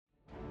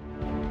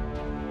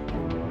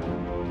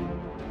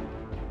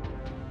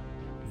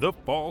The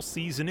fall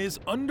season is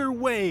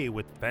underway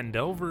with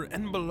Phandelver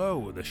and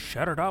Below the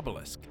Shattered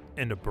Obelisk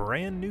and a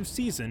brand new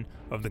season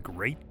of the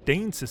Great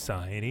Dane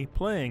Society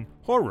playing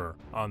Horror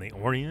on the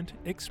Orient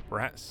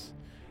Express.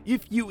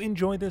 If you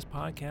enjoy this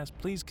podcast,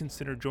 please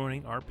consider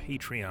joining our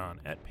Patreon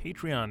at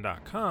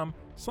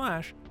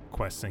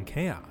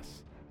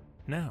patreon.com/questsandchaos.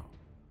 Now,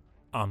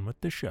 on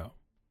with the show.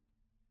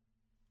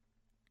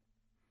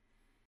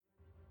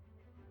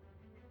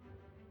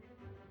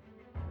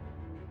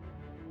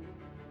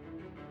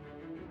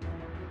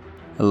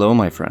 Hello,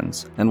 my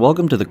friends, and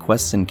welcome to the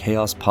Quests and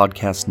Chaos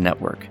Podcast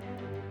Network.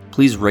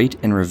 Please rate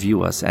and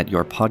review us at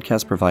your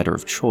podcast provider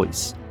of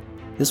choice.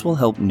 This will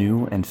help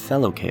new and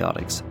fellow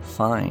chaotics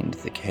find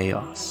the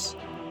chaos.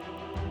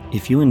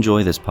 If you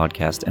enjoy this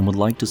podcast and would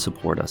like to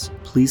support us,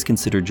 please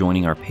consider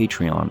joining our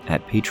Patreon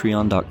at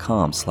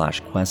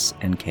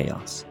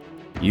patreon.com/questsandchaos.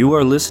 You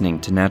are listening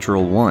to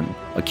Natural One,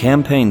 a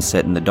campaign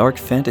set in the dark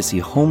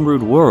fantasy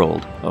homebrewed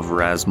world of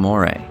Raz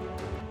Moray,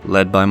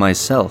 led by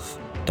myself,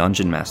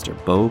 Dungeon Master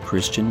Bo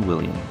Christian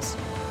Williams.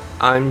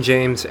 I'm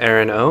James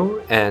Aaron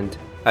O, and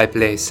I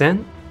play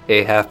Sen,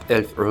 a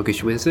half-elf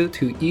roguish wizard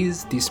who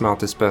is the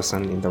smartest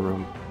person in the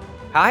room.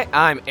 Hi,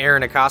 I'm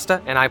Aaron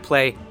Acosta, and I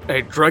play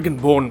a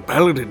dragonborn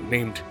paladin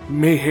named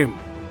Mayhem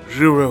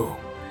Zero,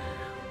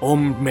 or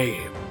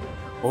Mayhem,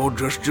 or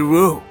just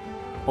Zero,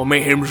 or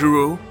Mayhem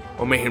Zero,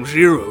 or Mayhem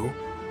Zero,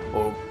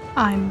 or...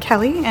 I'm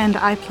Kelly, and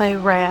I play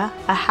Rhea,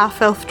 a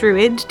half-elf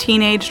druid,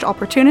 teenaged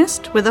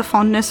opportunist with a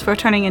fondness for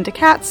turning into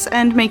cats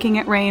and making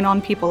it rain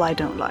on people I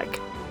don't like.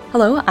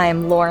 Hello,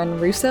 I'm Lauren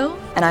Russo,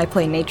 and I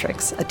play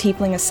Natrix, a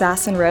tiefling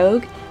assassin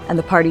rogue, and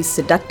the party's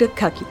seductive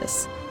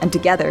succubus. And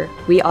together,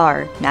 we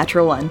are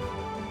Natural One.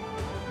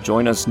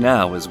 Join us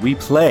now as we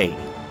play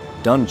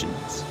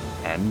Dungeons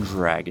and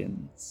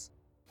Dragons.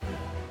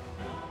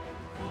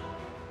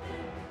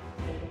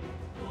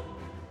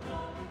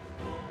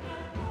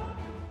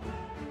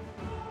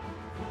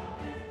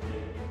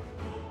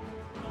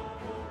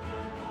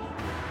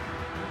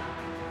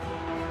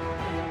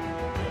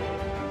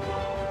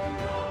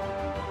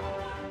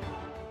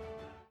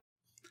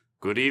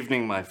 Good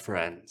evening, my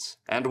friends,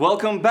 and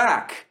welcome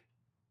back,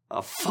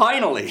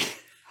 finally,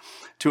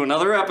 to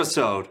another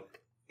episode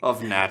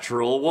of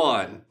Natural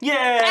One.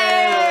 Yay!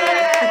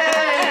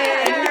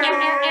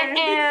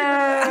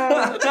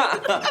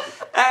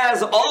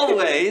 As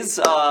always,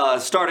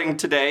 starting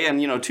today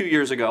and, 2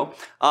 years ago,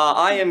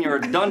 I am your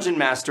Dungeon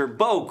Master,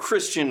 Bo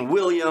Christian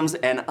Williams,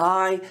 and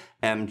I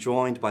am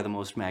joined by the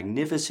most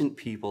magnificent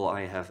people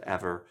I have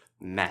ever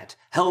met.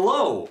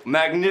 Hello,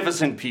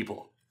 magnificent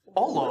people.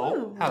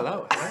 Hello.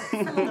 Hello.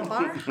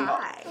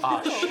 Hi.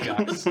 Oh,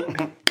 shucks.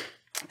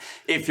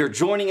 If you're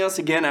joining us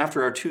again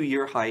after our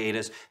 2-year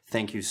hiatus,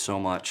 thank you so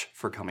much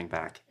for coming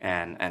back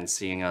and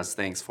seeing us.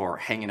 Thanks for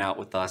hanging out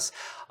with us.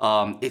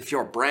 If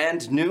you're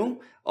brand new,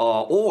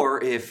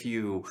 or if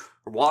you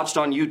watched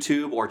on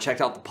YouTube or checked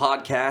out the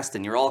podcast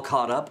and you're all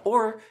caught up,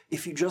 or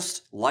if you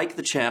just like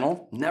the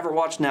channel, never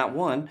watched Nat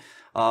 1,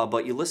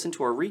 but you listened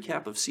to our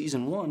recap of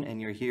Season 1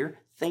 and you're here,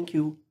 thank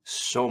you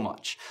so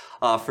much.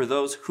 For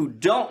those who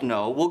don't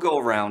know, we'll go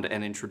around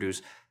and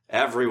introduce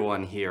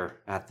everyone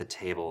here at the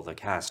table, the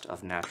cast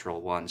of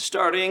Natural One,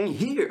 starting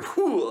here.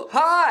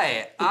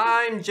 Hi,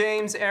 I'm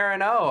James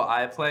Aaron O.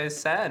 I play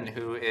Sen,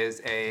 who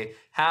is a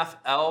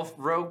half-elf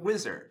rogue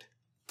wizard.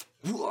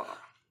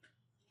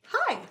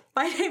 Hi,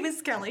 my name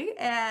is Kelly,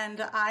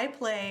 and I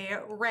play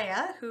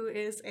Rhea, who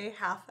is a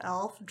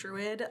half-elf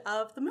druid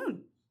of the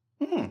moon.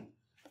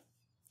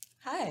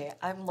 Hi,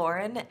 I'm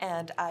Lauren,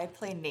 and I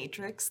play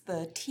Natrix,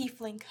 the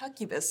tiefling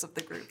succubus of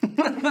the group.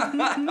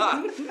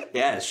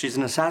 Yes, she's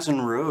an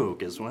assassin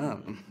rogue as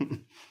well.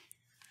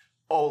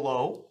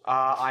 Olo,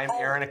 I'm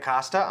Aaron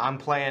Acosta. I'm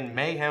playing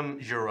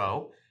Mayhem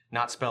Zero,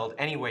 not spelled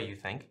any way you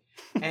think.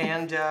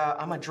 And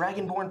I'm a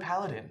dragonborn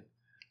paladin.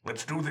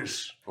 Let's do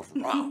this.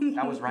 Wow,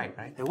 that was right?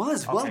 It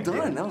was. Well done.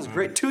 Good. That was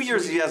great. 2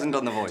 years he hasn't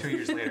done the voice. 2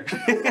 years later.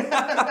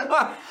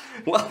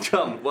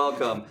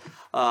 Welcome.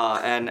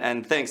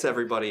 And thanks,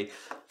 everybody,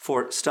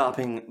 for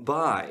stopping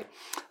by.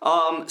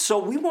 So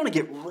we want to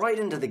get right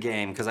into the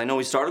game, because I know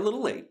we started a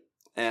little late,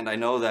 and I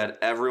know that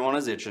everyone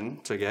is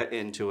itching to get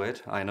into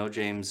it. I know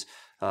James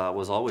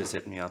was always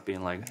hitting me up,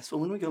 being like, so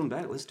when are we coming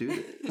back? Let's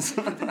do this.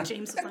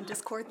 James was on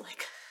Discord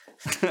like...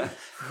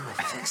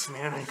 Thanks,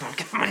 man. I gotta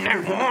get my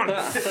Nat 1.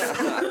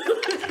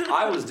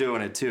 I was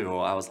doing it too.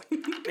 I was like,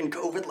 in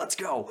COVID, let's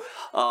go.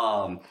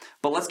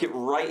 But let's get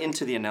right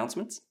into the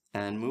announcements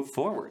and move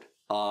forward.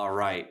 All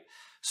right.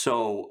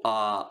 So,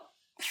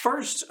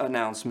 first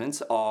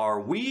announcements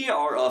are we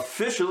are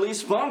officially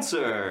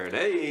sponsored.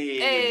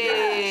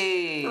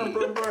 Hey!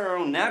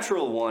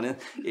 Natural One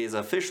is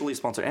officially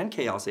sponsored, and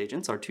Chaos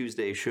Agents, our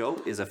Tuesday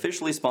show, is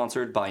officially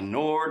sponsored by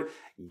Nord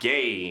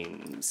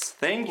Games.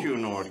 Thank you,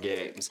 Nord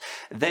Games.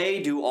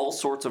 They do all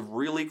sorts of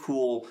really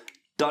cool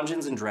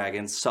Dungeons and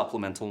Dragons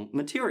supplemental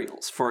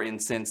materials. For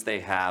instance, they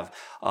have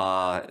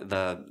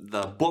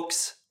the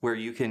books where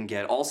you can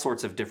get all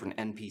sorts of different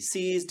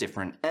NPCs,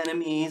 different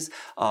enemies.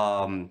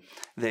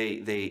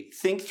 They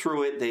think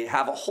through it. They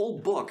have a whole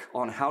book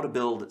on how to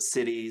build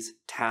cities,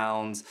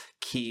 towns,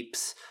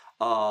 keeps.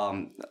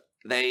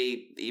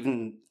 They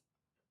even,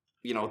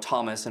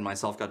 Thomas and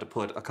myself got to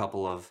put a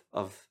couple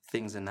of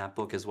things in that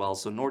book as well.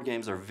 So Nord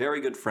Games are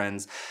very good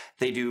friends.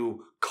 They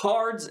do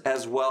cards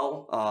as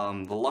well.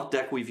 The luck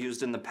deck we've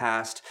used in the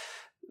past.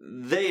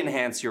 They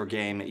enhance your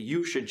game.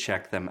 You should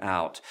check them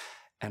out.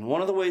 And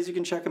one of the ways you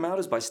can check them out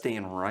is by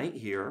staying right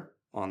here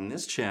on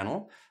this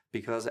channel,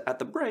 because at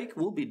the break,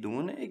 we'll be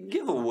doing a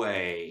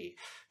giveaway.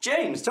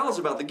 James, tell us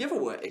about the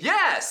giveaway.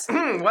 Yes!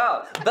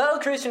 Well, Bo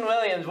Christian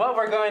Williams, what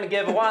we're going to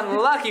give one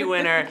lucky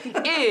winner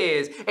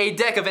is a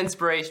deck of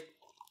inspiration.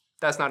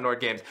 That's not Nord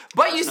Games.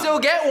 But you still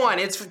get one.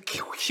 It's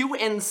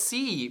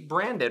QNC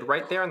branded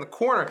right there in the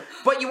corner.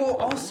 But you will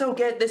also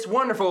get this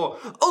wonderful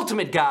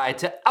ultimate guide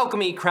to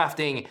alchemy,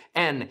 crafting,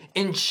 and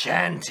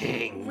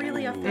enchanting.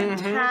 Really a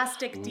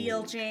fantastic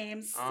deal,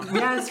 James.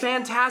 Yeah, it's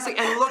fantastic.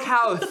 And look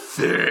how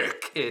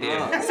thick it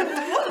is.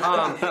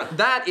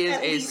 That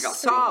is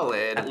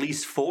solid. At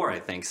least 4, I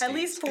think, Steve. At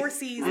least 4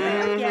 C's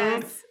there,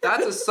 yes.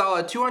 That's a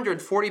solid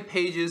 240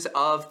 pages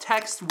of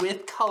text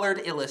with colored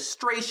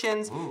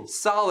illustrations. Ooh.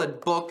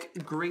 Solid book,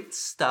 great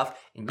stuff,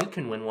 and you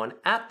can win one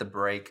at the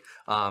break.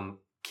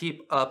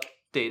 Keep up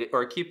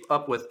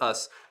with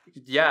us.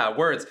 Yeah,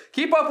 words.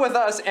 Keep up with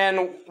us,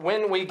 and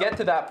when we get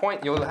to that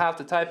point, you'll have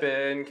to type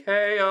in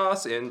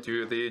chaos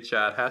into the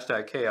chat.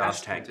 Hashtag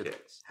chaos.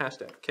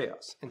 Hashtag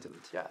chaos into the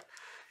chat.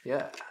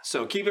 Yeah.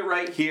 So keep it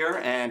right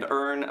here and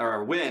earn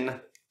or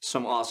win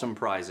some awesome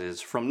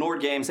prizes from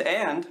Nord Games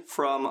and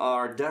from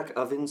our deck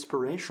of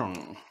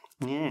inspiration.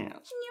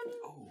 Yes.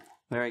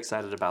 Very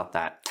excited about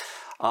that.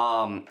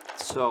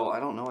 So I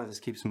don't know why this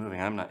keeps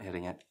moving. I'm not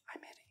hitting it.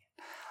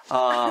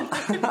 I'm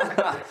hitting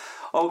it.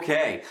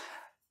 Okay.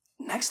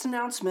 Next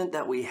announcement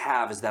that we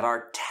have is that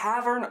our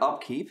tavern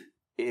upkeep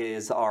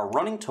is our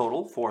running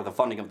total for the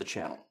funding of the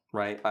channel,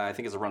 right? I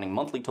think it's a running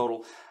monthly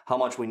total, how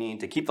much we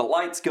need to keep the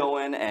lights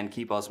going and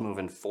keep us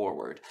moving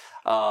forward.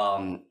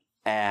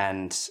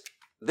 And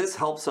this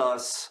helps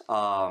us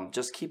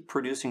just keep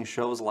producing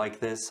shows like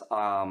this.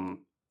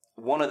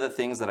 One of the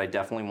things that I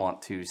definitely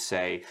want to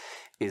say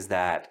is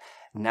that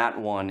Nat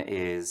One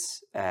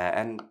is,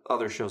 and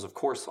other shows, of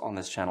course, on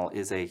this channel,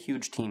 is a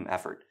huge team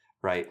effort,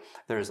 right?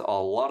 There's a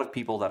lot of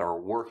people that are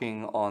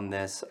working on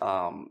this.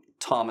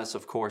 Thomas,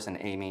 of course, and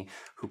Amy,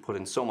 who put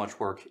in so much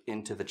work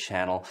into the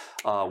channel.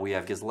 We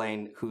have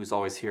Ghislaine, who's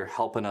always here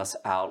helping us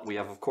out. We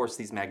have, of course,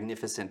 these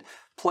magnificent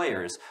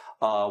players.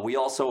 We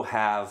also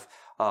have,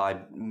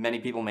 many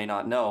people may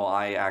not know,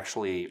 I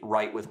actually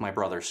write with my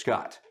brother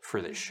Scott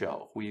for this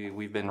show.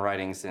 We've been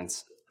writing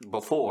since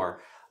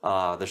before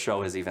the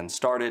show has even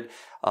started.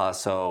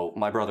 So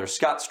my brother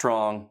Scott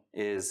Strong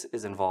is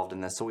involved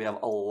in this. So we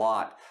have a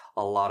lot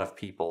of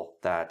people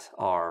that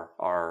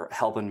are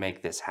helping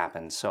make this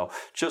happen. So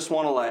just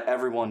want to let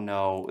everyone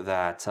know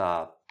that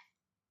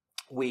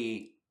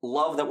we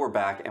love that we're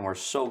back, and we're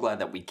so glad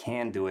that we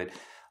can do it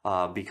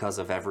because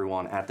of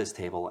everyone at this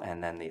table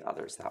and then the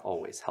others that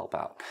always help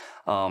out.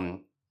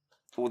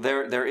 Well,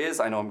 there is,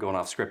 I know I'm going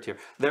off script here.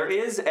 There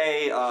is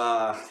a,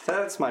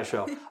 that's my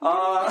show.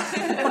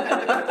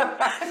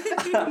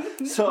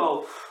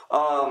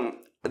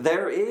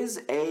 There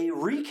is a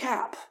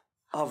recap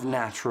of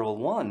Natural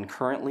One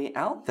currently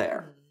out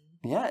there.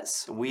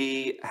 Yes,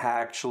 we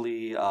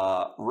actually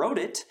wrote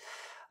it.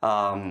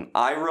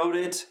 I wrote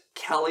it,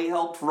 Kelly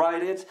helped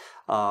write it,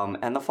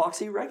 and the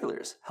Foxy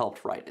Regulars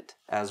helped write it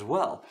as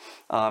well.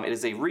 It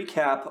is a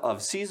recap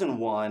of Season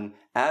 1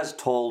 as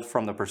told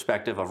from the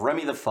perspective of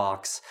Remy the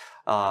Fox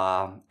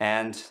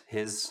and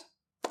his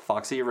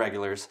Foxy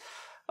Irregulars,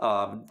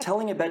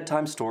 telling a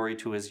bedtime story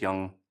to his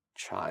young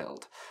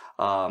child.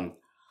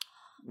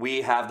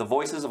 We have the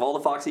voices of all the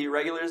Foxy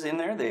Irregulars in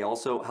there. They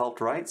also helped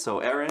write,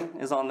 so Aaron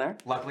is on there.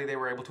 Luckily, they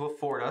were able to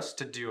afford us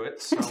to do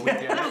it, so we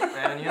did it.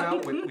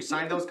 And, we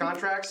signed those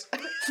contracts,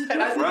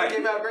 and I think it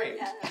came out great.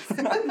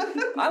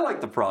 I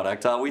like the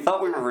product. We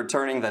thought we were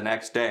returning the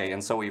next day,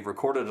 and so we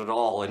recorded it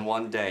all in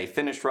one day.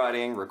 Finished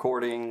writing,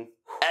 recording,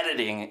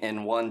 editing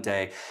in one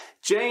day.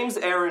 James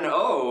Aaron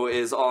O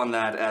is on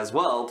that as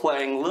well,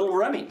 playing Little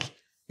Remy.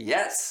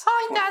 Yes.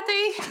 Hi,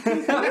 Daddy.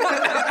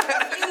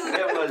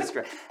 It was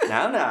great.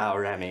 Now,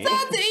 Remy.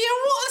 Daddy,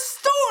 what a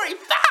story!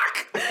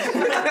 Fuck!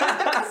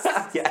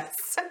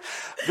 Yes.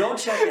 Go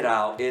check it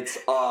out. It's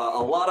a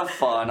lot of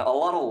fun, a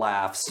lot of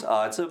laughs.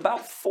 It's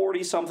about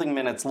 40-something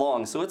minutes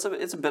long, so it's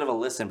a bit of a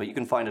listen, but you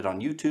can find it on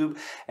YouTube,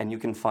 and you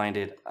can find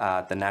it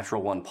at the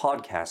Natural One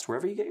podcast,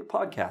 wherever you get your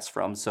podcasts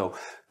from. So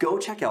go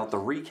check out the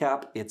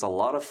recap. It's a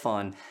lot of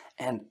fun,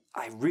 and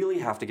I really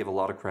have to give a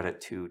lot of credit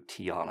to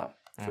Tiana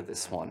for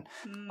this one.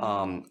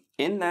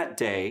 In that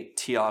day,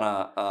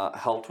 Tiana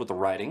helped with the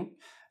writing.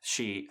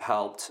 She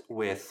helped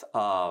with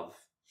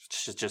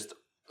just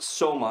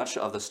so much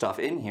of the stuff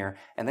in here,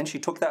 and then she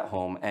took that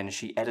home and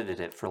she edited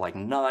it for like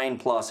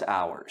 9+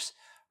 hours,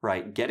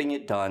 right? Getting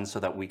it done so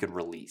that we could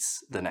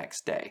release the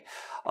next day.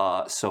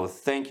 So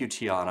thank you,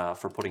 Tiana,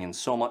 for putting in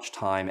so much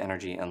time,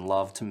 energy, and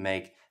love to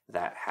make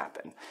that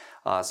happen.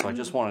 So I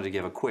just wanted to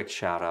give a quick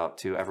shout out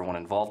to everyone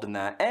involved in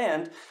that.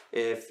 And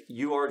if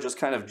you are just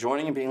kind of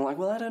joining and being like,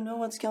 well, I don't know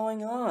what's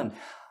going on.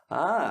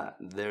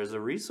 There's a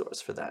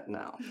resource for that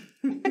now.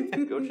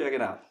 Go check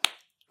it out.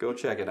 Go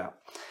check it out.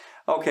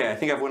 Okay, I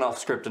think I've went off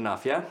script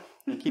enough, yeah?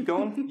 Keep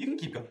going? You can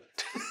keep going.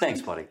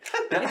 Thanks, buddy.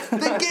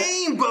 The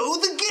game, Bo,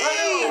 the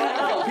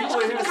game! People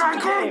are here to see the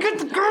game. Get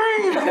the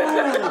game!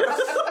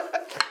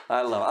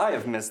 I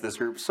have missed this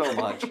group so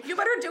much. You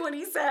better do what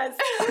he says.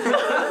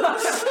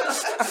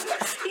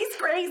 He's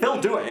crazy. He'll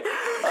do it.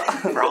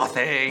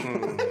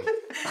 Frothing.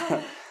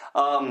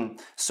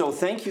 So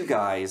thank you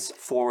guys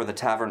for the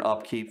tavern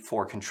upkeep,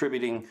 for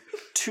contributing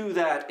to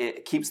that.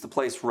 It keeps the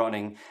place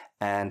running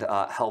and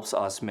helps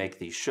us make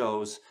these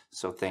shows.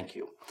 So thank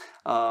you.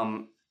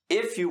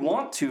 If you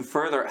want to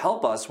further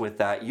help us with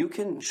that, you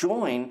can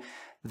join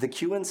the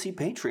QNC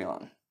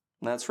Patreon.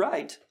 That's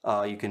right.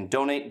 You can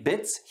donate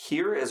bits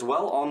here as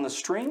well on the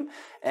stream,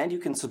 and you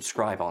can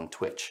subscribe on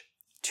Twitch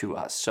to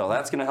us. So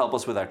that's going to help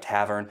us with our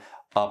tavern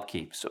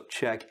upkeep. So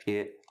check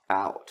it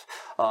out.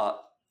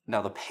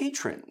 Now, the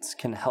patrons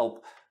can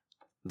help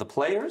the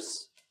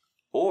players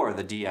or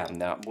the DM.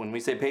 Now, when we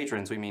say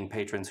patrons, we mean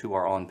patrons who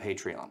are on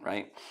Patreon,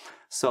 right?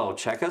 So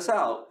check us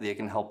out. They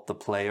can help the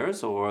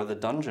players or the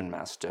dungeon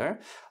master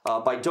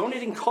by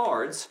donating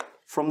cards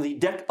from the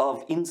Deck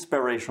of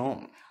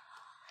Inspiration.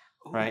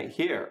 Right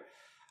here.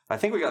 I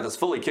think we got this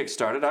fully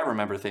kickstarted. I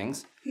remember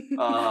things. We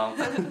got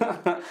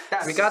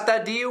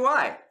that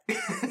DUI.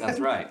 That's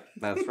right.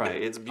 That's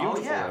right. It's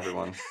beautiful, yeah.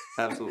 everyone.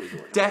 Absolutely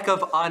gorgeous. Deck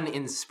of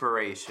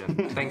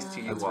uninspiration. Thanks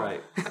to you That's all.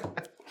 right.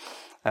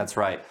 That's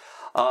right.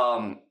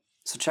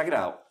 So check it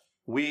out.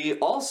 We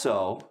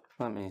also,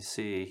 let me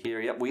see here.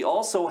 Yep, we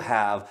also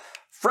have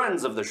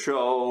friends of the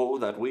show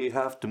that we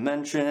have to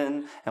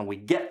mention, and we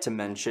get to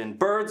mention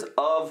Birds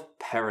of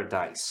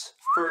Paradise.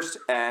 First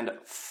and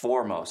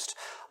foremost,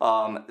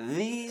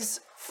 these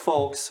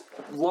folks,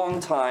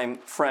 longtime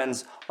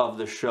friends of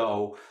the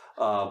show,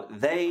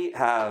 they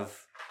have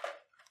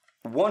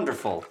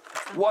wonderful,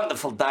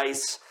 wonderful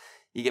dice.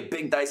 You get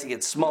big dice, you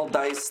get small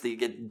dice, you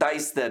get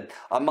dice that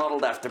are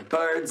modeled after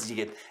birds, you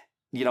get,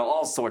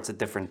 all sorts of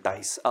different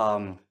dice.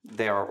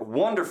 They are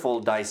wonderful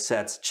dice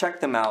sets.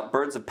 Check them out,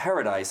 Birds of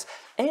Paradise.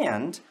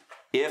 And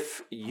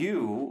if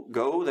you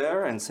go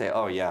there and say,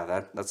 oh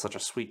yeah, that's such a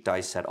sweet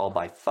dice set, I'll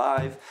buy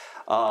 5.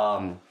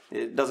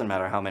 It doesn't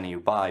matter how many you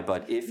buy,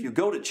 but if you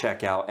go to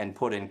checkout and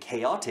put in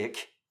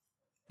chaotic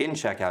in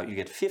checkout, you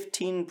get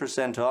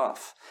 15%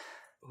 off.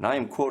 And I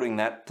am quoting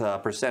that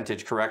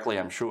percentage correctly,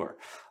 I'm sure.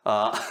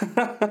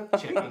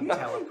 Checking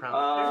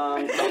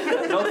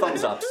teleprompter. No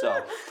thumbs up,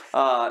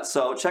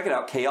 so check it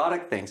out.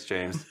 Chaotic, thanks,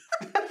 James.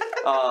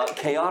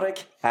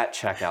 Chaotic at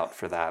checkout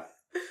for that.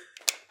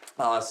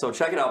 So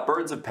check it out,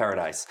 Birds of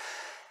Paradise.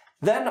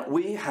 Then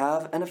we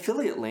have an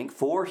affiliate link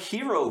for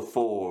Hero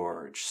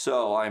Forge.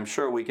 So I'm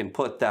sure we can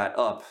put that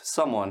up.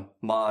 Someone,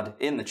 mod,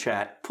 in the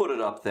chat, put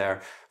it up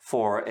there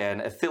for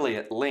an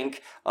affiliate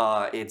link.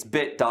 It's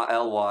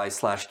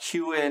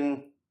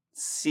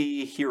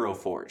bit.ly/QNC Hero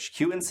Forge.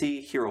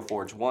 QNC Hero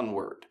Forge, one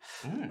word.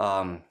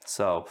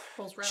 So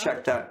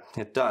check that.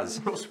 It does.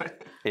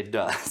 It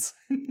does.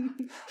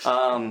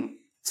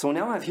 So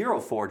now I have Hero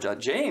Forge.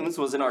 James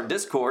was in our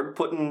Discord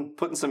putting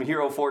some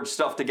Hero Forge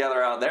stuff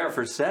together out there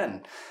for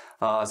Sen.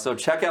 So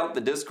check out the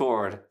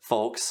Discord,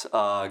 folks.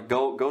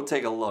 Go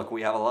take a look.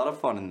 We have a lot of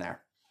fun in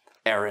there.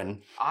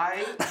 Aaron.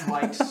 I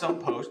liked some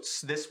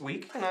posts this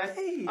week, and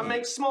I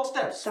make small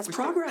steps. That's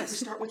progress. We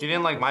start with You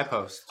didn't like my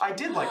post. I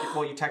did like it.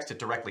 Well, you texted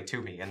directly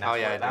to me, and that's Oh,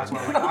 yeah, I that's did.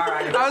 when I'm like, all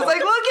right. I was like,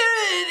 look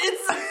at it!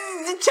 It's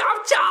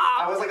chop chop!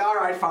 I was like, all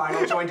right, fine.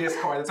 I'll join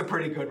Discord. That's a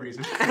pretty good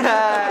reason.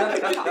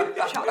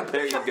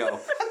 There you go.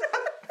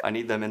 I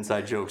need them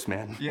inside jokes,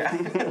 man. Yeah.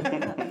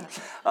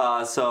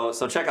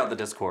 So check out the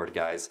Discord,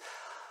 guys.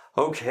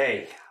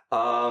 Okay.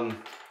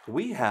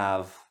 We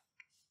have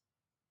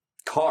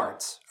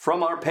cards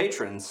from our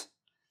patrons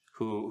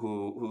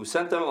who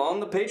sent them on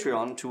the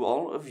Patreon to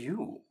all of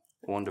you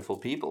wonderful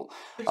people.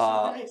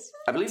 I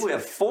believe we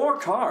have 4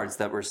 cards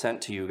that were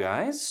sent to you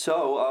guys.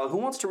 So who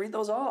wants to read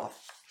those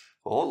off?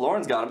 Oh,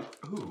 Lauren's got them.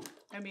 Ooh.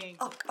 I mean,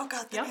 Oh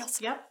God, yep, else.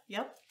 yep.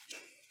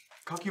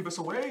 Concubus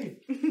away.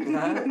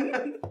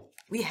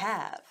 We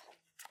have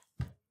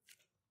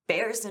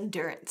Bear's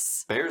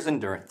Endurance. Bear's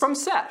Endurance. From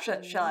Seth.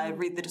 Shall I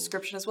read the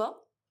description as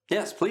well?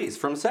 Yes, please,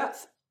 from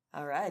Seth.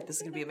 All right, this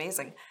is going to be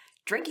amazing.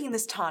 Drinking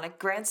this tonic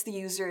grants the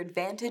user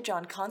advantage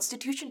on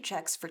constitution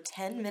checks for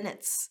 10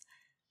 minutes.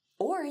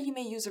 Or you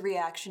may use a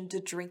reaction to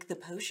drink the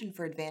potion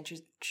for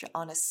advantage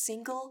on a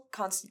single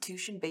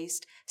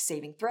constitution-based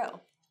saving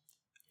throw.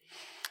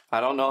 I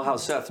don't know how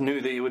Seth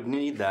knew that you would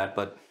need that,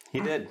 but he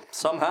did,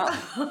 somehow.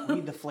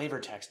 Read the flavor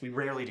text. We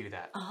rarely do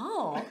that.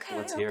 Oh, okay.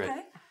 Let's hear it.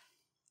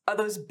 Are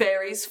those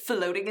berries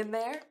floating in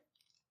there?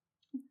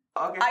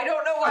 Okay. I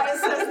don't know why it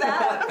says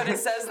that, but it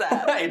says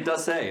that. It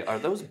does say, are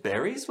those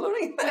berries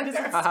floating? Is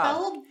it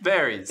spelled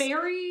Berries.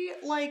 berry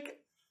like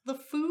the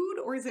food,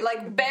 or is it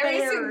Like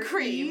berries and berries?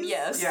 cream,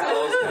 yes. Yeah.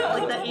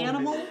 Like the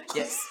animal?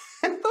 Yes.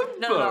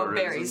 No,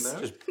 berries.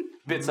 Just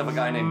bits of a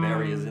guy named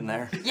Barry is in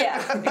there. Yeah,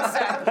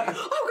 exactly.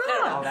 Oh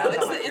god! That's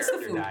how my It's the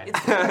character food. died.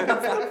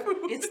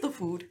 It's the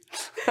food.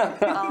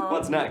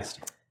 What's next?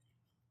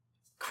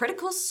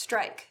 Critical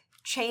strike.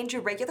 Change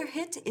a regular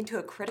hit into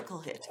a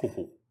critical hit.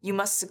 You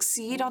must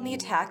succeed on the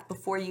attack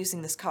before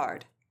using this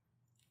card.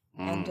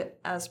 And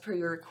as per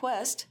your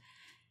request,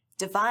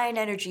 divine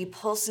energy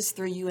pulses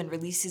through you and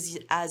releases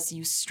as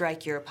you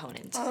strike your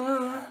opponent.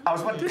 I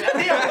was wondering.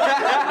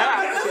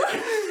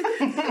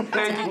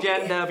 Thank you,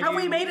 Jen W. Have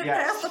we made it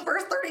Yes. past the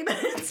first 30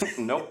 minutes?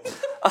 Nope.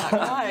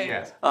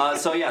 Yes.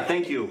 So yeah,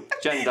 thank you,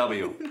 Jen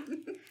W.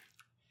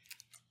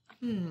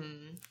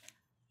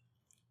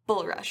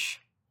 Bull Rush.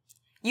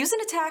 Use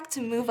an attack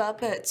to move up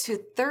to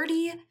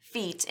 30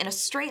 feet in a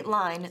straight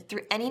line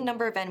through any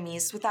number of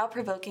enemies without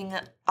provoking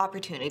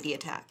opportunity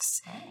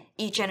attacks.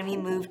 Each enemy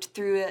moved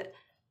through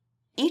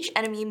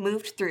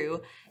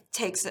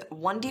takes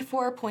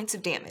 1d4 points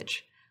of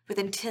damage. With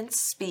intense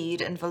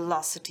speed and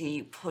velocity,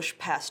 you push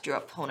past your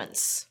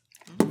opponents.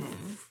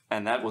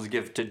 And that was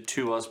gifted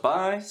to us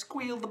by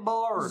Squeal the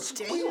Bard.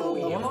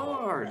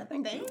 Bard.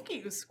 Thank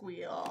you,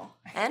 Squeal.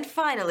 And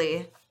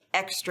finally,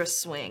 Extra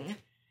Swing.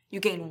 You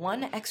gain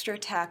 1 extra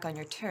attack on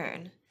your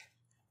turn.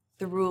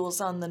 The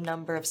rules on the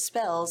number of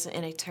spells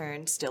in a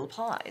turn still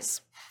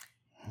applies.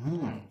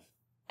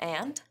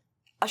 And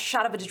a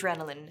shot of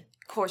adrenaline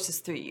courses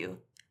through you,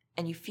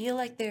 and you feel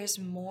like there's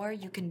more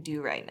you can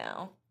do right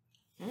now.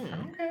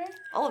 Okay.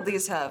 All of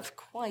these have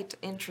quite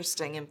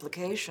interesting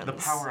implications. The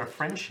power of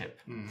friendship.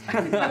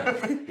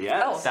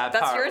 Yes. Oh, That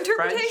that's power your of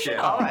interpretation?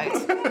 friendship. All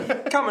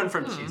right. Coming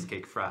from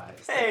Cheesecake Fries.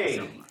 Thank you Hey,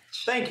 so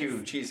much. thank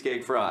you,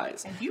 Cheesecake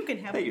Fries. And you can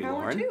have Thank the you, power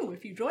Lauren. too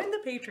if you join the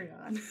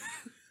Patreon.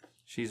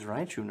 She's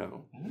right, you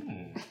know.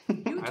 You I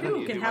don't too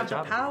need to can do my have the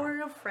job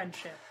power of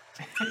friendship.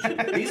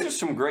 These are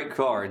some great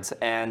cards,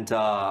 and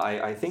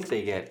I think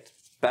they get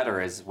better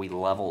as we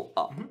level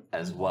up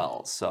as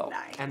well. So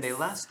Nice. And they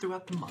last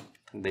throughout the month.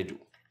 they do.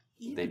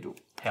 They do.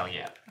 Hell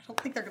yeah. I don't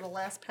think they're going to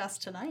last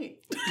past tonight.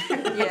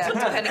 Yeah,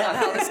 depending on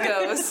how this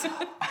goes.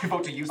 I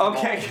vote to use them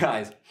Okay, all.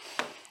 guys.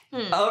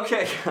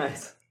 Okay,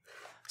 guys.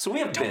 So we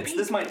have bits.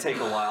 This might take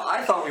a while.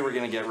 I thought we were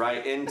going to get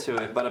right into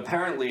it, but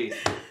apparently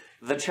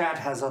the chat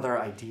has other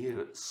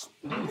ideas.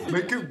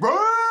 Make it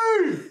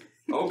rain!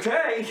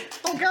 Okay.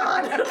 Oh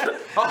god!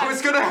 Oh,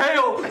 it's gonna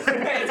hail! Oh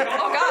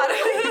god!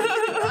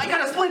 I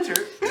got a splinter.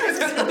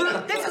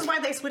 This is why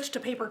they switched to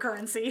paper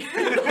currency.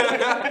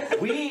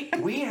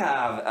 We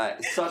have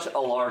such a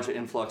large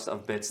influx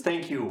of bits.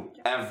 Thank you,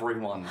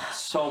 everyone,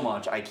 so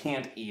much. I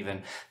can't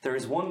even. There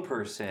is one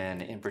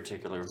person in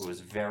particular who is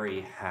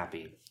very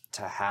happy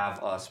to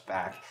have us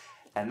back,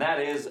 and that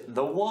is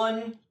the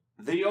one,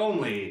 the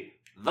only,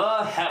 the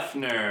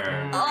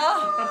Hefner.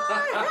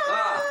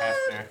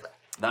 Esther.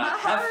 The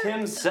Hef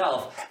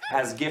himself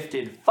has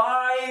gifted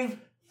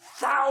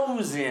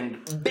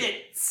 5,000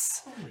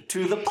 bits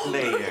to the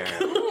player.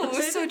 Ooh,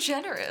 so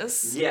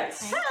generous. Yes.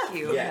 Thank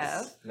you,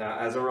 Yes. Now,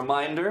 as a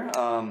reminder,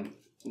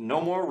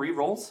 no more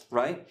rerolls,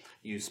 right?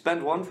 You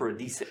spend one for a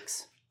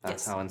d6. That's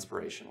Yes. how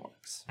inspiration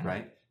works,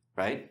 right?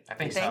 Right? I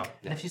think Think? so.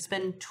 And if you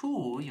spend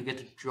 2, you get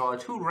to draw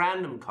 2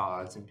 random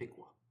cards and pick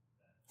one.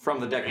 From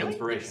the deck of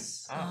inspiration.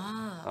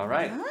 Ah. All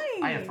right.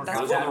 I have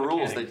forgotten Those are that the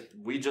rules mechanic.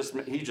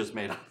 that he just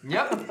made up.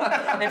 Yep.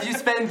 If you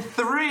spend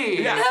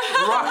 3,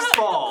 rocks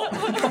fall.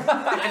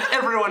 And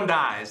everyone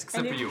dies,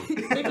 except for you.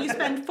 If you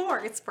spend 4,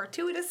 it's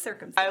fortuitous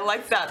circumstances. I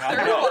like that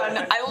third No. one.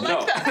 I like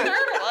No. that third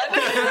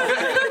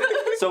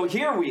one. So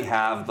here we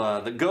have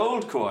the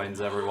gold coins,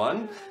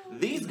 everyone.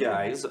 These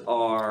guys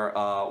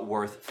are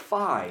worth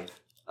 5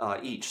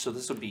 each. So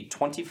this would be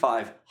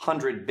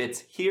 2,500 bits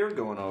here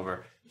going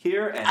over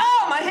here. And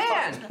Oh, my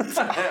hand!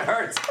 it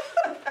hurts.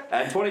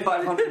 And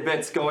 2,500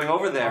 bits going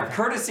over there,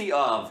 courtesy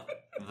of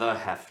the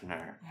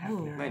Hefner.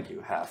 Thank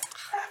you, Hef.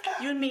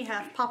 You and me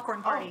have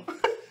popcorn party.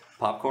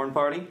 Popcorn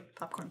party?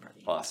 Popcorn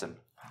party. Awesome.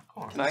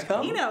 Can I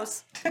come? He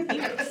knows. He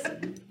knows.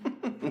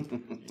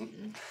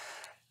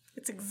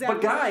 It's exactly.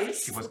 But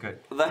guys, It was good.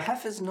 the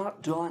Hef is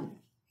not done.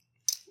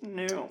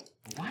 No.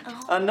 What?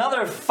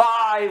 Another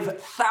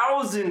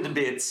 5,000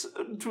 bits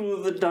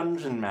to the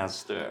Dungeon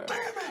Master.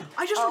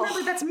 I just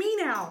remembered that's me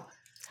now.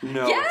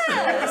 No.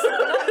 Yes!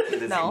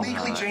 It is No.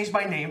 Legally not. changed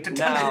my name to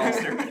Now,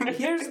 Dungeon Master.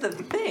 here's the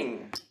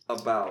thing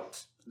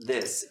about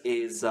this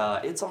is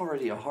it's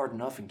already a hard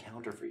enough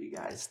encounter for you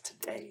guys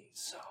today.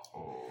 So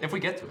If we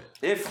get to it.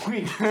 if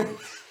we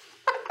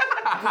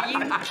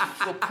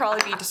Will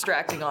probably be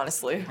distracting,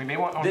 honestly. We may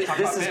want to this, talk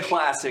this about is fish.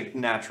 classic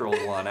natural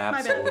one,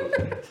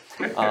 absolutely.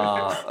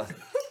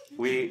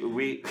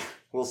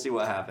 We'll see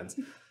what happens.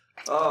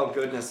 Oh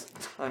goodness,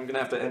 I'm gonna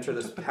have to enter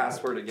this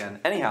password again.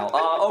 Anyhow,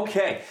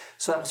 okay,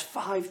 so that was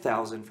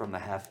 5,000 from the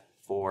Hef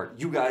for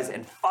you guys,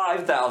 and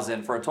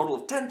 5,000 for a total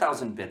of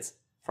 10,000 bits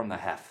from the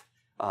Hef.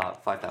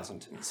 5,000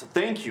 to me. So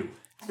thank you,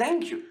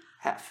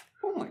 Hef.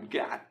 Oh my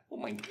god,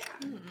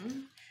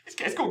 This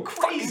guy's going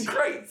fucking crazy.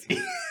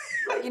 crazy.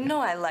 You know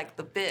I like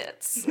the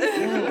bits.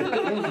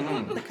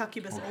 The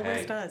Cuccubus Okay.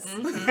 always does.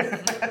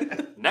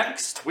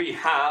 Next, we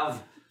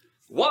have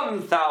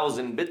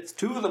 1,000 bits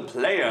to the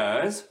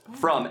players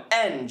from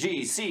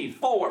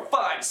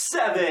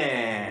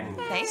NGC457.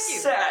 Thank you.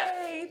 Set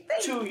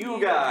to you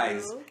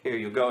guys. Here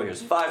you go.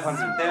 Here's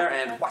 500 there,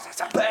 and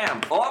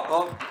bam!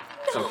 Oh.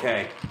 It's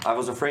okay. I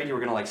was afraid you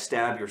were gonna like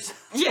stab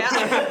yourself. Yeah.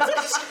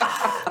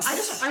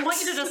 I want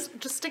you to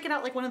just stick it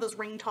out like one of those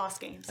ring toss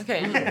games.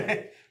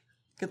 Okay.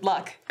 Good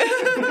luck.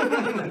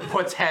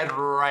 Puts head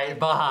right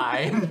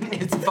behind.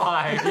 It's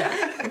fine.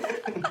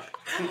 Yeah.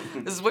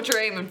 This is what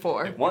you're aiming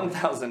for.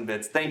 1,000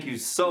 bits. Thank you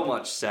so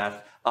much,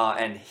 Seth.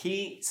 And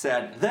he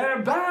said,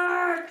 they're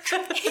back!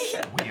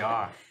 We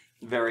are.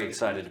 Very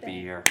excited to be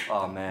here.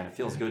 Oh man, it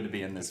feels good to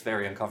be in this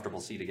very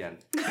uncomfortable seat again.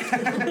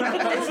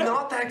 It's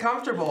not that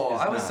comfortable.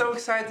 I was not. so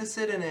excited to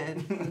sit in it.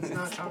 It's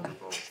not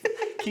comfortable.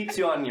 Keeps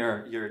you on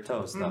your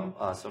toes, though,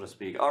 so to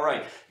speak. All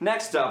right,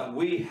 next up,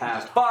 we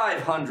have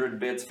 500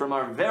 bits from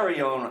our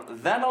very own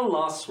Vanna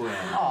Loswin.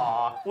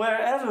 Aw.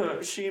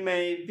 Wherever she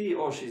may be,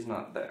 or she's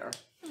not there.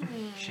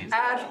 She's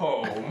At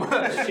home.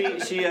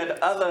 She had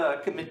other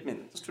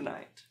commitments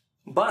tonight,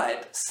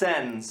 but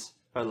sends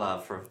her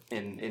love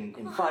in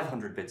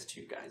 500 bits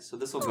to you guys. So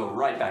this will go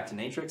right back to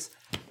Natrix.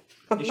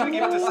 You should have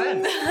given it to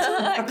Sen.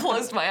 I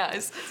closed my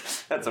eyes.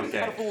 That's okay.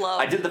 Out of love.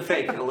 I did the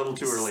fake a little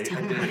too early.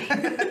 I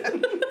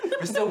did.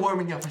 We're still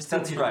warming up. We're still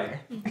That's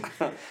right.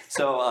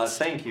 So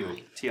thank you,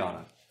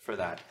 Tiana, for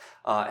that.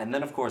 And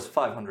then, of course,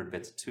 500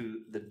 bits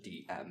to the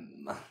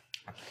DM.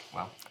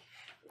 Well,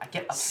 I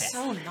get upset.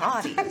 So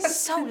naughty.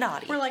 So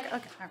naughty. We're like,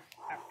 okay.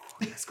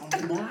 It's going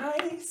to be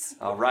nice.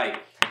 All right.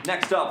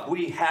 Next up,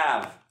 we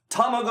have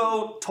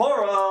Tamago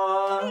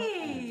Tora.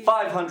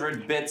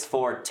 500 bits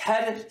for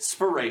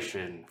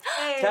Ted-spiration.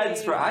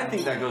 I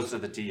think that goes to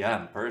the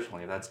DM,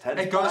 personally. That's Ted.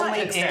 It goes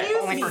Only to Ted. Ted.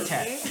 Only for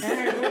Ted.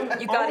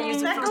 You gotta use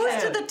it That for goes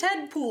Ted. to the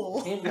Ted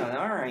pool.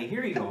 All right,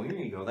 here you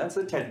go. That's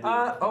a Ted. Get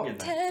that.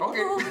 Ted.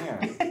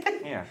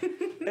 Yeah.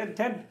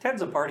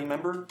 Ted's a party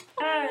member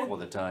for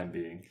the time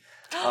being.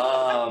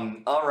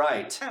 All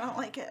right. I don't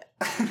like it.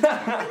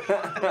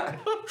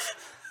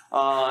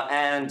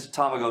 And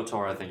Tamago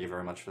Tora, thank you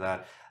very much for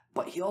that.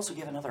 But he also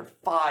gave another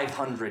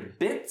 500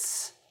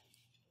 bits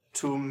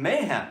to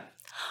Mayhem.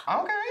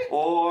 Okay.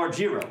 Or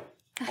Jiro.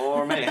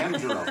 Or Mayhem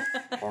Jiro.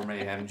 Or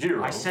Mayhem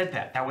Jiro. I said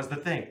that. That was the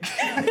thing.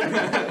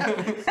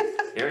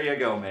 Here you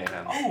go,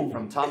 Mayhem.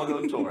 From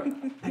Tamago Tora.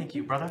 Thank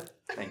you, brother.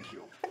 Thank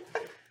you.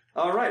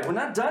 All right, we're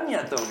not done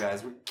yet, though,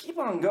 guys. We keep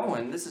on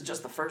going. This is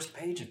just the first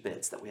page of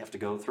bits that we have to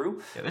go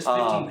through. Yeah, there's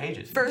 15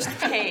 pages. First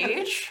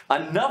page.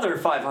 Another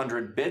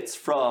 500 bits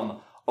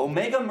from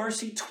Omega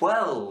Mercy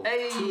 12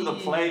 to the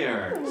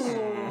players.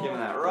 Giving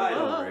that right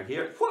over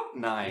here. Whoop,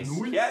 nice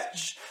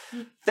catch.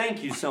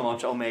 Thank you so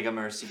much, Omega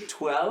Mercy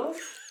 12.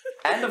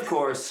 And of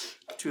course,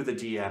 to the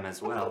DM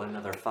as well,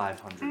 another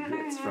 500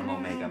 bits from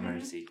Omega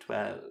Mercy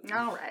 12.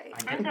 All right.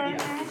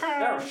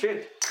 Oh,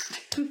 shit.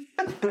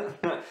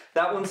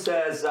 That one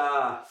says,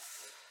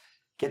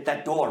 get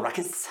that door,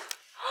 Ruckus.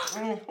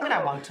 When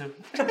I want to.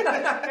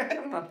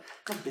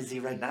 I'm busy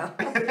right now.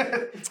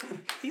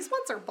 These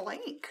ones are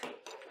blank.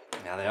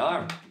 Yeah, they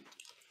are.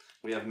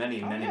 We have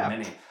many.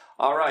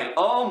 All right.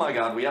 Oh my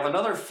God, we have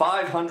another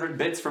 500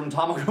 bits from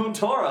Tamago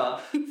Tora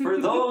for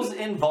those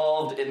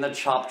involved in the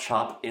Chop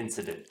Chop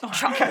incident.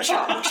 Chop, chop,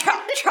 chop,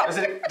 chop.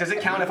 Does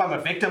it count if I'm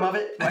a victim of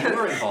it? You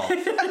were involved.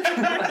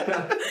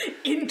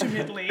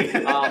 Intimately.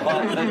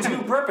 But the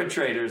two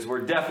perpetrators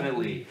were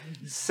definitely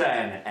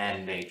Sen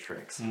and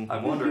Natrix. I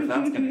wonder if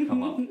that's going to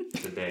come up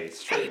today.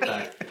 Straight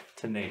back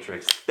to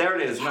Natrix. There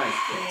it is. Nice.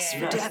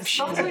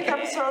 Sounds like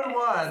episode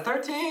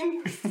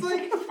 13? It's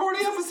like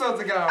 40 episodes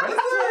ago, isn't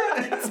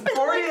it? It's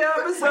 40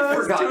 episodes,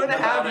 forgotten 2.5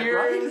 about it,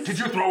 years. right? Did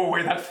you throw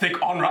away that thick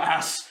Onra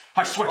ass?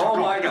 I swear to Oh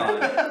God. my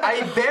God.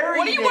 I buried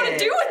What do you want to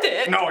do with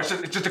it? No, it's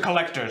just a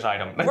collector's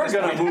item. We're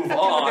going to move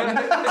on.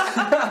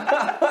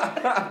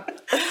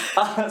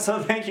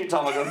 So thank you,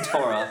 Tamago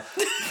Tora,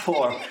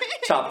 for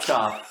Chop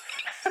Chop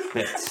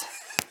bits.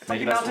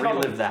 Making us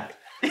relive that.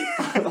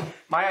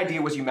 My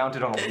idea was you mount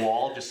it on a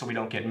wall just so we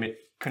don't get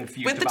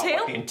confused With the about tail?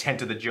 what the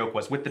intent of the joke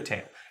was with the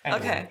tail.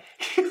 Anyway. Okay.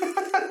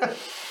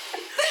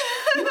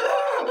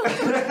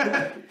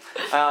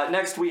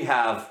 Next we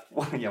have,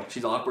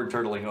 she's awkward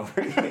turtling over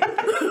here.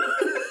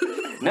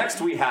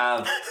 Next we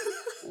have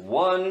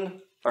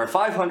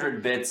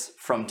 500 bits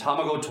from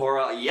Tamago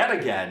Tora yet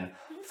again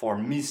for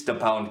Mr.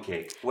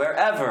 Poundcake,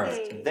 wherever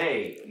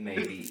they may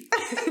be.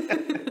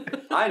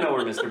 I know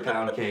where Mr.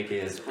 Poundcake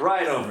is,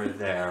 right over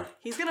there.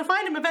 He's gonna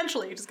find him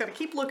eventually. You just gotta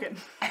keep looking.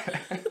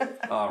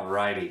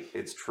 Alrighty,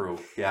 it's true.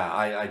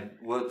 Yeah,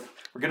 we're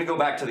gonna go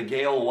back to the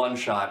Gale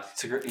one-shot,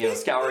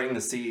 scouring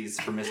the seas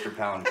for Mr.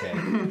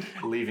 Poundcake,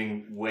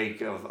 leaving wake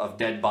of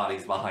dead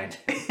bodies behind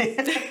him.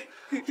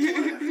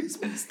 It's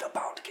Mr.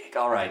 Poundcake.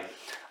 All right.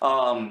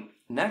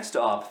 Next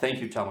up,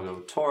 thank you,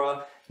 Tamago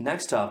Tora.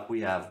 Next up,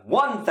 we have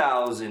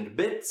 1,000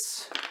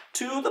 bits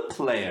to the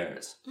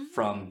players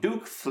from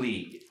Duke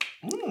Flea.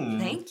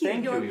 Thank you.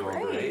 Thank Your you, Your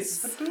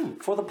Grace. Grace,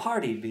 for the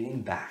party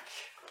being back.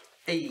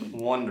 Hey.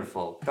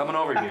 Wonderful. Coming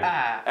over here.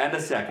 And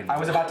a second. I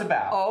was about to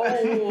bow.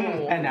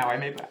 Oh. And now I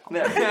may bow.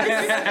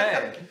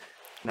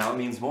 Now it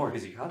means more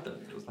because you got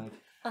them. It was like,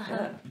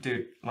 yeah.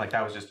 Dude, like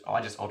that was just, I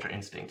just ultra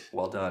instinct.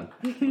 Well done.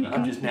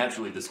 I'm just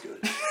naturally this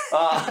good.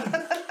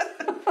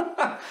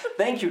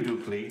 Thank you,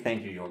 Dukley.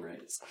 Thank you, Your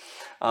Grace.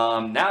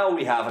 Now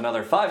we have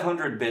another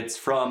 500 bits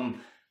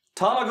from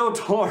Tamago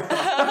Tora.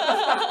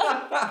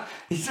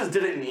 He just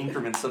did it in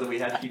increments so that we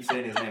had to keep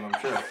saying his name, I'm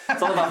sure.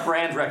 It's all about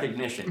brand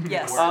recognition.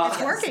 Yes.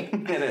 It's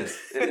working. It is.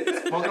 It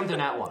is. Welcome to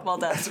Nat 1. Well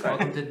done.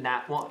 Welcome to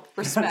Nat 1.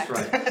 Respect.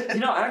 That's right.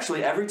 You know,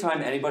 actually, every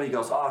time anybody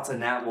goes, oh, it's a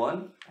Nat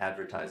 1,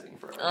 advertising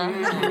for it.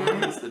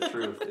 It's the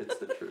truth. It's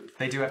the truth.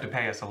 They do have to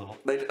pay us a little.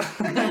 They do.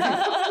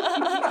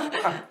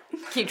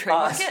 Can you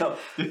trademark it? So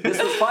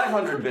this was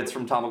 500 bits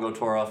from Tamago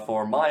Tora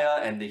for Maya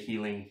and the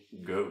Healing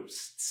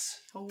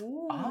Ghosts.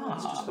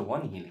 It's just the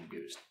one healing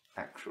ghost,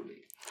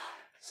 actually.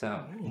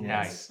 So,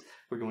 Nice.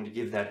 we're going to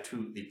give that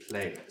to the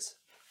players.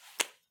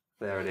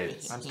 There it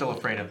is. I'm still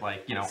afraid of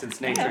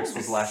Since Natrix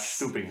was last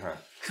stooping her.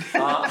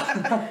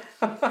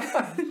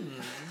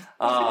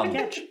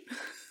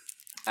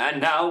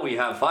 And now we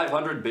have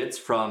 500 bits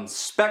from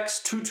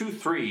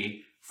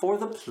Specs223 for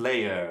the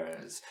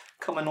players.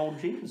 Coming old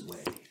James'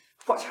 way.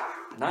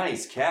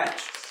 Nice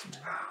catch.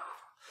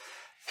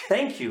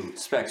 Thank you,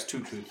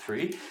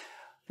 Specs223.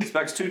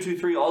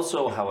 Specs223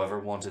 also, however,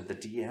 wanted the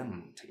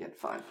DM to get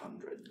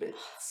 500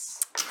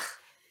 bits.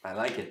 I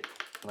like it.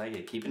 I like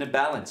it. Keeping it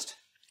balanced.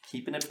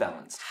 Keeping it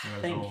balanced.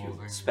 Thank you,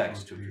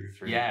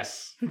 Specs223.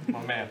 Yes.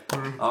 Oh, man.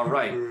 All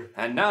right.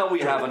 And now we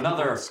have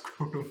another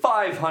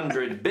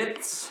 500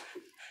 bits.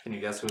 Can you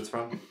guess who it's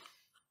from?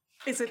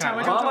 Is it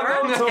Tamago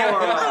Tamago Tora.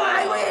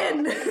 I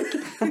win!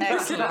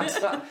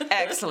 Excellent.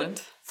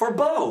 Excellent. For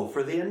Bo,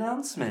 for the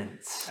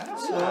announcement. So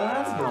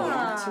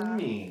that's going to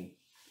me.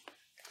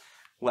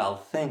 Well,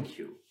 thank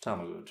you,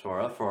 Tamago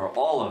Tora, for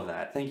all of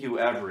that. Thank you,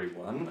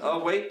 everyone. Oh,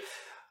 wait.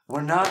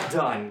 We're not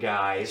done,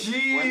 guys.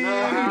 We're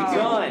not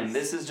done.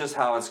 This is just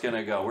how it's going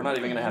to go. We're not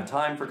even going to have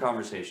time for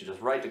conversation. Just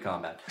right to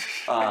combat.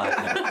 What?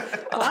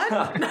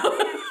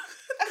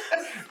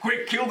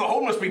 Quick, kill the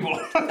homeless people.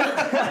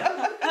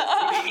 The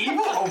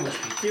evil homeless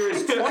people. Here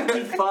is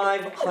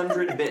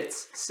 2,500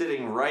 bits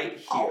sitting right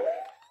here.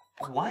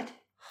 What?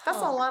 That's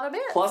a lot of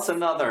bits. Plus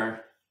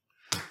another...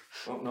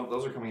 Oh, no,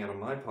 those are coming out of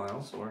my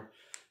pile, so we're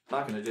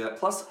not going to do that.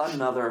 Plus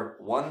another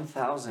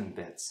 1,000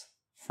 bits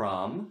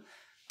from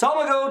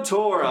Tamago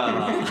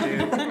Tora.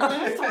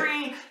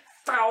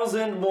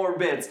 3,000 more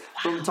bits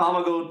from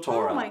Tamago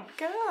Tora. Oh my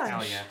gosh.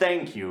 Hell yeah.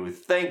 Thank you,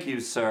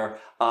 sir.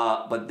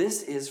 But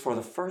this is for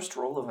the first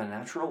roll of a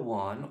natural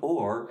 1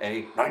 or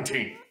a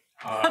 19.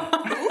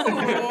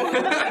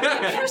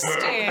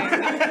 Interesting.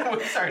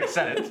 Sorry to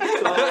set it. So,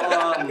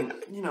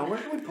 where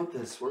can we put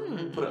this? We're going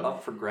to put it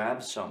up for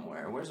grabs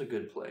somewhere. Where's a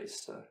good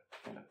place to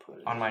kind of put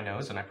it? On my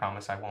nose, and I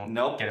promise I won't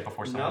Nope. get it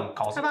before someone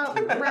calls How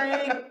it. about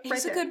right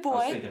He's a there? good I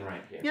was boy. thinking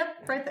right here.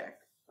 Yep, right there.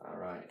 All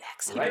right.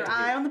 Excellent. Right Your here.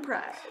 eye on the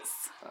prize.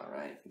 All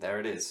right, there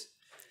it is.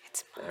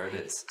 There it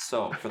is.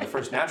 So, for the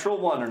first natural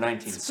 1 or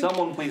 19,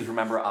 someone please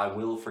remember I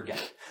will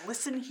forget.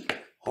 Listen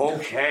here.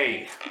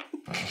 Okay.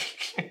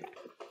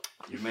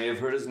 You may have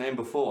heard his name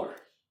before.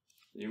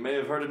 You may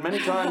have heard it many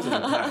times in the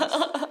past.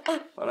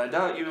 But I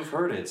doubt you've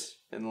heard it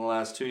in the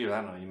last 2 years.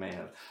 I don't know, you may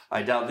have.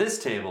 I doubt this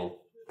table,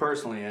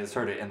 personally, has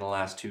heard it in the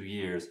last 2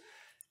 years.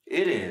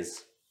 It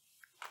is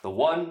the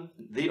one,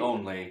 the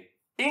only,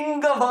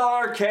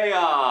 Ingavar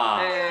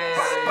Chaos!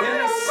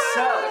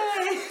 Himself.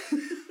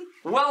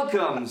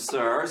 Welcome,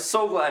 sir.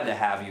 So glad to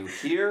have you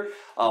here.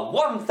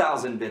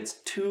 1,000 bits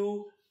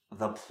to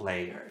the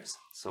players.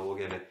 So we'll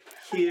give it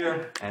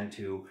here and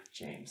to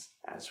James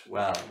as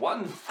well.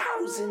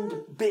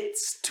 1,000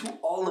 bits to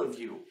all of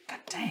you. God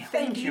damn.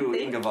 Thank you,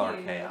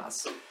 Ingavar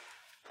Chaos.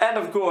 And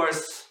of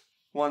course,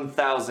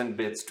 1,000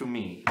 bits to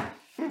me.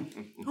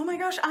 Oh my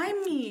gosh,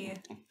 I'm me.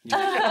 You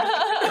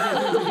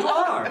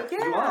are.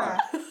 Yeah.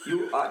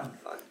 You are.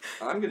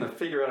 I'm going to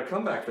figure out a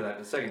comeback for that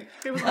in a second.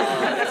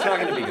 It's not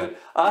going to be good.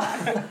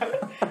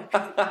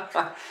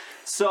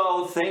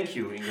 So thank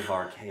you,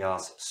 Ingavar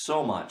Chaos,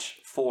 so much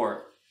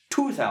for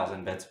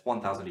 2,000 bits,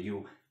 1,000 to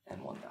you,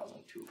 and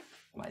 1,000 to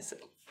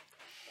myself.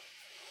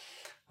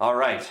 All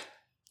right.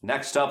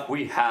 Next up,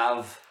 we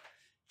have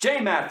J.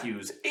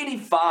 Matthews,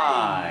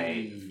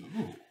 85.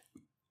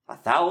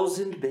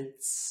 1,000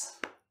 bits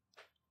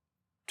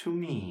to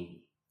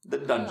me, the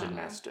Dungeon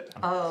Master.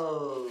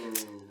 Oh.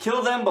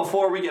 Kill them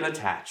before we get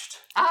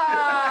attached.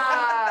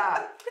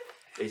 Ah!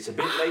 It's a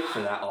bit late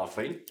for that, I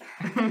think.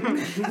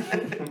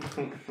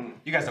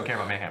 You guys don't care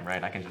about Mayhem,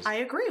 right? I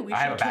agree. I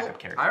have a backup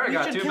character. I already We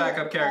got should 2 kill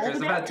backup all characters.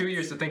 the I've had bad 2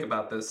 years to think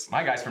about this.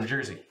 My guy's from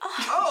Jersey.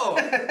 Oh,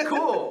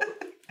 cool.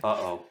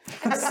 Uh-oh.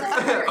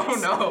 Oh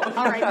no.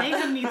 All right,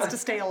 Mayhem needs to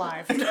stay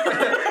alive.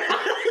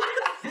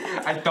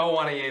 I don't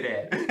want to eat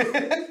it.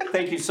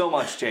 Thank you so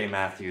much, Jay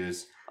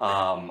Matthews.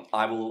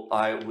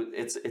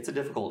 It's a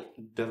difficult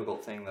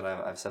thing that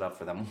I've set up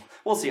for them.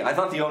 We'll see. I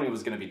thought the Oni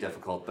was going to be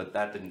difficult, but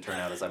that didn't turn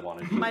out as I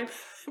wanted to. my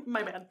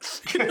bad.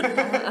 I'm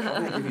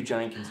going to give you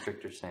giant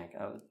constrictor snake.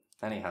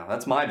 Anyhow,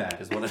 that's my bad,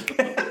 is what it is.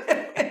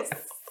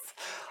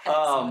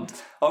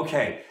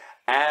 Okay.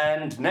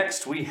 And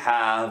next we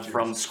have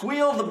from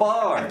Squeal the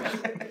Bard.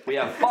 We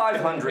have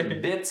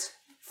 500 bits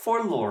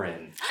for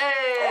Lauren.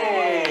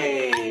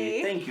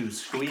 Hey! Thank you,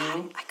 Squeal.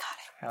 I got it.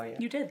 Hell yeah.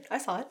 You did. I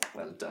saw it.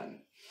 Well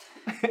done.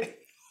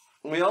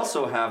 We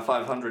also have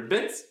 500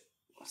 bits.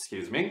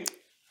 Excuse me.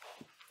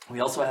 We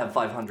also have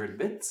 500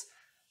 bits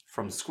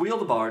from Squeal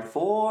the Bard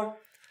for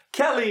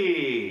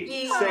Kelly,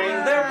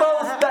 saying they're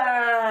both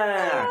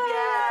back.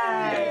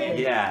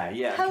 Yeah,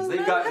 because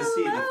they've got to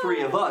see the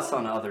three of us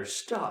on other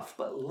stuff,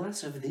 but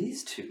less of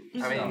these two.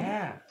 I mean,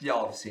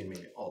 y'all have seen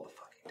me all the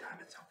fucking time.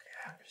 It's okay,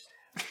 I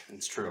understand.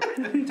 It's true.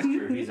 It's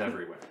true. He's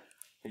everywhere.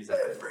 He's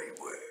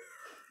everywhere.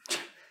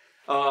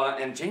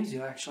 And James,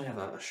 you actually have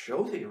a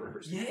show that you're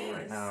rehearsing for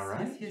right now,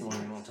 right? You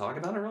want to talk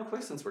about it real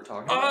quick since we're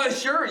talking?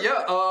 Sure,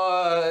 yeah.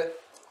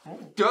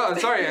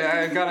 Sorry,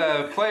 I got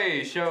a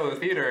play show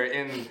theater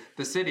in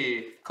the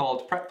city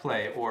called Prep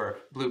Play or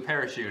Blue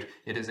Parachute.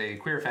 It is a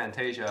queer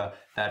fantasia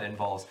that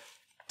involves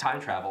time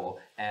travel,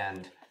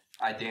 and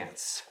I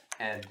dance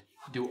and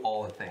do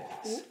all the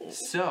things.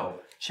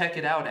 So check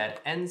it out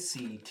at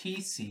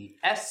nctcsf.org.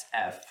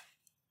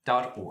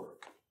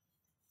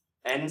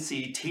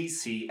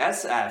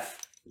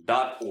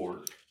 nctcsf.org.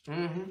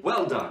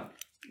 Well done.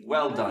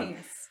 Well done.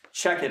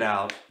 Check it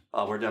out.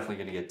 We're definitely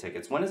going to get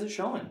tickets. When is it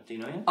showing? Do you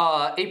know yet?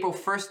 April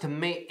 1st to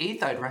May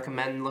 8th. I'd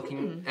recommend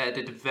looking at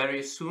it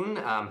very soon.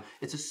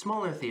 It's a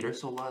smaller theater,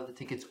 so a lot of the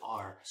tickets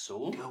are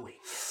sold. Going.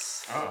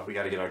 Oh, we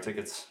got to get our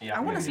tickets. I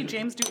want to see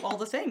James do all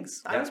the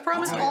things. I was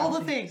promised all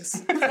the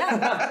things.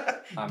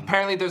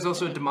 Apparently, there's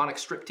also a demonic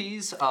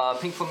striptease,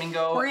 Pink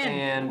Flamingo, We're in.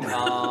 and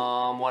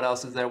what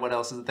else is there?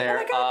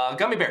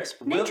 Gummy bears.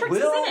 Will you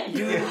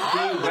be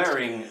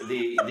wearing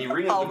the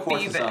ring of the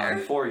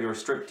courtesan for your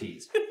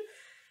striptease?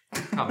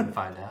 Come and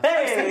find out.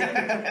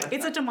 Hey!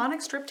 It's a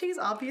demonic striptease.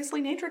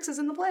 Obviously, Natrix is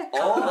in the play.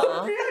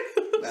 Oh,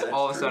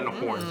 all of a sudden,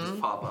 horns just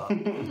pop up.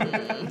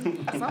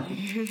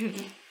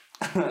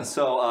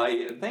 So,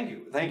 thank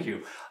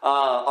you.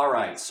 All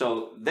right,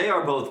 so they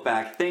are both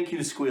back. Thank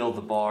you, Squeal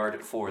the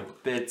Bard, for the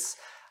bits.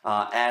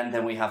 And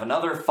then we have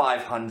another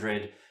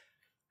 500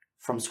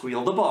 from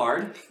Squeal the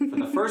Bard for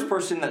the first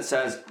person that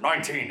says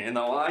 19.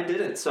 I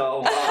did it,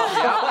 so...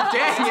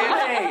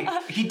 dang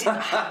it! He did.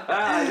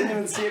 I didn't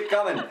even see it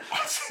coming.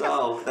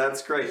 So,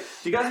 that's great.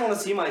 Do you guys want to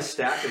see my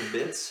stack of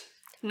bits?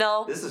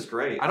 No. This is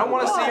great. I don't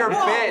want to see your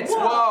bits.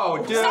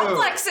 Whoa, dude. Stop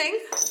flexing.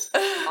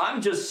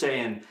 I'm just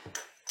saying...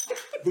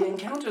 The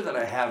encounter that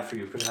I have for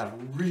you could have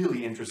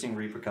really interesting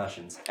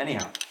repercussions.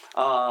 Anyhow,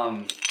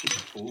 ooh,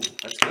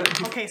 that's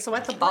good. Okay, so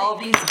at the break. All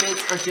these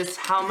bits are just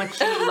how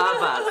much you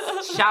love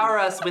us. Shower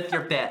us with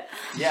your bit.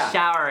 Yeah.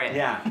 Shower it.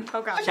 Yeah.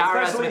 Oh god. Shower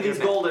us Especially with your these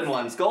bits. golden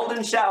ones.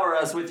 Golden shower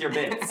us with your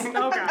bits.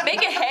 Oh god.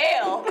 Make it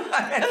hail.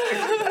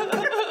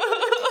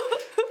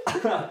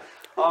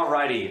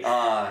 Alrighty,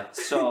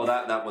 so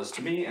that was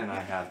to me, and I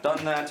have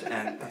done that,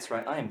 and that's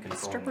right, I am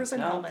controlling Strippers this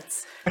and now.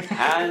 helmets.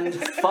 And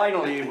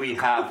finally, we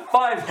have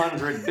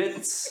 500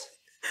 bits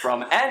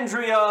from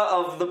Andrea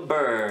of the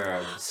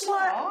Burbs.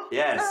 What?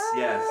 Yes,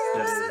 that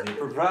is the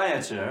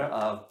proprietor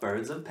of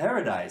Birds of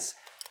Paradise.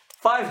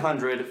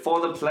 500 for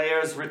the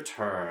player's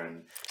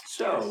return.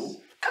 So,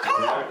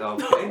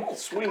 okay,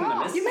 swing the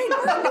miss. You made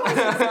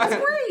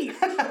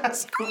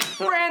That's great.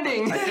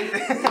 Branding. I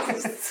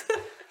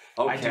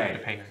do have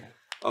to pay her.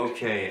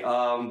 Okay,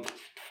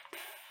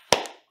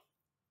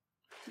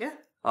 Yeah.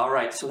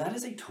 Alright, so that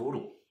is a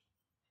total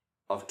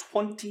of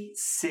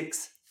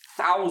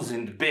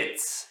 26,000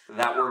 bits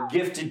that were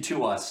gifted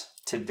to us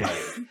today.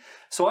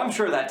 So I'm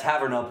sure that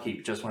Tavern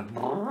Upkeep just went...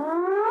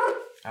 Oh,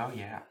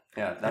 yeah.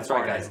 Yeah, that's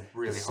right, guys.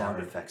 Really the sound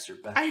hard. effects are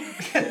back.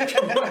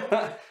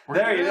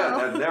 There you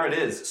go. There it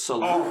is.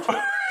 Salute.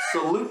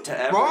 Salute to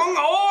everyone. Wrong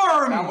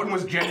arm! That one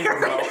was genuine,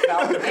 bro.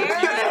 That was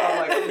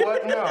like,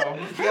 what? No.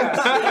 Yes.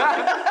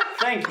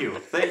 Thank you.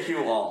 Thank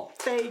you all.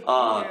 Thank you.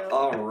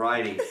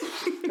 Alrighty.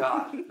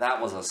 God,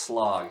 that was a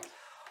slog.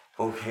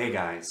 Okay,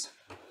 guys.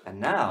 And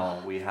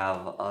now we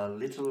have a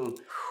little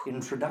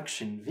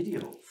introduction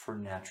video for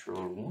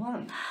Natural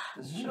One.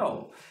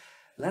 So,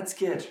 let's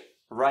get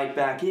right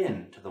back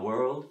into the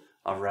world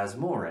of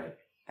Rasmore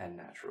and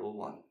Natural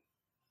One.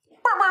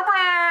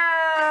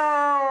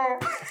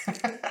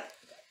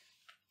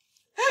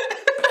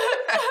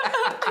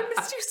 I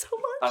missed you so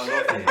much.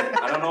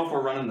 I don't know if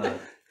we're running the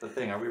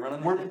thing. Are we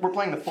running the thing? We're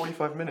playing the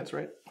 45 minutes,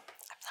 right?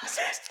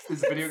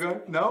 Is the video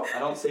going? No? I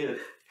don't see it.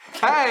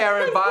 Hey,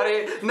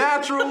 everybody.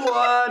 Natural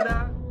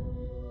One.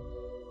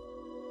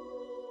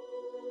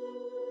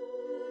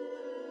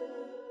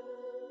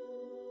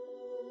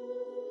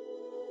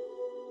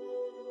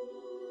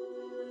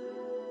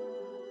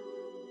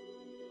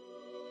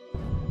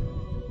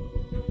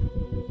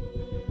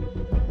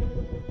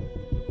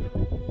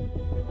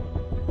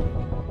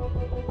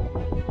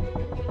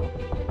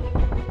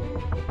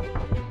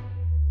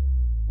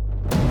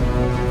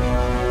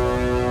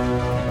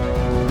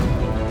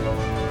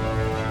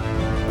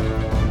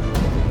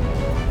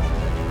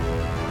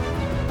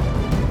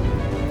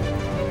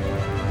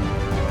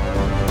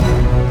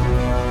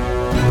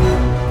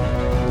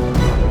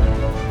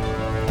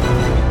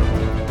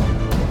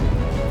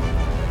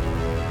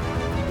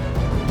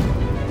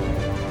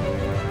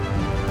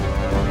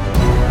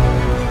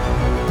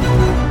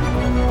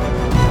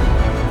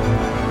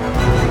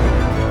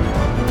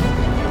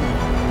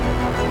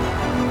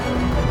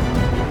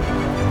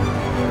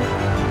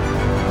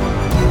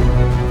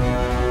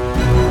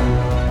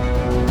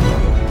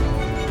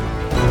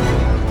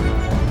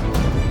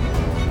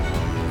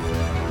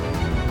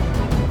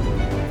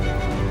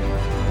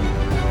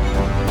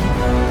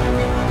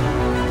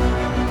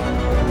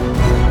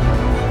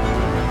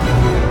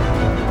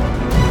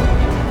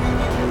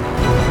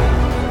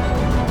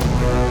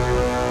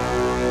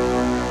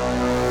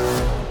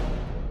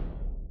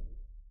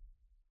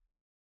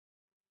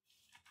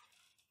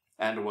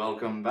 and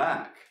welcome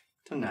back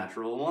to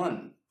Natural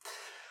One.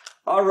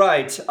 All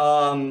right,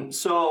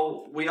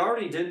 so we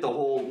already did the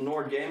whole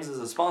Nord Games as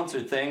a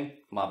sponsored thing.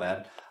 My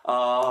bad.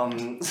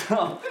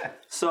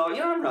 So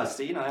I'm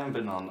rusty. I haven't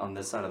been on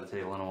this side of the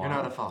table in a while. You're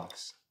not a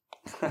fox.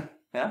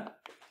 Yeah?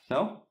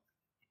 No?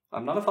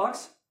 I'm not a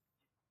fox?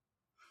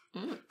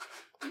 I'm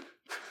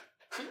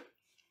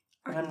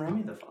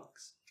Remy the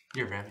fox.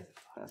 You're Remy.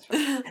 That's right.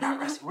 You're not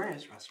Rusty. Where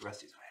is Rusty?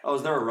 Rusty's way. Oh,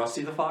 is there a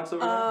Rusty the fox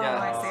over there? Oh,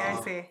 Yeah.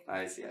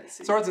 I see. I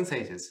see. Swords and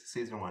Sages,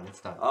 season 1. It's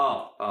done.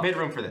 Oh. Made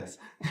room for this.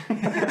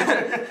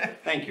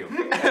 Thank you.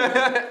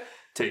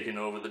 Taking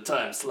over the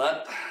time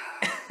slot.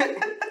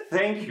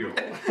 Thank you.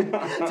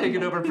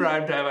 Taking over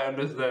prime time, I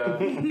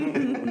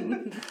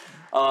understand.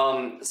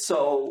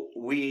 So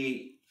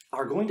we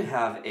are going to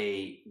have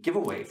a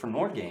giveaway for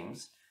Nord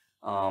Games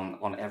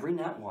on every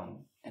Nat 1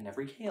 and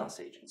every Chaos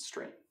Agent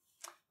stream.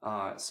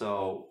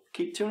 So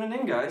keep tuning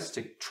in, guys,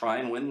 to try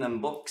and win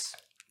them books.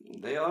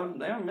 They are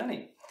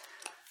many.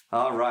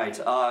 All right.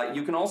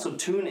 You can also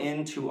tune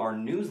in to our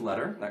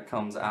newsletter that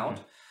comes out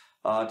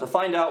to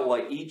find out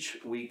what each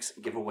week's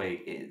giveaway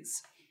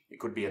is. It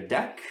could be a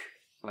deck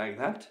like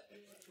that.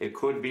 It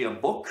could be a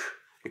book.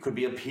 It could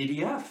be a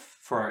PDF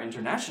for our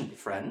international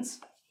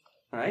friends.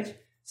 Right?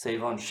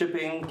 Save on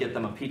shipping. Get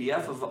them a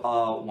PDF of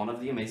one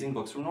of the amazing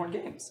books from Nord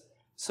Games.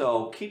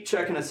 So keep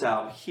checking us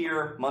out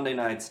here Monday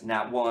nights,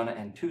 Nat 1,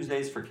 and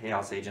Tuesdays for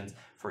Chaos Agents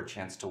for a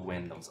chance to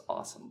win those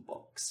awesome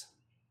books.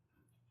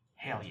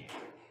 Hell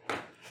yeah.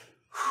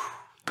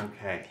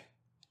 Okay.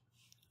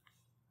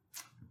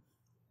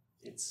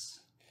 It's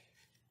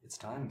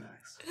time,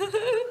 guys.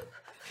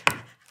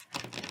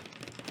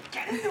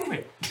 Get into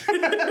it.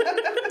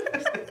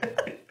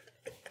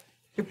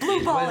 Your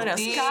blue ball in a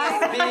This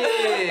sky.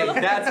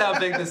 big. That's how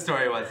big the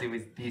story was. It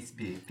was this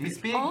big. This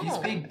big, this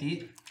Oh. big,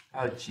 this.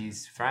 Oh,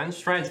 jeez.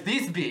 French.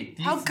 This big.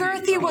 This How big.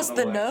 girthy was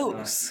the way.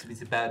 nose? It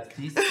was about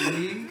this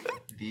big,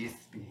 this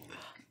big.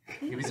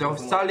 It was of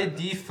solid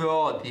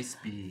D4, this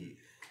big.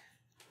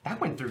 That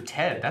went through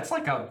Ted. That's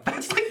like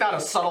not a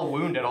subtle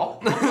wound at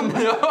all.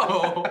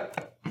 No.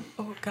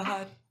 Oh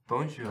God.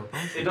 Bonjour.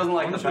 It doesn't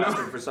like the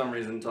bastard for some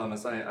reason,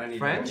 Thomas. I need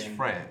French, more game.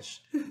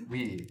 French.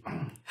 Oui.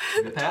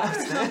 The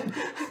past.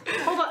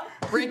 Hold on.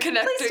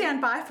 Reconnecting. Please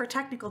stand by for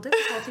technical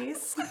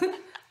difficulties.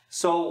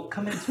 So,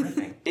 Commence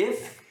riffing.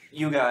 if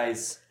you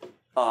guys,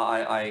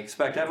 I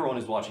expect everyone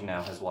who's watching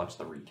now has watched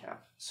the recap.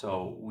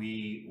 So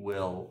we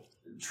will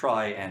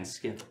try and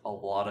skip a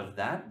lot of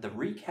that. The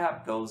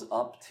recap goes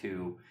up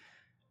to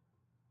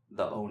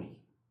the Oni.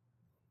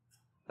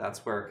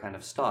 That's where it kind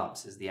of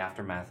stops, is the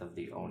aftermath of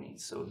the Oni.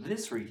 So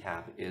this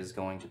recap is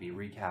going to be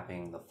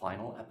recapping the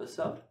final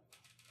episode.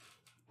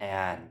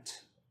 And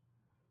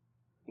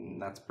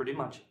that's pretty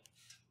much it.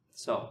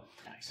 So,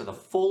 for the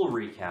full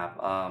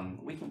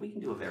recap, we can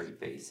do a very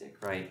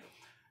basic, right?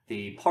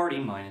 The party,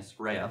 minus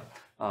Rhea,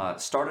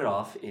 started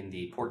off in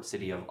the port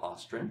city of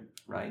Ostrin,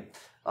 right?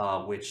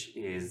 Which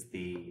is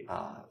the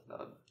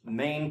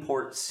main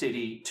port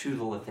city to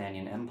the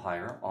Lithanian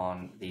Empire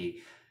on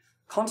the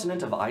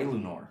continent of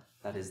Ilunor.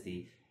 That is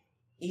the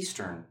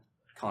eastern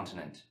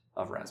continent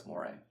of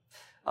Rasmore.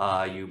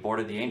 You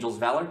boarded the Angel's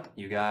Valor.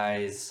 You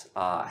guys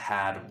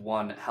had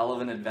one hell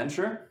of an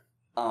adventure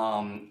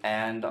and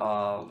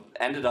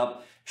ended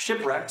up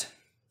shipwrecked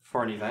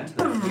for an event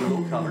that we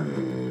will cover.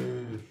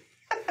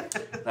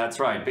 That's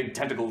right, big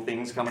tentacle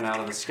things coming out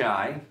of the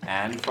sky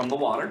and from the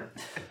water.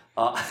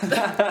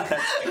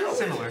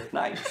 Similar.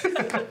 Nice.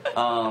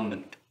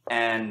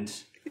 And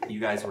you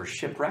guys were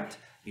shipwrecked.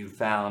 You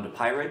found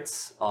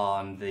pirates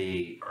on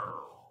the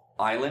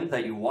island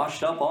that you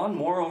washed up on.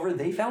 Moreover,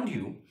 they found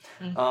you,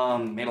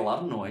 made a lot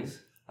of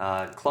noise,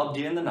 clubbed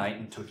you in the night,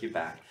 and took you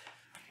back.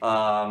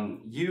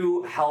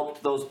 You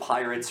helped those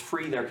pirates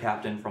free their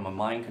captain from a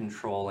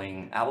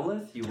mind-controlling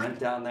aboleth. You went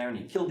down there and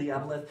you killed the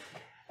aboleth,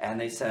 and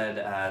they said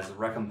as a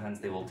recompense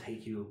they will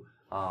take you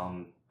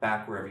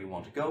back wherever you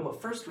want to go.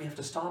 But first we have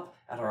to stop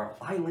at our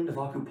island of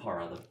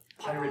Akupara, the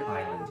pirate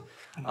island,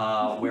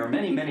 where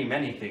many, many,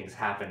 many things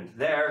happened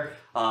there.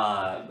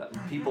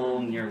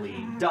 People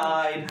nearly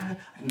died.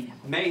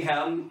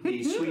 Mayhem,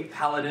 the sweet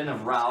paladin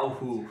of Rao,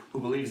 who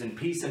believes in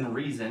peace and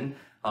reason,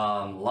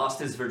 lost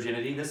his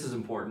virginity. This is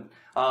important.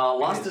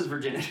 Lost his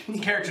virginity.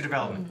 Character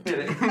development.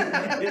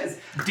 It is.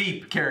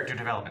 Deep character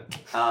development.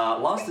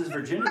 Lost his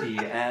virginity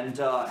and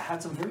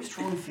had some very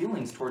strong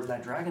feelings towards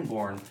that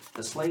Dragonborn,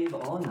 the slave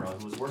Alnra,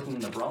 who was working in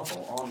the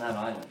brothel on that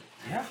island.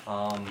 Yeah.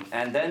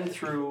 And then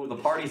through the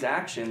party's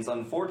actions,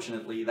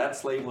 unfortunately, that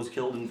slave was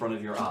killed in front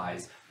of your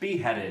eyes,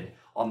 beheaded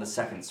on the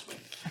second swing.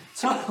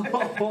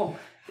 So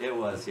it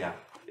was, yeah,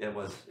 it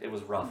was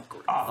rough.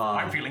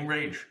 I'm feeling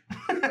rage.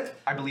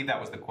 I believe that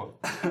was the quote.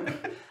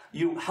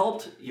 You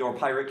helped your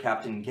pirate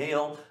captain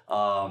Gale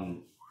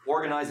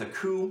organize a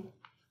coup.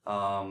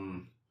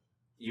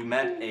 You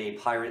met a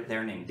pirate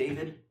there named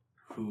David,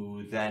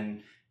 who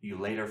then you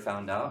later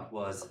found out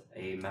was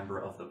a member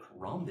of the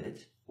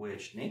Karambit,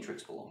 which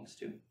Natrix belongs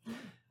to.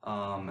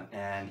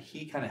 And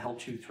he kind of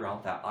helped you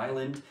throughout that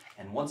island.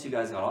 And once you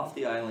guys got off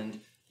the island,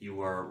 you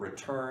were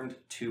returned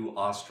to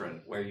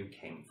Ostrin, where you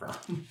came from.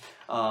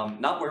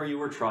 Not where you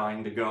were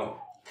trying to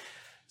go.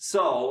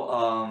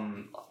 So,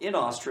 in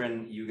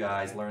Ostrin, you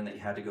guys learned that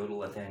you had to go to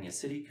Lithania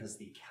City because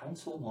the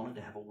council wanted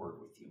to have a word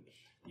with you.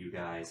 You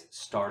guys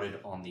started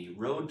on the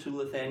road to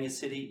Lithania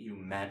City. You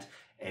met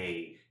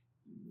a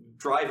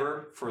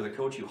driver for the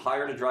coach. You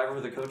hired a driver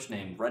for the coach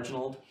named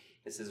Reginald.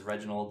 This is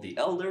Reginald the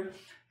Elder,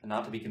 and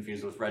not to be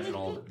confused with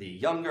Reginald the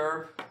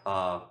Younger.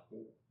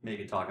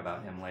 Maybe talk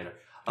about him later.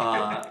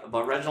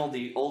 But Reginald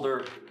the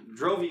Older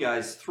drove you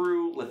guys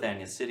through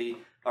Lithania City,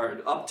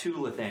 or up to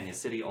Lithania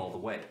City all the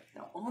way.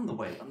 Now, on the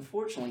way,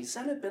 unfortunately,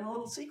 Sen had been a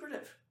little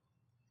secretive.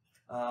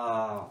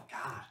 Oh,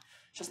 God,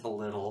 just a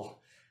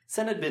little.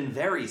 Sen had been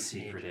very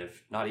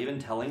secretive, not even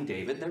telling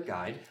David, their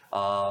guide,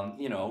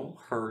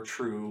 her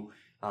true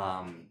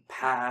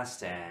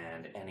past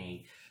and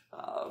any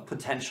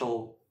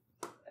potential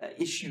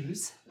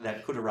issues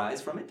that could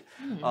arise from it.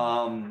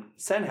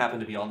 Sen happened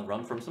to be on the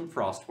run from some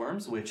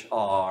frostworms, which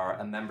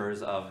are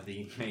members of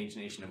the Mage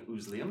Nation of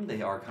Uzlium.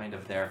 They are kind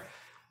of their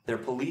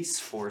police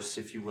force,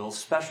 if you will,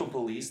 special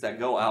police that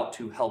go out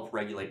to help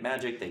regulate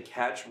magic. They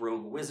catch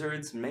rogue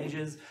wizards,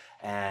 mages,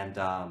 and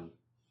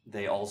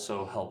they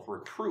also help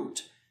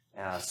recruit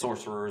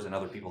sorcerers and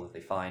other people that they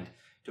find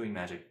doing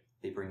magic.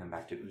 They bring them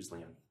back to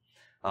Uzlium.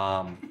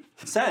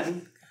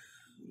 Sen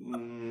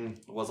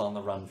was on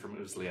the run from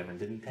Uzlium and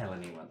didn't tell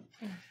anyone.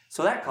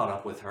 So that caught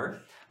up with her.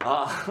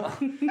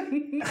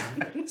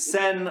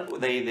 Sen,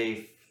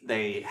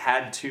 they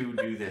had to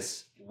do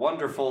this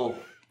wonderful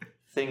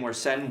thing where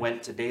Sen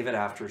went to David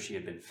after she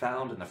had been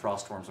found and the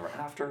frostworms were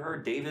after her.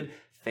 David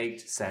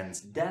faked Sen's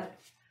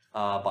death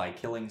by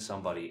killing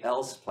somebody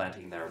else,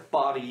 planting their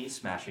body,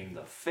 smashing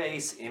the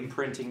face,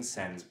 imprinting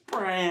Sen's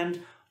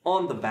brand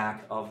on the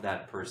back of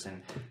that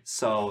person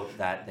so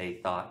that they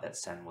thought that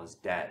Sen was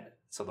dead,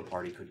 so the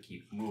party could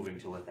keep moving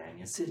to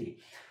Lithania City.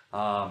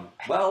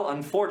 Well,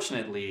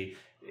 unfortunately,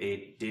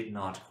 it did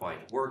not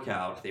quite work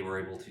out. They were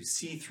able to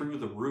see through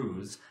the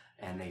ruse,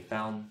 and they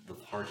found the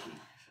party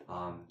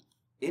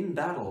in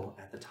battle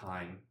at the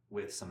time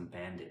with some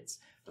bandits.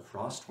 The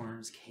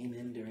frostworms came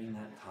in during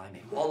that time.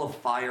 A wall of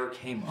fire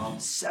came up,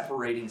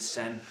 separating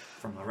Sen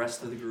from the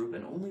rest of the group,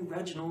 and only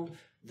Reginald,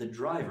 the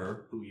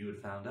driver, who you had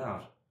found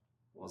out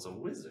was a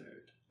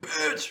wizard.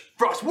 Bitch!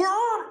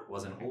 Frostworm!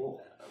 Was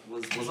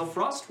a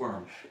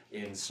frostworm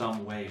in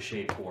some way,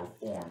 shape, or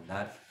form.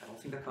 I don't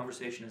think that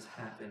conversation has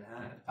been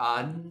had.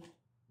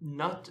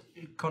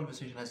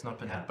 Conversation has not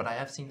been had, but I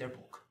have seen their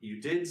book. You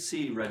did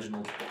see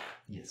Reginald's book.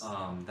 Yes.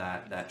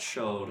 That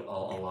showed a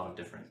lot of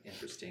different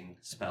interesting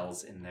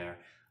spells in there,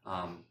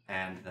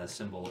 and the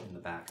symbol in the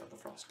back of the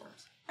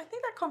frostworms. I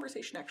think that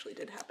conversation actually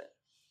did happen.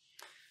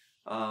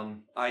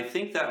 I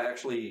think that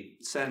actually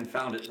Sen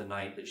found it the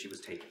night that she was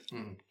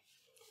taken.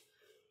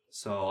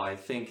 So I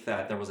think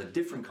that there was a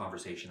different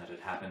conversation that had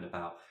happened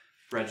about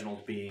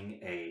Reginald being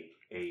a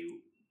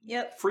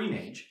free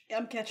mage,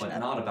 I'm catching but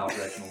up. not about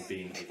Reginald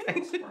being a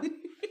frostworm.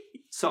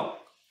 So,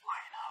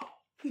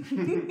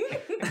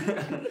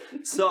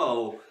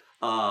 so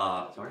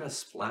I gotta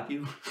slap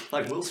you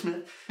like Will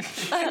Smith?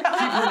 Keep your name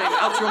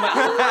out your mouth.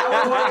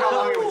 I wonder how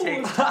long it would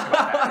take to talk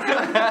about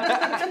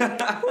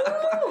that.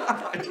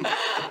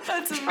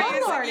 That's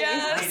amazing.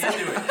 Yes.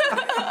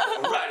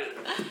 Right.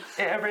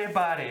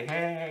 Everybody,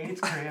 hey,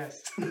 it's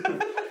Chris.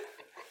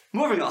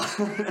 Moving on.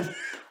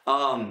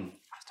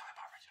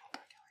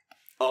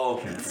 Oh,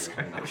 okay.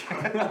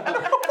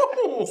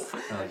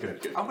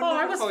 Good.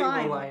 I was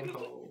fine.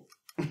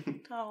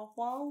 Oh,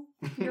 well,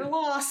 your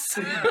loss.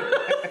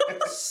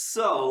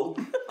 So,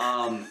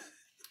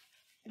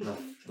 the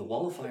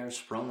wall of fire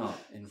sprung up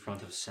in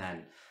front of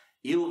Sen.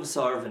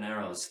 Ilvisar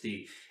Veneros,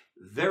 the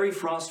very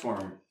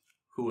frostworm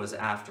who was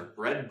after,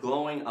 red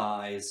glowing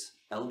eyes,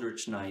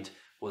 Eldritch Knight,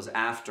 was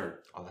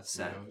after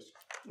Sen.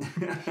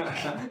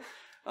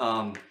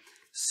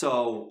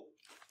 So,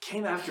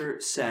 came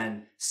after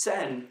Sen.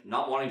 Sen,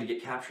 not wanting to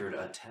get captured,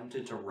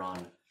 attempted to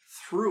run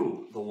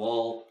through the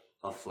wall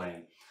of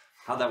flame.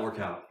 How'd that work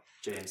out,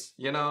 James?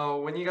 You know,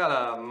 when you got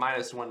a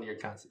 -1 to your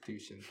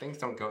constitution, things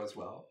don't go as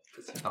well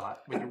as you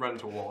thought when you run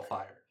into a wall of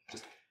fire.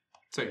 Just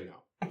so you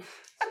know.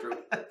 It's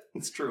true.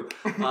 It's true.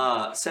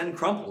 Sen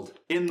crumpled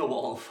in the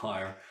wall of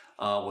fire,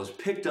 was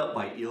picked up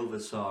by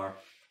Ilvisar,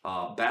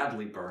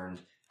 badly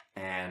burned,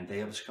 and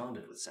they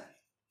absconded with Sen.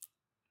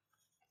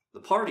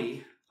 The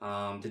party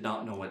did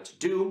not know what to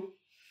do,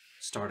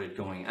 started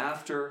going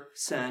after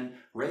Sen.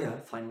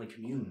 Rhea finally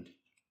communed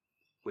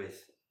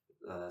with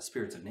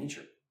spirits of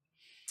nature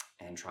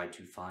and tried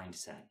to find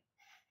Sen.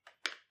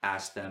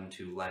 Asked them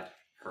to let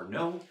her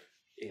know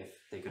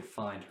if they could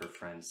find her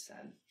friend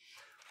Sen.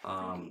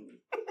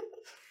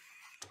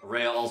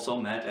 Rhea also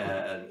met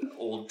an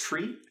old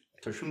tree,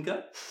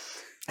 Toshunka,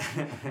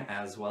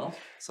 as well,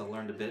 so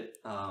learned a bit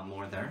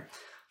more there.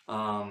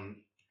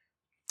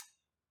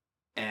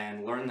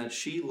 And learned that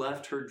she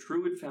left her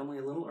druid family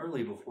a little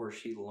early before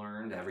she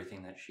learned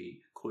everything that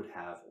she could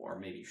have or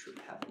maybe should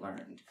have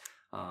learned.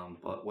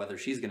 But whether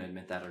she's going to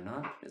admit that or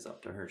not is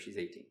up to her. She's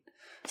 18.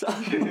 So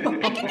I can do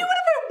whatever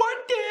I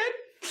want,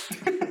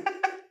 Dad!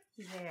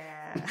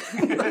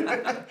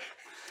 Yeah.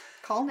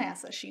 Call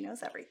NASA. She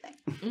knows everything.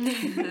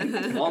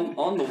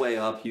 On the way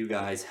up, you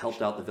guys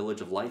helped out the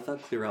village of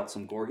Litha clear out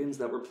some gorgons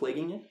that were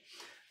plaguing it.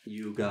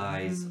 You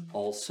guys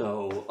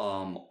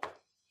also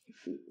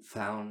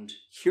found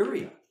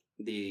Huria,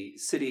 the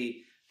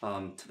city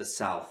to the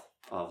south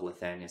of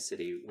Lithania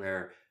City,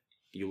 where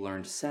you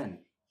learned Sen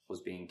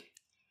was being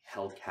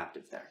held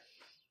captive there.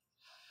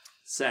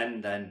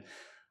 Sen then,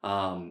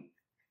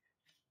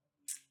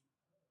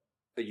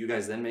 you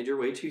guys then made your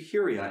way to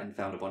Huria and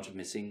found a bunch of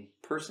missing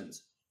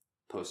persons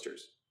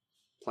posters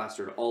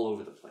plastered all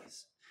over the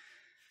place.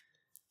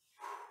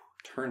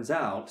 Turns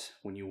out,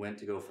 when you went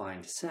to go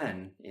find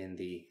Sen in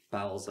the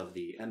bowels of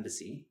the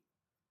embassy,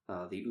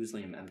 the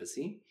Uzlium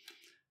embassy,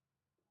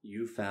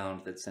 you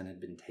found that Sen had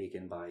been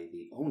taken by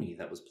the Oni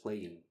that was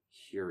plaguing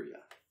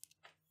Huria.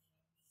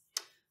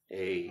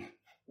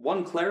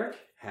 One cleric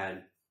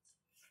had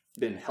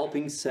been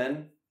helping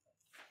Sen,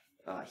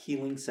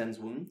 healing Sen's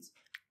wounds.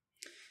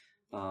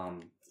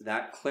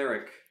 That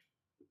cleric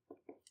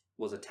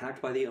was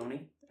attacked by the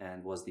Oni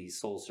and was the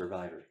sole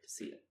survivor to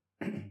see it.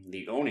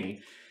 The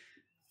Oni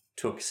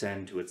took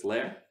Sen to its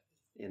lair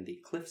in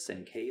the cliffs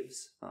and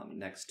caves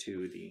next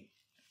to the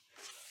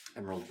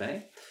Emerald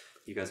Bay.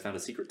 You guys found a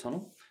secret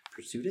tunnel,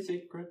 pursued it.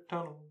 Secret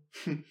tunnel.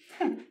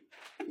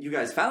 You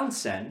guys found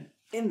Sen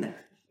in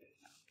there.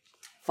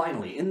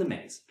 Finally, in the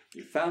maze,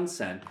 you found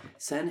Sen.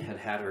 Sen had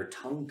had her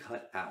tongue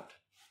cut out.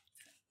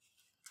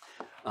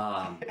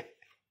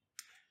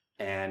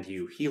 And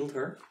you healed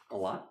her a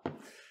lot.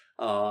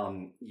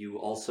 You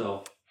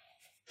also,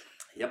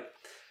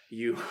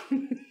 you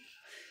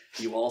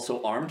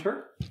also armed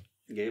her,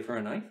 gave her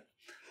a knife.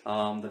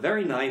 The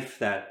very knife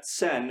that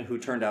Sen, who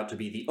turned out to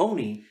be the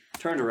Oni,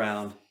 turned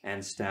around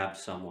and stabbed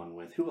someone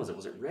with. Who was it?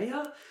 Was it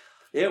Rhea?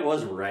 It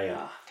was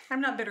Rhea. I'm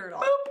not bitter at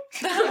all.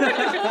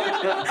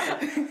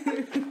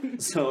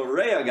 So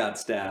Rhea got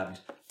stabbed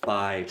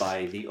by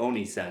the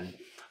Oni Sen.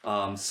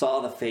 Saw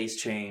the face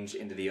change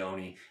into the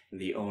Oni, and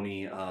the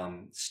Oni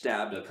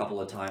stabbed a couple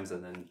of times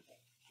and then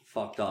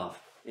fucked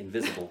off.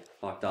 Invisible,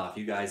 fucked off.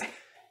 You guys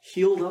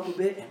healed up a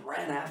bit and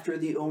ran after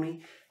the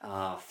Oni.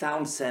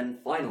 Found Sen,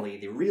 finally,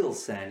 the real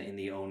Sen in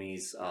the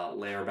Oni's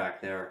lair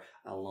back there,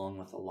 along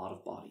with a lot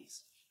of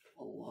bodies.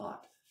 A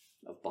lot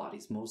of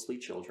bodies, mostly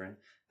children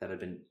that had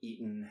been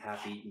eaten,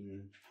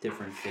 half-eaten,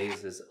 different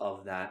phases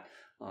of that.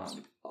 A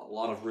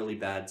lot of really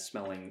bad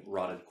smelling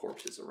rotted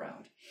corpses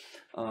around.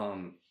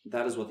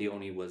 That is what the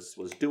Oni was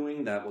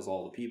doing. That was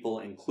all the people,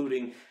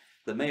 including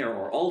the mayor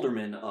or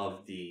alderman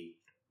of the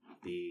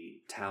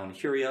town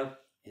Huria.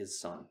 His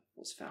son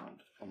was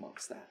found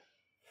amongst that.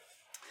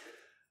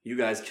 You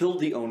guys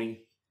killed the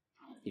Oni.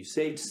 You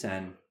saved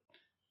Sen,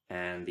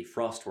 and the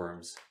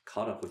Frostworms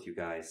caught up with you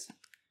guys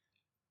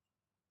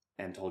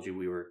and told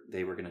you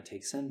they were going to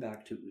take Sen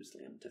back to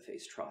Uzlium to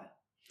face trial.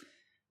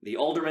 The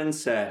alderman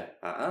said,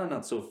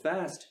 not so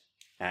fast,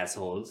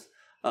 assholes.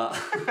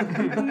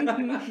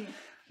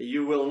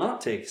 You will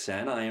not take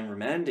Sen. I am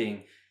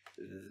remanding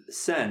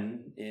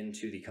Sen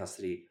into the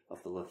custody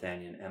of the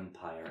Lithanian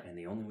Empire, and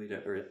the only way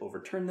to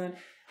overturn that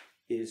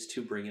is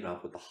to bring it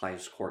up with the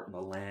highest court in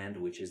the land,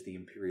 which is the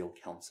Imperial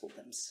Council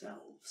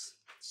themselves.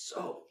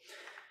 So,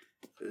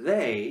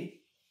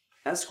 they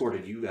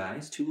escorted you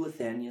guys to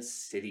Lithania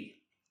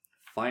City.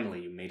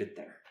 Finally, you made it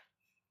there.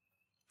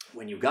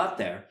 When you got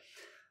there,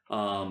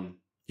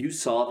 you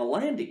saw the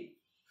landing,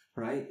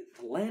 right?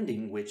 The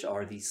landing, which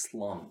are the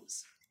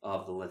slums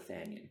of the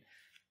Lithanian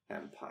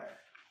Empire,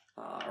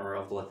 or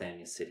of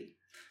Lithania City.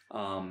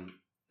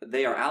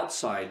 They are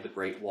outside the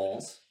Great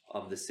Walls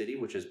of the city,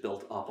 which is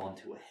built up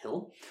onto a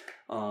hill.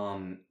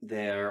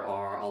 There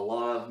are a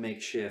lot of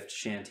makeshift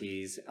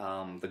shanties.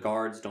 The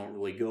guards don't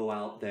really go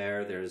out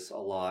there. There's a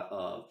lot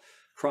of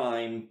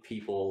crime,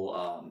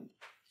 people,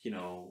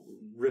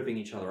 ripping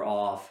each other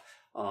off,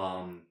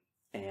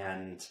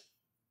 and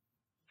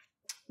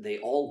they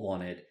all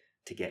wanted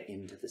to get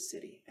into the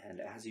city.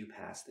 And as you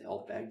passed, they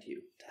all begged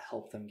you to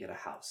help them get a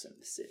house in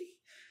the city.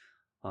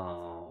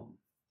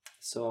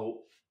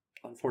 So,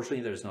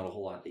 unfortunately, there's not a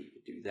whole lot that you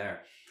could do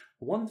there.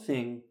 One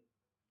thing,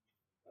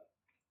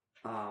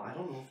 I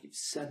don't know if you've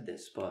said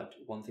this, but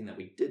one thing that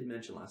we did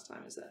mention last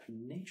time is that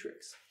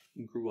Natrix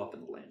grew up in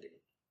the landing.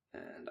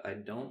 And I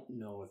don't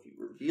know if you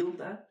revealed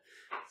that.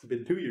 It's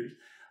been 2 years.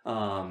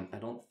 I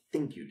don't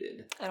think you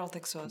did. I don't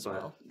think so as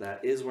well.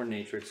 That is where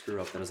Natrix grew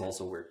up. That is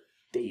also where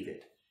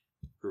David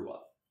grew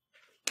up.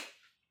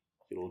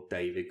 Good old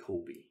David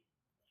Colby.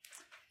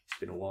 It's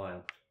been a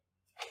while.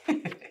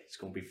 It's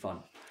going to be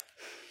fun.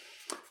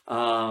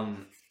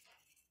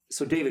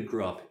 So David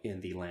grew up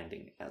in the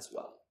landing as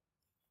well.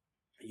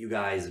 You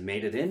guys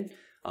made it in.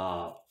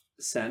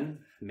 Sen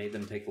made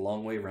them take the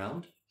long way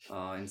round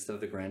instead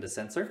of the Grand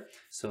Ascensor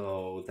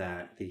so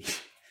that the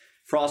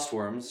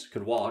Frostworms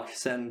could walk.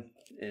 Sen,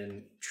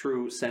 in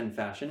true Sen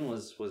fashion,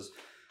 was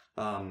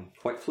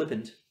quite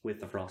flippant with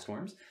the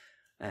Frostworms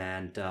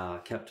and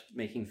kept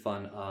making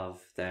fun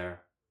of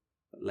their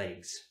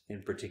legs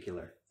in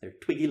particular, their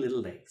twiggy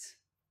little legs.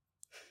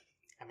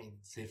 I mean,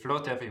 they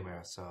float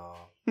everywhere, so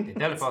they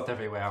teleport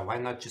everywhere. Why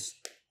not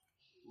just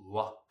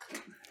walk.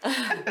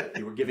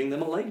 You were giving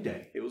them a leg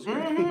day. It was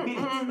great.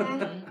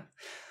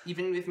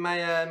 Even with my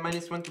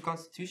 -1 to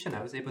Constitution,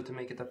 I was able to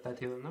make it up that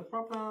hill, no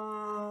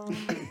problem.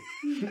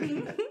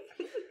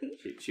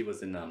 She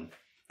was in the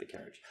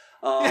carriage.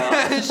 They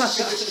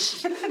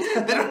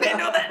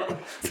know that.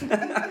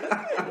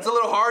 It's a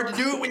little hard to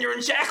do it when you're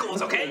in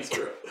shackles, okay? That's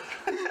true.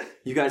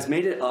 You guys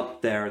made it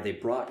up there. They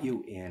brought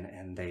you in,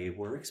 and they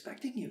were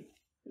expecting you.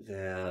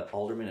 The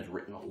alderman had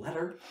written a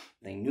letter.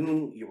 They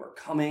knew you were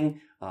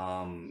coming.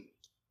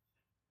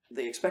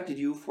 They expected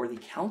you for the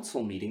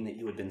council meeting that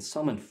you had been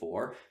summoned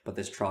for, but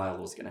this trial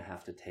was going to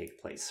have to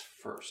take place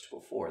first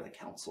before the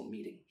council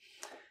meeting.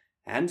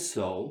 And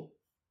so,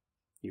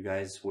 you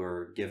guys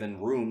were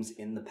given rooms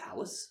in the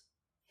palace.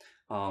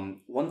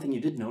 One thing you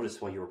did notice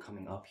while you were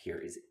coming up here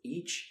is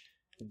each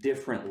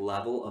different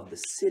level of the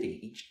city,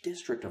 each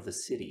district of the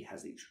city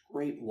has these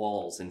great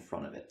walls in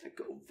front of it that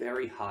go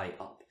very high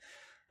up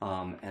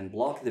and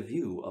block the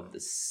view of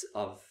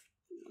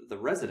the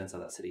residents of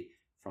that city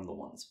from the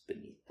ones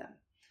beneath them,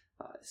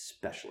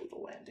 especially the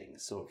landing.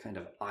 So it kind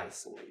of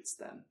isolates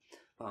them,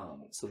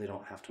 so they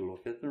don't have to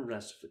look at the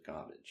rest of the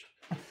garbage.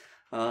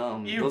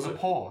 Those are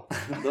poor.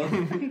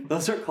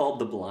 those are called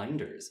the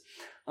blinders.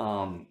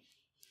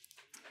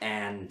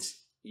 And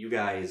you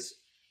guys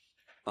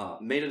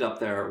made it up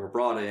there, were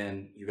brought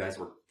in. You guys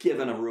were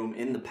given a room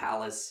in the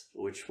palace,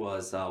 which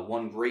was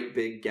one great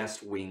big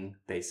guest wing,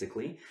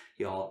 basically.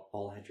 You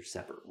all had your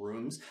separate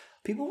rooms.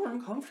 People were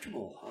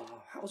uncomfortable.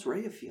 How's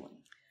Rhea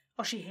feeling?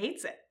 Oh, she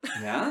hates it.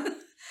 Yeah?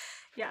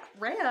 Yeah,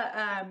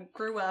 Rhea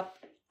grew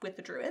up with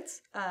the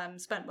Druids,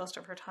 spent most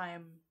of her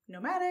time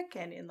nomadic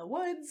and in the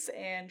woods,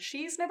 and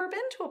she's never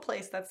been to a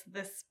place that's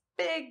this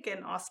big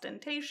and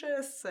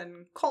ostentatious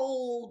and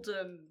cold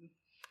and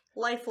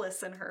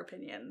lifeless in her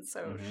opinion.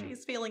 So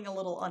she's feeling a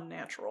little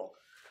unnatural.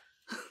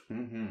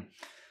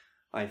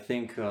 I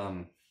think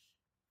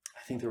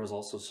there was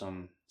also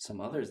some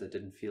others that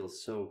didn't feel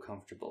so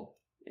comfortable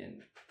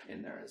in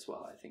there as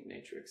well. I think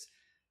Natrix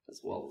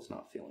as well was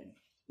not feeling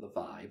the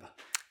vibe.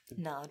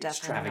 No,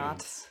 definitely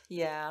not.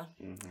 Yeah.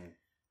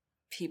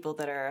 People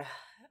that are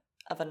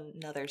of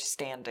another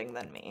standing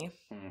than me.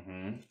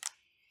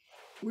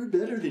 We're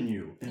better than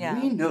you,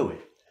 and we know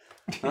it.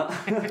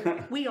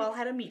 We all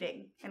had a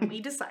meeting, and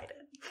we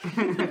decided.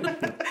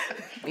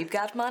 We've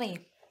got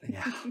money.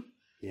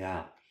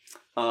 Yeah.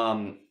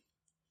 And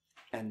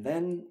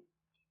then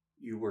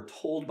you were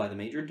told by the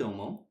Major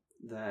Domo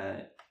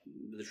that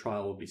the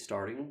trial would be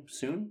starting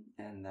soon,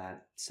 and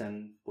that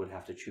Sen would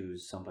have to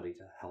choose somebody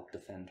to help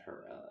defend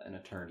her, an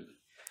attorney.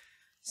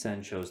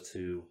 Sen chose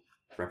to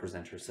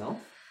represent herself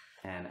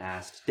and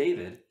asked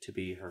David to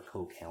be her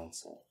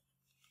co-counsel.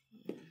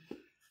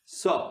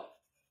 So,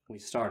 we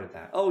started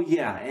that. Oh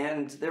yeah,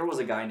 and there was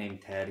a guy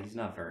named Ted. He's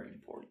not very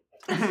important.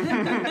 Ted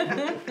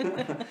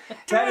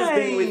has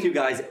been with you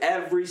guys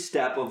every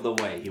step of the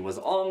way. He was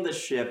on the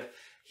ship.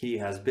 He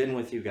has been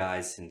with you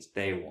guys since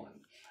day one.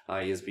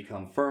 He has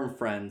become firm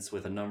friends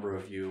with a number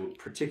of you,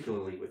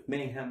 particularly with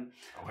Mayhem,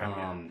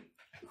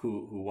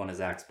 who won his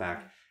axe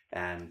back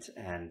and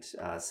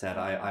said,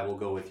 I will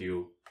go with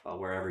you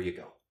wherever you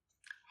go.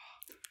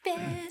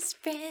 Best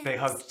friends. They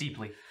hugged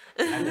deeply.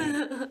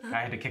 I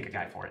had to kick a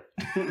guy for it.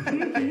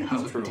 They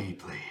hugged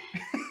deeply.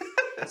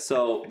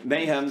 So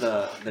Mayhem,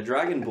 the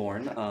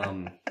Dragonborn,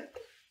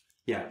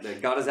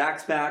 got his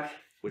axe back,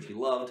 which he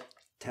loved.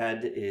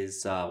 Ted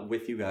is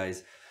with you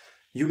guys.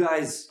 You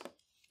guys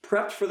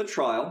prepped for the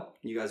trial.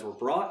 You guys were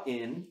brought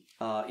in.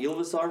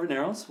 Ylvisar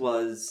Veneros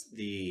was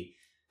the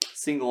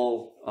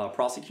single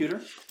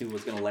prosecutor who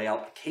was going to lay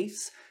out the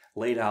case,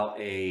 laid out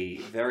a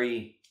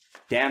very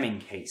damning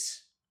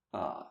case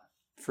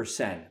for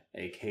Sen,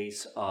 a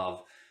case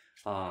of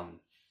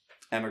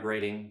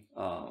emigrating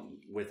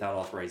without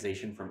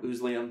authorization from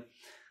Uzlium.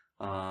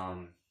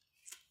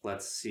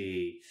 Let's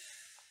see.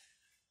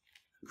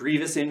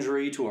 Grievous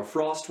injury to a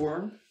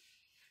frostworm.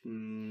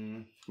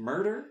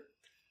 Murder.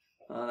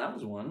 That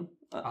was one.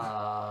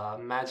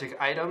 Magic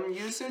item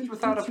usage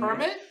without a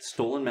permit?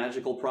 Stolen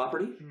magical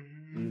property.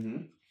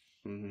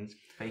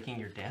 Faking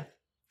your death?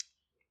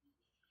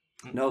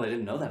 No, they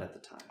didn't know that at the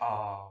time.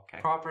 Oh,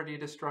 okay. Property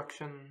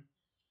destruction.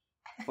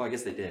 Well, I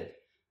guess they did.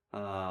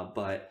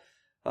 But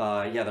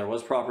there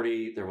was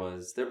property. There were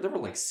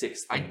like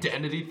 6 things.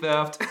 Identity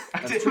theft.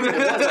 That's true. There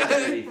was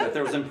identity theft.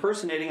 There was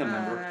impersonating a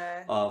member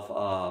of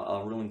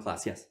a ruling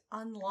class. Yes.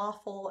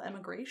 Unlawful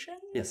emigration?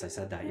 Yes, I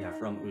said that. Yeah,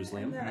 from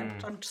Uzlium.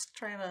 I'm just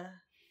trying to...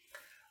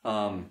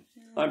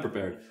 I'm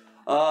prepared.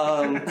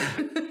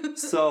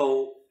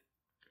 So,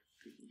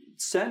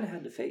 Sen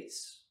had to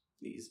face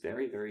these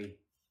very, very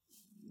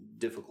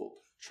difficult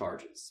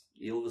charges.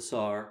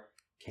 Ylvisar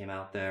came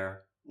out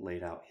there,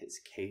 laid out his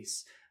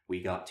case.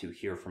 We got to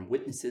hear from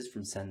witnesses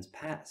from Sen's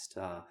past.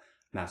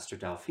 Master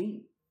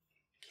Dauphine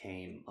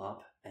came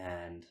up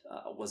and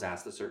was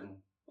asked a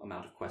certain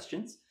amount of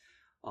questions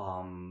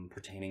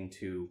pertaining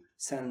to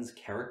Sen's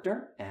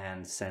character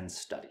and Sen's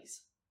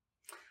studies.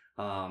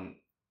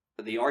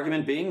 The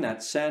argument being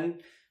that Sen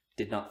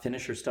did not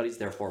finish her studies,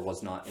 therefore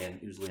was not an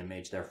Uzlium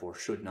mage, therefore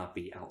should not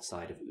be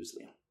outside of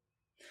Uzlium.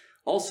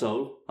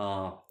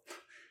 Also,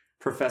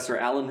 Professor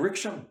Alan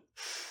Ricksham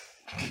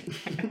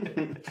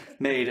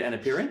made an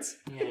appearance.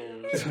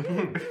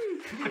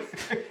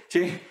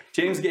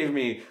 James gave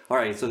me, all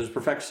right, so there's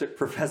Professor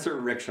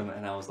Ricksham,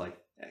 and I was like,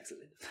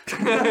 excellent.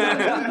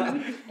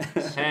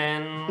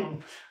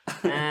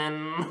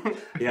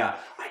 Yeah,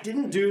 I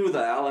didn't do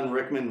the Alan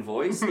Rickman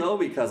voice, though,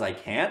 because I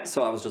can't,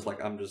 so I was just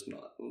like, I'm just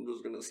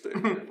going to stay.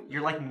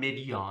 You're like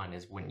mid-yawn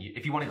is when you,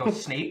 if you want to go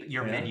Snape,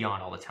 you're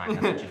mid-yawn all the time.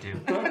 That's what you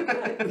do.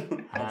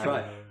 I'll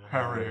try.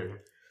 Harry.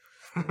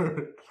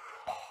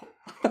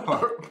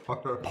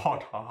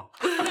 Potter.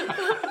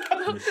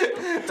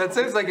 That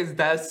seems like his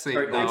best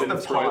scene. That's the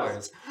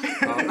spoilers.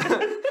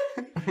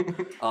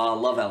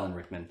 Love Alan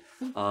Rickman.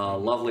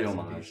 Lovely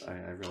homage. I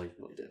really,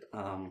 really did.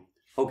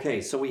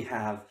 Okay, so we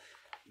have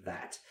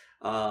that.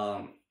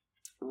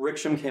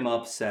 Ricksham came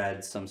up,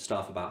 said some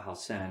stuff about how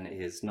Sen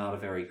is not a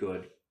very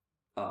good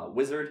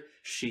wizard.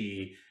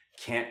 She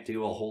can't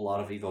do a whole lot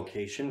of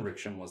evocation.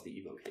 Ricksham was the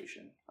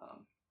evocation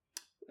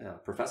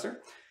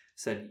professor.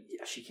 Said,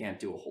 yeah, she can't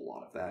do a whole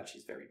lot of that.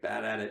 She's very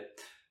bad at it.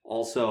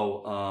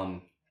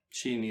 Also,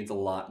 she needs a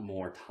lot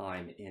more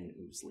time in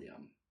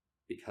Oozlium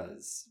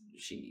because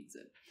she needs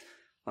it.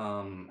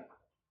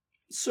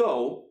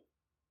 So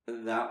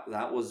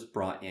that was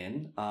brought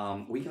in.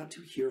 We got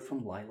to hear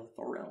from Lila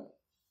Thorell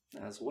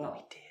as well.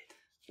 We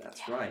did.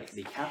 That's right.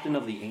 The captain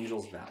of the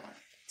Angels Valor.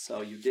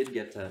 So you did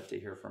get to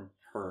hear from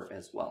her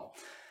as well.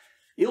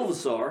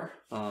 Ylvasar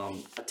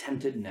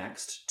attempted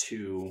next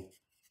to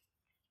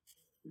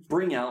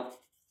bring out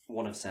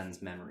one of Sen's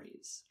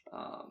memories.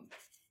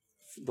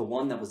 The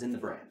one that was in the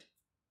brand.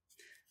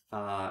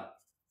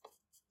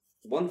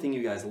 One thing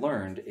you guys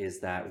learned is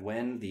that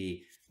when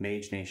the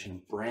Mage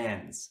Nation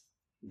brands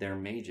their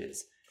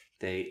mages,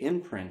 they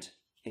imprint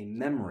a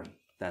memory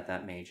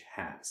that mage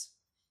has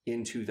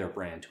into their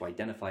brand to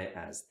identify it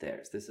as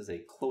theirs. This is a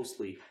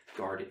closely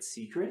guarded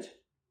secret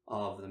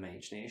of the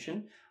Mage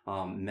Nation.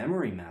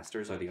 Memory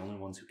Masters are the only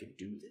ones who can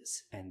do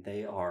this, and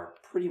they are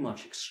pretty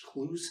much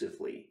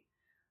exclusively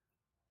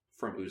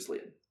from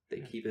Oozlium.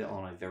 They keep it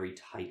on a very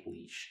tight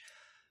leash.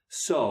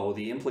 So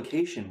the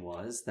implication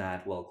was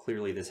that, well,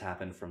 clearly this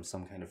happened from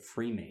some kind of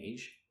free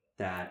mage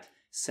that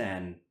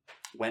Sen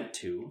went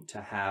to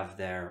have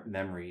their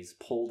memories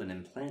pulled and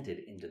implanted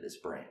into this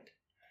brand.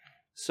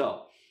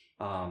 So,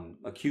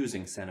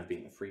 accusing Sen of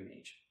being a free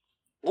mage.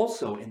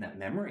 Also, in that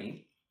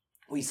memory,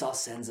 we saw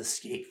Sen's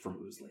escape from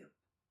Oozlium.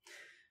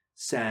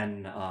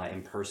 Sen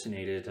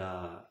impersonated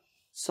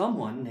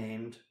someone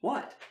named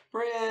what?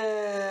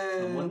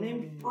 Bryn! Someone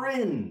named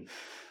Bryn,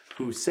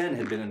 who Sen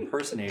had been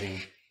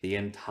impersonating the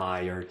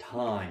entire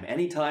time.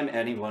 Anytime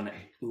anyone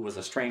who was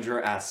a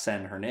stranger asked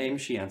Sen her name,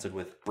 she answered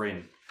with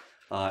Bryn.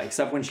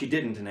 Except when she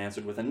didn't and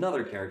answered with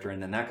another character,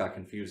 and then that got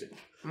confusing.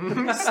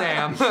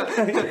 Sam.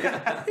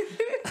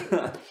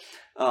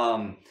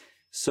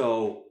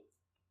 So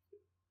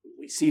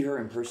we see her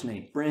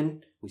impersonate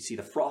Bryn. We see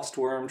the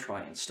Frostworm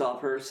try and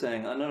stop her,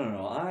 saying, oh,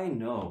 no, I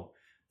know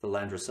the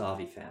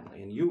Landrasavi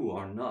family, and you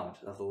are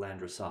not of the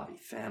Landrasavi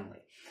family.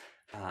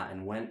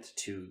 And went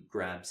to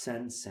grab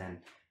Sen.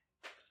 Sen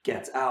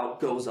gets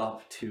out, goes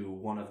up to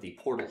one of the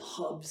portal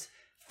hubs,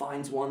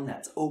 finds one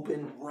that's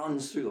open,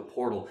 runs through the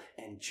portal,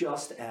 and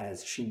just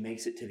as she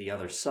makes it to the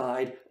other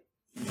side,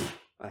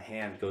 a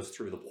hand goes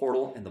through the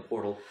portal, and the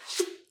portal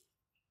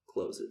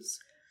closes.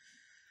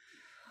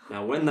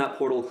 Now, when that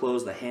portal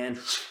closed, the hand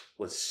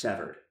was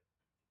severed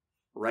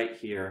right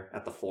here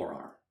at the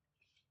forearm.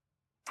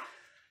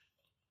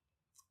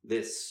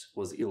 This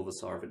was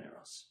Ylvasar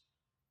Veneros,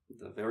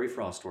 the very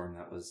Frostworm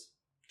that was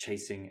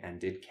chasing and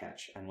did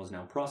catch and was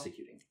now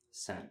prosecuting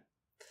Sen.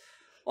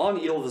 On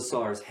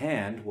Ylvasar's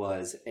hand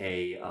was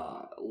a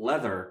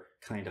leather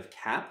kind of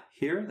cap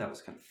here that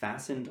was kind of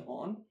fastened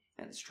on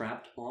and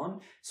strapped on,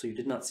 so you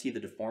did not see the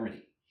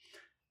deformity.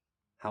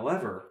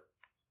 However,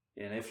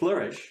 in a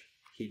flourish,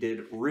 he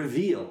did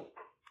reveal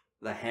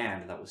the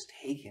hand that was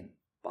taken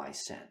by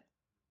Sen.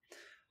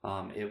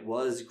 It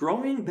was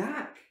growing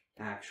back,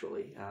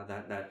 actually.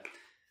 That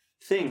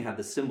thing had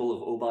the symbol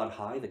of Obad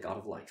Hai, the god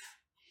of life.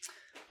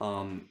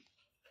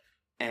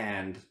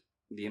 And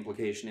the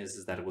implication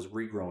is that it was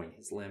regrowing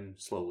his limb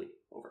slowly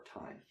over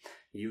time.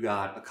 You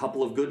got a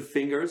couple of good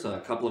fingers,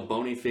 a couple of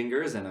bony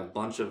fingers, and a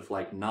bunch of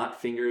like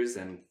knot fingers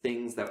and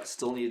things that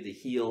still needed to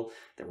heal.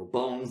 There were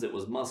bones, it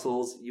was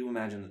muscles. You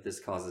imagine that this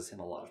causes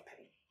him a lot of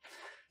pain.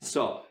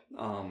 So,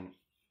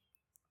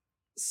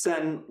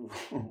 Sen,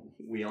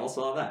 we all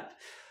saw that.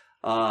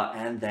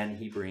 And then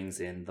he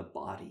brings in the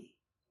body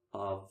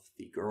of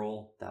the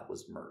girl that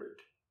was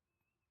murdered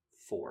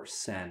for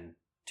Sen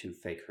to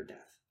fake her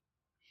death.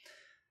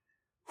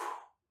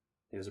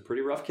 It was a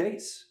pretty rough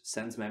case.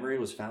 Sen's memory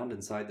was found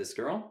inside this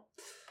girl.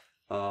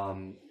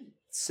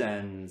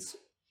 Sen's,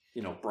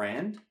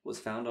 brand was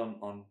found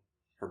on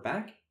her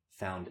back,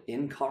 found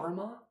in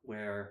Karama,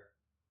 where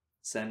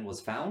Sen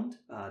was found,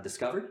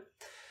 discovered.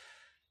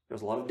 There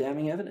was a lot of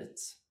damning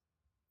evidence.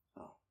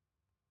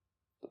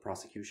 The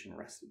prosecution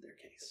rested their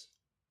case.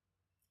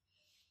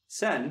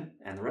 Sen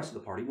and the rest of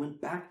the party went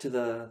back to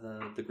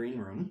the green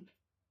room,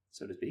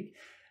 so to speak,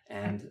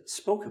 and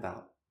spoke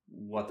about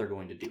what they're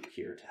going to do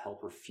here to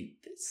help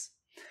refute this.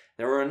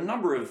 There were a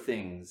number of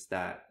things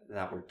that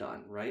were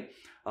done, right?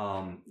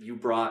 You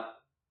brought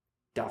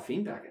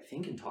Delphine back, I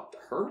think, and talked to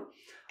her.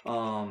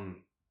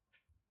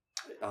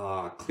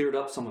 Cleared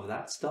up some of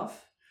that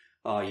stuff.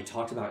 You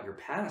talked about your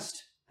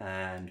past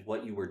and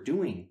what you were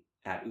doing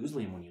at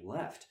Oozlium when you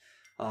left.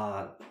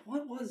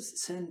 What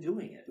was Sen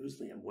doing at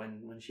Oozlium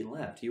when she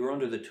left? You were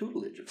under the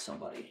tutelage of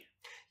somebody.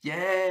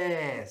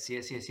 Yes.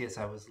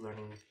 I was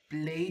learning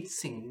blade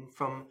singing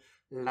from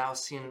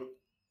Lausian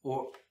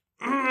Orlanthry.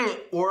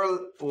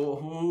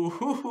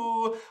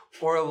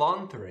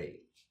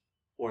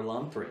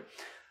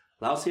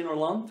 Lausian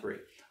Orlanthry.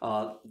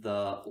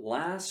 The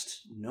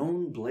last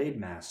known blade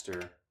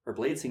master, or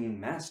blade singing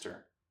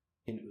master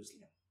in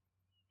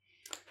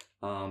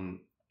Oozlium.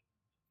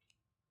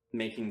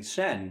 Making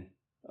Sen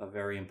a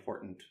very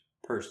important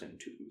person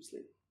to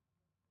Oozlium.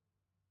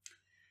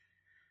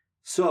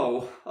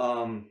 So,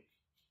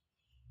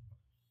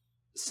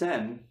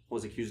 Sen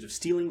was accused of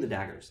stealing the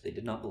daggers. They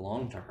did not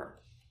belong to her.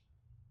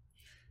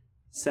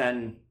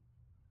 Sen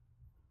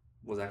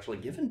was actually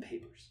given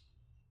papers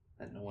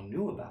that no one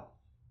knew about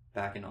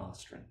back in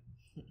Ostrin.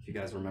 If you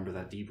guys remember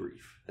that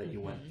debrief that you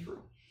went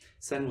through.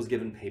 Sen was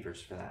given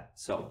papers for that.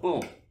 So,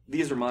 boom.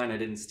 These are mine. I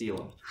didn't steal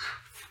them.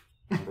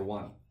 Number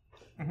one.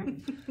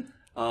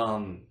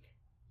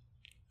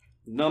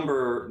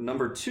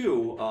 Number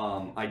two,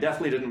 I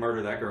definitely didn't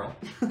murder that girl.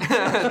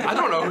 I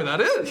don't know who that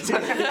is.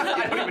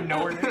 I don't even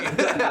know her name.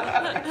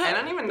 I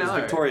don't even know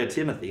her. Victoria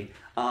Timothy.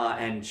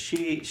 And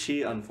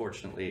she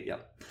unfortunately,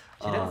 yep.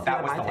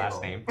 That was the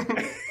last name.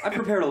 I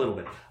prepared a little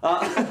bit.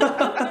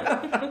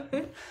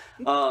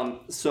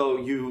 So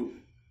you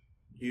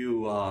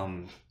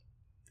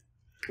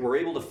were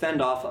able to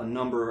fend off a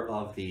number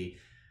of the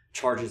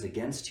charges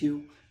against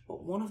you,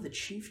 but one of the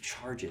chief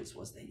charges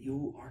was that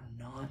you are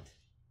not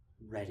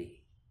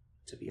ready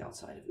to be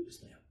outside of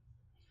Oozlium.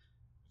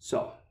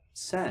 So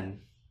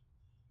Sen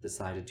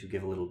decided to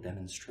give a little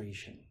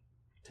demonstration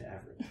to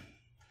everyone.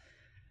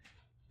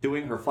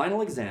 Doing her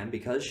final exam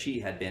because she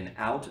had been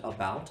out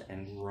about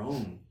and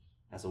grown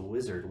as a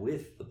wizard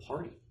with the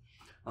party.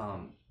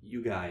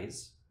 You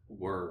guys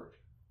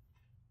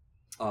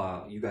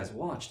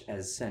watched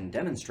as Sen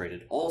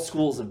demonstrated all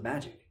schools of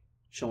magic,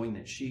 showing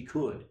that she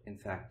could, in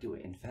fact, do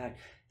it. In fact,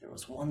 there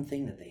was one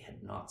thing that they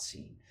had not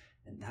seen,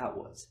 and that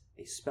was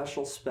a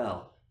special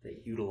spell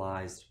that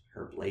utilized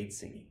her blade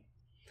singing.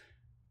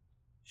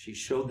 She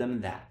showed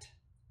them that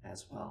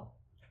as well.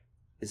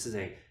 This is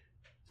a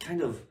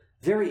kind of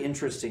very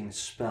interesting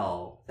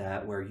spell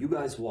where you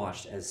guys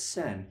watched as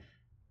Sen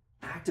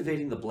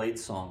activating the blade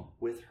song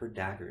with her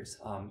daggers.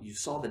 You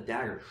saw the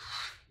dagger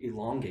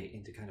elongate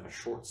into kind of a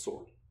short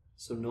sword.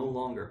 So no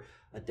longer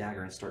a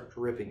dagger, and start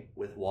dripping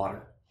with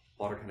water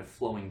kind of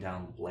flowing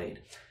down the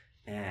blade.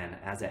 And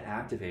as it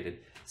activated,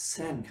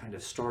 Sen kind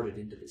of started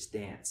into this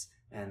dance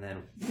and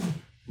then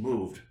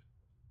moved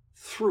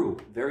through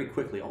very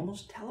quickly,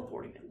 almost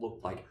teleporting. It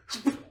looked like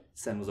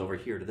Sen was over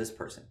here to this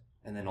person,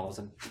 and then all of a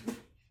sudden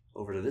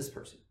over to this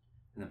person,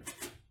 and then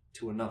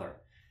to another,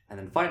 and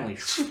then finally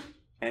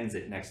ends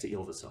it next to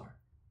Ylvisar.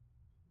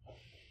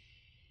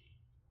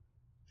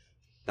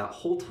 That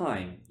whole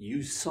time,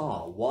 you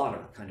saw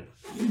water kind of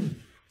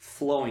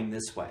flowing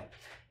this way.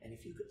 And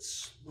if you could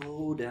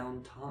slow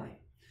down time,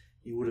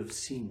 you would have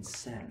seen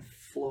Sen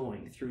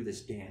flowing through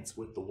this dance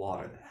with the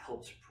water that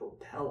helps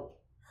propel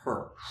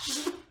her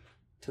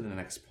to the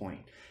next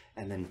point.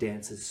 And then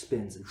dances,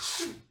 spins, and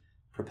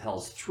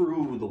propels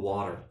through the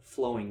water,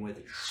 flowing with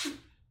it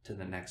to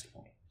the next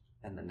point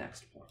and the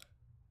next point.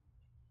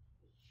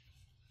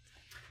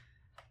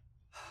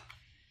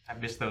 I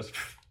missed those.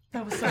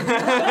 That was so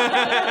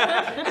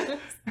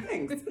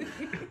Thanks.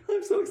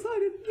 I'm so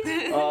excited.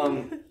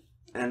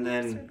 And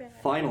then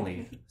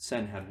finally,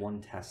 Sen had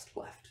one test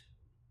left.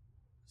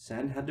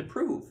 Sen had to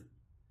prove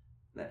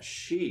that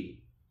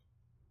she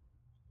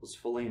was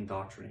fully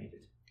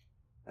indoctrinated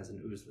as an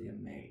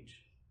Oozlium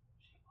mage.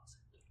 She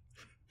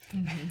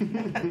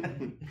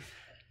wasn't.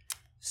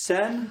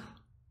 Sen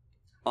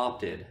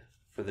opted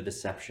for the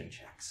deception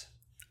checks.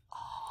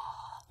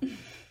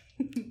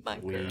 My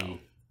girl.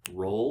 We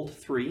rolled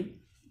 3,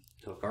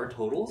 took our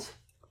totals,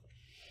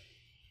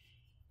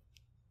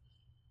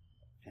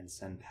 and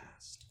Sen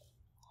passed.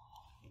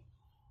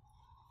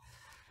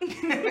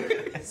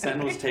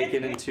 Sen was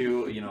taken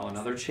into,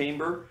 another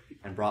chamber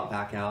and brought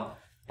back out.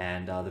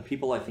 And the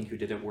people I think who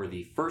did it were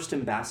the first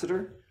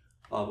ambassador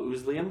of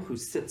Oozlium, who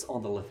sits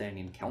on the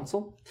Lithanian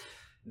Council,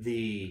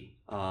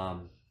 I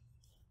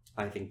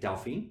think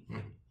Delphine,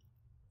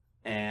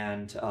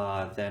 and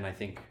then I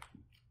think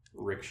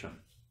Riksham.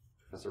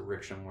 Professor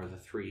Riksham were the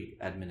 3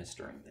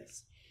 administering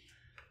this.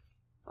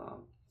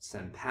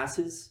 Sen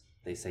passes.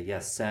 They say,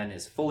 yes, Sen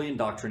is fully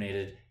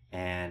indoctrinated,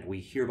 and we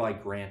hereby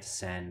grant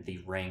Sen the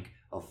rank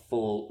of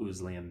full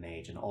Oozlium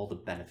mage and all the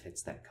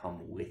benefits that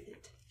come with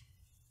it.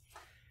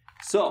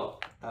 So,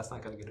 that's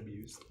not going to get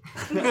abused.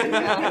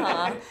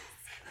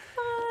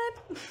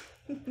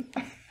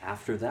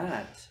 After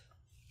that,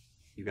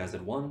 you guys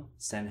had won.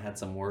 Sen had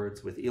some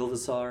words with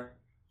Ylvisar,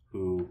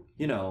 who,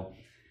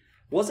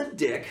 was a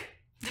dick,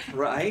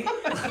 right?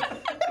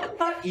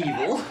 Not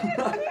evil.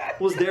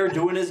 Was there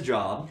doing his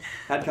job.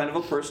 Had kind of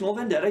a personal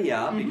vendetta,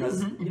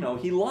 because,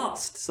 he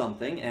lost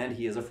something, and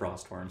he is a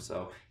frostworm,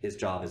 so his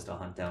job is to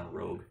hunt down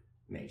rogue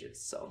mages.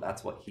 So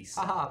that's what he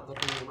said. Aha,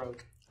 looking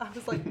rogue. I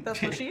was like,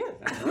 that's what she is.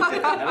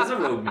 That is a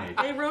rogue mage.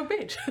 A rogue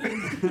mage.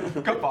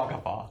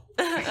 Guffaw.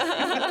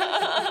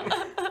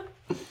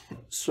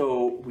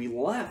 So we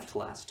left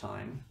last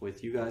time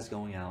with you guys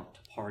going out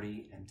to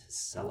party and to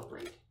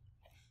celebrate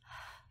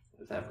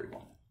with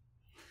everyone.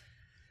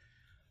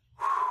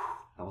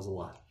 That was a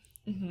lot.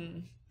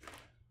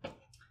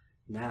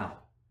 Now,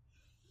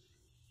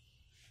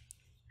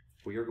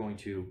 we are going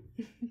to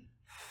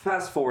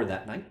fast forward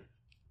that night.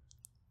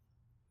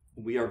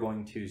 We are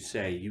going to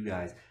say you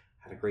guys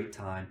had a great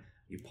time,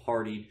 you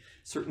partied,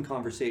 certain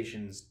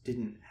conversations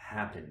didn't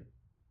happen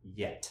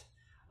yet.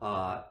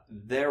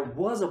 There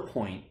was a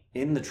point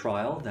in the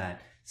trial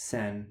that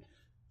Sen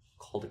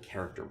called a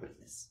character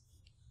witness.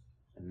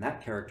 And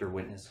that character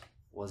witness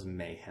was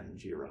Mayhem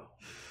Jiro.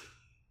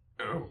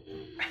 Oh.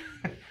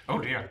 Oh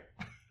dear.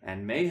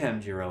 And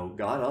Mayhem Jiro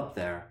got up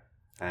there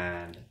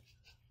and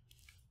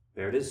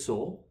bared his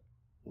soul,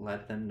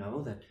 let them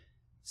know that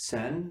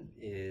Sen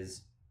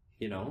is,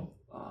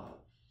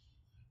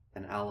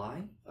 an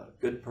ally, a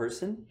good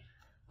person.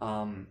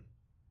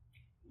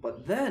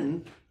 But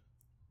then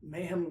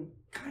Mayhem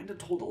kind of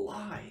told a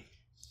lie.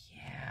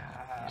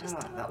 Yeah.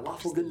 That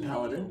lawful good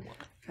paladin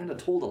kind of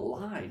told a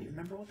lie. Do you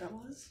remember what that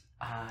was?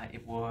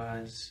 It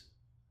was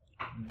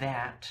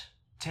that.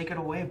 Take it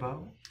away,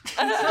 Bo.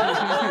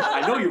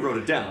 I know you wrote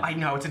it down. I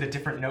know, it's in a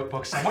different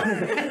notebook somewhere.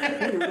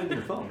 You wrote it on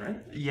your phone, right?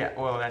 Yeah,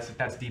 well,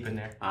 that's deep in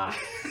there.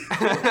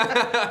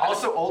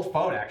 Also, old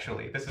phone,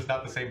 actually. This is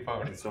not the same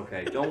phone. It's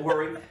okay. Don't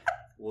worry.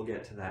 We'll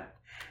get to that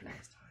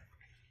next time.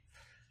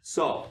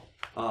 So,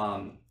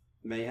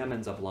 Mayhem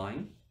ends up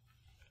lying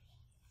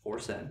for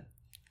Sen.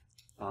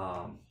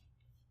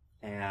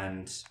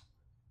 And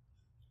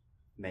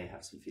may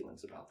have some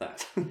feelings about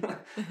that.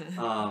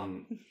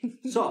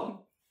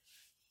 So,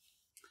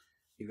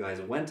 you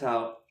guys went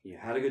out, you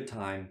had a good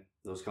time,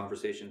 those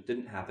conversations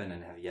didn't happen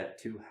and have yet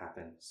to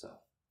happen. So,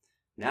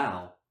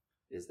 now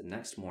is the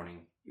next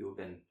morning. You have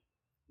been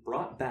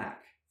brought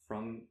back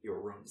from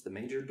your rooms. The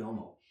Major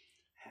Domo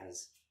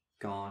has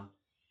gone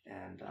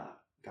and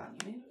gotten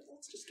you.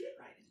 Let's just get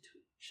right into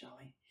it, shall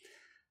we?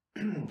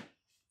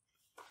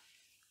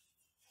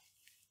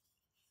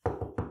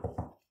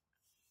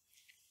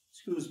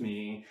 Excuse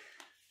me.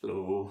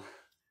 Hello.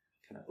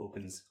 Kind of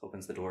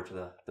opens the door to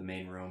the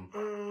main room.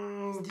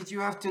 Did you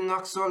have to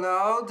knock so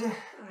loud?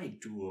 I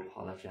do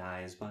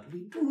apologize, but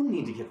we do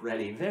need to get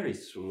ready very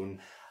soon.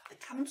 The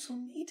council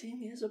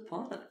meeting is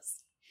upon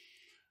us.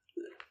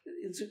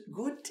 It's a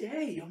good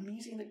day. You're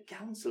meeting the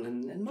council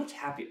and much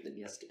happier than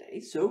yesterday.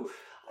 So,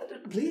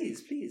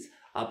 please,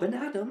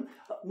 Benadam,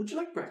 would you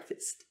like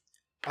breakfast?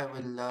 I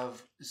would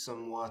love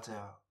some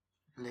water,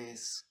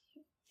 please.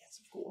 Yes,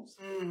 of course.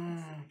 I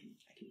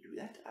can do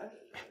that.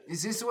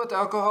 Is this what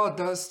alcohol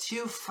does to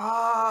you?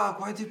 Fuck,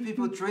 why do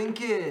people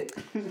drink it?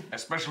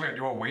 Especially at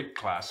your weight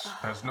class.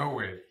 There's no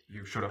way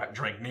you should have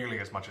drank nearly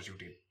as much as you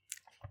did.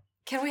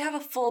 Can we have a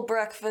full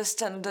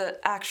breakfast and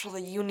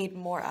actually you need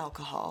more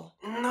alcohol?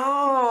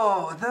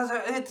 No,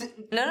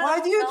 why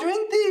do you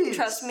drink these?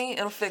 Trust me,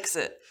 it'll fix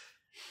it.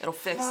 It'll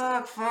fix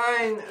Fuck,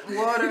 fine.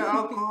 Water,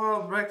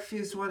 alcohol,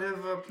 breakfast,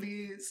 whatever,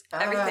 please.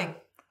 everything.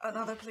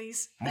 Another,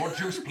 please. More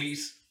juice,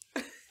 please.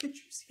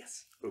 Juice,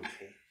 yes.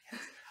 Okay. Do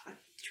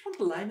you want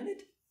a lime in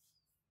it?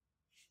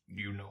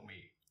 You know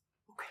me.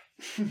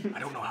 Okay. I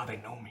don't know how they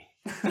know me.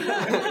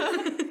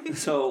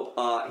 So,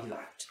 he's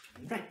like,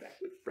 right back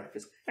with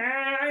breakfast.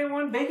 I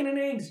want bacon and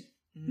eggs.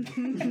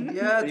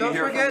 Yeah, don't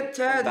forget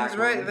Ted, he's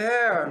right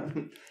there.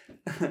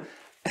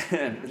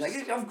 And he's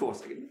like, of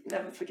course, I can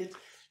never forget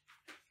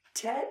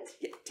Ted.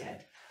 Yeah,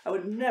 Ted. I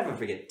would never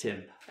forget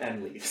Tim,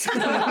 and leaves.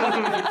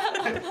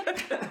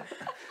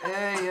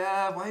 Hey,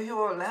 why are you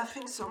all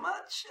laughing so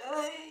much?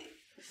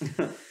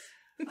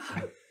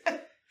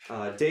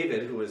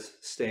 David, who was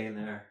staying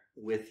there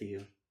with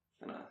you,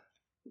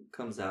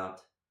 comes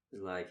out.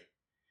 He's like,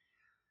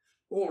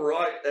 all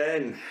right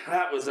then,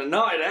 that was a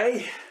night,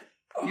 eh?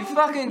 You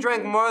fucking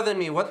drank more than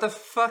me. What the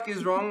fuck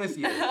is wrong with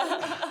you?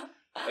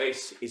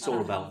 It's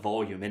all about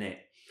volume, innit?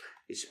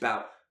 It's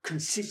about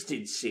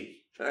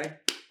consistency, right?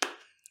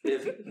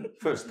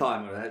 First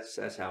time,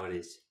 that's how it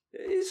is.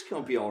 It's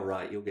gonna be all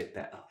right. You'll get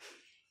better.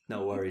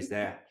 No worries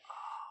there.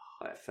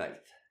 I have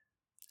faith.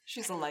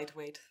 She's a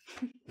lightweight.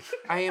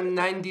 I am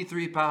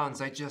 93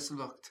 pounds. I just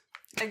looked.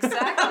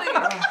 Exactly.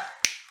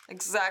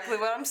 Exactly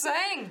what I'm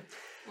saying.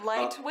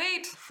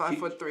 Lightweight.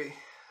 5'3".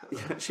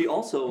 Yeah, she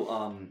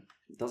also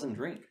doesn't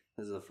drink.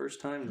 This is the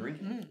first time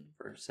drinking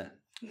for Sen.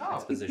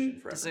 That's position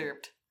for everyone.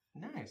 Deserved.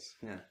 Nice.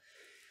 Yeah.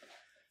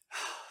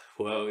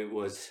 Well, it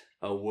was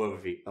a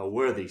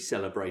worthy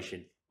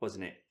celebration,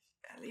 wasn't it?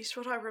 At least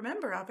what I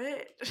remember of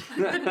it.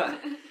 The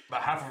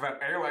half of that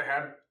ale I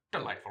had,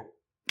 delightful.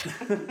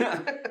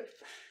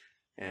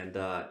 And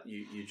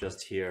you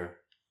just hear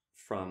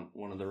from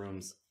one of the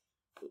rooms,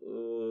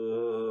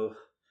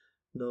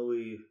 No,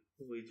 we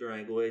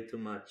drank way too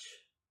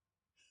much.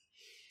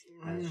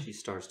 As she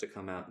starts to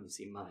come out, and you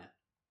see Maya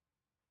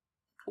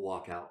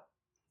walk out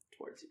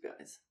towards you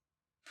guys.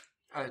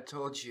 I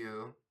told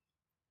you,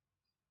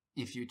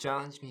 if you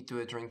challenge me to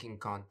a drinking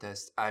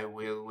contest, I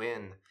will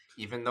win.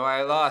 Even though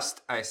I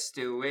lost, I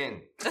still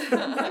win.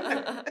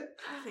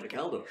 Like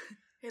Eldo.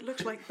 It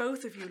looked like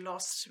both of you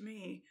lost to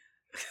me.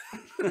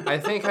 I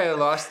think I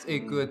lost a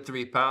good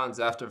 3 pounds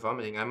after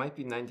vomiting. I might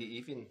be 90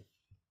 even.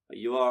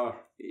 You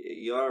are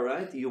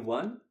right. You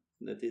won.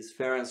 That is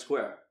fair and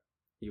square.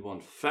 You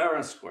won fair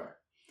and square.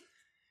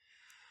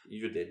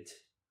 You did.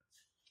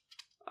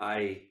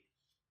 I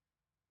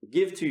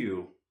give to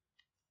you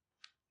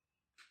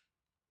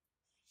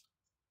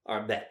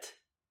our bet,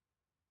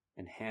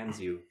 and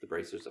hands you the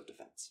bracers of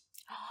defense.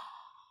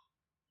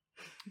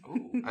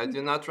 Ooh, I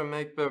do not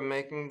remember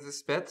making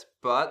this bet,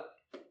 but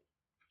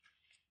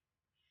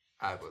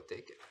I will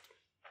take it.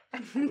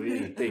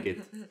 We take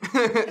it.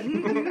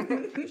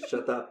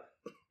 Shut up.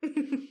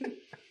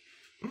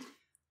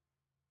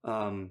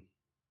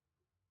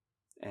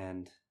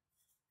 And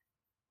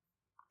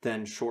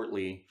then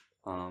shortly,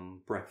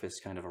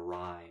 breakfast kind of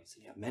arrives.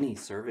 You have many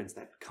servants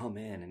that come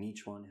in, and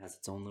each one has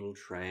its own little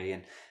tray.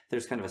 And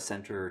there's kind of a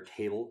center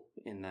table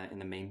in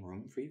the main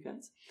room for you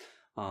guys.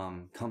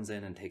 Comes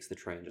in and takes the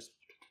tray and just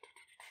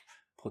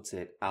puts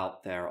it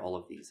out there. All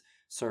of these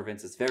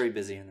servants. It's very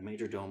busy, and the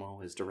major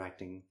domo is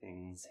directing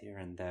things here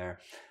and there.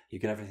 You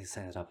get everything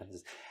set up,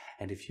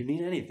 and if you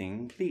need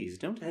anything, please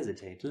don't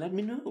hesitate. Let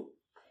me know.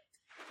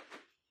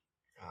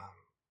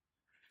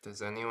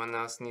 Does anyone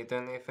else need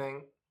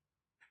anything?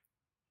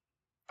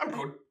 I'm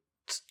good.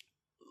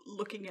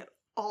 Looking at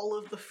all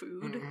of the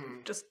food,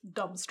 just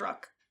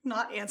dumbstruck,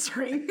 not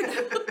answering.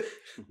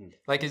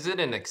 Like, is it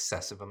an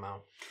excessive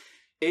amount?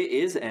 It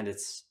is, and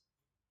it's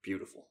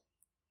beautiful.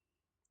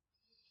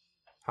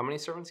 How many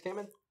servants came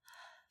in?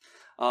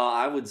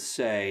 I would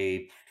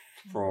say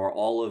for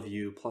all of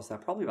you, plus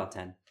that, probably about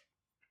 10.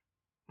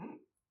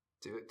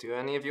 Do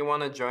any of you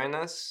want to join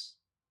us?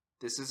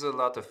 This is a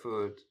lot of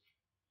food.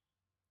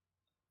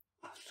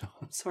 No,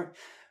 I'm sorry.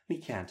 We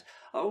can't.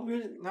 No,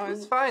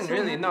 it's fine,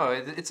 really. No,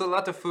 it's a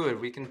lot of food.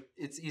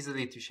 It's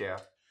easily to share.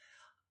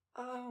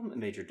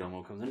 Major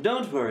Domo comes in.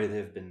 Don't worry,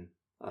 they've been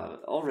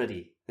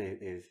already.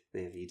 They've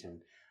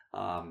eaten,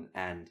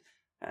 and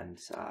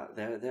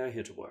they're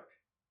here to work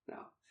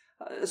now.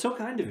 So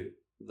kind of you,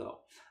 though.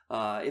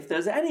 If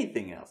there's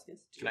anything else, yes.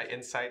 Can I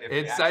insight?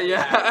 Insight,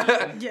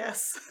 yeah.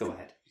 Yes. Go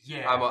ahead.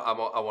 Yeah. I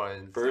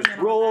want to First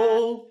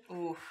roll.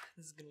 Ooh,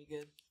 this is gonna be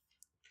good.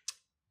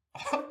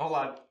 Hold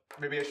on.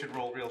 Maybe I should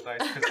roll real dice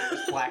because I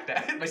just blacked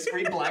out. My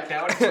screen blacked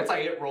out once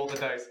I hit roll the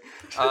dice.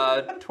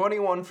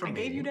 21 from I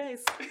me. gave you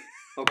days.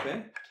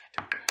 Okay.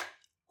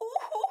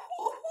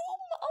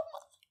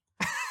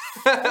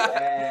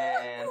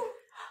 And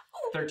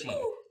 13.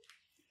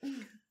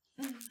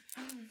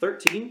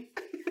 13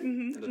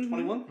 and a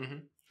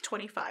 21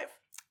 25.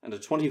 and a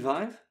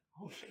 25.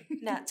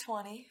 Nat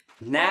 20.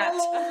 Nat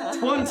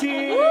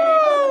 20.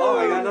 Oh,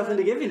 I got nothing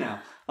to give you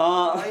now.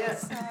 Sorry.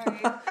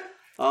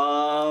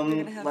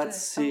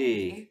 Let's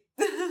see.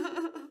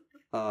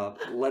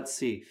 Let's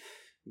see.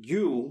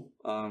 You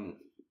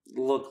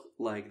look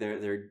like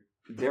they're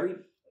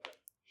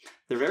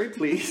very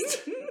pleased.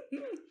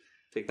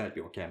 Take that,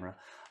 your camera.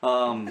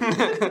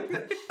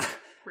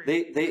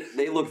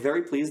 They look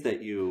very pleased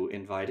that you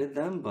invited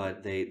them,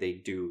 but they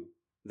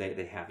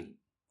have eaten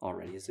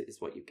already. Is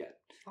what you get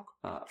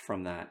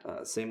from that.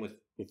 Same with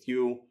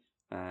you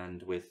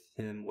and with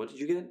him. What did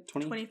you get?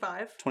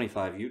 25.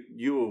 25.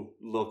 You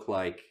look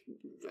like,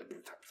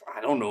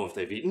 I don't know if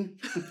they've eaten.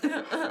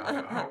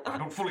 I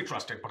don't fully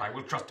trust it, but I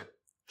will trust it.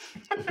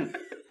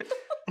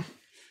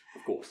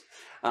 Of course.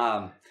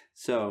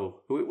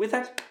 So with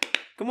that,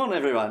 come on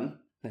everyone.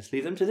 Let's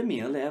leave them to the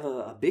meal. They have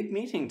a big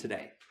meeting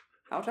today.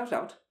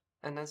 Out.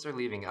 And as they're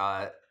leaving,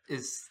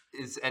 is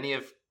any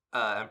of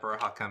Emperor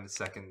Hakam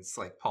II's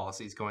like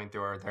policies going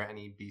through? Are there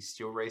any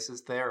bestial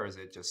races there, or is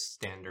it just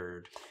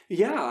standard?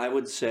 Yeah, I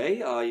would say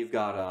you've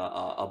got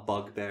a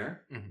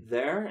bugbear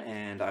there,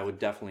 and I would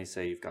definitely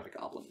say you've got a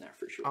goblin there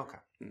for sure. Okay.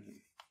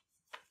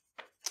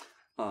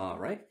 All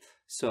right.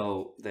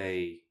 So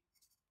they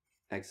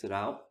exit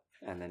out,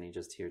 and then you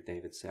just hear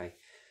David say,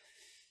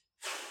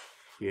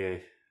 "Yeah,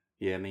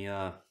 me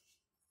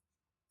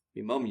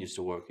mum used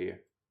to work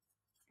here.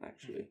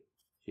 Actually,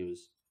 she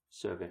was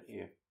servant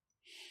here.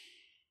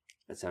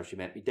 That's how she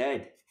met me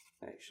dad,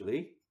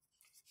 actually.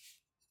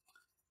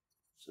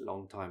 It's a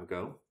long time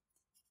ago.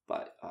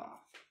 But,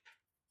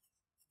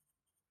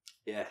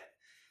 yeah,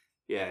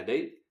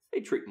 they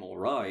treat them all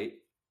right.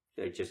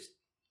 They just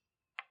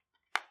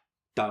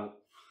don't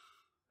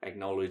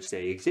acknowledge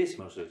they exist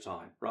most of the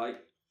time, right?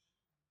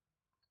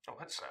 Oh,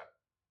 that's sad.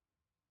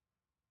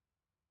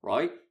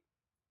 Right?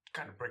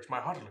 Kind of breaks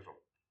my heart a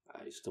little.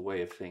 It's the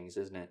way of things,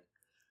 isn't it?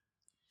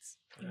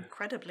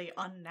 Incredibly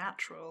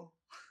unnatural.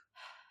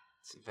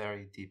 It's a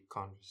very deep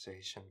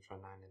conversation for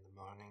 9 in the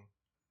morning.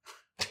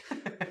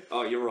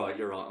 Oh, you're right.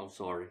 I'm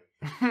sorry.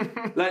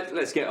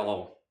 Let's get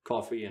along.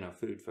 coffee and our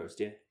food first,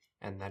 yeah?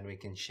 And then we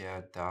can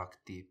share dark,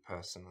 deep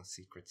personal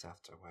secrets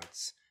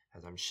afterwards.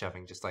 As I'm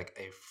shoving just like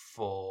a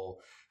full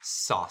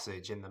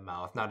sausage in the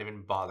mouth, not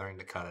even bothering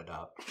to cut it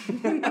up.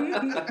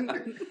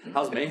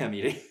 How's Mayhem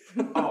eating?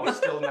 Oh,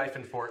 still knife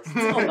and fork. All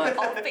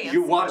fancy.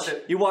 You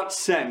watch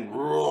Sen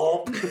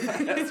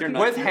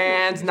With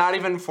hands, not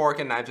even fork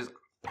and knife, just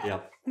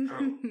Yep.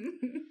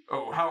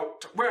 Oh,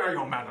 where are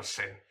your manners,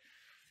 Sin?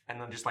 And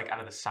then just like out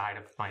of the side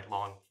of my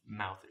long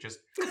mouth, it just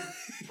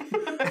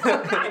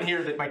I can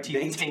hear that my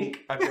teeth tink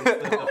against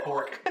the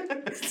fork.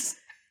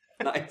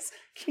 Nice.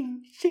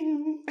 Ching,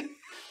 ching.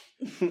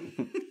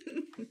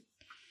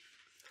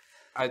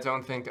 I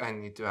don't think I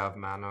need to have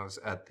manners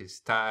at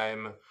this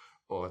time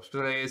or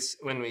place.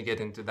 When we get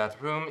into that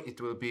room, it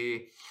will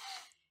be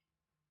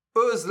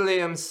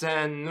Uzliam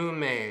Sen, new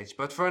mage.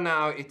 But for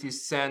now, it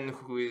is Sen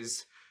who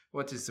is,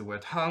 what is the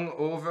word, hung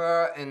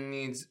over and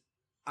needs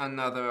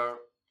another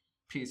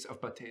piece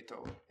of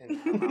potato in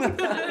her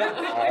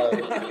mouth.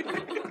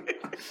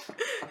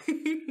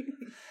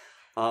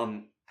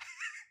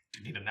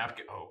 You need a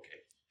napkin? Oh, okay.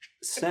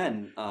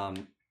 Sen,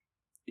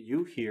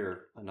 you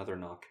hear another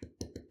knock.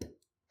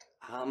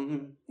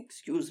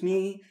 Excuse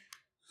me.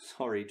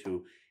 Sorry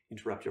to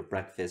interrupt your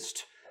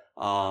breakfast.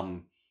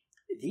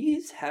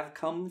 These have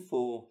come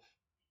for,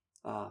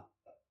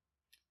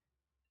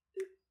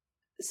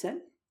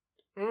 Sen?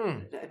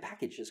 A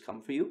package has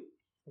come for you.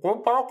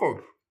 What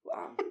package?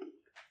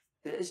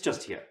 It's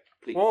just here,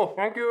 please. Oh,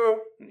 thank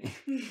you.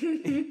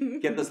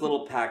 Get this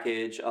little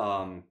package.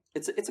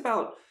 It's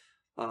about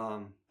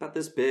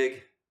this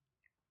big.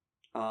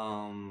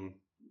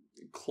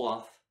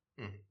 Cloth,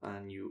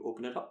 and you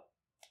open it up.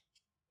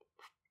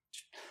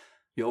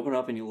 You open it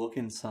up and you look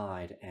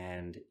inside,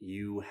 and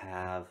you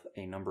have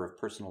a number of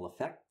personal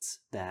effects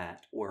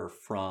that were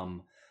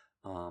from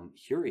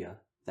Huria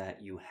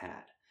that you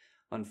had.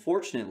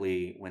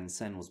 Unfortunately, when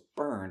Sen was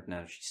burned,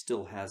 now she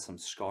still has some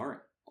scarring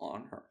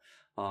on her.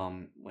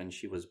 When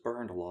she was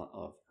burned, a lot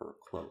of her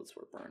clothes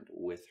were burned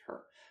with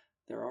her.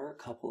 There are a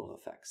couple of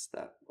effects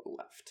that were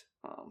left.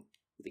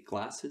 The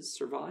glasses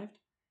survived,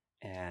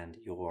 and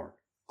your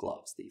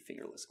gloves, the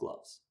fingerless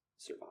gloves,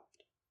 survived.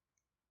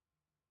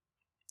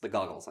 The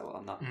goggles,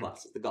 not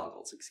glasses, the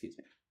goggles, excuse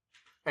me.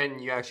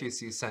 And you actually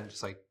see Sen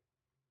just like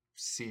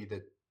see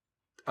the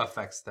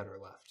effects that are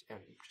left, and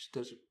just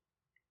does a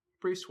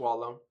brief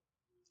swallow,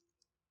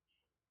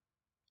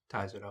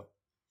 ties it up,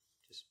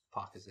 just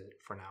pockets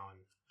it for now, and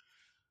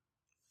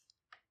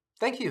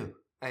thank you.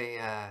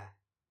 I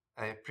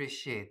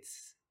appreciate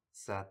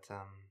that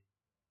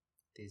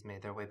these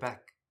made their way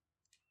back.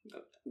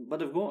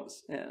 But of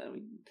course,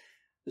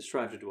 we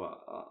strive to do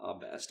our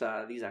best.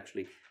 These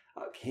actually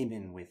came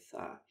in with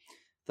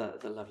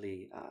the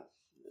lovely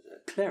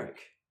cleric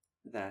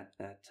that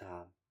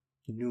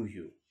knew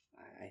you.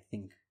 I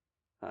think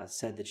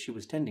said that she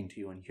was tending to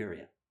you in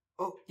Huria.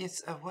 Oh,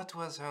 yes. What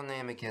was her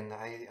name again?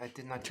 I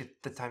did not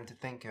get the time to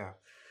thank her.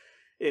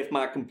 If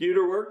my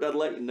computer worked, I'd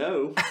let you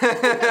know.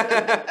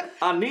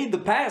 I need the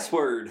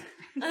password.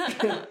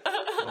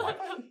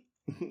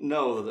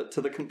 No,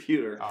 to the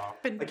computer.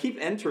 I keep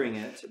entering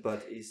it,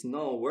 but it's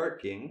not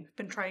working.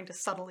 Been trying to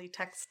subtly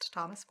text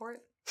Thomas for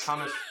it.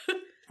 Thomas.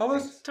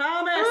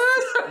 Thomas!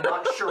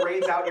 Not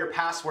charades out your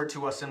password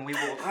to us, and we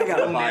will. I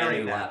gotta we'll buy a marry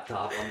new that.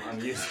 laptop. I'm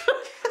using.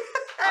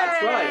 I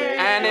tried it.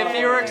 And if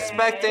you were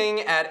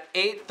expecting at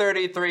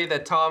 8:33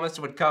 that Thomas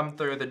would come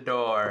through the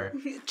door,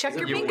 Check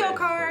your You bingo win.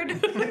 card.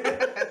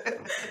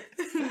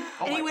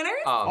 Any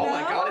winners? Oh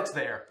my god, it's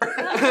there.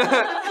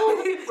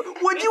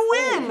 What'd you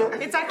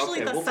win? It's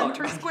actually Okay, the we'll talk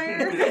center about it.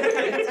 square.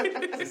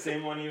 It's the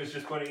same one he was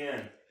just putting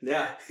in.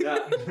 Yeah.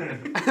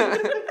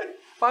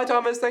 Bye,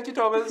 Thomas. Thank you,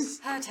 Thomas.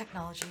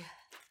 Technology.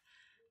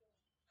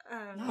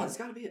 No, it's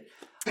gotta be it.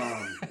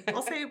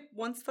 I'll say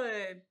once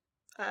the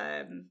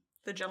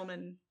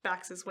gentleman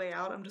backs his way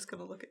out, I'm just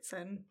gonna look at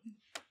Sen.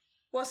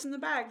 What's in the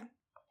bag?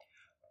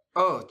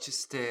 Oh,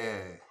 just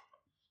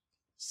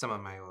some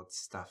of my old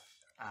stuff.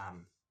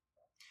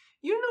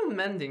 You know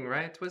mending,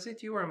 right? Was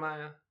it you or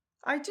Maya?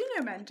 I do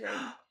know mending.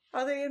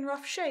 Are they in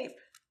rough shape?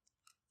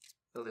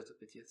 A little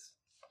bit, yes.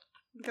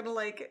 I'm gonna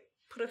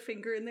put a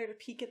finger in there to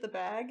peek at the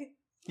bag.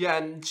 Yeah,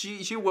 and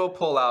she will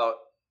pull out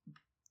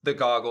the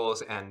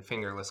goggles and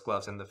fingerless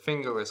gloves, and the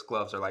fingerless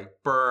gloves are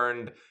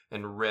burned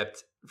and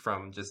ripped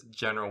from just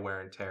general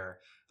wear and tear.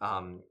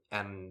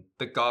 And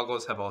the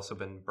goggles have also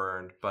been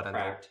burned, but in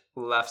Cracked.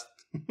 the left,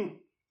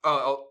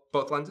 oh,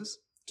 both lenses.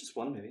 Just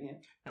one, maybe.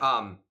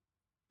 Yeah.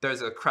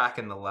 There's a crack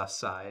in the left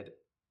side.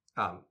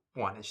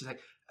 One, and she's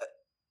like,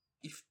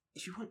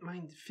 if you wouldn't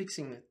mind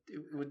fixing it,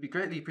 it would be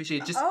greatly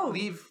appreciated. Just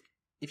leave,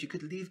 if you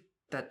could leave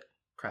that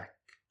crack.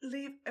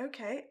 Leave?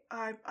 Okay.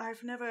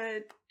 I've never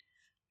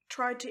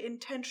tried to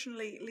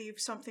intentionally leave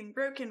something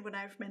broken when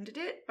I've mended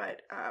it,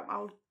 but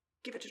I'll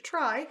give it a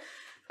try.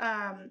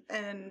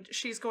 And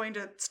she's going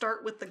to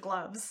start with the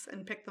gloves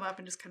and pick them up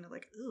and just kind of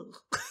ugh.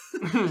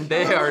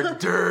 They are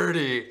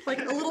dirty. A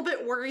little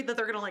bit worried that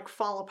they're gonna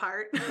fall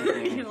apart.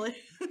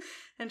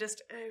 And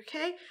just,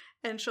 okay.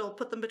 And she'll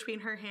put them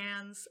between her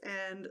hands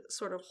and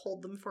sort of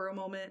hold them for a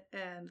moment,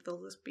 and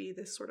there'll just be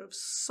this sort of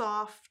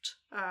soft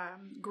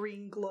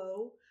green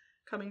glow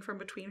coming from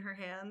between her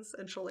hands,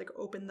 and she'll like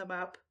open them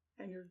up,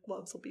 and your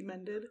gloves will be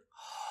mended.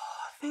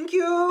 Thank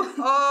you.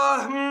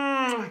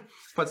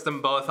 Puts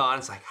them both on.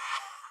 It's like.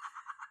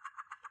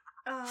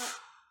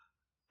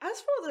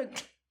 As for the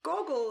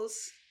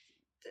goggles,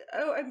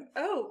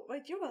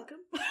 wait, you're welcome.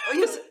 Oh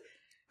yes,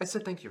 I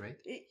said thank you, right?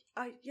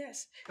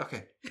 Yes.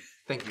 Okay,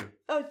 thank you.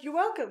 Oh, you're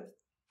welcome.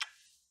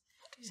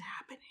 What is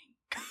happening?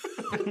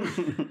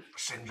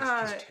 Send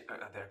just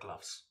their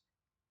gloves.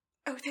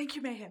 Oh, thank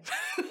you, Mayhem.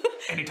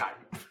 Anytime.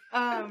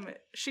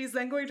 She's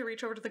then going to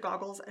reach over to the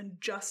goggles and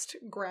just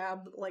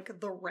grab like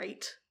the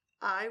right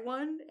eye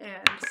one,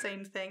 and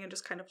same thing, and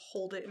just kind of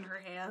hold it in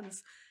her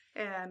hands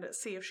and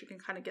see if she can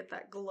kind of get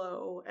that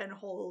glow and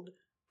hold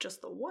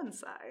just the one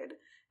side.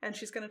 And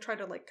she's going to try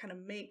to like kind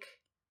of make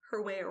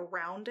her way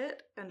around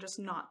it and just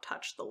not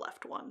touch the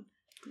left one.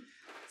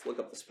 Let's look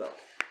up the spell.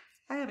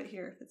 I have it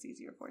here if it's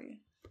easier for you.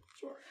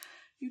 Sure.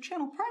 You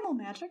channel primal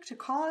magic to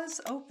cause...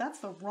 Oh, that's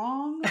the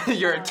wrong...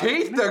 Your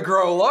teeth that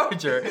grow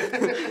larger.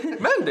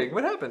 Mending,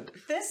 what happened?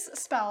 This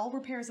spell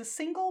repairs a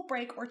single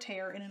break or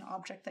tear in an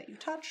object that you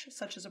touch,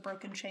 such as a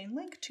broken chain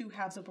link, 2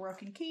 halves of a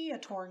broken key, a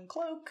torn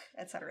cloak,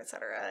 etc.,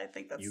 etc. I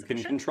think that's You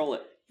sufficient. can control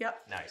it.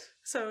 Yep. Nice.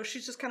 So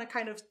she's just kind of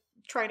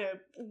try to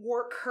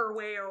work her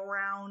way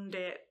around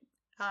it,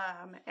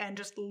 and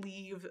just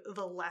leave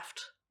the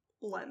left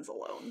lens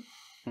alone.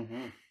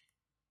 Mm-hmm.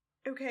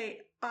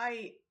 Okay,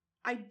 I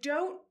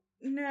don't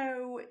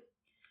know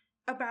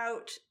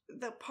about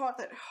the part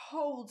that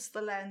holds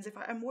the lens.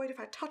 I'm worried if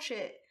I touch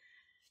it.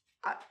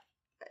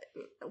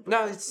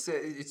 No, it's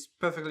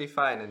perfectly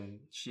fine. And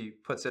she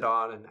puts it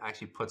on and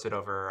actually puts it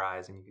over her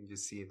eyes, and you can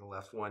just see the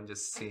left one,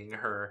 just seeing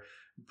her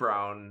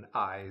brown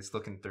eyes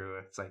looking through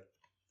it. It's like,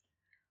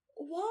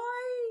 why?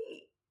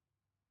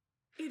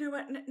 You know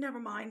what? Never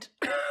mind.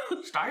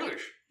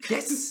 Stylish.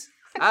 yes.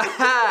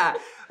 Aha!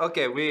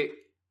 Okay,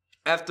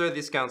 after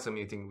this council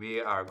meeting,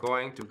 we are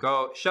going to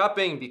go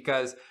shopping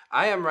because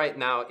I am right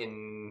now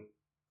in...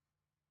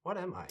 What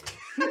am I?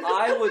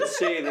 I would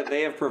say that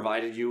they have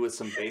provided you with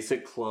some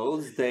basic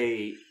clothes.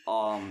 They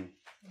are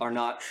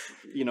not,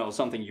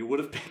 something you would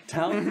have picked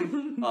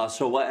out.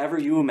 So whatever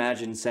you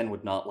imagine Sen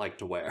would not like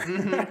to wear.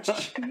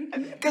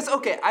 Because,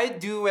 okay, I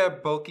do wear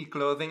bulky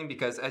clothing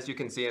because, as you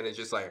can see, and it's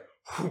just like...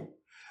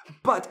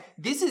 But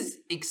this is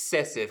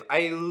excessive.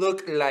 I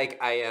look like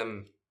I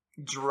am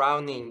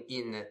drowning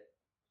in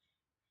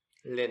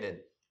linen.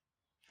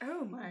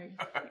 Oh my.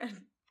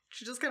 And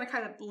she's just gonna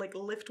kind of like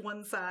lift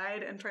one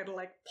side and try to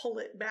like pull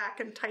it back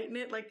and tighten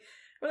it. Like,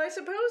 well, I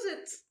suppose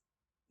it's...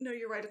 No,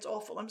 you're right. It's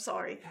awful. I'm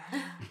sorry.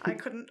 I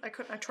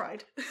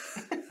tried.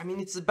 I mean,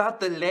 it's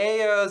about the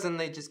layers, and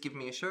they just give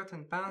me a shirt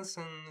and pants,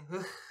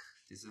 and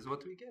this is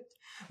what we get.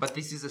 But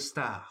this is a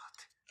start.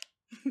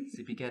 It's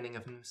the beginning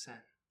of new Sen.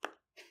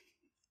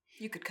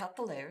 You could cut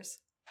the layers.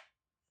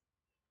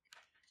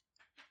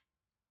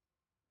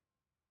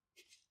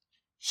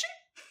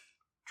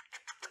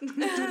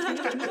 And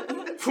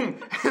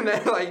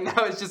then, like,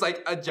 now it's just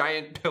like a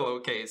giant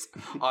pillowcase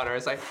on her.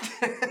 It's like...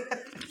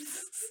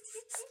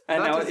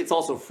 And now it's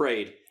also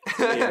frayed.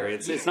 Here.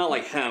 It's not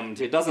like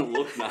hemmed. It doesn't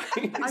look nice.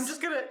 I'm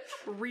just gonna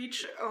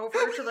reach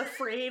over to the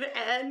frayed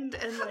end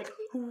and like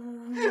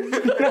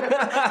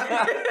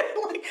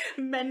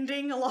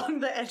mending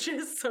along the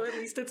edges so at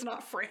least it's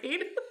not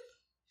frayed.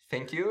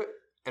 Thank you.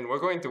 And we're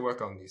going to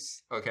work on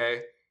this,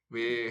 okay?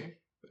 We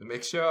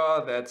make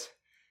sure that...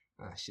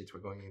 we're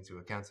going into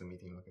a council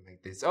meeting looking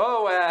like this.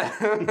 Oh,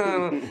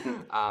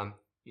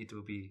 it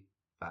will be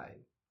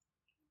fine.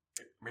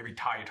 Maybe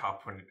tie it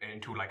up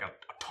into like a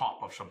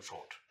top of some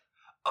sort.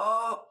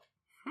 Oh,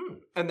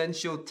 And then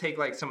she'll take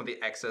like some of the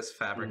excess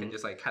fabric and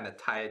just like kind of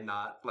tie a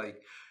knot.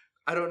 Like,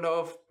 I don't know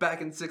if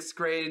back in 6th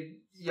grade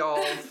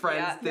y'all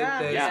friends did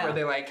this where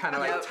they like kind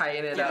of like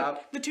tying it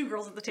up. The 2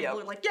 girls at the table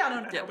are like,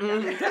 no. With the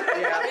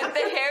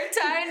hair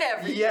tie and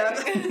everything.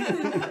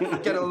 Yeah.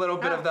 Get a little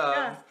bit of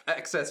the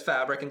excess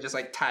fabric and just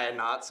like tie a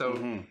knot.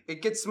 So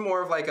it gets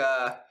more of like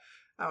a,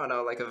 I don't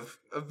know, like a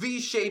V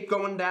shape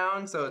going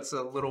down, so it's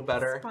a little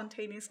better.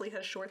 Spontaneously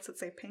has shorts that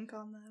say pink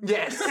on them.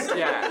 Yes,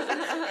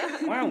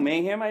 yeah. Wow,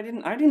 Mayhem, I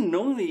didn't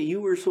know that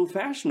you were so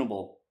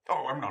fashionable.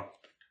 Oh, I'm not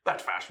that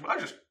fashionable. I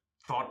just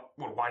thought,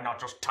 well, why not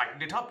just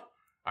tighten it up?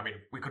 I mean,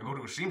 we could go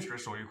to a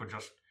seamstress, or you could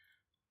just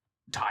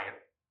tie it.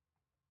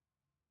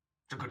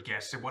 It's a good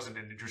guess. It wasn't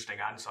an interesting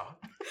answer.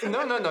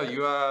 No.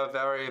 You are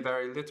very,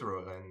 very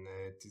literal, and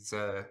it is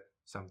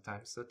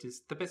sometimes that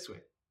is the best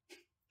way.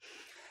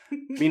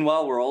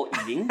 Meanwhile, we're all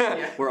eating.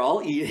 We're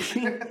all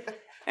eating.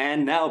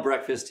 And now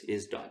breakfast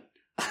is done.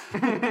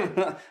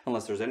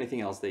 Unless there's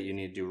anything else that you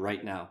need to do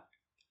right now.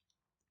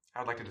 I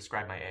would like to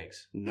describe my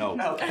eggs. No.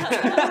 Okay.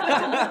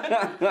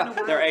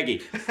 They're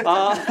eggy.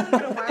 I'm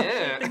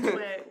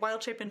gonna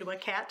wild shape into a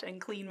cat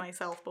and clean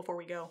myself before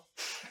we go.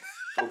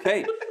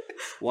 Okay.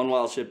 One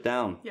wild ship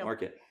down. Yep.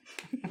 Mark it.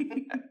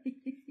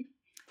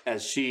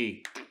 As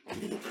she...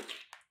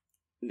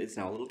 It's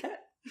now a little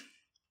cat.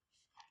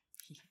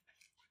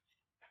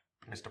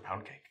 Mr.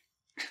 Poundcake.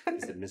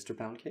 Is it Mr.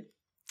 Poundcake?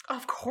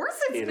 Of course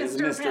It it's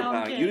is Mr.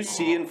 Poundcake. You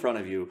see in front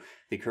of you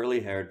the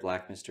curly-haired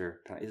black Mr.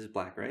 Is it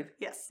black, right?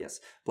 Yes. Yes.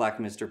 Black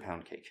Mr.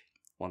 Poundcake.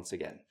 Once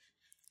again.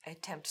 I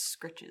attempt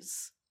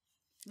scritches.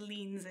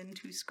 Leans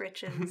into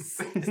scritches.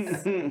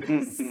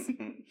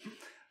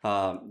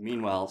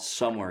 Meanwhile,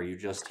 somewhere you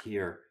just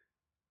hear,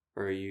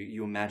 or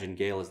you imagine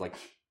Gale is like,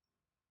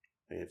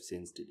 I have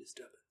sensed a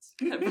disturbance.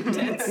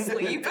 Dead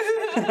sleep.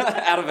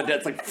 Out of a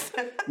dead sleep.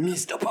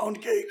 Mr.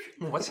 Poundcake.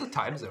 What's the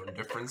time zone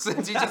difference?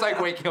 He's just like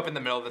waking up in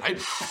the middle of the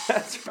night.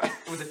 That's right.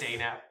 It was a day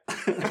nap.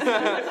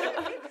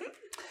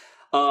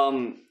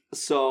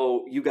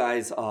 So you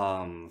guys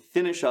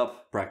finish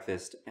up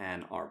breakfast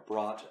and are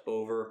brought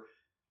over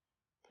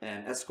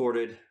and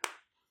escorted.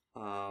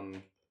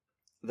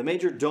 The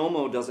major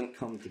domo doesn't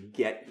come to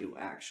get you,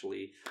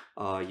 actually.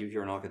 You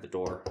hear a knock at the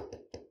door.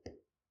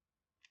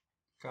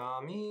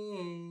 Come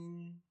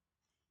in.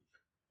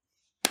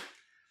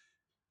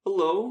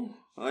 Hello,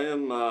 I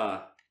am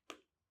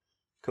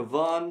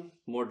Kavan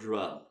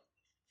Mordrell.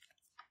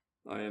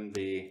 I am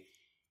the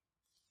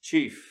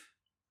chief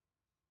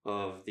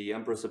of the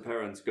Empress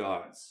Apparent's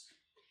guards.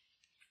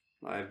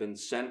 I have been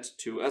sent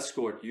to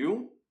escort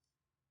you,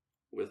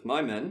 with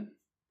my men,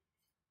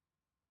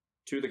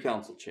 to the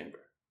council chamber.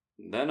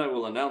 And then I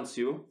will announce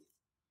you,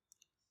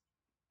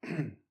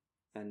 and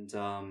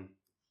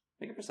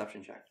make a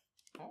perception check.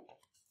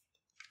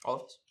 All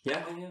of us?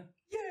 Yeah.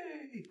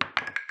 Yay!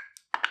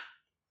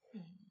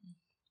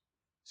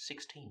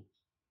 16.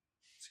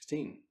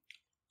 16.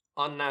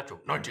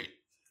 Unnatural. 19.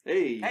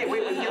 Hey, Hey,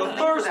 wait, you the don't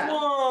first think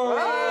for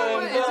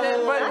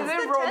that. one!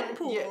 That's the Ted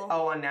pool. Yeah,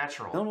 oh,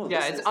 unnatural. No, Yeah,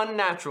 this it's is-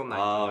 unnatural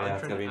 19. Oh, yeah,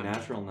 it's gotta be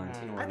natural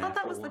 19 or I thought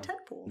that was the natural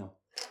Ted pool. one. No,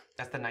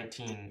 That's the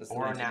 19 that's the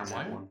or a 19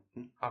 nat or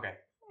 1. Okay.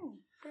 Oh,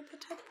 where'd the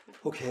Ted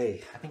pool?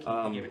 Okay. I think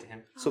you gave it to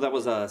him. So that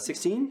was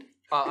 16?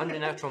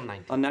 Unnatural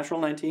 19.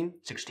 Unnatural 19?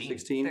 16.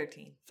 16?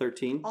 13.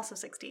 13? Also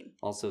 16.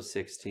 Also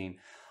 16.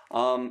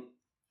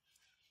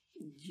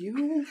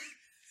 You,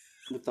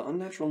 with the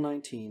unnatural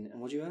 19, and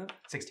what'd you have?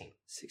 16.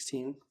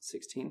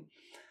 16.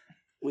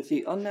 With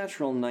the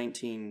unnatural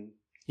 19,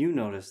 you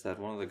notice that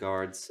one of the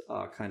guards,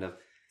 kind of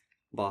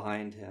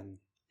behind him,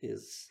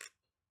 is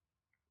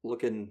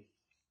looking,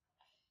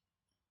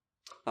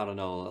 I don't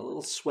know, a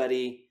little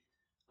sweaty.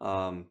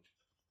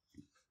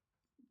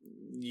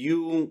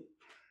 You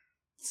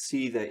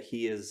see that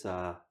he is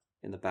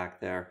in the back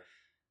there,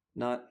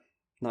 not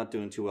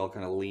doing too well,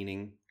 kind of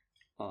leaning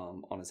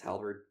on his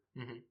halberd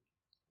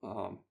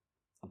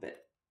a bit.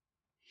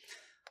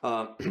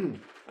 I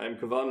am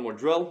Kavan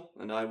Mordrell,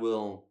 and I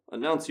will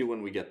announce you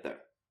when we get there.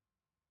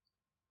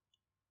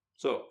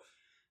 So,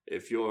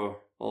 if you're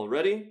all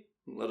ready,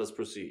 let us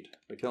proceed.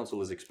 The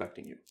council is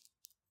expecting you.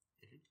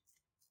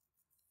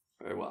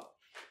 Very well.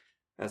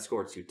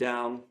 Escorts you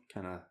down,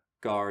 kind of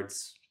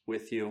guards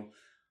with you.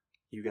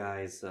 You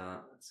guys,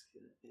 let's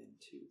get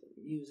into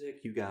the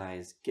music. You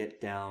guys get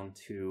down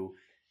to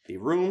the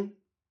room,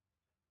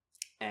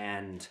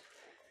 and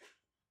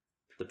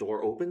the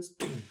door opens.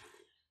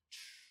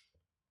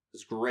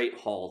 This great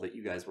hall that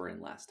you guys were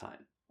in last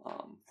time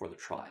for the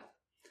trial.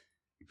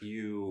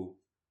 You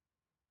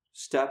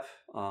step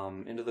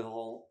into the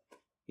hall.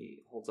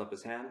 He holds up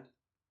his hand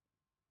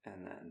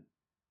and then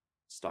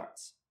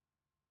starts.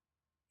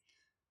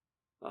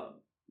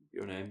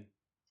 Your name?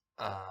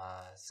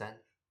 Zen.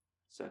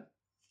 Sen.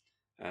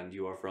 And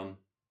you are from?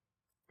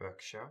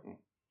 Berkshire.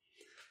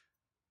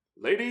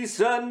 Lady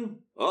Sen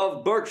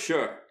of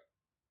Berkshire.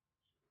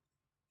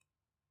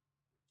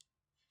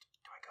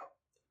 Do I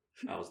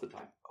go? Now's the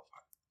time.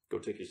 Go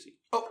take your seat.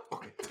 Oh,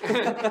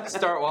 okay.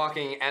 Start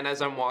walking, and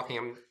as I'm walking,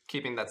 I'm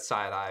keeping that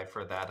side eye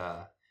for that,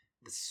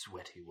 the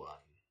sweaty one.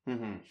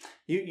 Mm-hmm.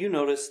 You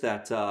notice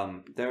that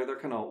they're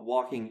kind of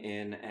walking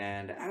in,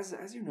 and as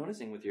you're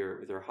noticing with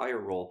your higher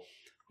roll,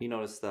 you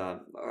notice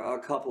that a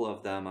couple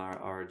of them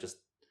are just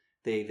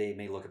they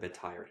may look a bit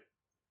tired.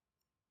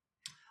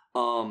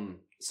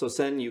 So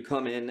Sen, you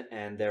come in,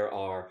 and there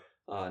are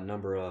a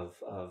number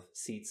of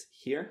seats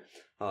here.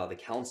 The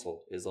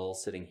council is all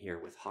sitting here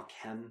with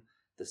Hakem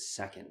the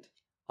Second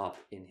up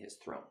in his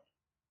throne.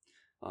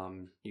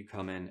 You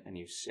come in and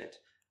you sit.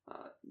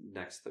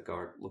 Next, the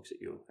guard looks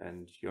at you,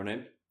 and your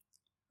name?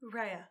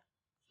 Raya.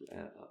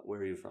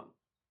 Where are you from?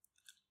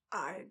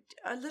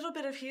 A little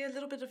bit of here, a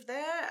little bit of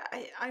there.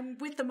 I'm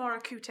with the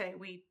Marakute.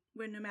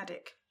 We're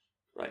nomadic.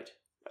 Right.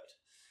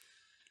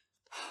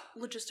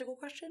 Logistical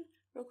question,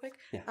 real quick.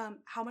 Yeah.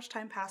 How much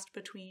time passed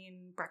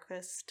between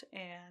breakfast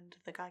and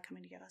the guy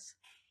coming to get us?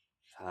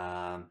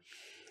 I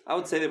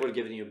would say they would have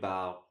given you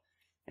about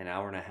an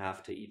hour and a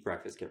half to eat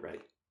breakfast, get ready.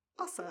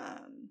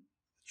 Awesome.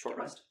 Short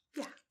rest?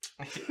 Yeah.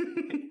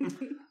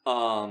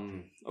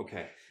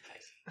 Okay.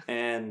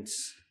 And he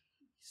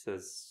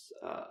says,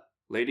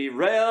 Lady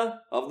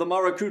Rhea of the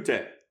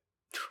Marakute.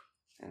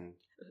 And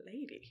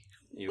Lady.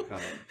 you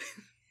come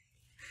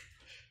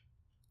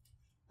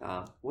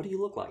in. What do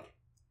you look like?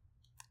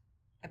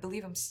 I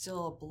believe I'm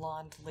still a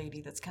blonde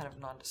lady that's kind of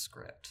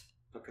nondescript.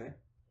 Okay.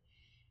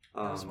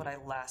 That was what I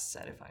last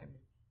said, if I'm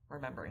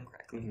remembering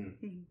correctly.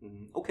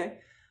 Okay.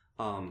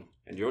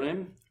 And your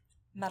name?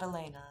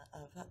 Madalena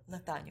of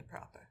Lithania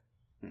proper.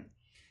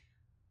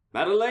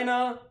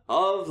 Madalena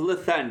of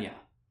Lithania.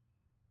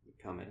 You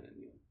come in and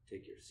you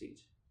take your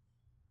seat.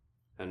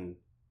 And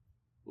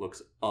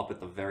looks up at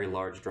the very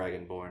large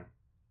dragonborn.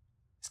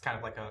 It's kind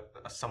of like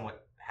a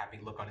somewhat happy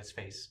look on his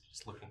face,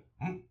 just looking.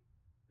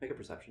 Make a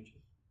perception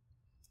check.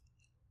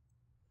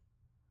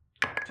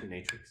 2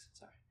 natrix,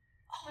 sorry.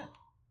 Oh.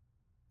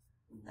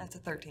 That's a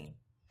 13.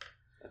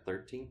 A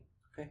 13?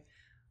 Okay.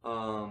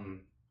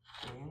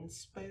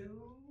 Inspire?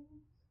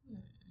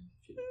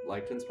 If you'd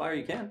like to inspire,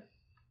 you can.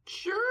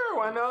 Sure,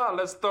 why not?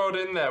 Let's throw it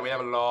in there. We have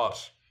a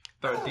lot.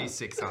 Throw a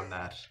d6 on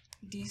that.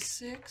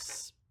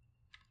 D6.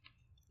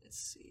 Let's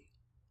see.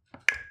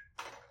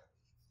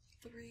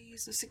 3,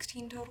 so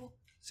 16 total?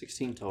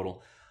 16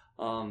 total.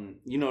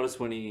 You notice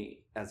when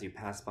as you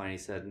passed by and he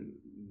said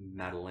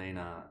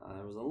Madalena,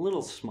 there was a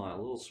little smile,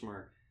 a little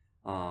smirk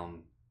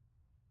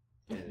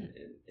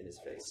in his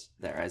face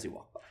there as you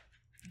walk by.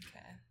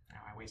 Okay.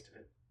 Oh, I wasted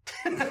it.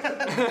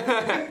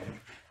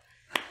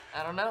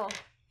 I don't know.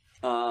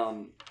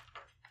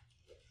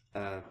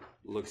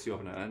 Looks you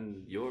up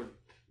and your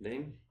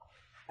name?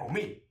 Oh,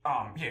 me?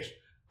 Yes.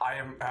 I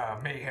am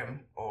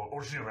Mayhem,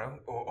 or Zero,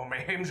 or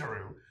Mayhem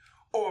Zero,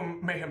 or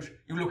Mayhem...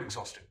 You look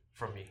exhausted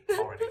from me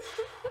already.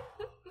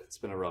 It's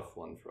been a rough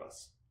one for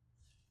us.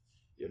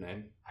 Your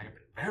name? I have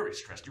been very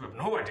stressed. You have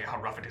no idea how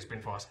rough it has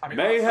been for us. I mean,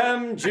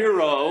 Mayhem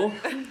Jiro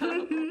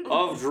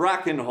of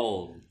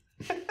Drakenholm.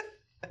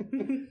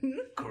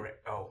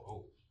 Correct.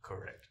 Oh,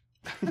 correct.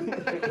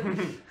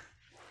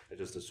 I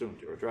just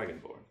assumed you were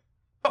Dragonborn.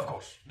 Of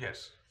course,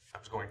 yes. I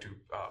was going to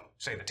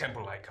say the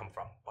temple I come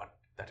from, but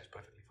that is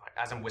perfectly fine.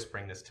 As I'm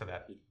whispering this to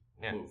that...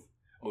 Yeah. Move.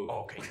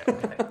 Oh, okay,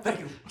 thank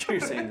you. You're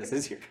saying this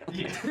is your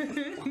Yeah.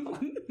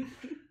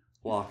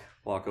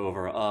 Walk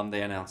over.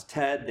 They announce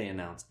Ted. They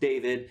announce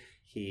David.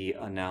 He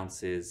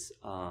announces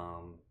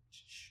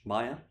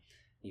Maya.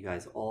 You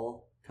guys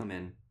all come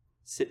in,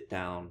 sit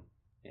down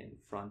in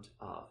front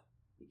of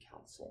the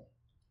council.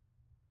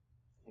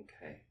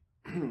 Okay.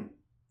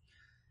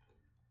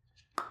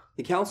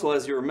 The council,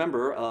 as you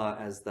remember,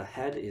 as the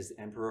head is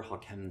Emperor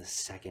Hakem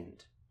II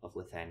of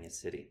Lithania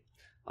City.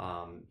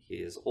 He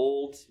is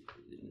old,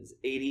 in his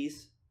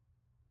 80s.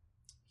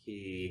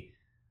 He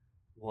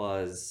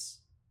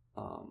was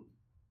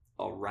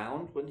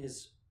around when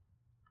his...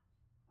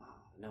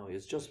 he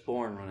was just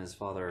born when his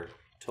father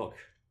took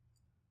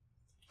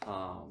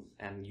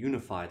and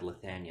unified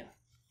Lithania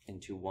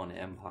into one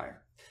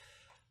empire.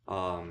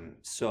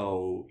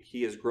 So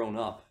he has grown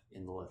up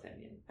in the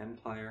Lithanian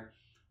Empire,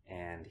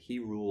 and he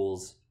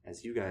rules,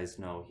 as you guys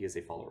know, he is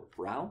a follower of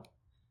Rao.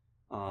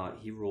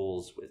 He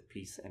rules with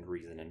peace and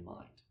reason in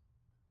mind.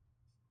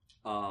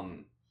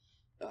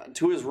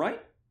 To his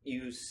right,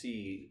 you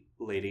see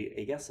Lady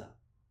Agessa,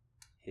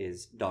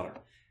 his daughter,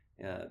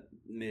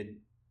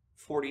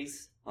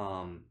 mid-40s.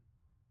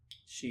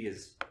 She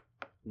is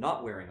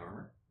not wearing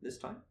armor this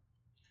time.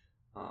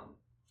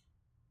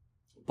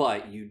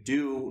 But you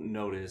do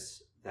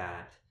notice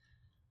that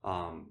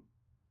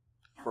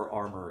her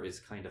armor is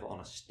kind of on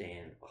a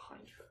stand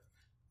behind her.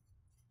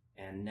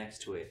 And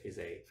next to it is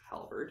a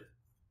halberd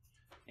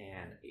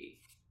and a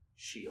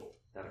shield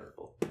that are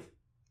both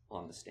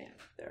on the stand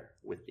there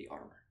with the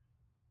armor.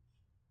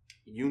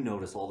 You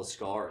notice all the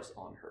scars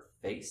on her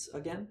face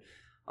again.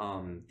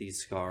 These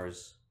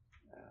scars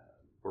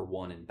were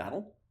won in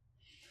battle.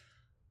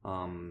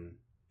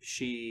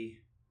 She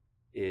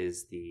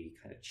is the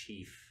kind of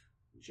chief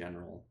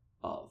general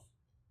of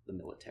the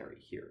military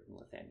here in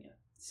Lithania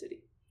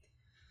City.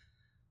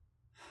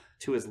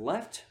 To his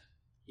left,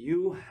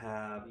 you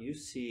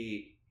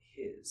see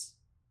his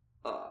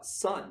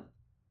son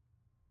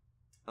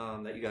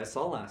that you guys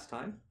saw last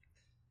time.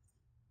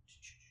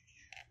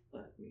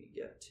 Let me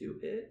get to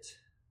it.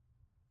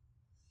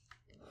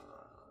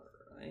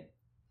 All right.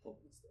 Oh,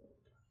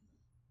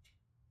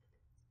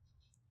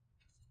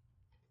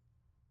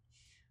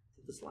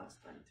 did this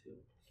last time too.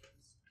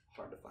 It's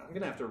hard to find. I'm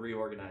gonna have to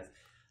reorganize.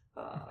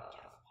 Not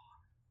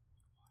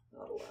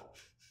allowed.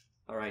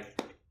 All right.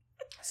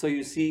 So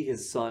you see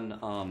his son,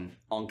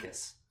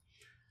 Uncas.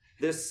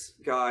 This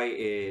guy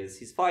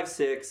he's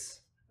 5'6",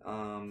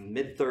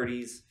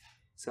 mid-30s.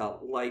 He's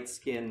got light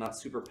skin, not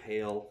super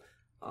pale.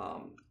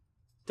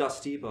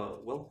 Dusty,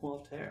 but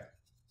well-coiffed hair.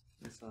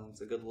 It's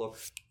a good look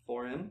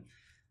for him.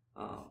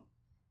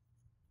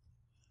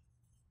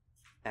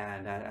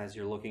 And as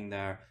you're looking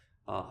there,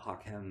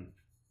 Hakem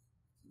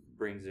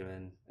brings him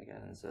in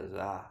again and says,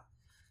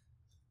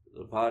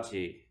 the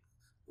party,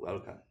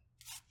 welcome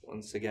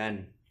once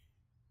again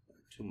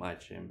to my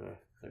chamber,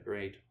 the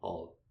great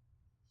hall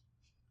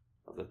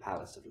of the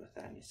Palace of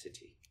Lithania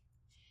City.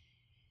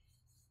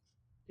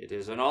 It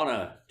is an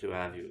honor to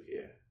have you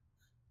here.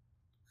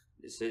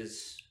 This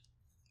is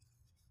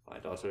my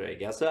daughter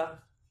Agessa,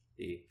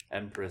 the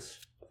Empress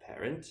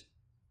apparent,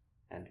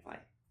 and my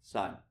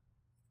son,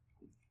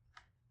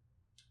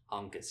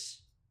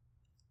 Uncas,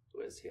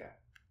 who is here.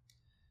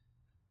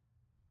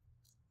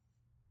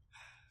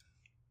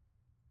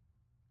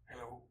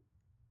 Hello.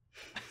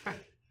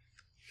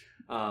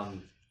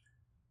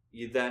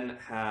 You then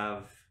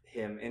have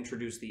him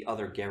introduce the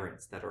other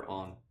Garants that are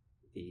on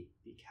the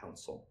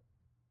council.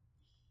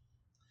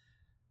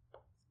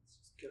 Let's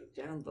just go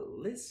down the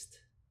list.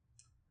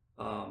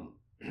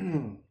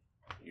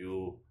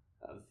 You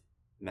have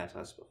met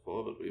us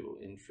before, but we will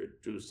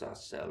introduce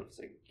ourselves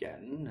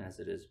again, as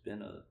it has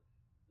been a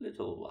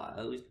little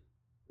while, a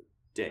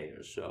day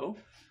or so.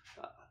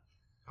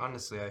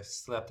 Honestly, I've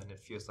slept and it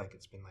feels like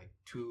it's been like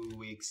 2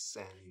 weeks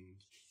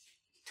and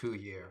 2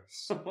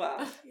 years.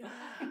 Well,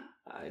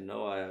 I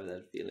know I have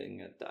that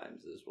feeling at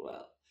times as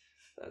well.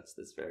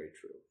 That's very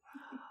true.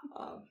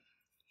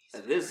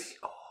 And this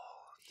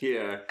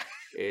here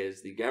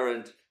is the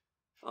Garant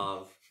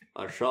of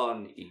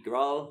Arshan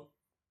Igral,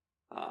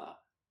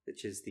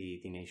 which is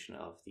the nation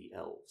of the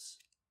elves.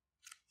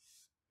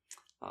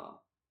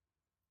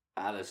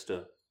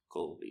 Alistair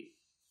Colby,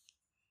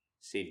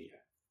 Senior.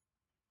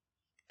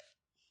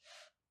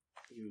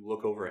 You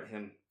look over at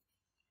him.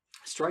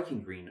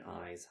 Striking green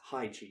eyes,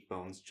 high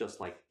cheekbones, just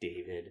like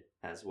David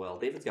as well.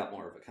 David's got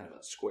more of a kind of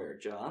a square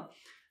jaw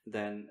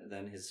than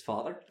his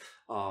father.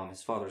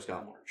 His father's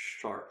got more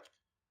sharp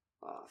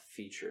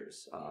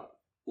features,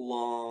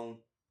 long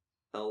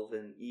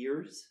elven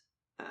ears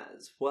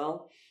as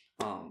well,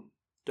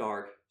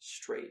 dark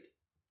straight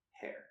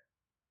hair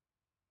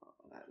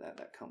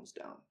that comes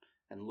down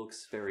and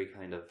looks very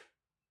kind of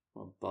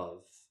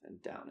above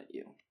and down at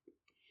you.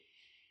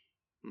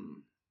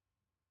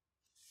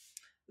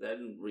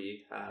 Then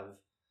we have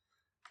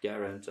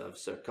Garant of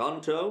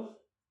Serkanto,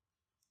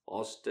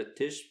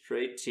 Ostatish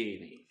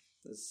Pretini.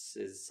 This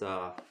is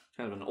kind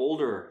of an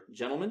older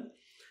gentleman,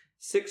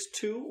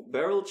 6'2",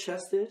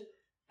 barrel-chested,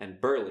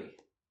 and burly.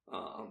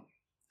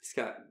 He's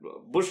got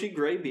bushy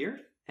gray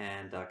beard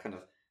and kind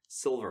of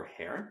silver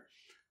hair.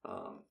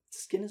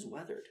 Skin is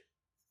weathered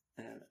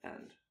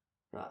and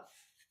rough.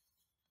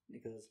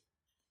 Because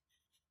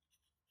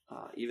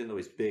even though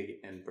he's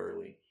big and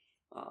burly,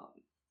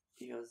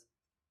 he goes,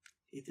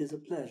 "It is a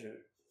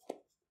pleasure,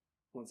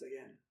 once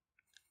again."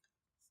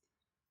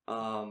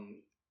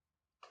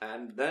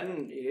 And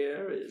then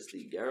here is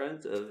the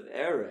Garant of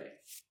Ere.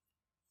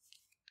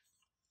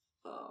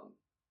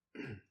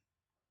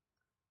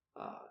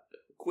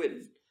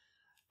 Quinn.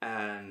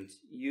 And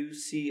you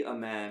see a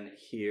man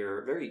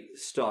here, very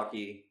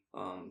stocky,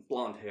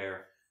 blonde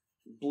hair,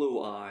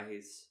 blue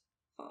eyes.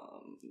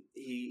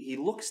 He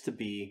looks to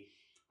be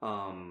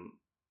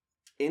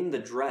in the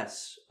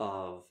dress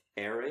of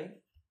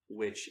Ere,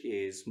 which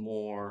is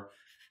more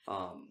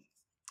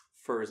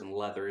furs and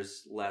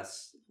leathers,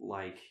 less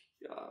like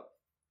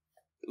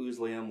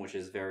Uzlium, which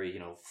is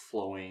very,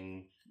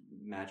 flowing,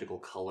 magical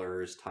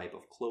colors type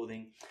of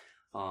clothing.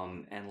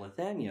 And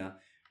Lithania,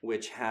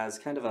 which has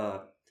kind of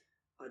a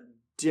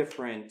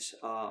different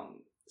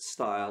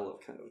style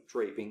of kind of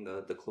draping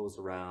the clothes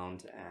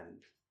around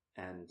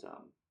and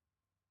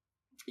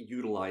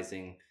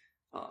utilizing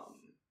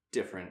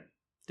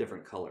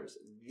different colors.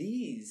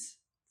 These,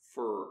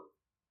 for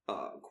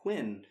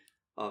Quinn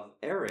of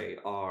Ere,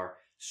 are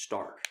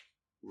stark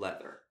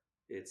leather.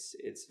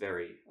 It's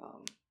very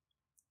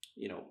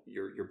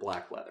your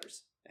black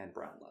leathers and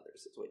brown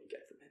leathers is what you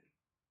get from him.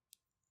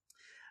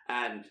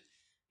 And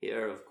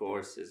here, of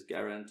course, is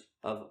Garant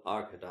of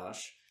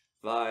Arkadash,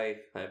 Vai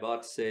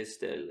Haibatse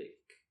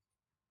Stelik.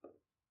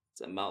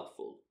 It's a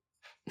mouthful.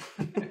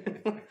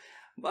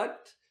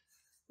 But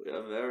we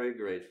are very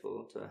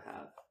grateful to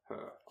have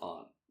her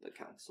on the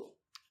council.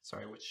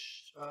 Sorry,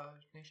 which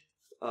nation?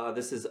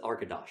 This is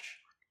Arkadash.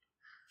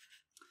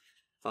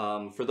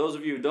 For those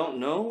of you who don't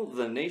know,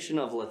 the nation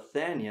of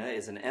Lithania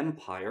is an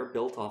empire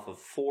built off of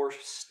 4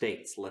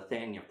 states.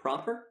 Lithania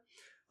proper,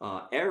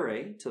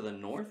 Ere to the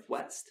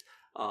northwest,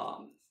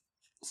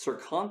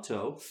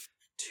 Serkanto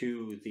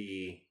to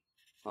the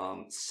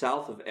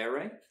south of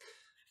Ere,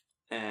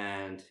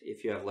 and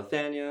if you have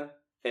Lithania,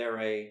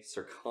 Ere,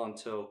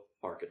 Serkanto,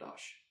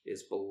 Arkadash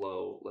is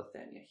below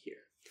Lithania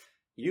here.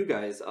 You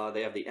guys,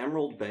 they have the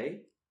Emerald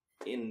Bay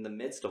in the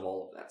midst of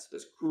all of that, so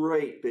this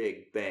great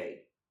big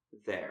bay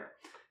there.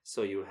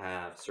 So you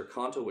have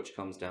Serkanto, which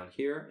comes down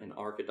here, and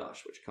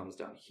Arkadash, which comes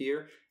down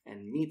here,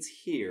 and meets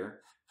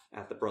here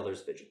at the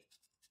Brothers' Vigil.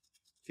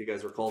 If you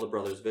guys recall the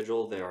Brothers'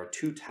 Vigil, there are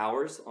 2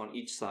 towers on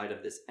each side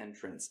of this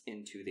entrance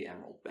into the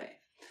Emerald Bay.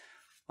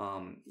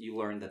 You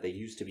learn that they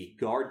used to be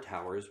guard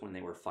towers when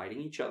they were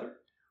fighting each other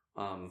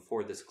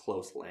for this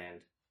close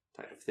land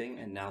type of thing,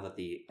 and now that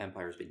the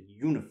Empire has been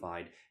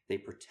unified, they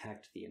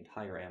protect the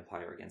entire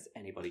Empire against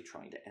anybody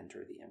trying to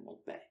enter the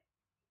Emerald Bay.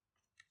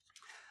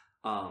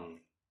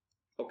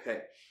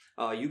 Okay,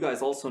 you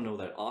guys also know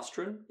that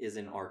Ostrin is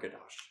in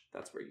Arkadash.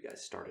 That's where you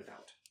guys started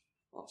out,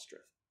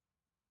 Ostrin.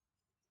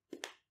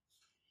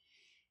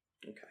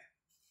 Okay.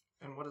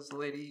 And what is the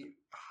lady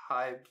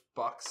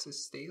Hyboxis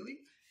Staley?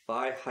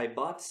 Vi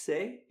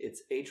Hybatse,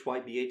 it's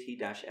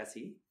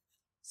Hybat-se.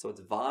 So it's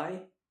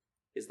Vi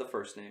is the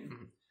first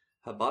name,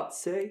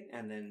 Hybatse,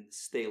 and then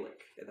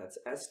Stalik. That's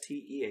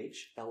Stehlik.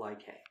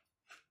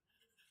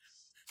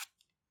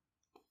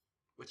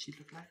 What's she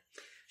look like?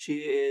 She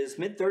is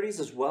mid-30s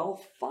as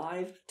well,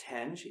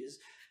 5'10". She has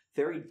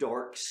very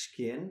dark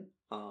skin,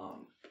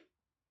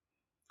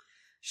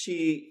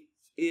 She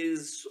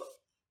is,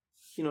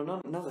 you know,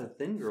 not a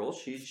thin girl.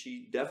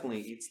 She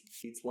definitely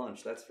eats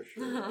lunch. That's for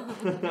sure.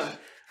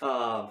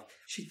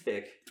 She's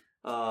thick.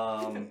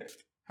 How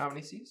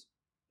many C's?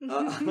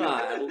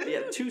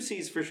 Yeah, 2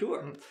 C's for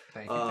sure.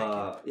 Thank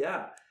you.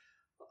 Yeah.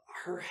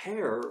 Her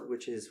hair,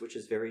 which is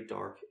very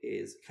dark,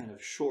 is kind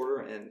of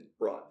shorter and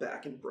brought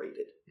back and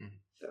braided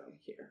down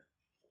here.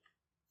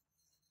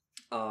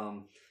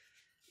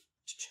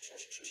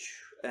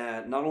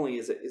 And not only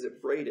is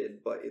it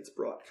braided, but it's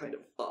brought kind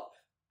of up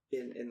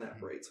in that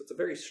braid. So it's a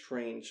very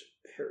strange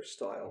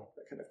hairstyle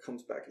that kind of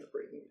comes back in the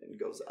braid and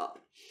goes up.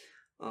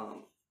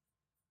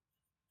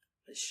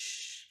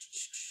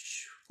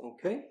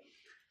 Okay.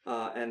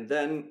 And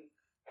then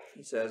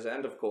he says,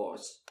 and of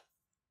course,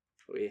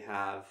 we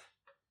have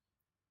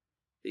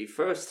the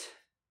first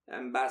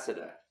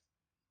ambassador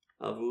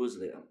of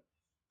Uzlium,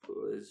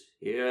 who is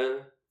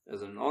here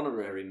as an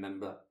honorary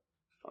member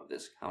of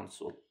this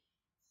council,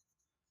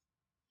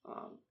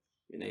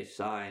 in a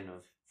sign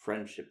of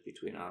friendship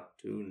between our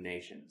 2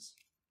 nations.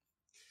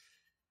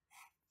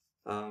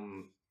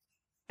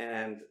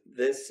 And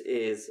this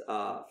is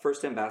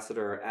First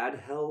Ambassador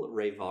Adhel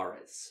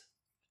Rayvaris.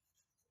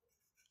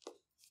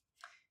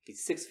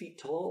 He's 6 feet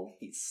tall,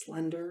 he's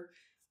slender,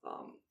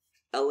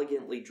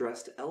 elegantly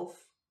dressed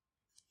elf,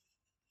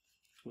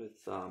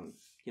 with,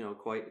 you know,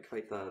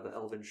 quite the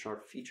elven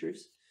sharp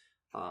features,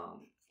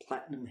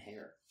 platinum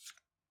hair.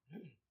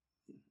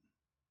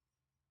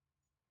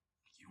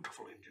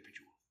 Beautiful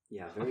individual.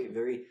 Yeah, very,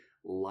 very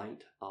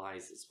light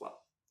eyes as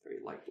well. Very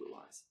light blue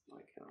eyes,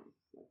 like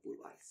blue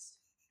ice.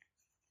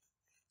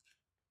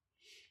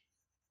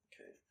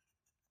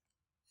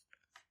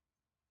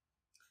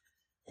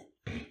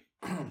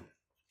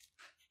 Okay.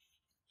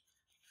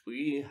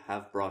 We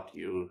have brought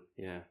you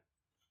here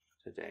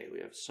today. We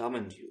have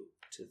summoned you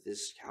to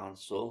this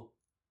council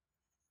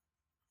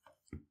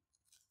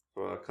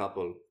for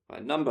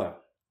a number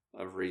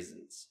of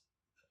reasons.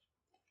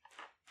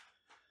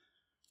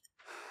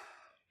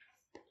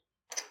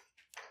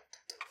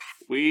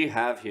 We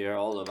have here,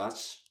 all of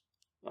us,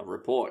 a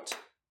report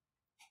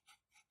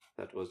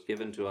that was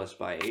given to us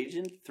by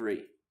Agent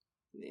 3,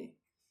 the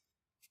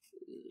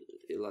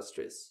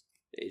illustrious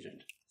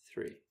Agent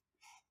 3.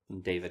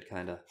 And David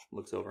kind of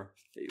looks over.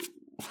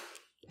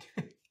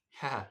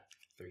 Ha,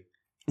 3.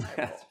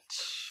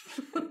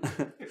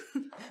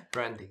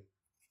 Brandy.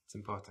 It's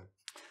important.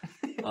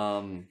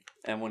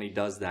 And when he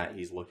does that,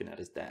 he's looking at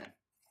his dad.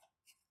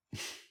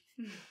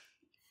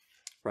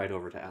 Right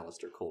over to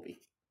Alistair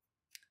Colby.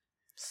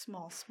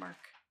 Small smirk.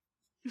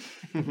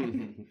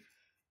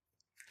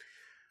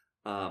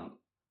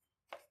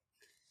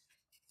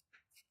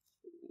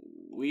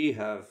 We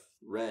have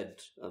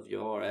read of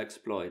your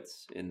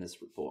exploits in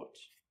this report,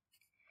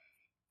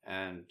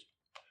 and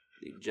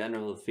the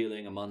general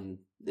feeling among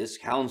this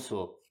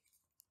council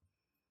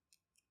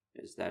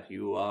is that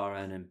you are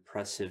an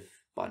impressive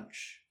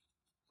bunch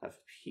of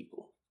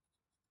people.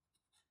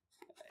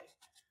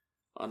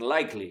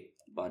 Unlikely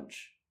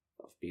bunch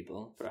of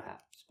people,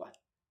 perhaps, but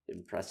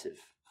impressive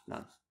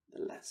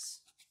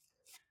nonetheless.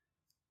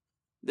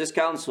 This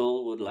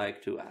council would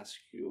like to ask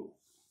you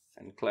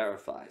and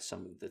clarify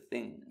some of the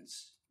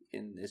things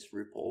in this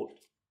report,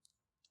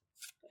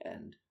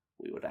 and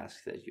we would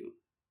ask that you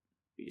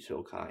be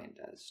so kind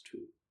as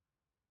to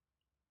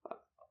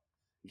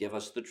give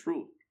us the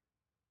truth,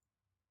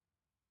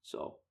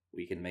 so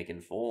we can make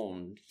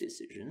informed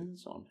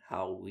decisions on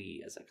how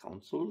we as a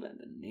council and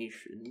a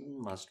nation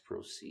must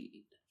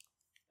proceed.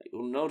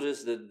 You'll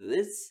notice that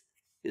this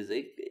is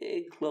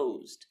a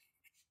closed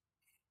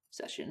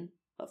session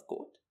of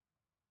court.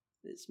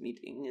 This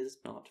meeting is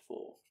not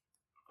for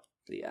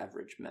the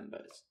average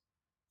members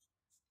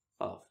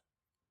of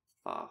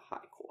our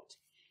High Court.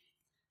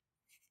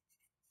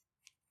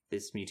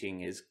 This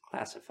meeting is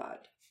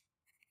classified.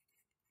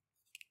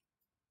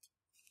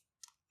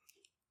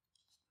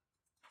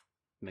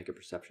 Make a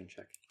perception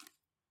check.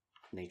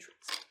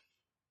 Natrix.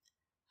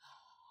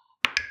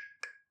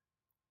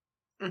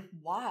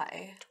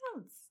 Why?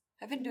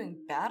 I've been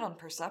doing bad on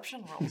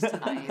perception rolls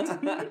tonight.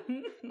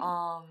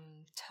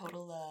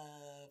 Total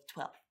of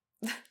 12.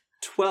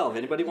 12.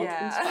 Anybody want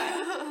to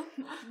inspire?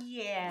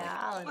 Yeah,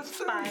 I'll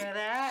inspire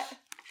that.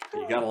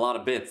 You got a lot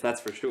of bits,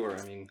 that's for sure.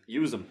 I mean,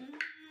 use them.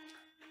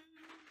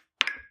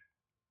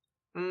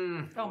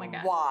 Oh my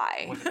god.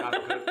 Why?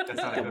 That's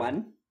not a good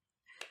one.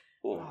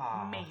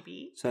 Oh.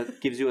 Maybe. So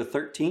that gives you a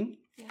 13.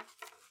 Yeah,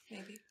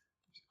 maybe.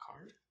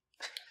 Card?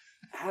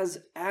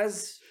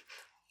 As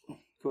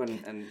go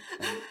ahead and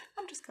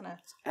I'm just gonna.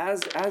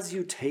 As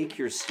you take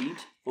your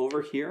seat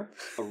over here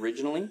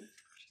originally.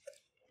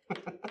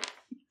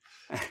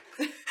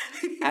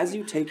 As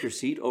you take your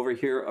seat over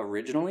here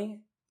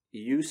originally,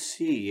 you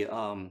see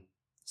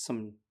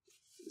some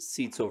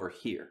seats over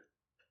here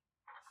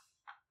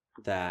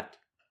that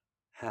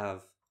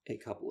have a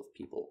couple of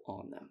people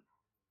on them.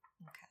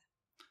 Okay.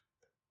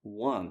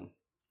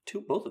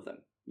 Both of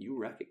them you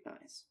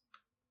recognize.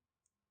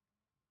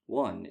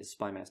 One is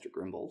Spymaster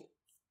Grimbold,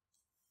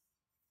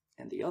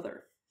 and the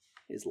other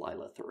is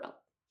Lila Thorell.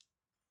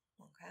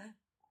 Okay.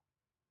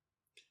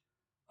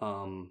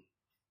 So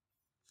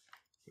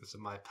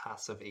my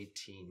passive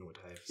 18 would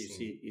I have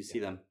seen? You see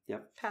them.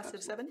 Yep.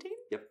 Passive 17?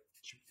 Yep.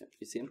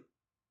 You see them.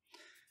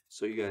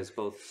 So you guys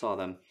both saw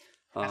them.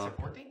 Passive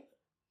 14?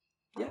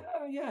 Yeah.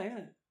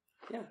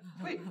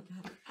 Wait.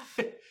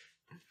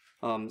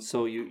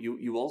 So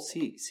you all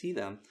see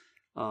them,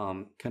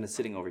 kind of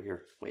sitting over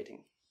here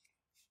waiting.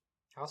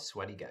 How's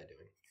Sweaty Guy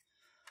doing?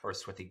 Or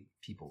Sweaty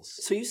Peoples?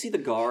 So you see the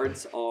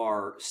guards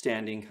are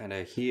standing kind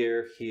of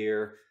here.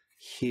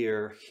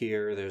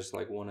 There's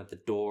like one at the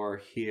door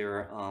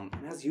here. And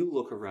as you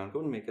look around, go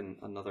and make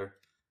another.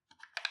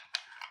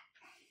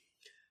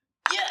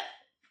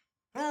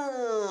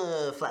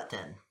 Flat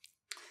 10.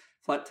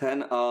 Flat 10.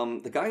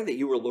 The guy that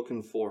you were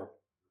looking for,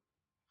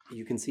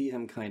 you can see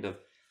him kind of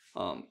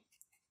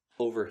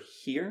over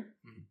here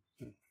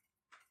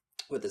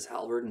with his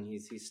halberd, and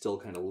he's still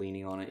kind of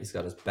leaning on it. He's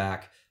got his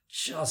back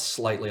just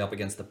slightly up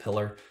against the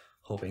pillar,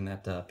 hoping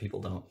that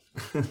people don't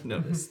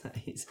notice that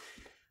he's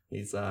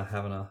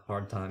having a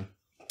hard time.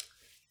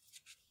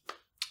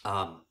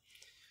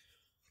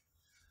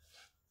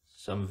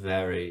 Some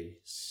very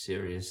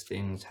serious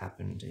things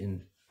happened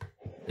in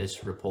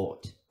this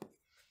report,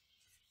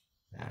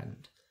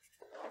 and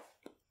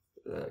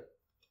the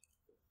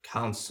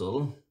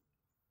council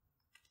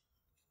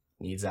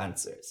needs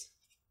answers.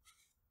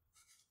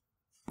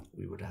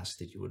 We would ask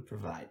that you would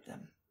provide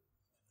them.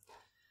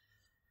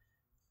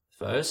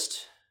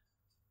 First,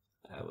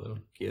 I will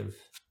give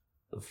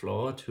the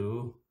floor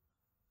to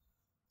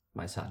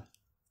my son.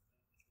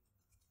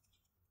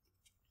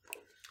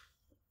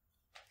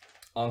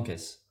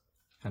 Ankis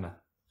kind of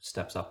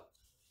steps up,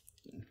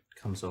 and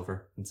comes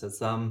over and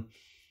says, I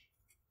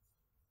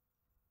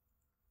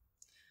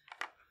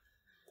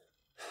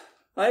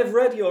have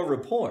read your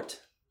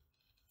report,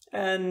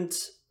 and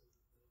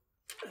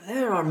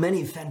there are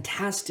many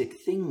fantastic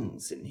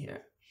things in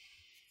here.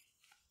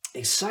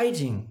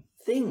 Exciting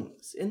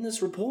things in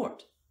this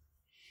report.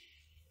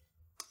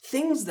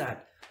 Things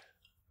that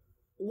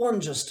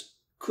one just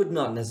could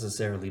not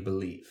necessarily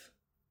believe.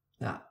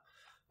 Now,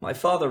 my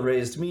father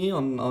raised me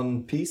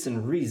on peace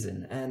and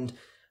reason, and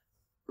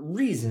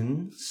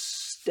reason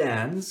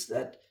stands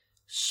that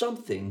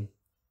something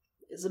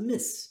is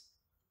amiss.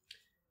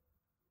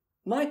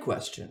 My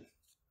question,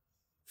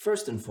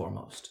 first and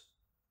foremost,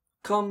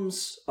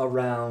 comes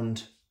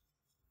around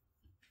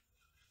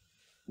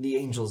the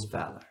Angel's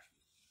Valor.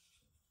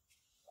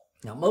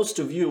 Now, most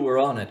of you were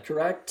on it,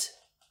 correct?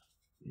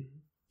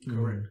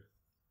 Correct.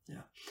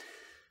 Yeah.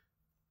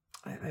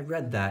 I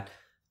read that.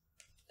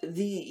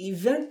 The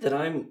event that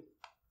I'm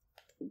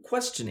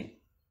questioning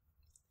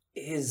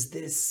is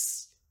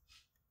this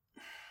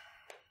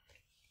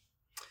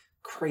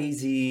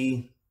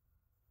crazy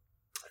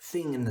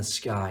thing in the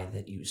sky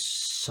that you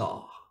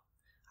saw.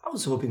 I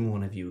was hoping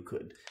one of you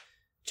could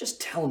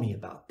just tell me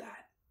about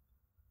that.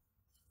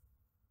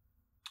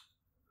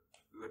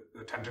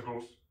 The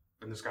tentacles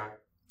in the sky?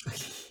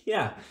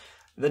 Yeah,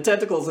 the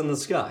tentacles in the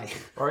sky.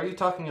 Or are you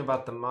talking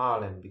about the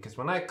marlin? Because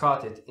when I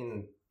caught it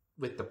in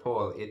with the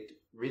pole, it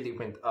really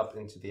went up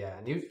into the air.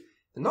 And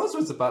the nose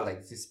was about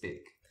like this big.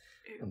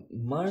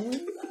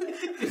 Marlin?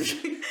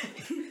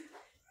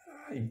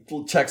 He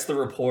checks the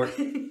report.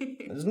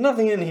 There's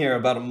nothing in here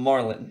about a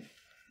marlin.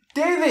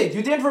 David,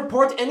 you didn't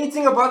report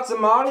anything about the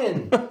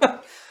marlin.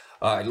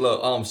 Look,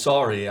 I'm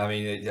sorry. I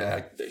mean,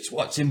 it's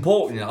what's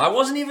important. I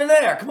wasn't even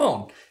there. Come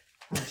on.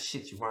 Oh,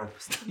 shit, you weren't.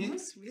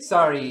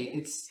 Sorry,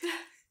 it's...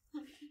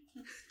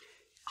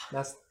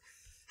 That's...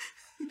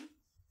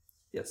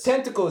 Yes.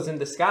 Tentacles in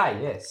the sky,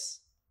 yes.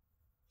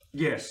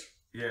 Yes.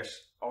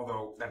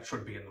 Although that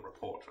should be in the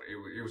report.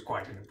 It was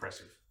quite an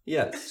impressive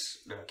Yes.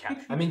 catch.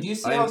 I mean, do you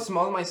see how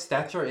small my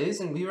stature is?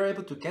 And we were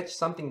able to catch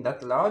something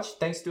that large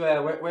thanks to,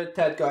 where'd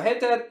Ted go? Hey,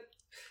 Ted!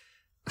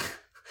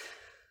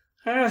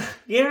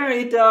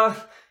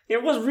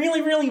 It was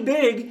really, really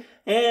big,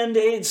 and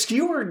it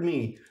skewered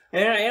me,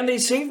 and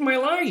it saved my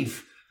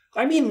life.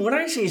 I mean, when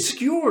I say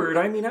skewered,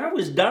 I mean I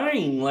was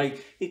dying.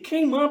 Like, it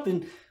came up,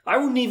 and I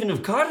wouldn't even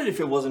have caught it if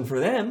it wasn't for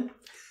them.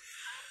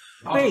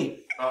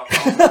 Wait.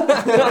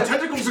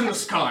 Tentacles in the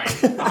sky.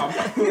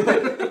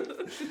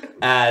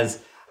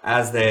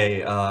 As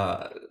they,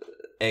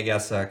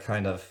 Agessa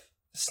kind of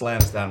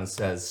slams down and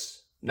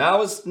says,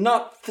 "Now is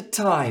not the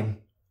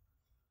time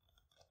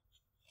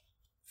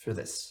for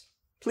this.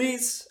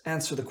 Please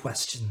answer the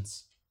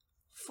questions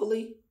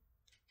fully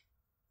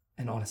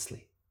and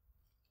honestly.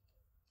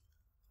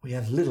 We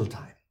have little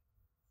time."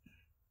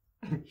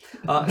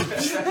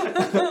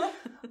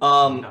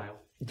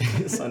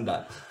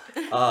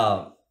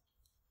 Sundial.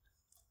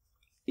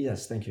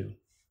 Yes, thank you,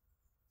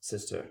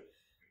 sister.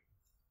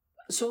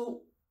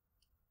 So,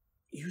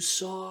 you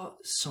saw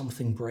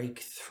something break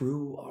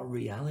through our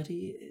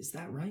reality, is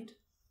that right?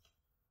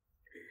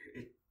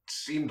 It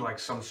seemed like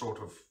some sort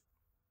of...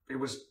 It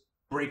was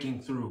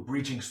breaking through,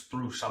 breaching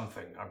through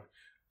something.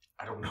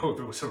 I don't know if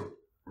it was a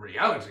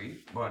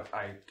reality, but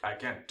I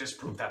can't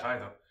disprove that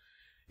either.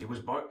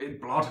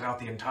 It blotted out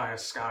the entire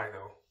sky,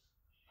 though,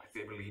 I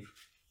believe.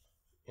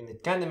 And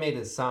it kind of made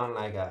it sound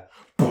like a...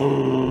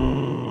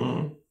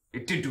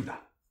 It did do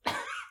that.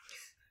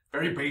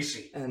 Very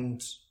bassy.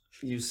 And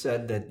you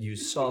said that you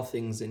saw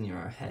things in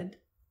your head?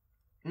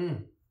 Oh.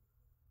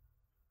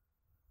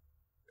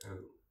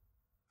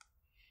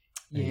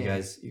 And you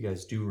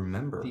guys do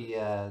remember.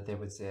 There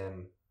was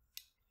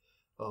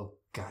oh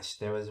gosh,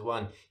 there was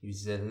one. It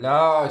was a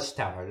large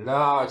tower.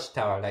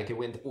 Like it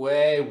went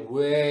way,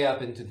 way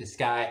up into the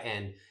sky,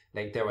 and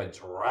like there were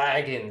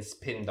dragons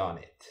pinned on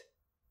it.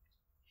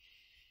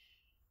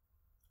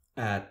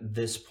 At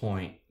this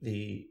point,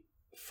 the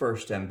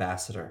first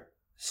ambassador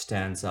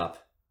stands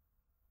up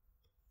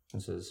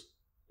and says,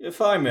 "If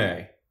I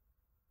may."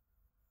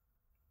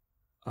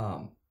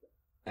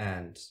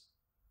 And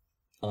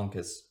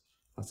Onkus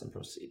lets him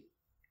proceed.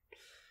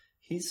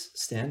 He's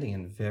standing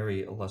in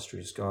very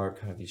illustrious garb,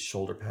 kind of these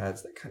shoulder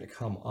pads that kind of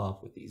come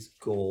up with these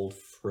gold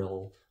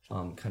frill,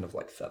 kind of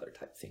like feather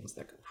type things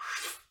that go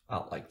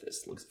out like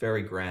this. Looks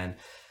very grand.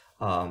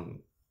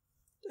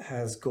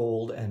 Has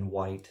gold and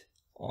white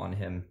on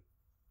him.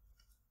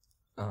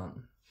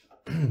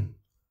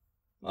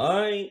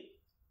 I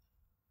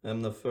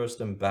am the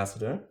first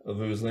ambassador of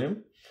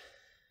Uzlium.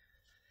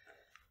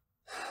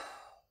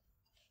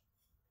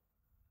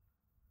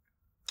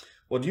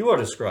 What you are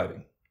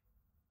describing,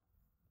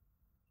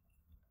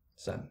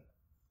 Sam,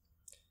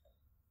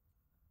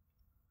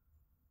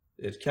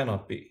 it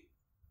cannot be.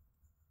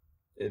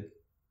 It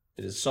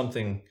is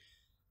something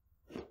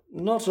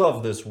not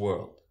of this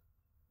world.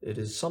 It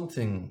is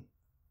something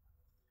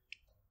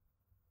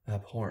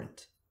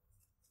abhorrent.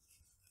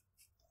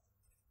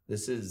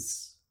 This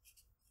is...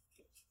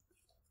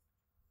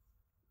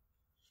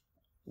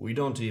 We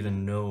don't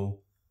even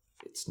know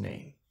its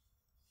name.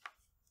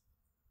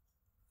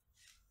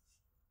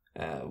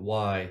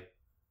 Why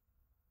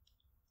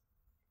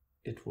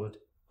it would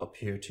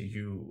appear to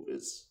you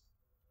is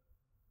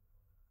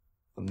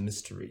a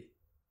mystery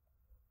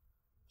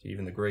to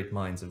even the great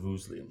minds of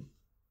Uzlium.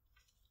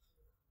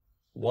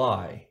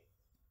 Why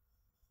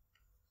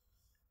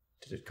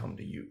did it come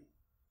to you?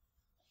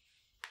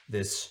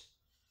 This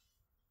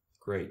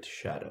great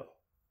shadow.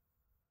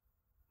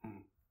 I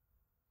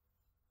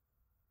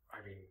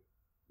mean,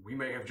 we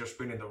may have just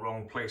been in the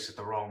wrong place at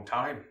the wrong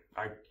time.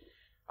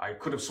 I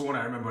could have sworn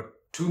I remember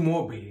 2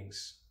 more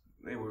beings.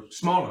 They were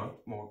smaller,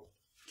 more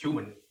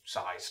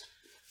human-sized,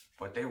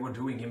 but they were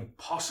doing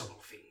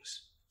impossible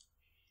things.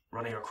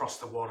 Running across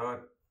the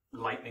water,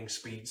 lightning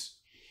speeds.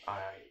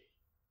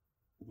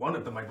 One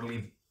of them, I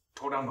believe,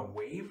 tore down the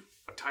wave?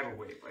 A tidal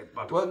wave.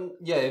 Well,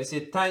 yeah, it was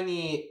a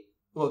tiny,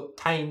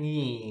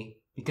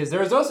 because there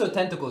was also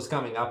tentacles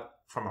coming up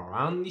from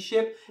around the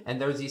ship, and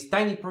there was this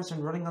tiny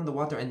person running on the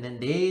water, and then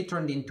they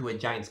turned into a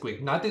giant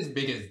squid. Not as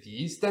big as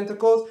these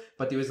tentacles,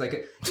 but it was like,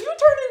 can you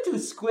turn into a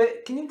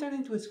squid? Can you turn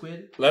into a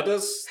squid? Let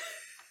us,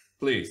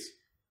 please.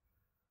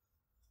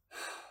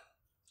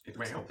 It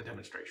may help the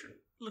demonstration.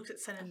 Looks at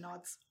Sen and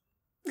nods.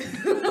 I mean,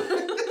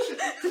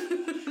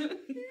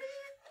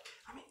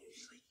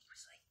 it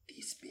was like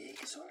this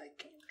big, so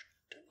like...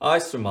 I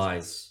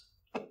surmise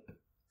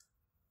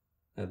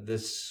that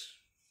this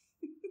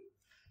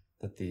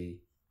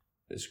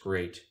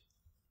great...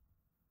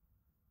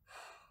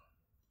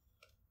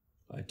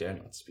 I dare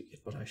not speak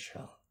it, but I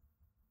shall.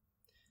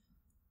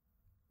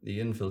 The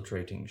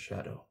infiltrating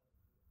shadow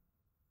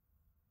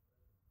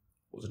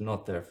was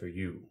not there for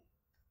you,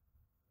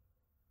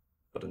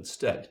 but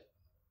instead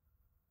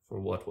for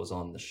what was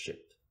on the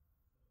ship.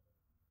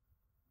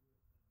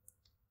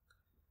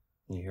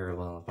 You hear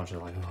a bunch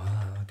of like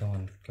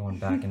going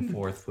back and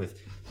forth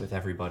with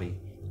everybody,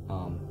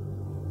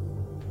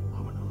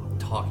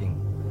 talking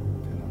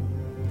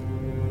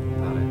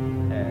about it.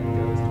 And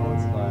goes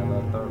towards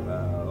Lila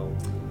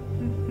Thorvald,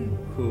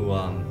 who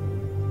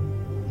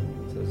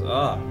says,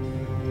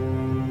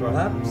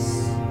 perhaps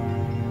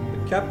the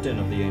captain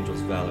of the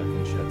Angel's Valor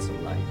can shed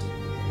some light.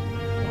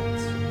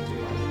 Points to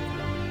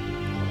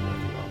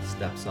Thorvald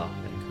steps up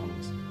and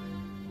comes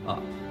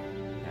up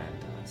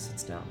and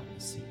sits down on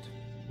the seat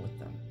with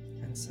them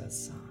and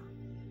says,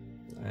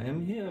 I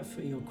am here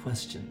for your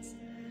questions.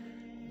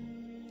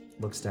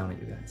 Looks down at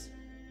you guys.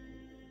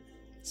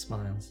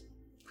 Smiles.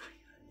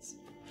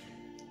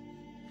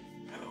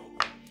 Hello.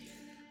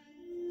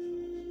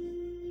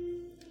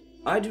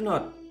 I do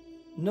not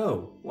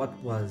know what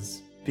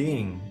was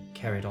being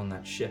carried on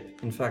that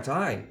ship. In fact,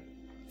 I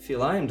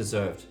feel I am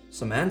deserved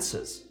some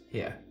answers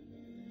here.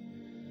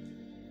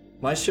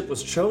 My ship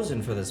was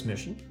chosen for this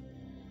mission.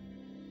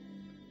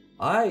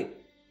 I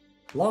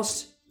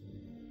lost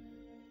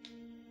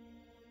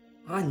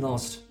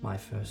my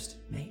first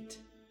mate.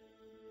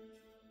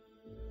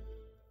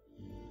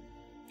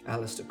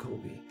 Alistair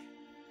Colby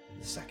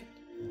II.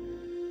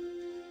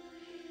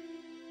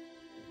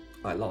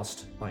 I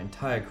lost my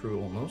entire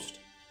crew almost.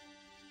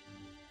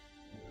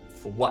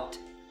 For what?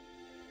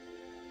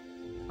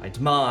 I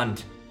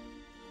demand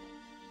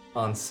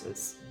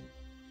answers.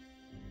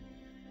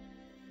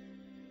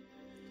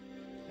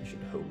 I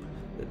should hope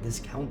that this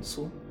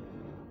council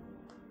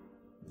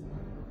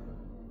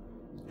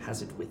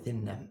has it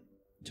within them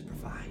to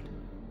provide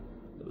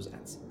those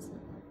answers.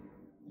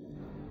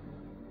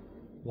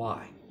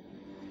 Why?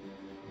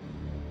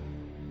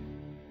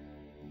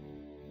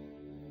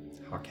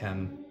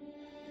 Hakem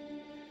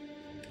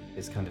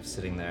is kind of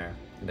sitting there,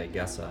 and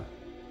Agessa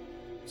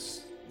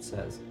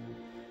says,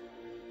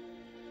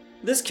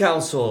 "This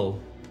council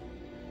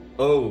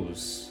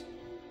owes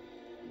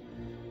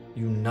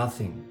you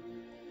nothing,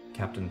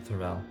 Captain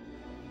Thorell.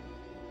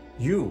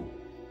 You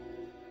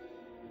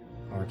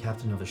are a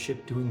captain of a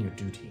ship doing your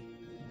duty."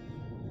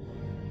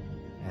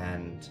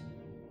 And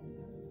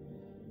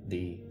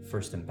the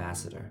first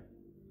ambassador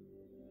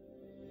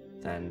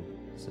then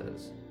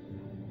says,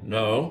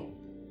 "No.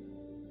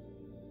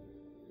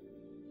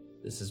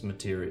 This is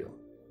material.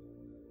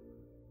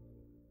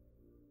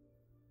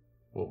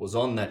 What was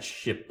on that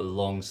ship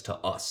belongs to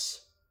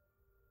us.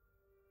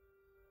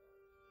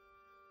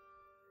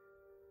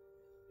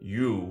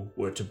 You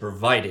were to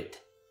provide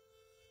it.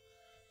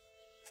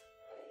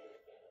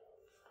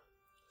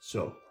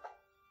 So,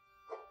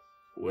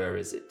 where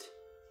is it?"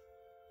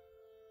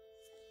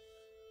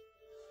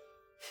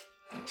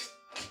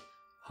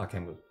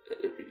 Hakem,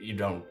 you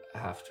don't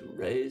have to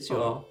raise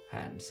your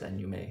hands, and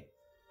you may.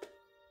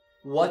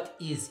 What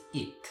is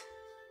it?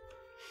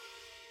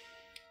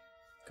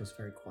 Goes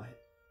very quiet.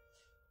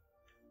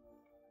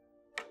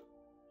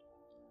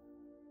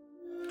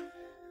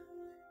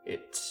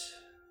 It.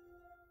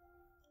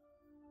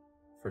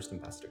 First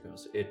ambassador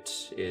goes,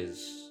 "It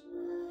is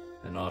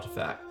an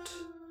artifact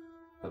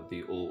of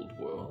the old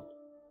world.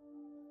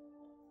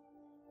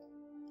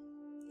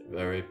 A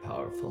very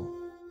powerful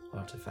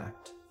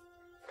artifact.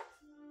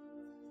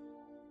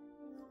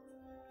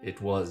 It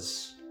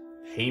was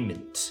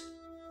payment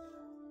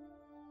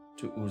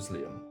to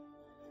Uzlium.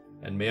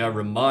 And may I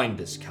remind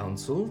this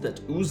council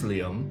that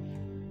Uzlium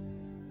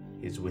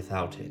is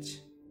without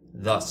it.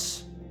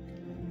 Thus,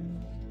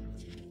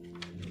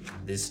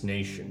 this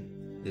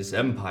nation, this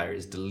empire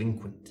is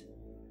delinquent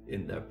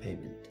in their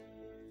payment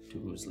to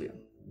Uzlium.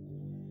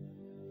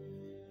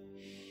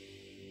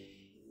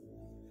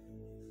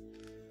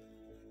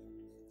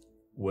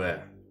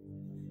 Where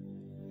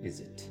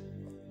is it?"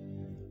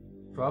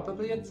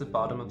 Probably at the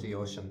bottom of the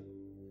ocean.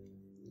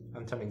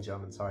 I'm turning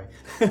German, sorry.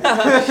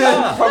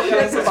 Probably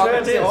at the bottom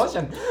of the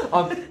ocean.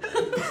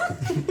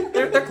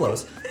 They're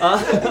close.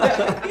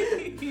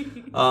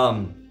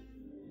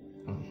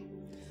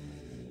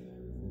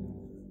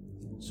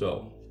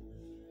 So,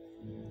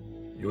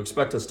 you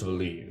expect us to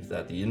believe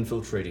that the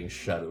infiltrating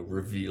shadow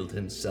revealed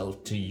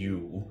himself to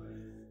you,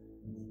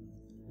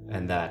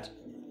 and that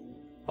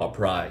our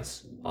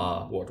prize,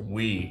 what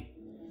we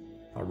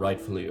are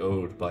rightfully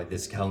owed by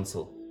this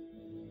council,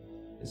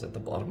 is at the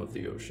bottom of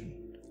the ocean.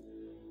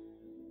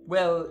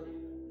 Well,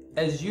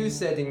 as you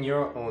said in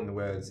your own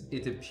words,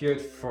 it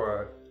appeared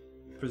for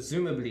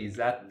presumably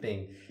that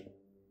thing,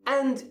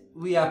 and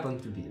we happen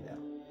to be there.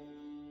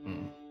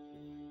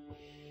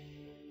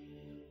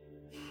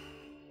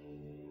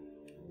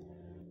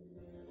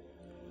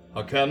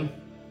 Hakem,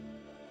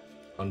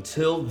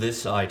 until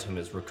this item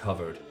is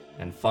recovered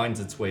and finds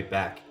its way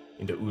back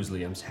into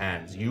Uzlium's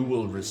hands, you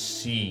will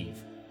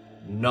receive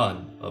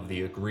none of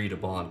the agreed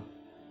upon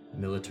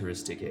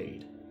militaristic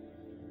aid.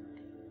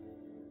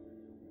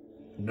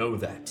 Know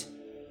that.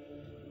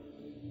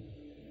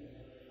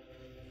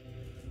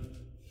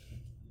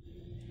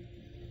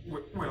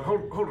 Well,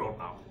 hold on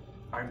now.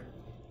 I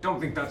don't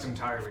think that's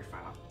entirely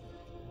fair.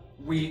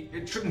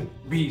 It shouldn't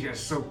be as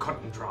so cut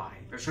and dry.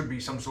 There should be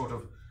some sort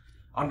of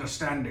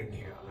understanding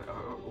here.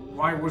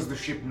 Why was the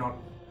ship not,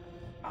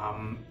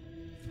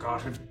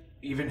 guarded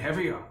even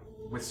heavier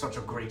with such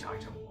a great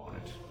item on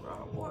it?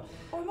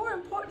 Or more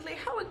importantly,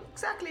 how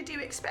exactly do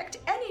you expect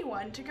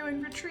anyone to go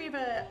and retrieve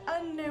an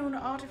unknown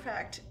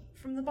artifact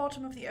from the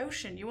bottom of the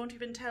ocean? You won't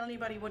even tell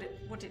anybody what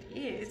it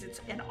is.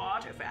 It's an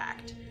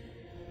artifact.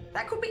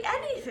 That could be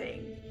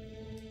anything.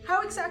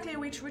 How exactly are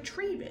we to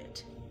retrieve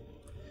it?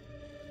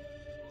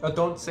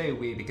 Don't say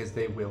we, because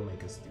they will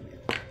make us do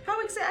it. How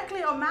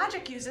exactly are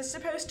magic users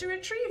supposed to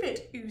retrieve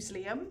it,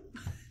 Uzlium?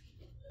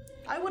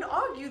 I would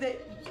argue that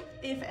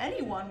if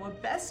anyone were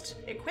best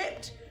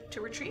equipped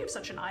to retrieve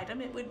such an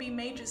item, it would be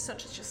mages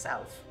such as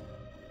yourself.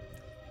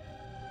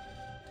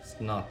 It's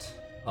not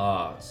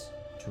ours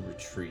to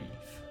retrieve.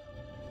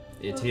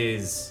 It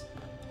is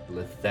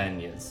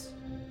Lithania's.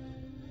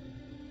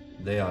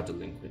 They are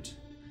delinquent.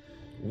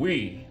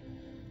 We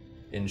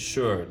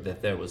ensured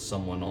that there was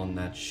someone on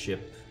that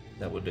ship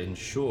that would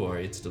ensure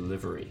its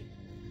delivery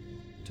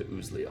to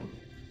Uzlium.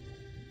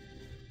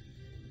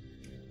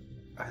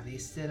 Are they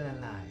still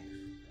alive?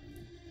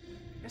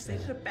 Yes, they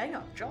did a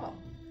bang-up job.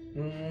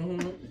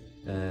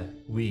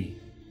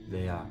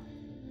 They are.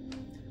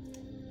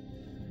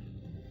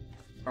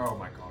 Oh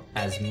my god.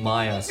 As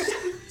Maya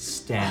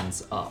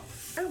stands up.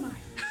 Oh my.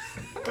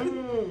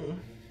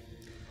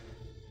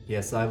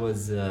 Yes, I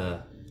was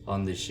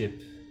on the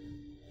ship.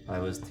 I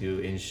was to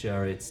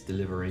ensure its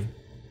delivery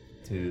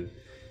to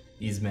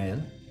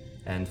Ismail,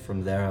 and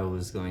from there I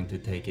was going to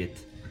take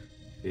it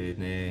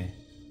in a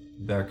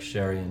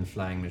Berkshirian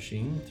flying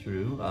machine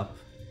up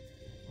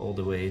all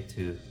the way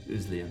to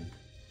Uzlium.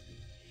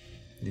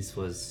 This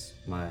was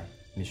my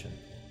mission.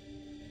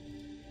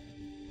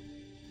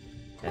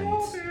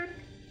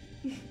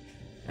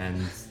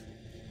 And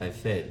I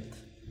failed.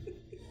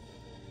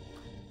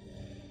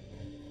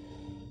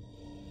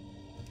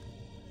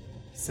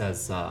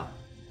 says,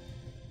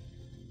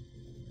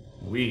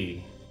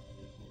 we,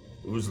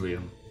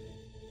 Uzlium,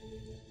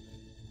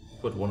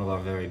 put one of our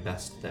very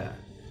best there.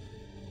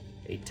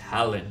 A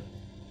Talon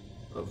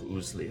of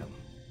Uzlium.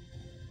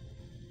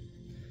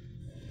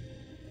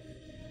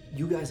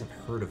 You guys have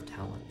heard of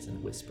Talons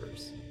and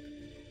Whispers.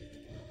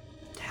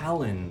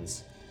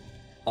 Talons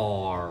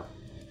are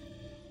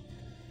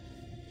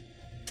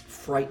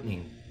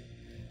frightening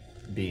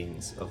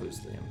beings of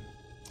Uzlium.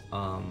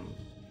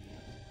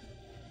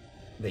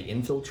 They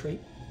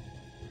infiltrate,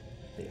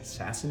 they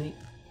assassinate.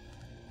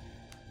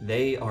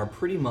 They are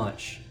pretty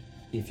much,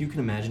 if you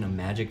can imagine a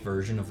magic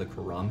version of the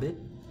Karambit,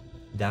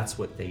 that's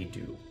what they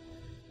do.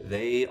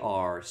 They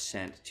are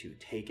sent to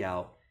take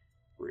out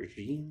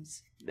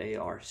regimes. They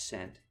are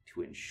sent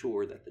to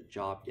ensure that the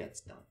job gets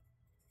done.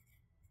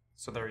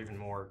 So they're even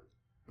more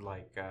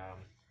like,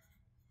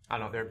 I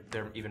don't know,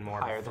 they're even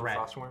more Higher of a than threat.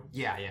 Frostworm?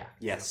 Yeah, yeah.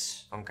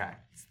 Yes. Okay.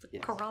 It's the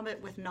Yes.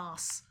 Karambit with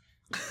Nos.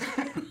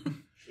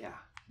 Yeah.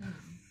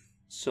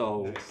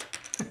 So,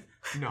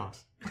 No.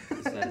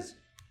 it says,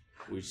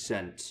 we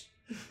sent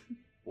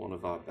one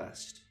of our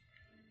best.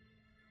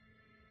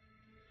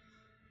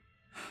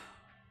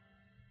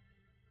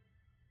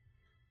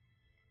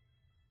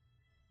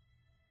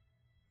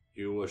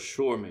 You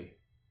assure me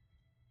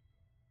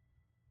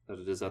that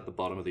it is at the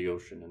bottom of the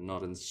ocean and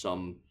not in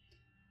some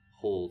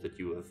hole that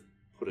you have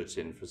put it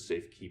in for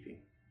safekeeping.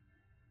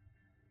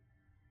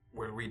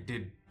 Well, we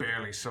did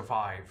barely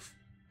survive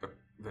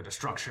the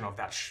destruction of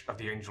of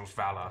the Angel's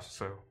Valor,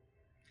 so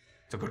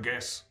it's a good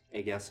guess.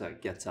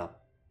 Agessa gets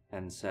up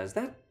and says,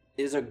 that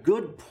is a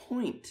good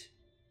point.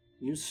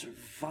 You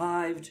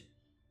survived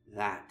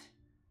that.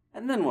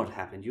 And then what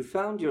happened? You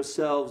found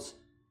yourselves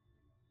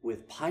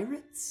with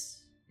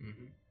pirates?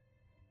 Mm-hmm.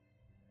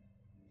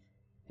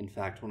 In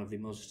fact, one of the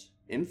most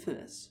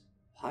infamous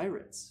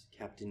pirates,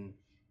 Captain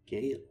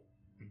Gale.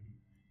 Mm-hmm.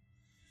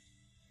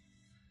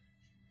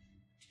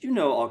 Did you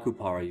know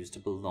Akupara used to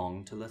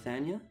belong to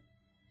Lithania?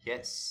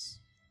 Yes.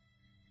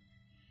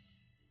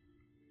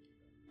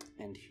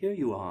 And here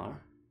you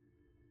are,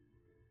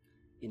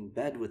 in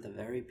bed with the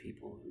very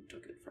people who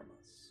took it from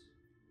us.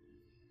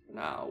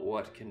 Now,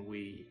 what can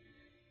we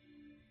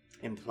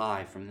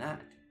imply from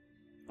that?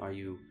 Are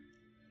you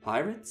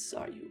pirates?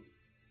 Are you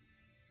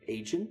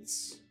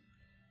agents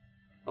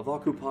of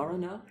Akupara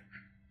now?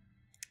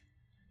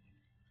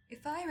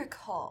 If I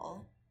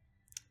recall,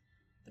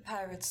 the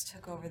pirates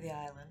took over the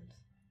island.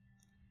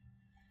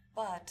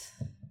 But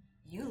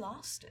you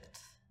lost it.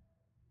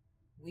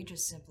 We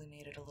just simply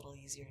made it a little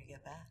easier to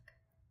get back.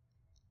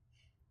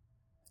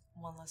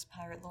 One less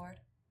pirate lord.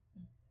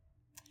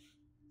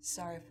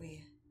 Sorry if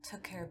we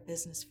took care of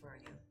business for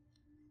you.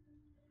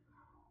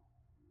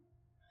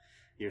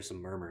 Here's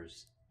some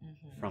murmurs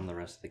from the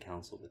rest of the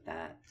council with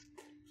that.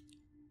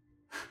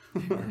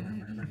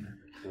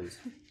 Goes,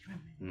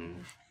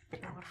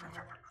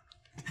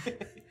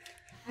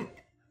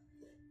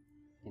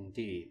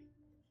 Indeed.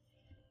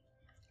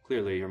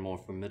 Clearly you're more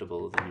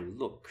formidable than you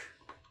look.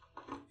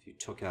 If you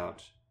took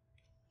out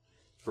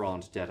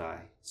Thrawn's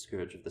Deadeye,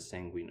 Scourge of the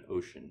Sanguine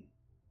Ocean.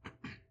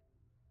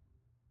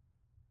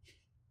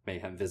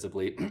 Mayhem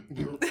visibly.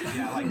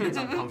 Yeah, like it's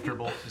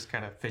uncomfortable, just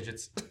kind of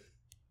fidgets. God,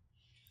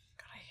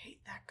 I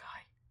hate that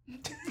guy.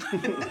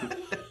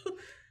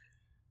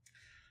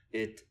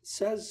 It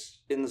says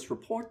in this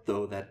report,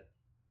 though, that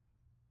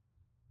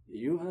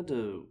you had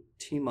to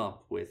team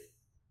up with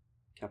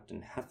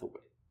Captain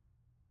Hathaway.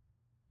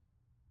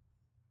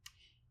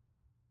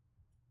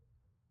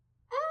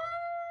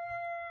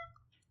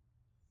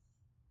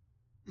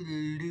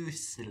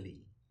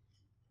 Loosely.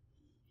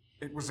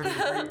 It was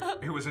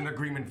an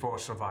agreement for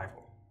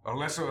survival. A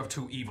lesser of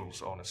two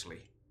evils, honestly.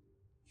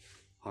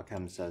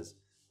 Hakam says,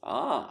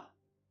 a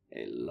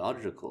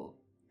logical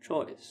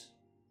choice,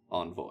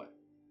 envoy.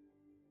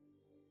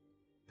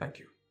 Thank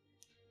you.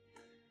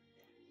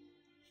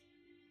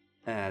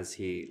 As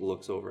he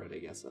looks over at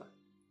Agessa.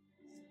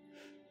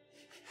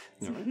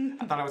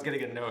 I thought I was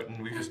getting a note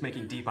and we were just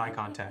making deep eye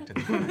contact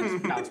and then I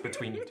just bounced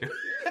between you two.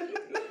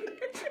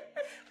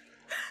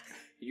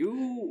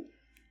 You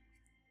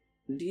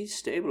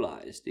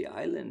destabilized the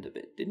island a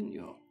bit, didn't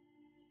you?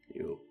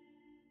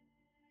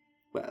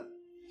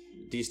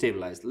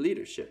 Destabilized the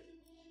leadership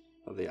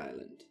of the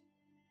island.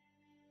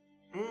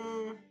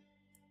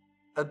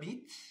 A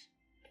bit?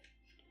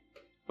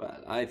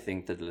 Well, I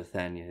think that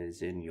Lithania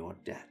is in your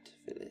debt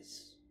for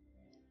this.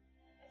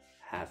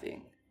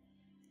 Having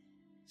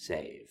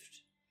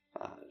saved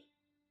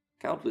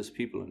countless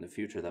people in the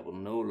future that will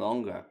no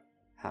longer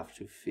have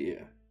to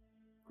fear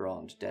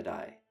Grand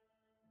Deadeye,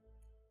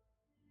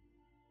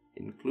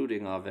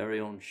 including our very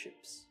own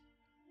ships.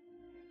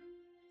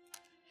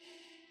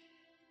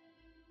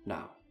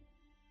 Now,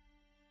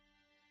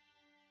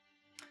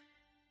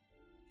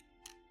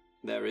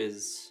 there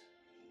is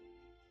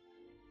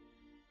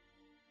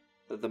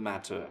the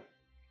matter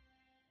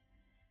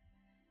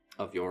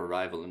of your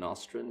arrival in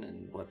Ostrin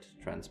and what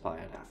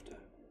transpired after.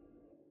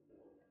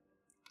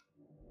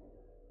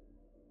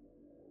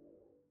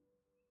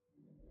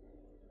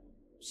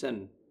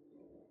 Sen,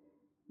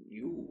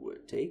 you were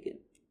taken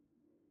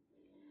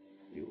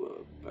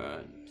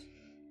burned.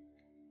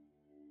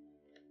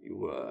 You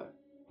were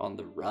on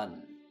the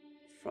run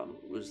from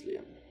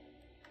Uzlium.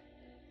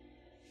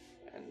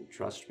 And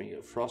trust me,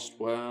 a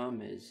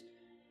frostworm is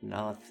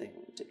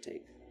nothing to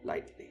take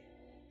lightly.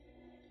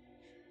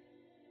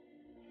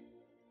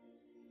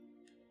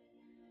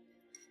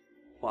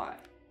 Why?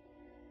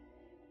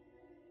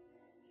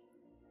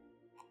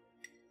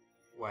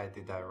 Why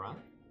did I run?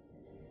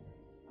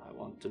 I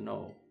want to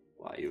know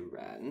why you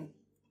ran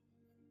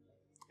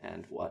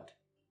and what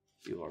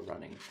you are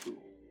running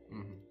to.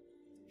 Mm-hmm.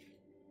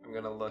 I'm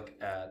gonna look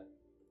at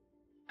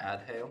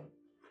Adhale.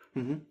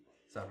 Mm-hmm.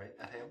 Is that right?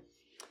 Adhale?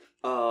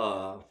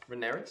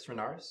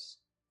 Renaris?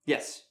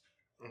 Yes.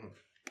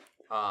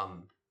 Mm-hmm.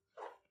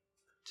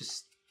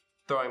 Just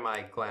throwing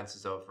my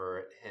glances over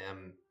at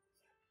him.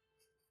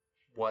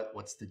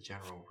 What's the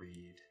general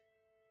read?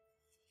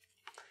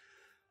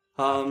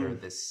 After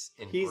this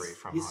inquiry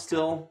from he's Hawkeye?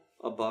 still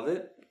above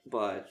it,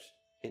 but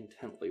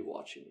intently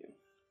watching you.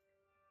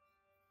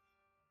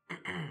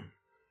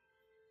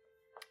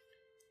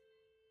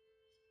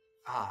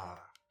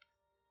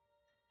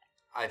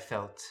 I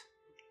felt,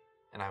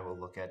 and I will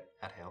look at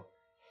Hale,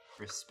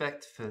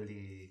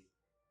 respectfully,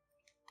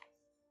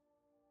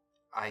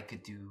 I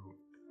could do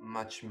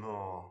much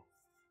more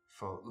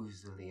for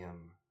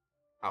Uzlium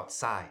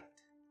outside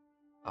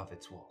of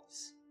its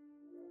walls.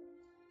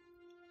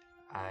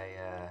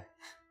 I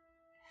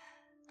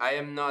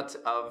am not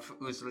of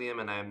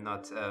Uzlium, and I am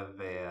not of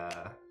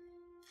a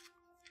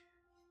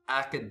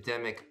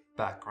academic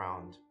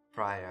background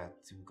prior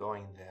to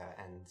going there,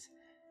 and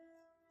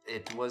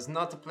it was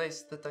not a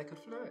place that I could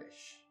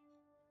flourish.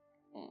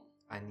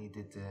 I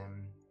needed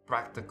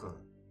practical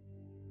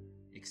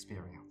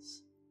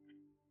experience.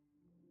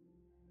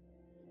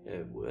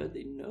 A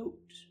worthy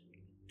note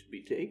to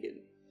be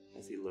taken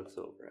as he looks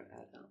over at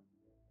Adam.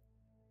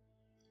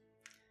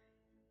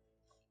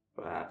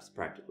 Perhaps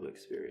practical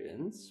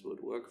experience would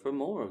work for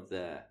more of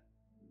their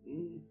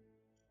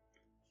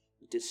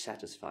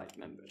dissatisfied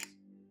members.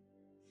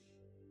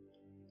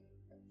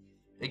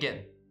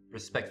 Again,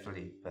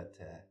 respectfully, but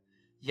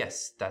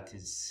yes, that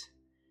is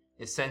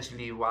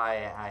essentially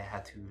why I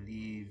had to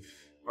leave,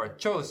 or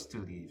chose to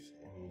leave,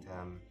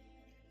 and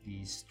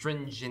the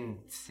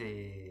stringent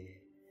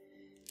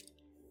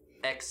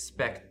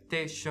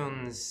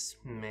expectations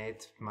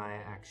made my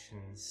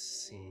actions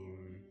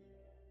seem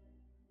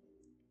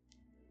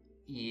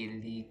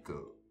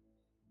illegal.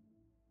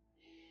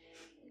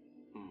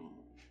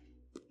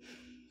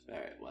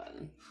 Very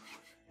well.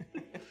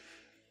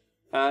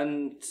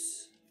 And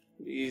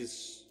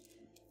these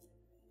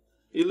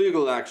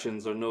illegal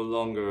actions are no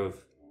longer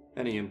of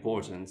any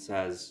importance,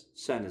 as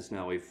Sen is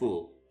now a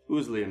full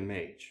Uzlium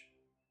mage.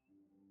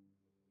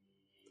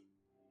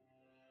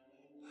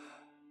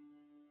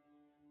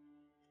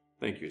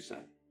 Thank you,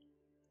 Sen.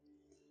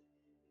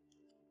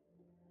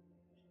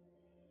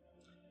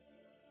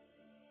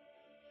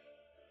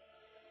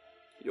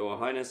 Your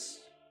Highness,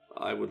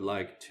 I would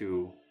like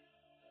to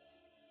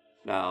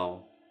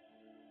now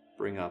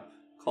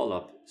call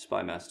up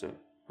Spymaster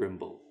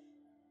Grimble.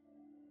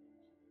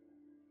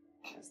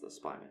 As the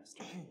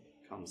Spymaster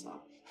comes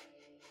up.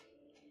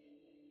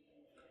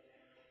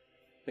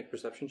 Make a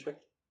perception check.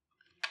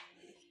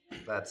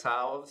 Let's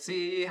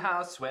see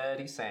how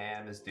Sweaty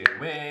Sam is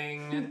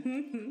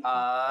doing.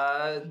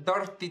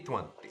 Dirty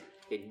 20.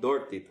 A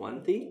dirty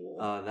 20.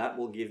 That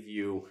will give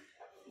you.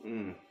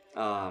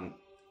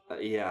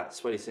 Yeah,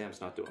 Sweaty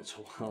Sam's not doing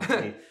so well.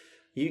 I mean,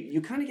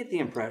 you kind of get the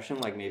impression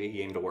like maybe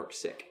he aimed to work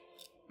sick.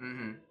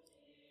 Mm-hmm.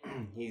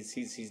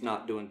 He's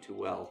not doing too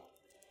well.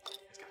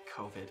 He's got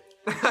COVID.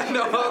 I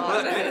know.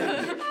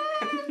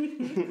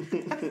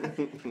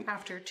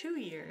 After 2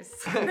 years.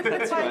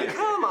 That's right.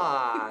 Come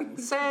on,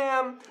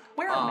 Sam.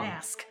 Wear a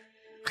mask.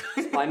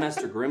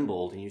 Spymaster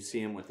Grimbold, and you see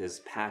him with his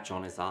patch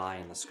on his eye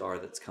and the scar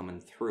that's coming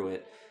through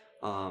it.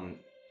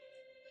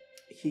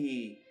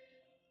 He...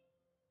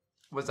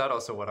 Was that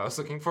also what I was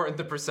looking for in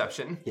the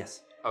perception?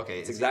 Yes. Okay.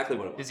 It's exactly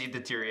what it was. Is he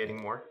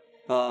deteriorating more?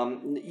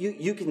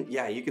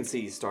 You can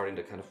see he's starting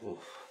to kind of...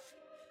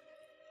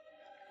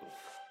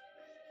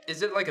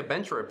 Is it like a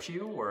bench or a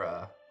pew or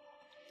a...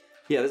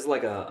 Yeah, this is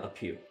like a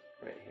pew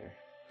right here.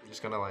 I'm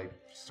just gonna like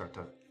start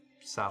to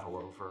saddle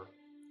over,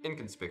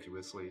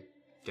 inconspicuously,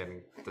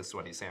 getting the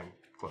Sweaty Sam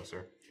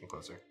closer and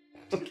closer.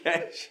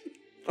 Okay.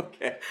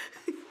 Okay.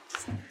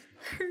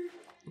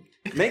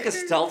 Make a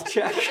stealth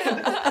check.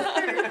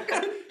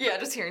 Yeah,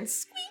 just hearing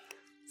squeak,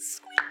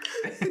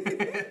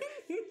 squeak.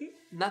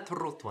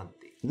 Natural 20.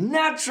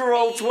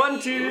 Natural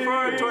 20!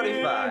 For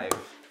 25.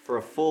 For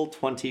a full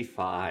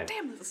 25.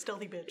 Damn, that's a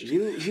stealthy bitch.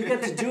 You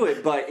get to do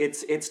it, but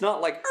it's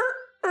not like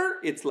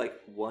it's like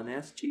one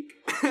ass cheek,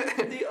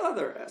 the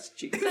other ass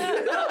cheek. One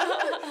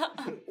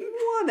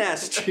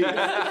ass cheek,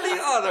 the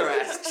other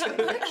ass cheek.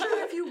 Picture,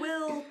 if you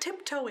will,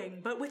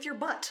 tiptoeing, but with your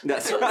butt.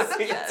 That's right.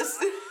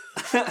 Yes.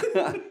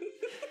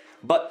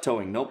 Butt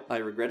towing. Nope, I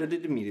regretted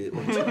it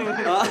immediately. Do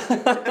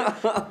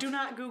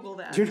not Google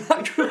that. Do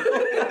not Google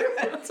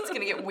that. notes, it's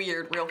gonna get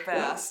weird real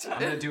fast. I'm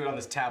gonna do it on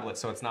this tablet,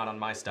 so it's not on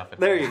my stuff.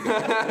 There you go.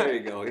 There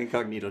you go.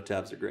 Incognito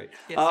tabs are great.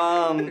 Yes.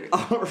 All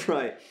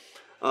right.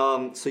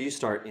 So you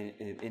start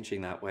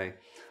inching that way.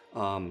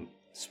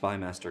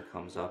 Spymaster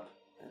comes up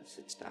and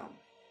sits down.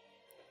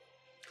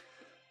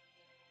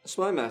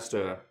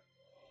 Spymaster,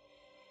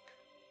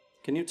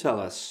 can you tell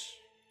us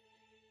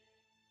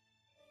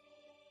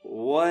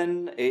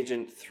when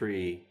Agent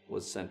 3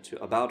 was sent to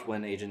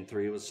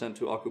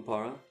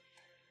Akupara?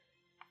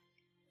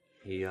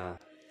 He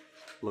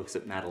looks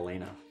at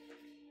Madalena.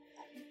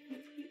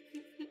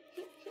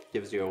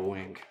 Gives you a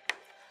wink.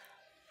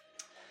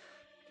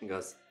 He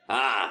goes,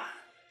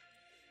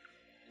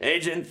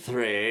 Agent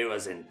 3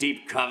 was in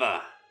deep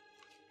cover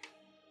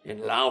in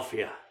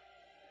Laufia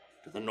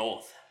to the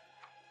north.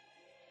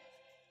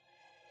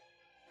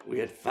 We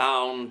had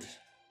found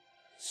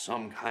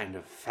some kind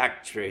of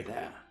factory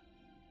there.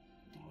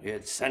 We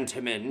had sent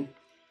him in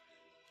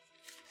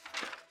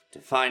to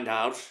find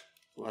out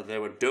what they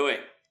were doing.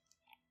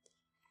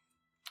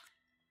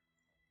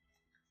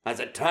 As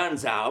it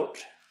turns out,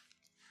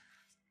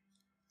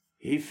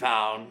 he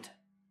found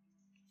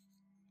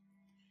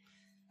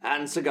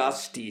Ansagar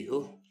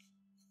steel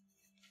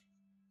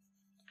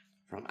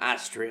from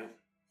Astrium.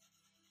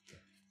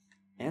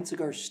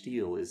 Ansagar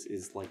steel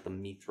is like the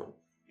mithril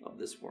of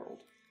this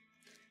world.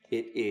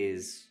 It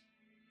is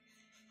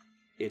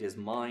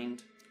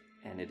mined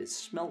and it is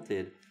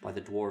smelted by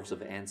the dwarves of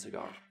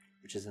Ansagar,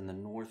 which is in the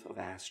north of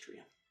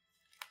Astrium,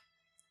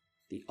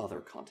 the other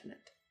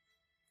continent.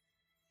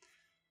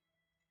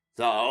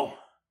 So,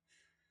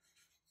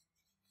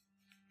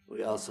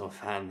 we also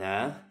found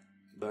there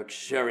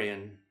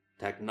Berkshirian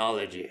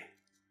technology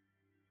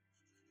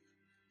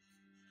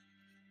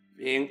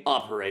being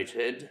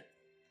operated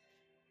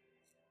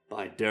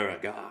by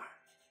Duragar.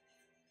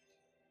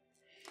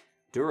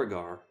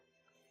 Duragar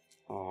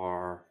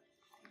are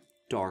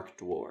dark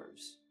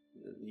dwarves.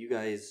 You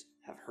guys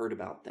have heard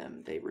about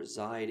them. They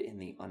reside in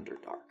the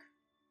Underdark.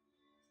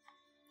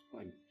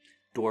 Like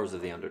dwarves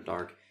of the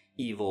Underdark,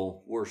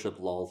 evil, worship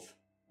Lolth,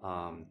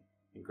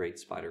 great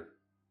spider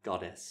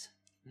goddess.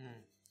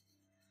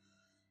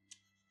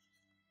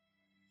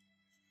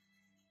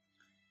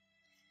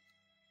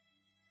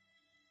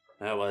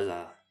 There was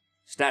a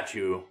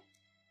statue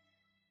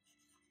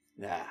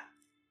there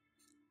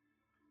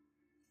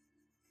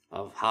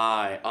of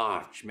High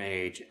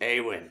Archmage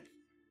Awen.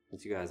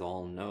 As you guys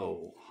all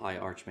know, High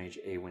Archmage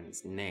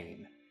Awen's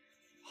name.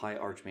 High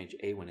Archmage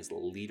Awen is the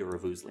leader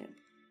of Uzlium.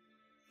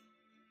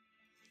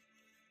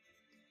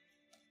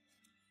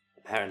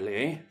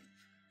 Apparently,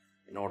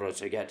 in order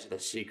to get to the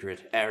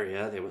secret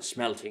area, they were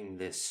smelting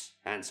this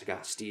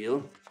Ansagar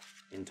steel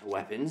into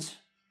weapons.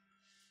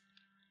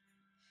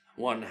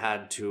 One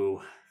had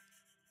to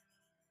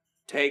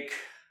take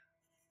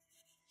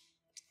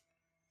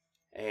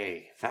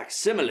a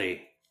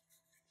facsimile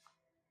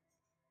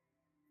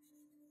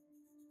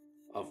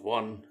of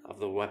one of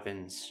the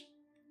weapons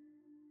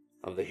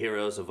of the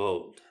heroes of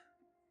old,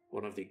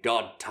 one of the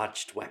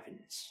god-touched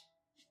weapons.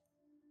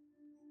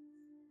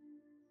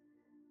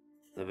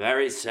 The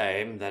very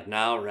same that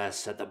now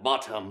rests at the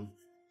bottom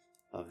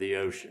of the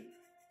ocean.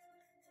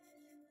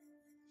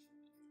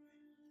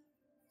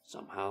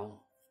 Somehow,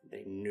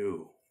 they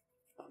knew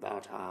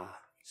about our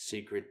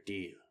secret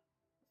deal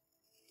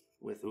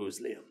with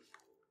Uzlium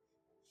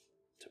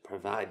to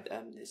provide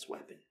them this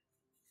weapon.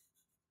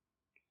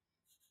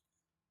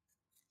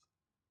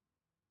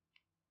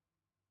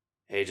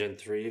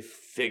 Agent 3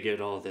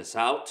 figured all this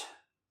out,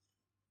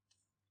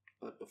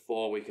 but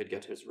before we could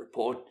get his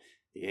report,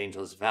 the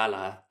Angel's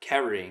Valor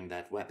carrying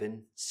that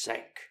weapon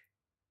sank.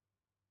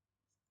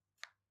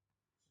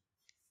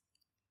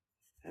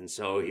 And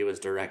so he was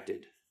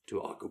directed to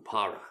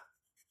Akupara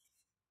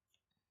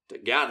to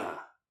gather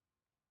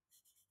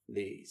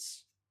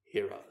these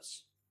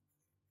heroes.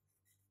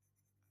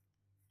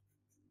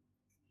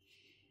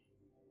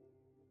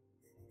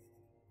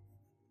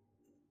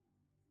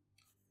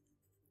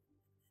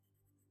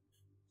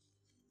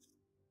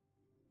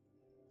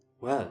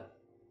 Well,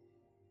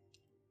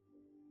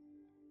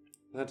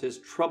 that is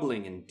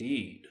troubling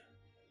indeed.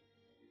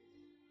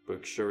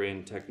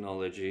 Berkshirian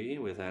technology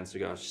with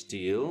Ansagar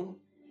steel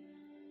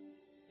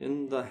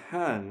in the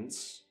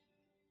hands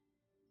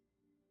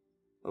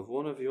of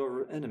one of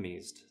your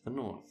enemies to the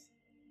north.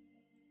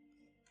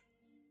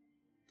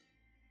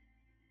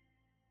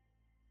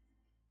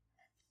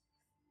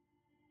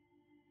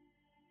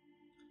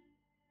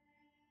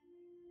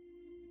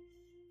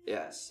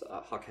 Yes,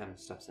 Hakem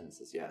steps in and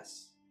says,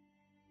 yes.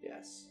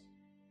 Yes.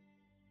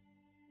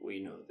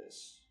 We know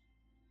this.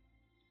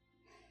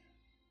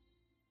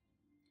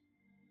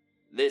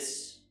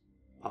 This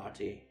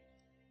party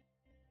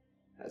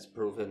has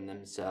proven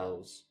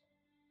themselves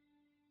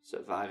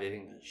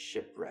surviving a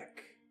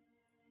shipwreck,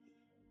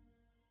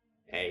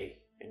 a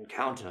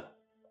encounter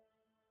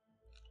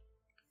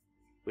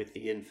with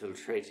the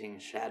infiltrating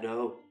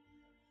shadow,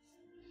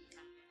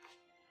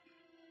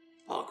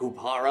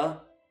 Akupara,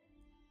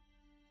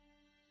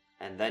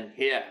 and then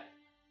here.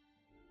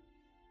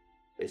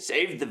 They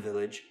saved the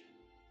village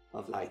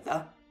of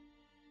Lytha,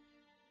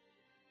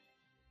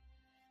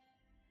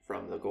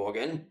 the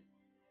Gorgon,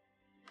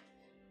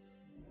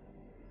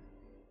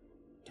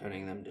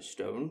 turning them to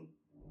stone.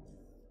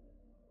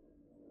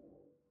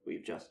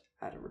 We've just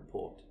had a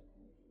report.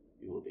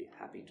 You will be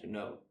happy to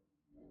know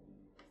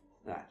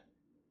that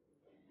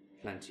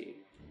plenty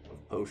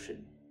of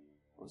potion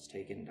was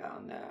taken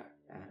down there,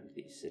 and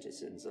the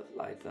citizens of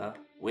Lytha,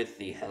 with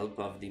the help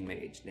of the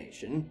Mage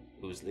Nation,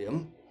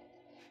 Uzlium,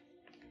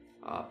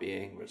 are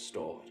being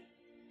restored.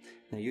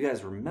 Now, you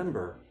guys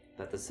remember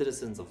that the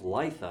citizens of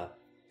Lytha,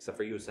 except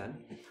for you, Sen,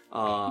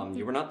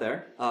 you were not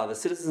there. The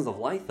citizens of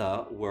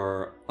Lytha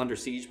were under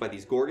siege by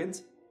these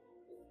Gorgons,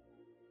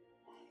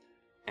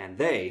 and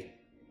they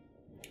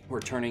were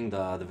turning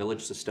the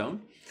village to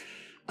stone.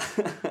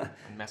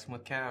 And messing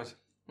with cows.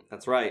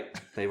 That's right.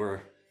 They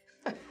were.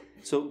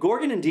 So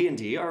Gorgon and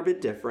D&D are a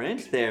bit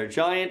different. They're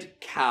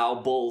giant cow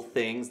bull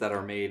things that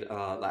are made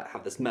that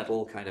have this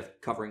metal kind of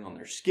covering on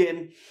their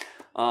skin.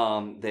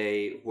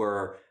 They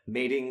were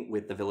mating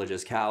with the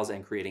village's cows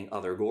and creating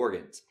other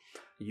Gorgons.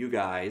 You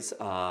guys,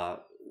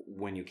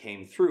 when you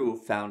came through,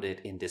 found it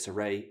in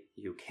disarray.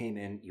 You came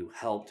in, you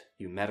helped,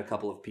 you met a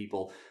couple of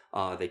people.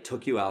 They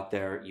took you out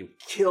there. You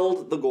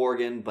killed the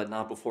Gorgon, but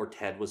not before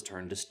Ted was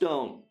turned to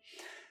stone.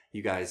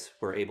 You guys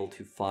were able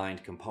to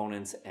find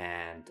components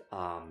and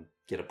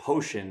get a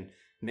potion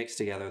mixed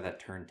together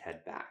that turned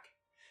Ted back.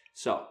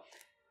 So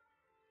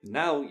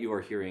now you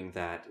are hearing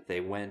that they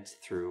went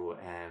through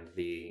and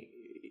the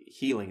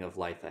healing of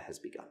Lytha has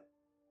begun.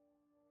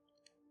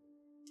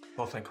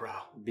 Well, thank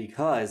Ra.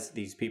 Because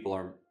these people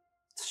are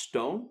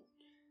stone,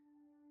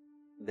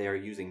 they are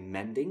using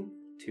mending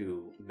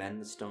to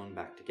mend the stone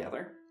back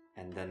together,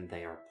 and then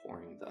they are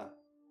pouring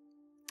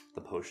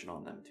the potion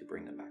on them to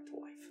bring them back to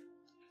life.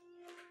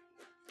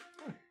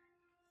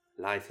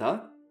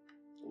 Lytha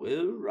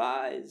will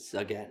rise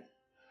again,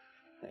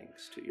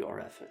 thanks to your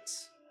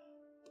efforts.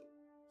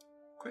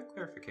 Quick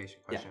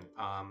clarification question.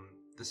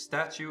 The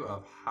statue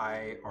of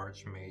High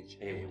Archmage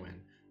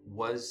Awen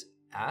was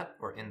at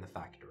or in the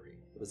factory?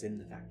 It was in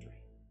the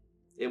factory.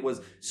 It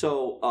was,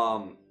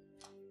 so,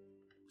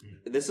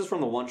 this is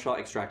from the one-shot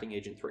Extracting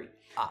Agent 3.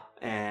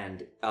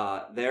 And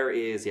there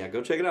is,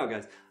 go check it out,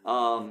 guys.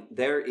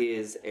 There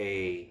is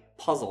a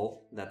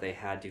puzzle that they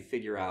had to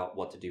figure out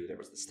what to do. There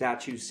was the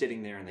statue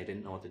sitting there and they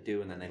didn't know what to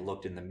do, and then they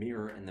looked in the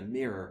mirror, and the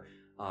mirror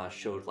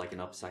showed like an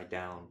upside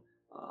down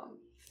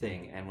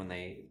thing, and when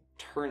they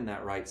turned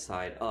that right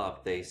side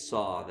up, they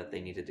saw that they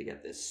needed to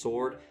get this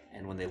sword,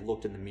 and when they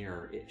looked in the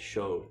mirror, it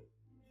showed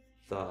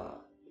the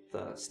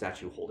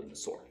statue holding the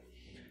sword.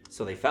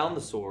 So they found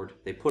the sword,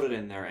 they put it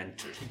in there, and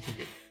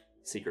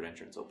secret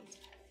entrance opens.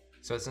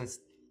 So since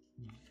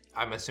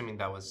I'm assuming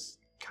that was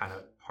kind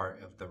of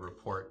part of the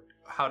report,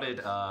 how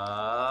did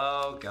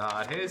oh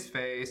god, his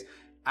face,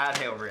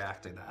 Adhale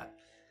react to that?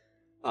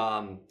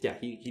 Yeah,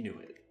 he knew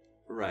it.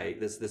 Right.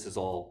 This is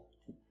all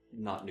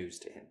not news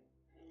to him.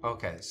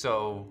 Okay,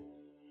 so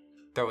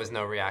there was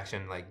no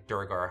reaction like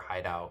Durgar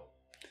hideout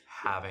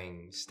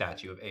having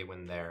statue of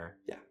Awen there.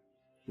 Yeah.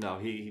 No,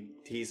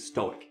 he's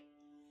stoic.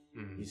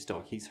 Mm-hmm. He's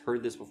stoic. He's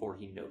heard this before,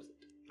 he knows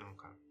it.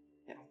 Okay.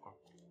 Yeah.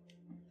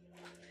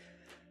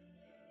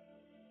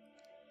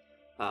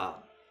 Okay.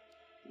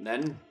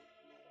 Then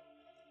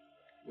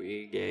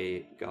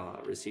we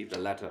received a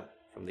letter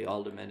from the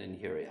aldermen in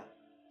Hyria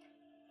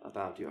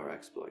about your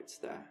exploits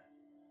there.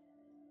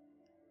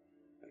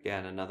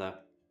 Again, another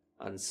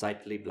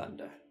unsightly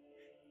blunder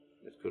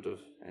that could have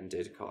and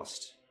did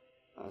cost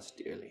us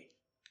dearly.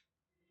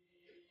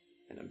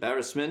 An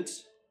embarrassment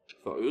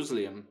for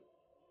Uzlium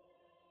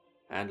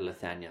and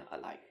Lithania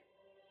alike.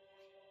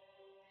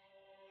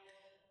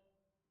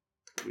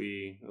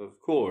 We,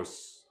 of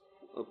course,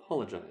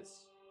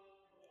 apologize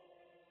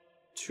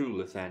to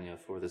Lithania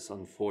for this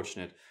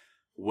unfortunate,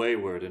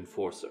 wayward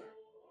enforcer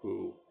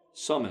who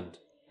summoned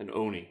an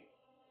Oni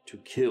to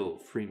kill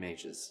free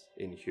mages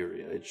in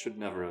Hyria. It should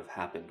never have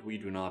happened. We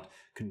do not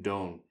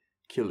condone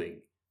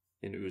killing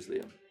in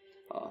Uzlium.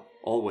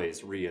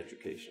 Always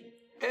re-education.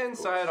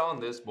 Insight on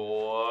this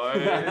boy.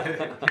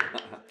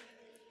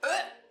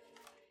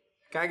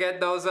 Can I get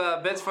those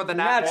bits for the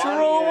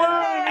natural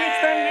one?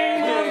 It's the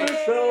name of the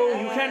show.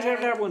 You can't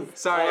have that one.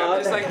 Sorry,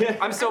 I'm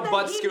just I'm so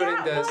butt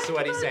scooting to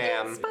Sweaty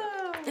Sam.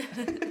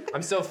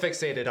 I'm so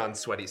fixated on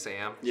Sweaty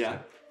Sam. Yeah.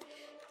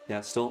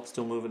 Yeah, still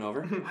moving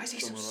over. Why is he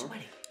so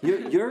sweaty?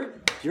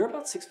 You're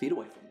about 6 feet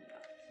away from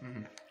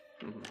him.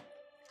 Mm-hmm. Mm-hmm.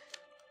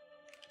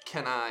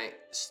 Can I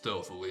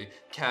stealthily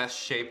cast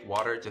Shape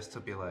Water just to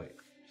be like,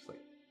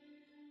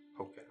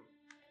 poke at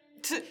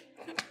him?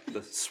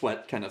 The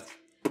sweat kind of.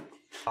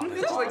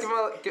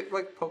 Just give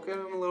poke at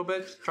him a little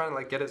bit, just trying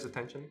to get his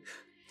attention.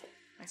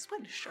 My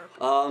sweat is sharp.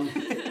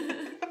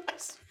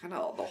 Kind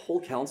of the whole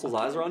council's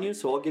eyes are on you,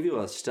 so I'll give you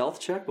a stealth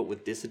check, but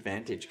with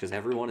disadvantage because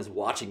everyone is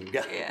watching you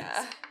guys.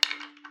 Yeah.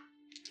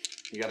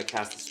 You gotta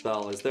cast a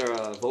spell. Is there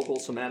a vocal,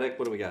 somatic?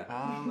 What do we got?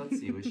 Let's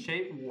see. With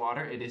Shape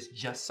Water, it is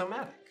just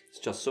somatic. It's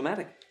just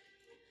somatic.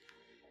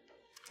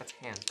 That's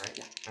hands, right?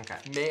 Yeah. Okay.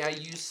 May I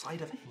use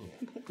sleight of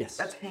hand? Yes.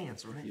 That's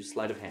hands, right? Use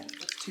sleight of hand.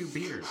 That's 2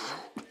 beers.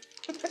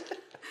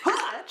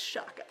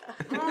 Shaka.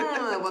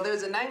 Well,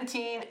 there's a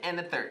 19 and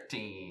a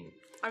 13.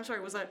 I'm sorry,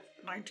 was that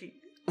 19?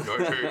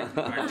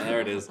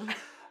 There it is.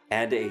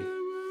 And a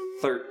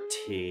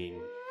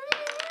 13.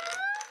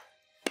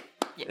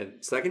 Yeah.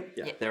 Second?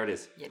 Yeah, Yeah. there it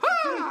is. Yeah.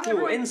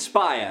 To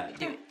inspire.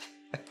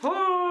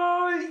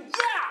 Oh, yeah!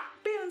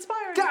 Be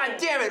inspired. God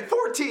damn it,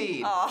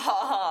 14!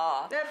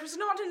 Aw. That was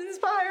not an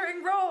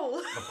inspiring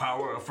roll. The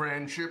power of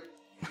friendship.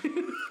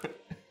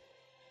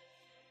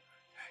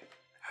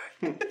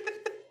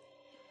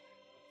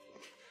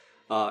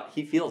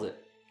 He feels it.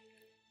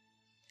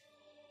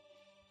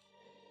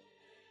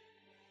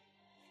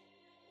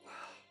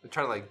 I'm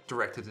trying to like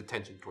direct his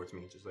attention towards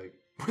me, just like,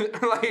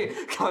 like,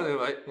 kind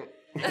of like,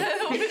 With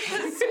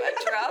the sweat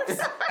drops.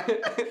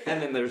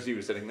 And then there's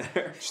you sitting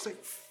there. just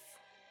like.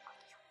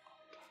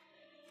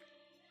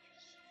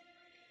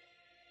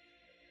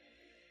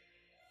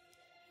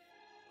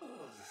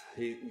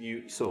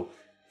 So,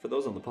 for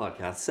those on the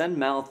podcast, send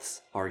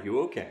mouths, are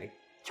you okay?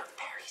 You're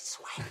very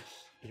sweaty.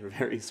 You're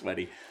very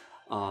sweaty.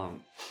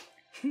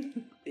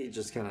 He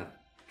just kind of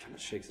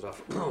shakes it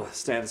off.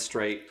 Stands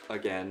straight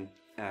again.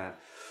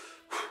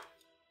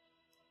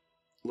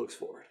 Looks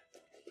forward.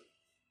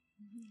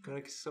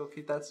 Gonna still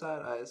keep that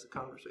side eye as the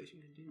conversation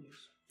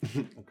continues.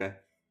 Okay.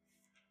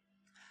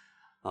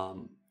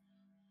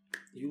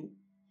 You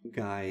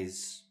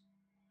guys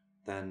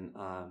then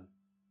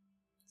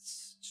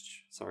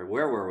sorry,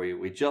 where were we?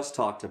 We just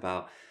talked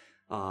about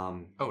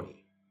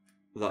Oni.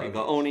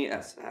 the Oni,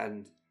 yes,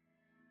 and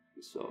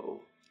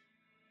so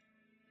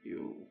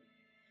you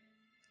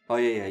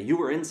you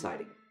were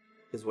inciting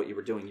is what you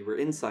were doing. You were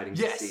inciting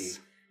to Yes. see,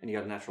 and you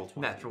got a natural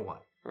 20. Natural one.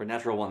 Or a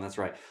natural 1, that's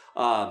right.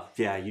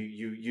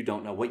 You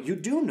don't know. What you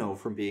do know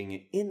from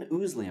being in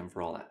Oozlium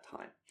for all that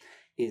time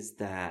is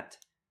that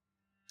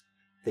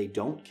they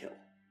don't kill.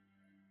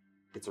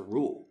 It's a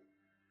rule.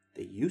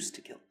 They used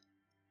to kill,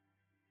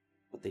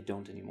 but they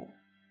don't anymore.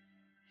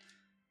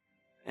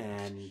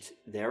 And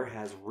there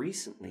has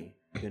recently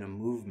been a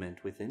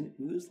movement within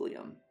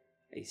Oozlium,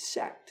 a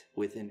sect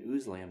within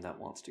Oozlium that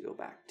wants to go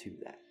back to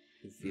that,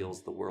 who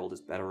feels the world is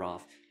better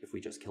off if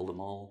we just kill them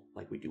all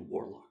like we do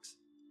warlocks.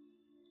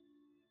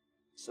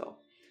 So,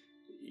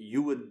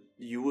 you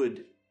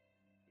would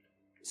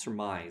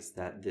surmise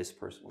that this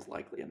person was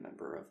likely a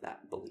member of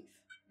that belief.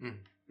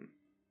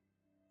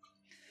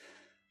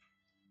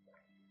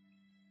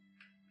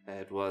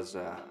 It was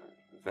a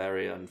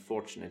very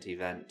unfortunate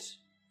event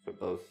for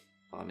both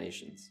our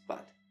nations,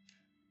 but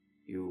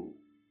you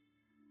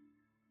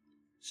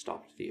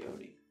stopped the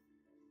Oni.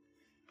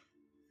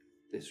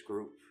 This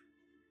group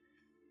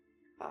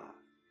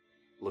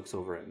looks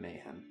over at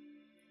Mayhem.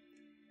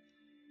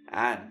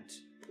 And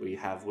we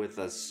have with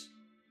us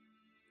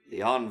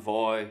the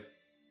envoy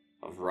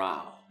of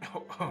Rao.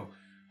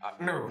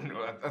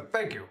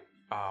 Thank you.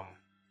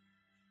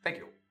 Thank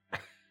you.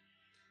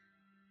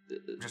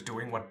 Just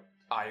doing what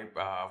I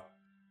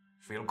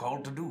feel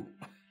called to do.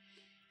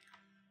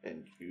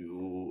 And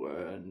you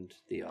earned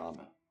the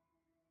honor.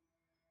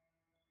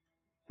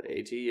 For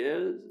 80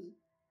 years,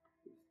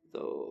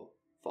 though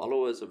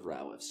followers of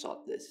Rao have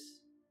sought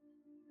this,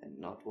 and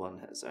not one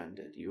has earned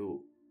it,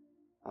 you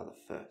are the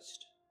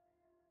first.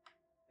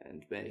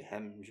 And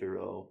Mayhem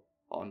Jiro,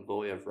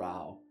 envoy of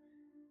Rao,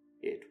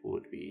 it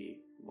would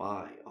be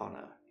my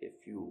honor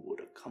if you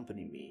would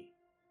accompany me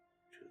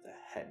to the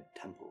head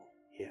temple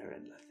here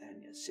in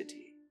Lethania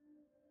City.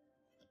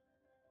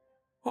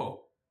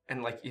 Oh,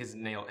 and like he's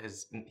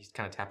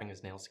kind of tapping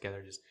his nails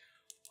together, just,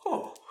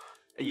 oh,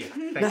 yeah,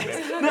 thank you.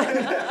 Hell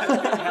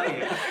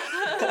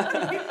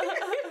yeah.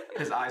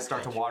 His eyes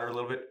start to water a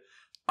little bit.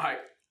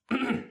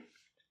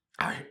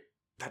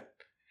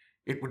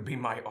 It would be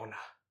my honor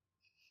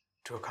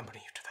to accompany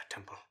you to that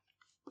temple.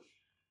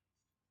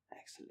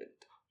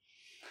 Excellent.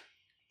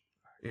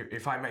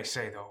 If I may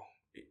say, though,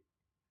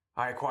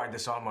 I acquired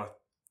this armor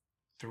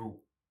through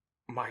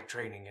my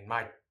training in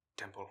my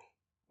temple,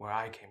 where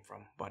I came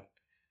from, but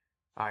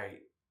I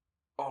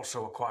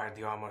also acquired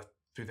the armor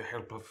through the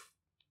help of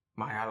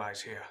my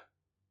allies here.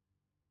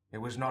 It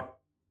was not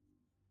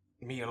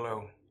me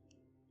alone.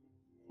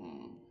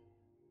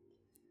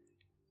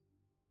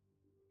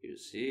 You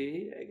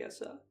see,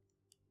 Egessa?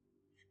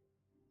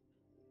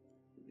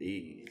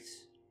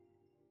 These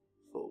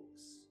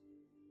folks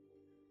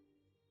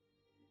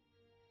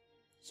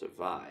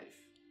survive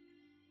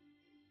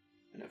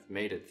and have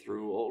made it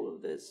through all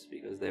of this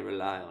because they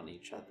rely on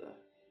each other.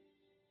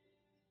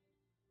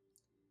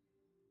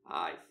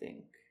 I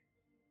think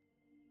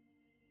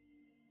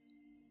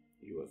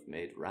you have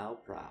made Rao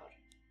proud.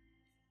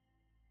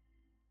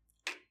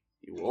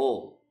 You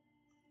all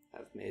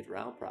have made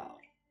Rao proud.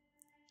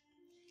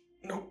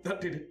 No,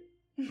 that did it.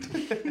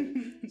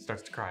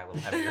 Starts to cry a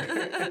little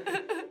heavier.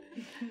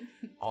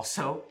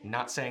 Also,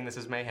 not saying this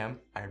is Mayhem.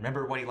 I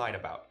remember what he lied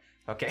about.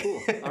 Okay.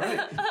 Cool. All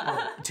right.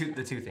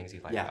 The two things he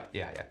lied about.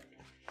 Yeah.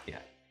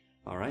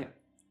 All right.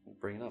 We'll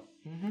bring it up.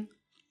 Mm-hmm.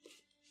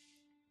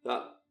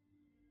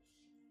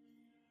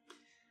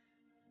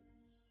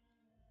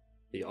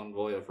 The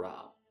envoy of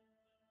Rao,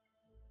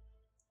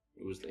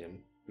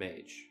 Oozlium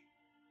Mage,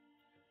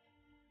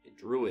 a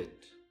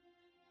druid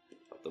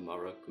of the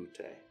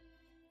Murakute.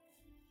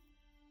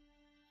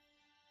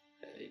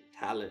 A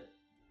talent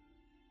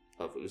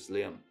of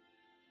Uslium.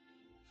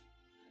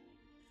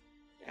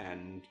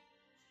 And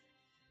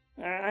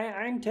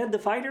I'm Ted the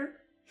Fighter.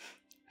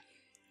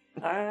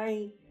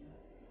 I'm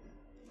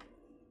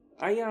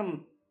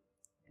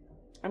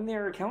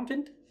their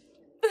accountant.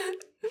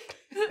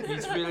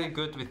 He's really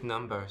good with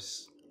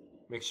numbers.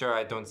 Make sure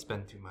I don't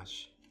spend too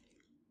much.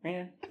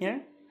 Yeah.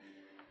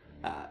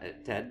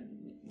 Ted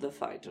the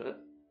Fighter.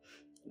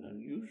 An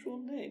unusual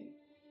name.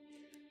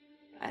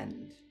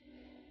 And,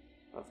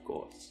 of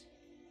course,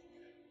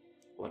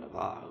 one of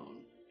our own.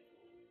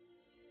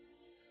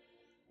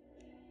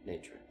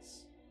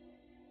 Natrix.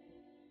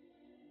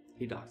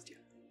 He doxed you.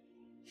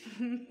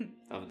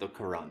 Of the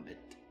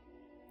Karambit.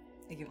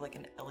 They give like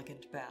an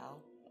elegant bow.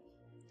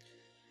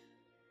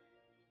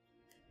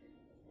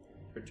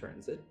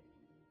 Returns it.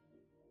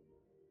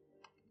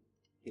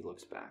 He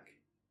looks back.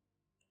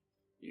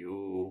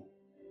 You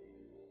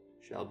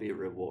shall be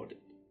rewarded.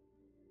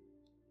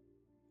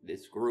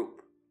 This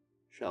group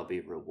shall be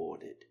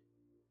rewarded.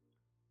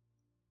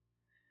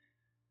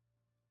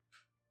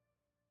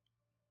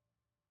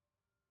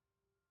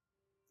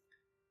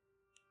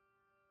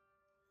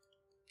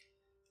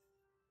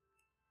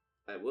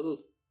 I will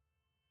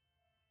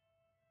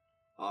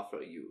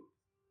offer you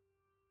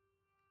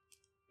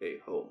a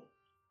home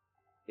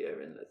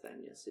here in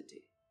Lithania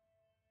City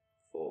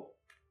for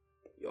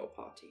your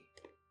party.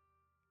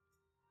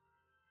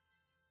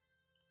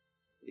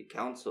 The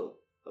Council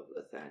of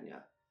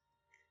Lithania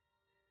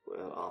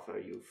will offer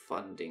you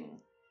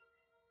funding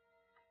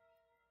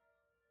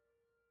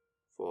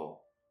for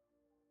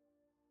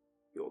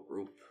your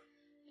group.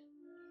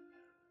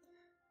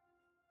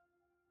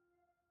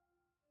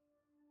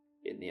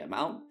 In the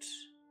amount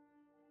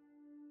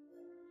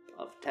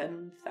of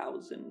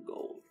 10,000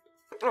 gold.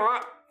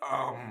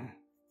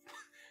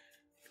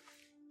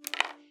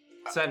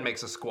 Sen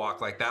makes a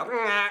squawk like that.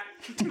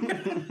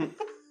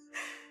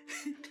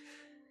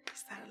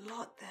 Is that a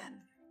lot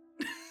then?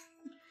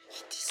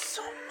 It is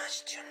so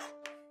much, you know.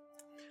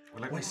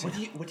 Well, let me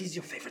see. What is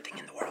your favorite thing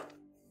in the world?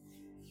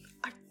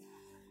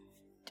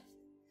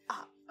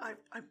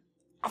 I'm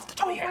Off the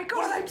top of your my head.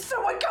 god, I'm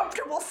so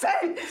uncomfortable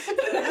saying.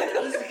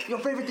 Your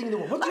favorite thing in the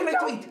world. What do you like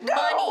to eat?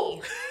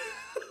 Money!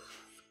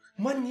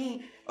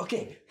 Money.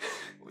 Okay.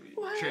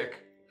 Check.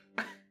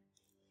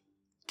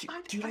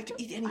 Do you like to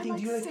eat I anything? like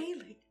Do you like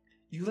sailing.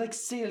 You like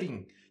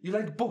sailing. You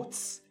like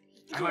boats.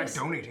 I like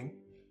donating.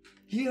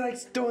 He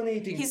likes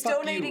donating. He's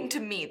Fuck donating you. to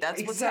me.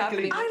 That's what's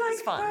Exactly. happening with I his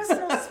like funds.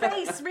 personal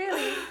space,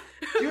 really.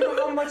 Do you know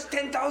how much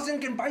 10,000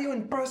 can buy you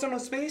in personal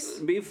space?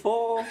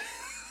 Before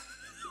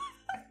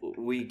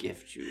we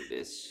gift you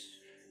this,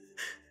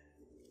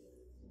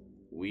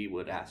 we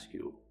would ask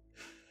you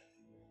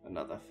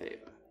another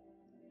favor.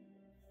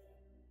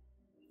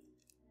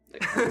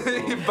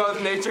 Both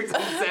Natrix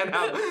and Sen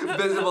have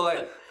visible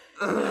like.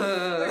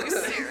 Are you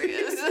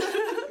serious?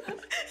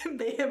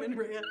 Mayhem and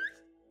Rhea.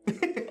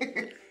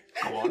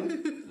 Go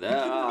on. There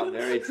are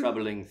very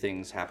troubling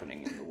things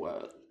happening in the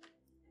world.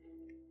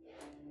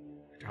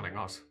 Telling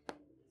us.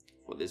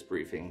 For this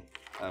briefing,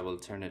 I will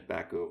turn it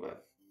back over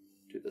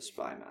to the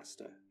Spy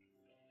Master.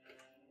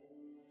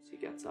 As he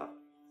gets up.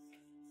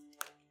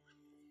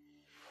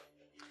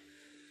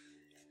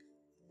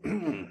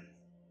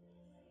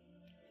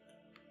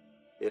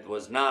 It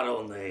was not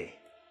only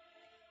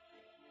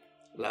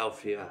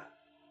Laufia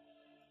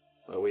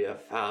where we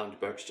have found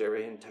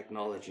Berkshirian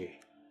technology.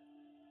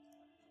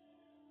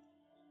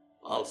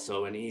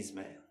 Also in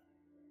Ismail.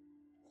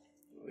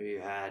 We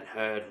had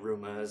heard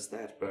rumors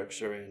that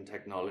Berkshirian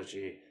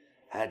technology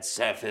had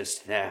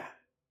surfaced there.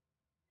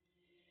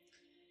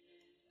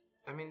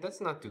 I mean,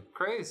 that's not too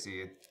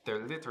crazy.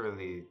 They're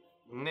literally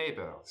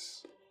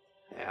neighbors.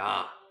 They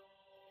are.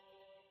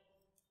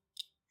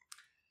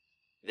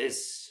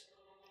 This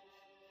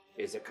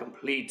is a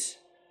complete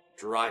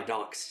dry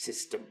dock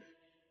system.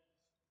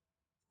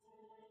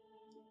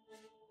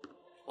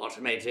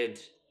 Automated,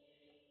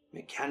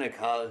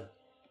 mechanical,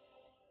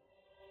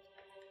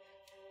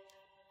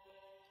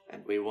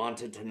 and we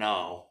wanted to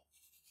know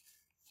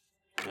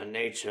the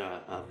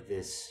nature of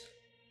this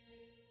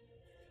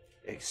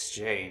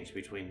exchange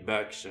between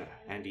Berkshire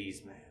and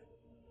Ismail.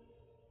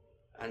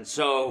 And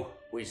so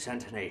we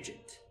sent an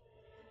agent,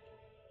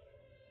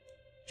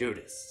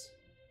 Judas.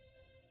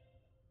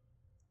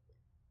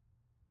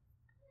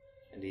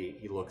 And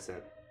he looks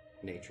at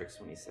Natrix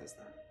when he says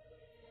that.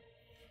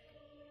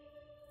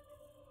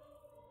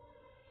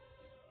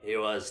 He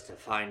was to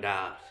find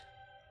out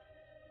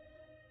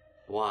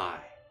why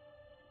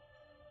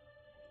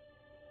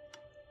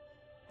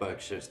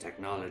Berkshire's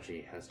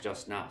technology has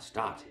just now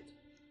started,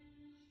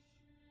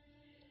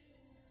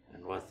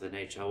 and what the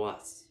nature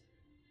was.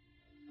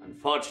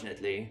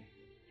 Unfortunately,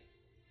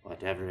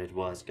 whatever it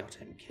was got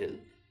him killed.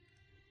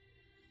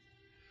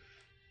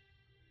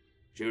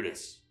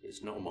 Judas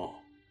is no more.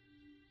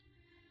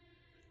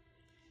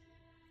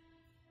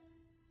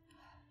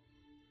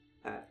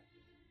 At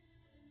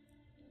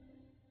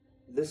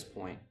this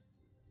point,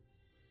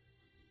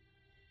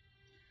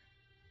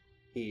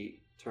 he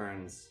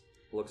turns,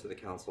 looks at the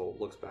council,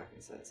 looks back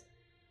and says,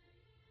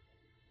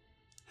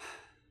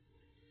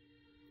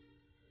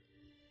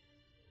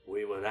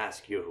 "We would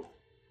ask you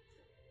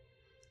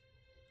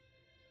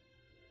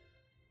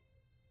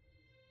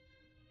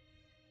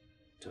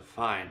to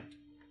find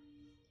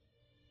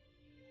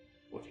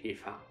what he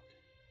found,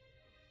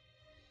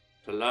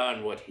 to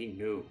learn what he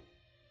knew,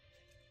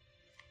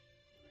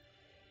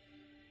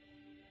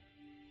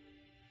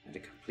 and to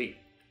complete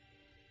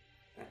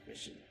that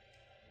mission.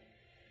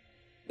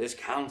 This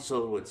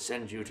council would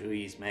send you to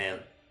Ismail.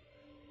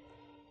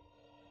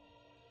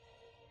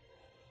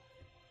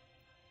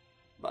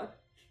 But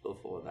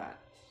before that,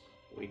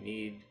 we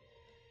need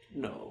to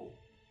know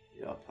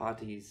your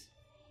party's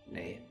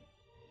name."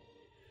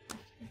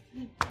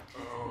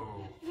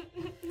 Oh.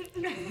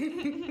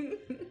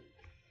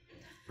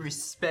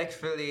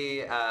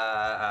 Respectfully,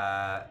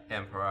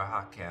 Emperor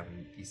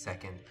Hakem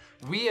II,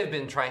 we have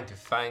been trying to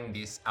find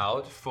this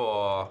out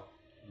for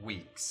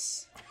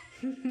weeks.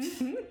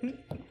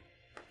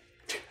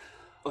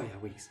 Oh yeah,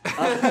 weeks.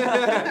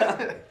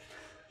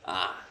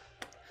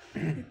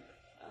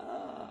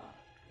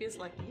 Feels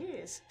like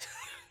years.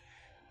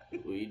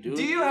 We do.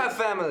 Do you have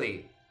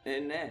family? A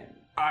name.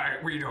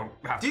 We don't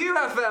have. Do you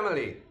have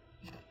family?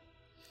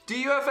 Do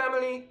you have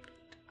family?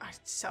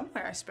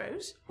 Somewhere, I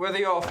suppose. We're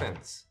the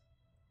orphans.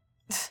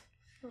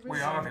 We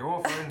are the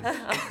orphans.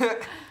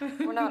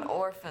 We're not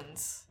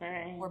orphans.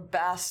 We're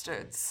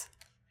bastards.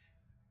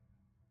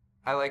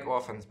 I like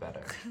orphans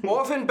better. We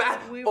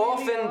really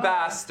Orphan are.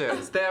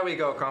 bastards. There we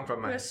go, We're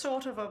compromise.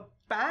 sort of a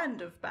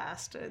band of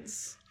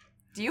bastards.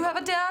 Do you have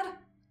a dad?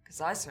 Because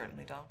I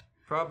certainly don't.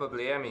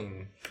 Probably, I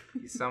mean,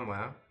 he's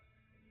somewhere.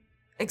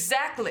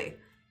 Exactly.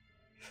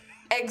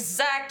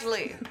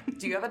 Exactly.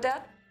 Do you have a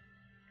dad?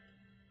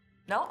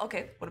 No?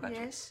 Okay, what about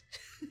you? Yes.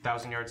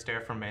 1,000-yard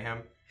stare from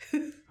Mayhem.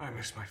 I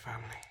miss my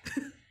family.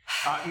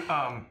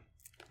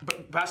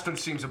 But bastard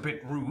seems a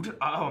bit rude.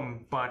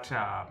 But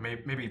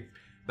maybe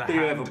the Do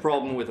you have hand. a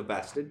problem with a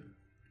bastard?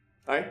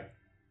 Right?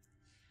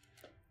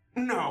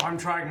 No, I'm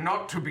trying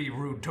not to be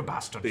rude to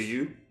bastards. Do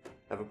you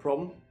have a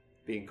problem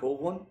being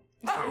called one?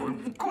 No,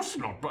 of course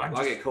not. But I'm I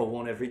just. get called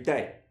one every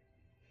day.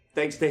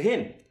 Thanks to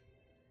him.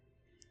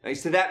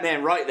 Thanks to that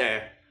man right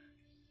there.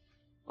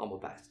 I'm a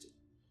bastard.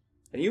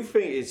 And you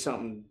think it's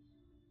something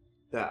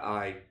that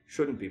I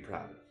shouldn't be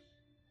proud of.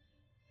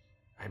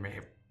 I may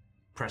have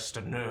pressed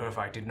a nerve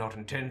I did not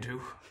intend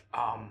to.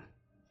 I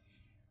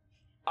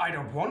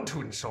don't want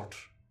to insult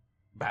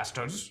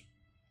bastards.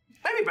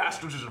 Maybe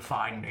bastards is a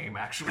fine name,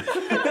 actually.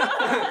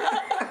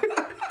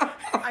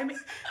 I'm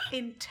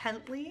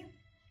intently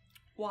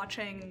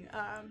watching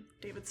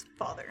David's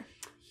father.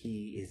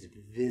 He is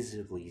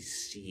visibly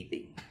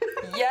seething.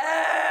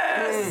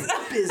 Yes!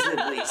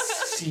 Visibly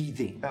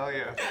seething. Hell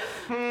yeah.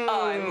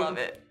 Oh, I love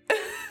it.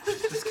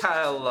 Just kind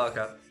of look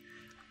up.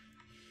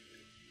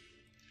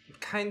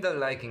 Kind of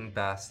liking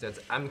bastards.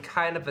 I'm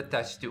kind of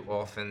attached to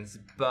orphans,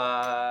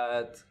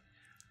 but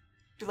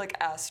Do like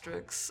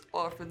asterisks,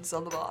 orphans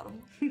on the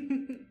bottom.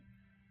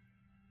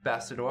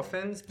 bastard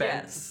orphans?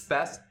 Yes.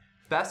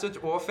 Bastard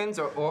orphans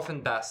or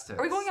orphan bastards?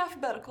 Are we going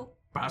alphabetical?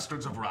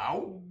 Bastards of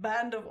Rao?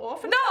 Band of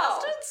orphan No!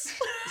 bastards?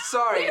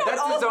 Sorry, We don't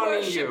that's all just only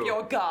worship you.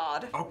 your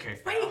god. Okay.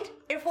 Wait,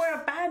 if we're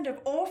a band of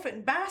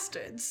orphan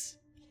bastards,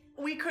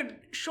 we could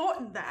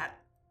shorten that,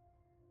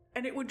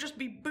 and it would just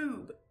be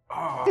boob.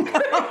 Oh.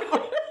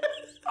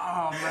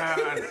 Oh, man.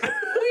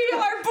 We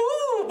are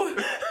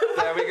boob!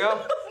 There we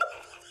go.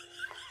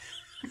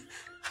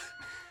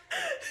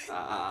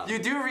 You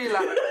do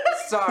realize.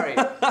 Sorry.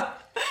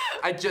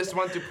 I just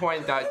want to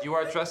point out you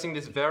are trusting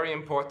this very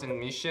important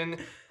mission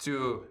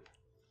to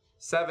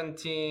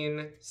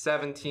 17,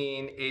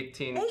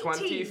 18,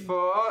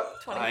 24.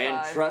 25. I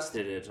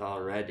entrusted it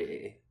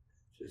already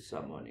to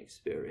someone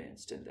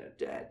experienced and they're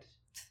dead.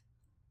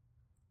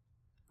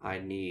 I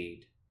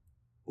need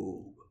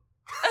boob.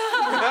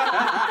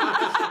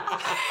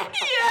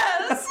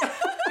 Yes!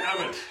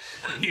 Damn it.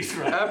 He's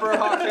right. Emperor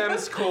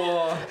Hakem's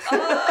cool. Oh,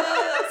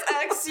 that's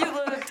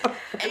excellent.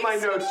 My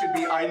notes should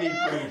be, I need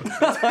boob.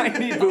 I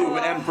need boob,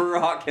 Emperor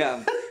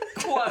Hakem.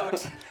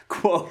 Quote.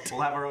 Quote. We'll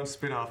have our own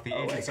spin-off, the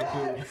Agents of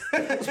Boob.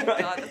 That's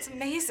right. God, that's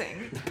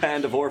amazing.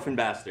 Band of orphan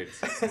bastards.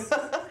 Can't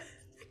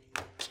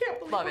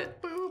believe Love we're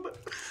it. boob.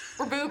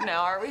 We're boob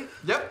now, are we?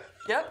 Yep.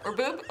 Yep, we're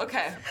boob?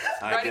 Okay.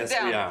 I Write guess it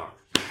down. we are.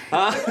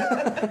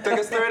 Took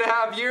us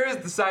 3.5 years,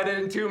 decided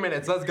in 2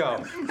 minutes. Let's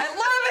go. I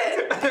love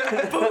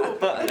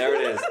it! There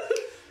it is.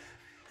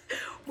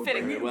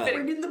 Fitting, well.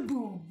 fitting. Bring in the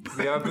boob.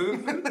 We are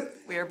Boo.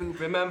 We are boob.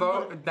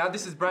 Remember, now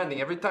this is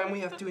branding. Every time we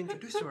have to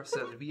introduce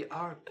ourselves, we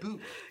are Boo.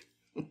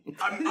 I'm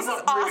This is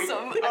not really,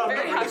 awesome. I'm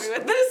very happy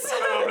with this.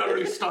 I'm not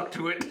really stuck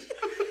to it.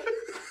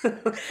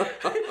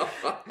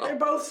 They're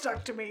both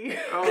stuck to me.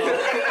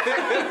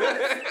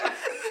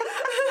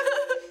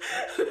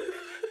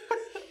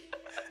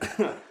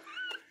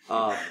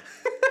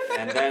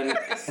 And then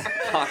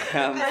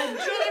Hakem. And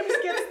James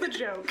gets the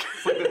joke.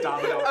 Like the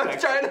domino I'm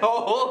effect. trying to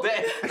hold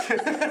it.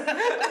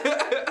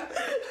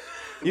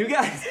 You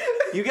guys.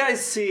 You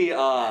guys see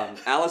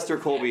Alistair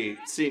Colby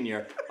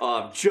Sr.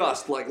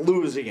 Just like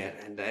losing it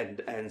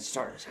and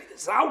starting to say,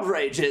 this is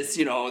outrageous,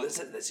 you know,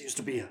 this used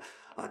to be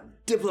a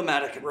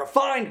diplomatic and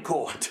refined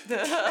court.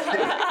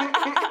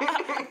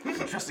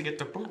 Just to get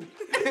to boom.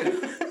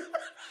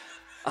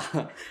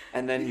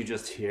 And then you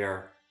just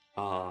hear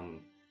the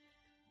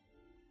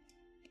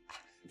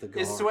guard.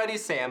 Is Sweaty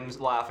Sam's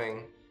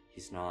laughing?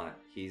 He's not.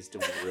 He's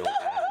doing real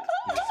bad.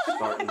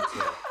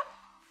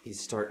 He's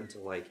starting to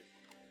like,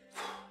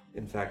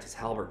 in fact, his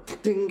halberd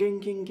ding, ding,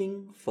 ding,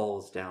 ding,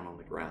 falls down on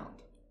the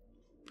ground.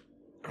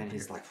 And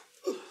he's like,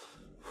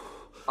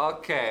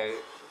 Okay,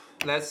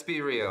 let's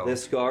be real.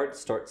 this guard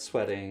starts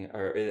sweating,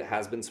 or it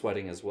has been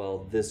sweating as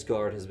well. This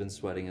guard has been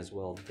sweating as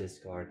well. This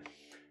guard.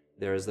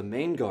 There is the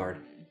main guard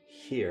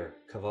here,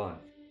 Kavan,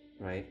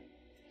 right?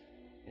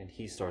 And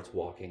he starts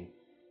walking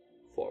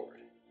forward,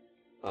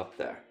 up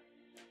there.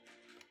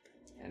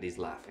 And he's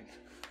laughing.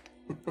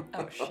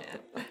 Oh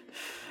shit.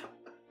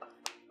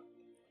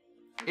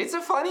 It's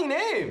a funny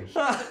name.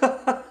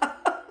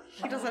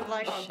 He doesn't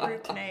like a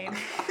brute name.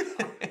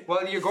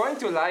 Well, you're going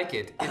to like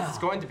it. It's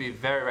going to be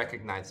very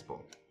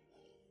recognizable.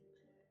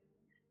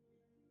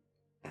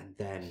 And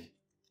then,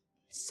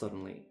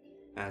 suddenly,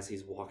 as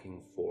he's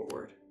walking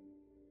forward,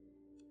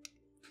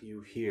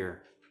 you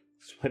hear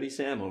Sweaty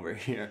Sam over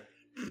here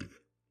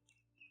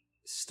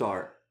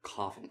start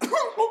coughing.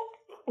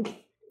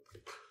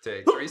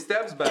 Take 3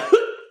 steps back.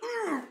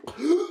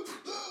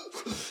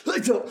 I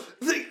don't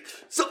think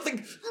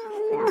something.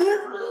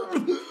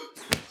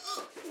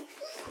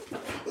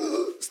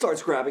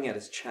 Starts grabbing at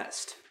his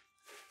chest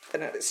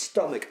and at his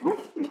stomach.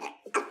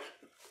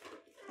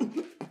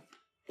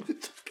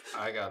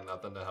 I got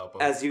nothing to help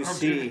him. As you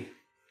see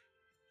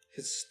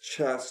his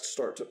chest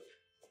start to.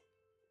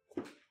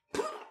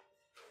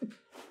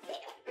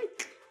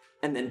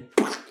 And then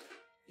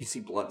you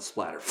see blood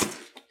splatter.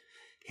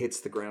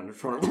 Hits the ground in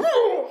front of him.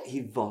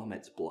 He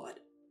vomits blood.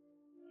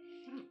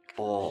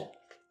 All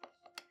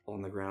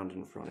on the ground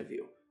in front of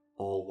you.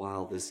 All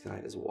while this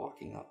guy is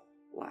walking up,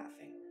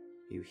 laughing.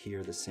 You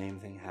hear the same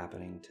thing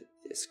happening to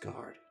this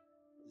guard,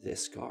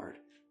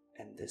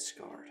 and this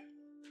guard.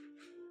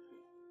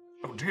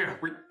 Oh dear,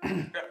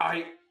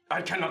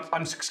 I cannot,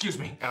 excuse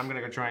me. And I'm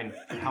gonna go try and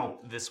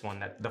help this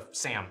one,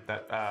 Sam,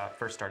 that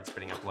first started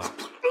spitting up blood.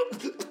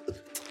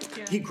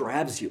 He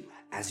grabs you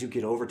as you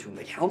get over to him.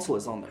 The council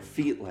is on their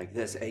feet like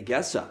this.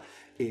 Agessa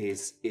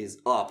is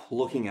up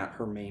looking at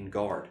her main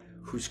guard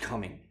who's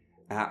coming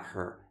at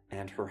her,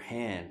 and her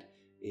hand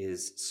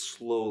is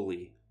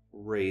slowly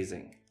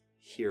raising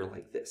here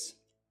like this.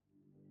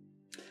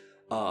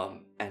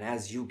 And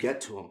as you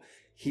get to him,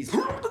 he's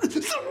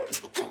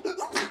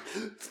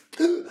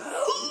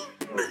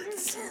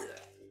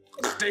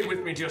Stay with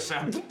me, dear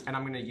Sam. And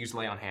I'm gonna use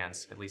lay on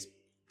hands, at least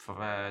for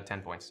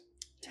 10 points.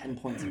 10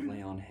 points of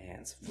lay on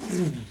hands.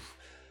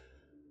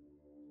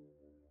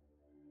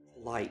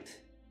 Light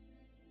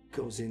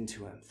goes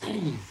into him.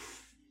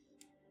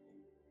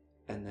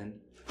 And then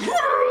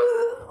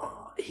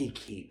he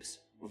keeps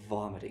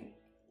vomiting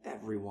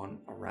everyone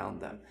around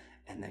them.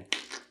 And then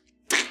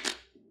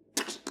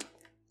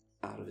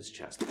out of his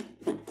chest,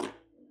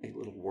 a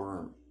little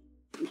worm.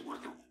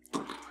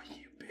 Oh,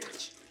 you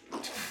bitch.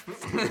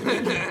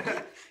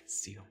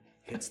 See him.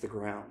 Hits the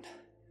ground.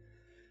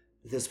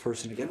 This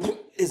person again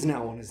is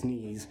now on his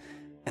knees,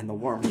 and the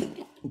worm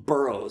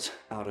burrows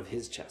out of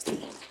his chest,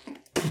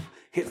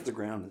 hits the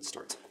ground, and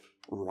starts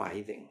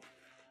writhing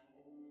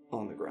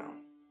on the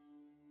ground.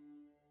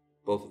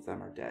 Both of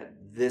them are dead.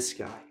 This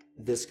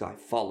guy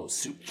follows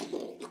suit.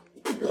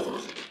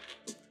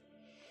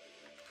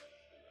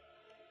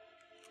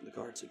 The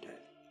guards are dead.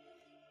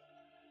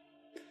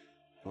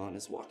 Vaughn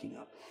is walking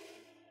up.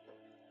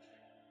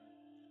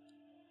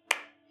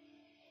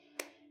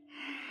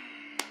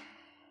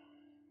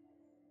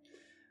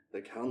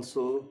 The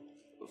Council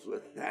of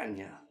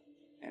Lithania.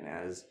 And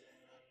as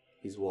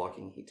he's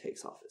walking, he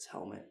takes off his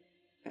helmet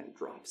and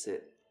drops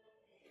it.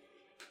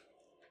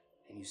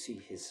 And you see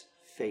his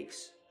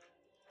face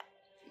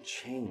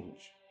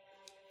change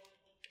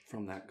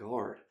from that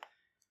guard.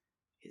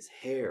 His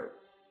hair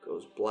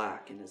goes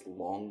black and is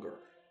longer.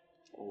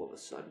 All of a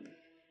sudden,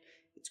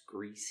 it's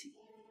greasy.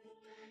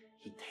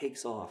 He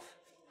takes off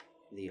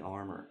the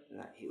armor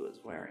that he was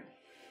wearing.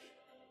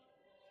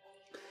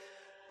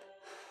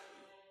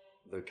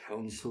 The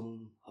Council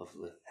of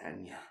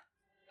Lithania.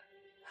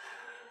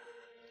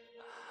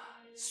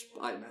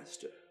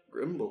 Spymaster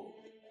Grimbold.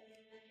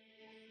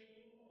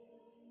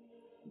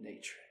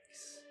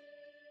 Natrix.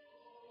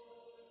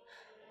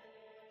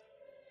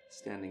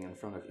 Standing in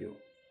front of you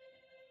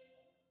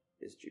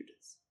is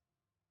Judas.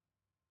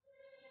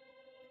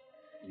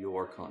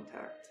 Your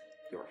contact,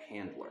 your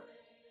handler,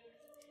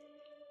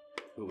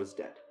 who was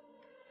dead,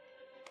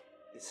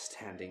 is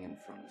standing in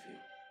front of you.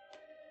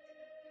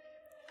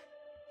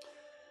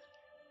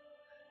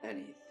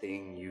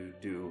 Anything you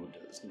do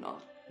does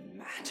not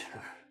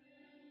matter.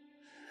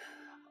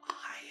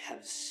 I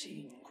have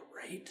seen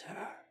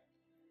greater.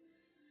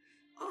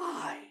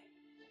 I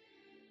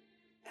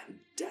am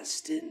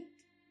destined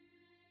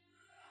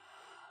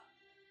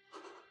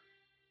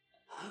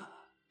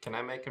Can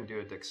I make him do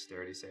a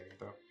dexterity saving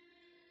throw?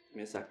 Give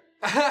me a sec.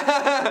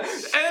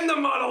 End the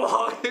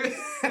monologue!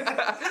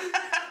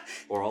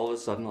 Or all of a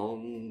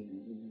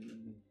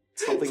sudden,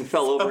 something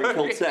fell over and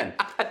killed Sen.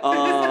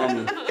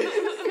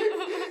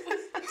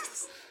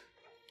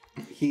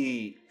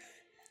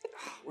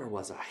 Where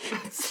was I?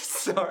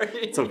 Sorry.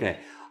 It's okay.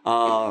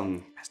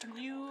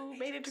 You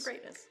made it to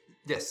greatness.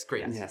 Yes,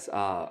 great. Yes,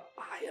 I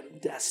am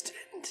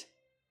destined.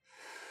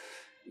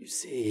 You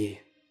see,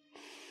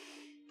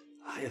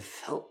 I have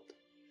felt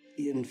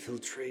the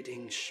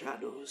infiltrating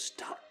shadow's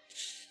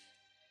touch.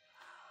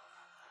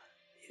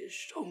 He has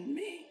shown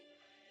me.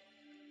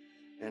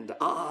 And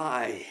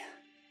I,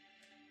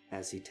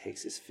 as he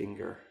takes his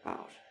finger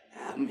out,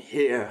 am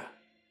here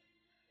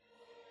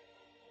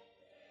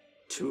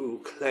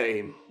to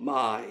claim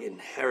my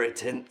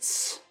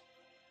inheritance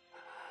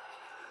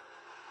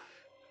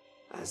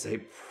as a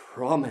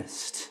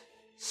promised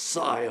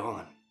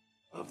scion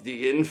of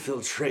the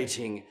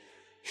infiltrating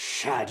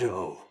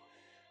shadow.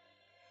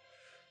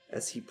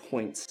 As he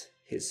points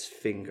his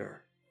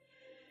finger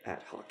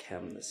at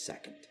Hakem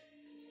II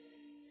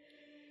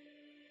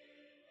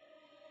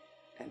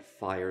and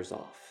fires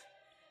off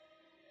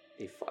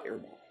a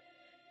fireball.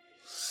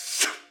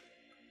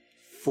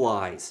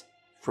 Flies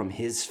from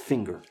his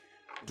finger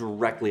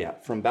directly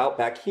out, from about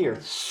back here,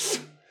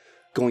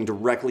 going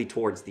directly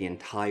towards the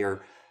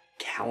entire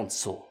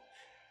council.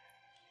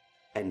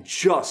 And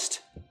just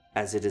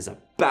as it is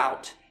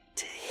about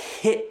to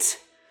hit,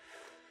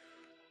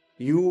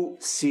 you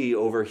see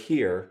over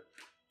here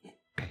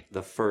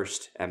the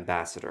first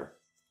ambassador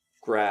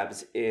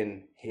grabs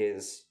in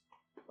his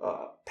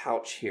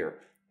pouch here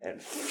and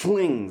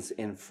flings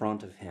in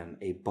front of him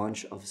a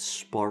bunch of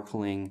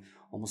sparkling,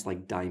 almost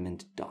like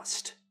diamond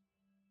dust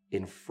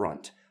in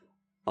front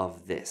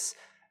of this.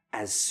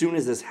 As soon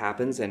as this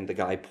happens and the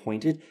guy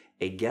pointed,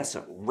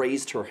 Agessa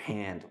raised her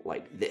hand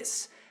like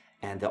this,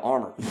 and the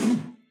armor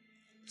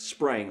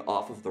sprang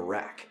off of the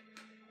rack,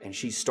 and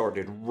she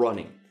started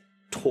running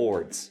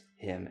towards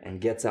him and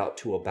gets out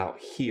to about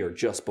here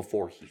just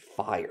before he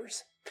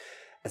fires.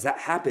 As that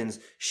happens,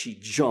 she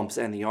jumps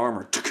and the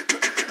armor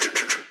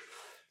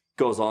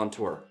goes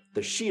onto her.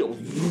 The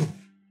shield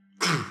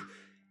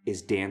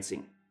is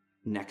dancing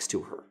next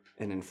to her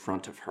and in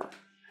front of her.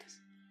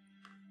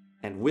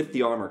 And with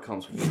the armor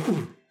comes,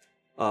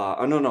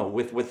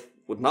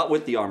 not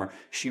with the armor.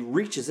 She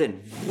reaches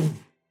in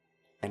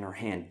and her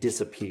hand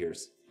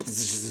disappears.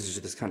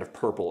 This kind of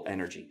purple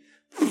energy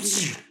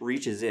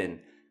reaches in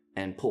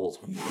and pulls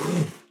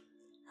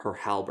her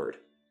halberd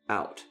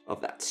out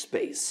of that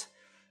space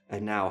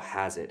and now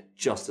has it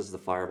just as the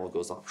fireball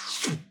goes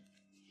off.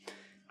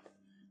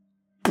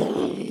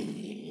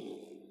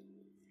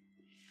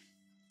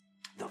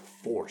 The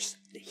force,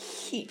 the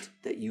heat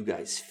that you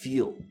guys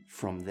feel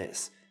from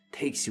this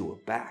takes you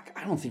aback.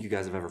 I don't think you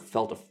guys have ever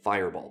felt a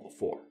fireball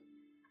before.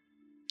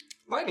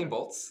 Lightning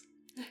bolts.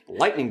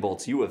 Lightning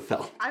bolts you have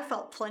felt. I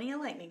felt plenty of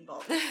lightning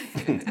bolts.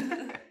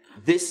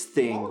 This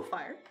thing Ball of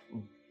fire.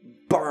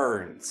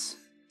 burns.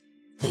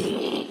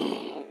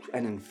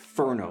 An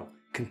inferno,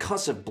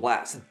 concussive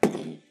blast,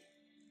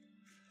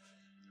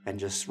 and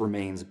just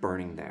remains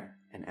burning there.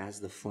 And as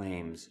the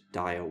flames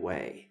die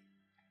away,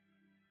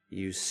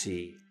 you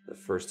see the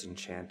first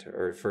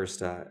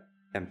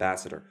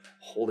ambassador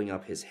holding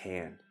up his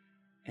hand,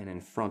 and in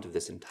front of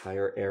this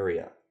entire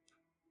area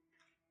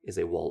is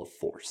a wall of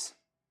force.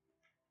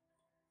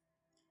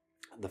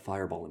 The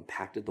fireball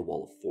impacted the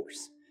wall of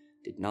force,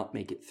 did not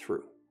make it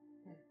through.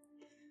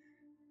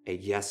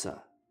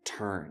 Agessa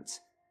turns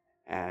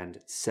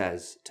and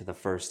says to the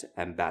first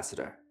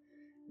ambassador,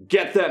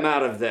 "Get them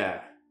out of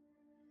there!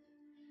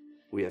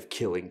 We have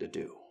killing to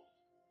do."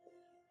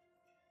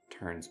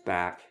 Turns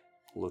back,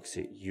 looks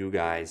at you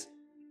guys.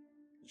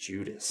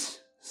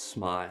 Judas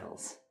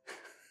smiles.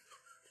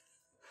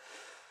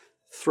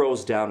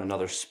 Throws down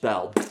another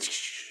spell.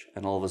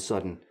 And all of a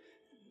sudden,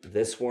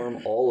 this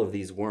worm, all of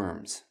these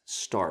worms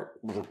start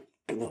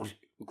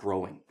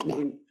growing.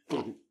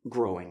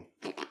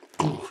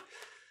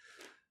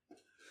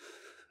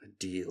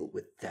 Deal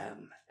with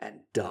them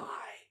and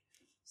die.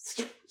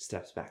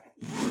 Steps back.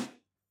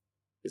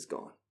 Is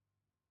gone.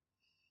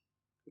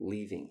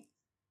 Leaving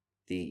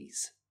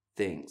these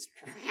things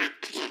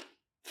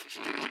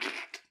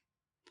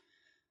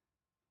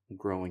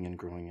growing and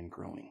growing and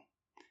growing.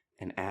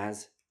 And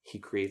as he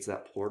creates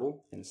that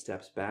portal and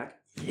steps back,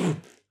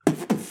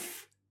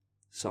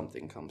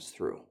 something comes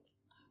through.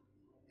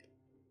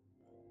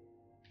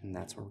 And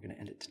that's where we're going to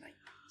end it tonight.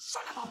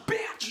 Son of a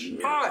bitch!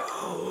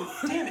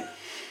 Oh, damn it.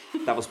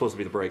 That was supposed to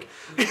be the break.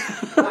 I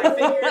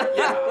figured,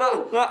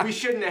 yeah, we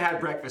shouldn't have had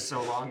breakfast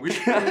so long.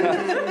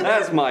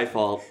 That's my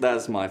fault.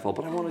 That's my fault.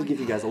 But I wanted to give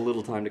you guys a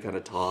little time to kind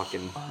of talk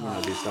and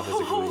do stuff as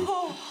a group.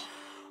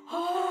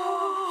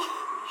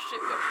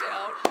 Shit went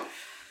down.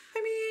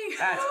 I mean,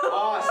 That's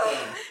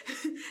awesome.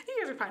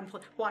 you guys are fine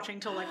watching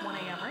till like 1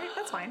 a.m., right?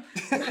 That's fine.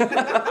 I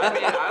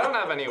mean, I don't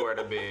have anywhere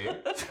to be.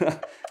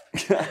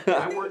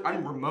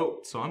 I'm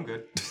remote, so I'm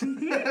good.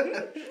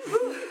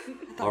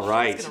 All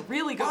right. It's gonna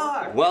really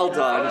go. Well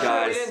done, We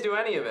guys. didn't do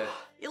any of it.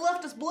 You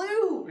left us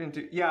blue.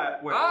 Yeah.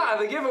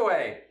 The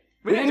giveaway.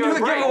 We didn't do the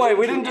giveaway.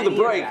 We didn't do the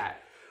break.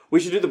 We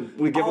should do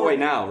the giveaway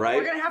now, right?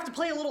 We're gonna have to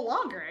play a little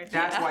longer.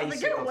 That's why you the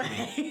said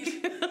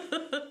giveaway.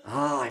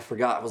 I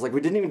forgot. I was like,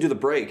 we didn't even do the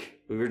break.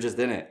 We were just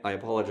in it. I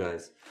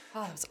apologize.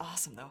 Oh, that was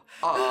awesome though.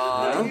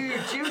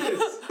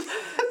 Judas.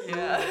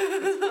 Yeah.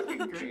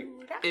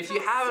 If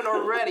you haven't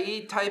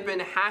already, type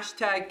in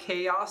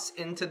 #chaos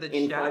into the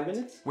In chat. 5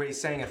 minutes? Wait,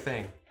 he's saying a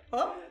thing.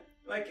 Oh,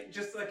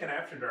 Just like an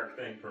After Dark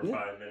thing for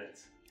Yeah. 5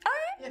 minutes.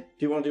 Do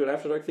you want to do an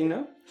After Dark thing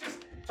now?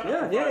 Talk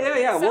Yeah. for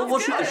 5 minutes. We'll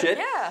shoot the shit.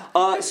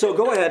 Yeah. So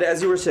go ahead,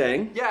 as you were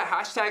saying.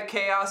 Yeah,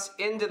 #chaos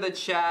into the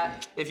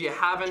chat. If you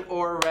haven't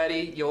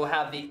already, you'll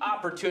have the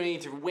opportunity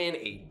to win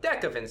a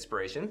deck of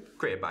inspiration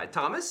created by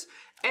Thomas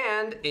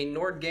and a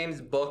Nord Games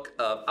book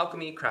of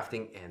alchemy,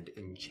 crafting, and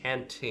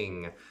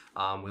enchanting.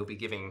 We'll be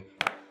giving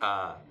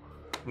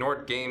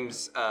Nord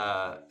Games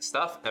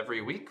stuff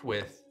every week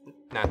with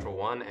Natural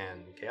One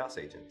and Chaos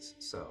Agents.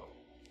 So,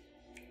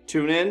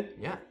 Tune in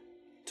yeah.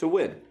 to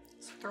win.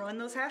 throw in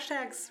those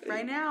hashtags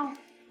right now.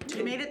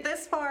 You made it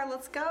this far.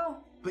 Let's go.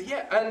 But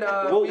yeah, and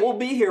We'll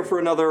be here for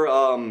another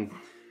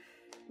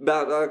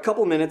about a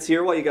couple minutes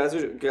here while you guys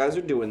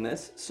are doing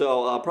this.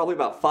 So probably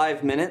about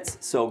 5 minutes.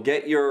 So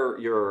get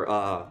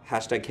your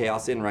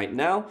 #chaos in right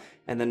now,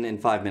 and then in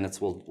 5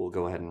 minutes we'll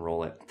go ahead and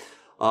roll it.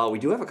 We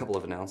do have a couple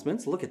of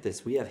announcements. Look at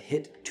this. We have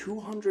hit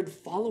 200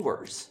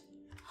 followers.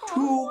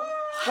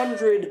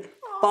 200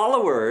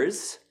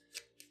 followers.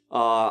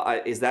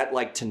 Is that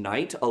like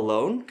tonight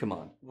alone? Come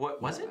on.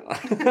 What was it?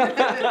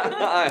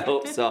 I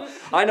hope so.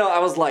 I know. I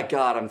was like,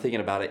 God, I'm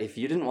thinking about it. If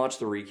you didn't watch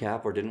the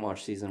recap or didn't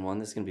watch season 1,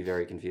 this is gonna be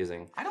very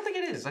confusing. I don't think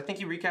it is. I think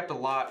you recapped a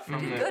lot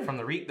from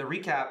the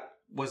recap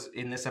was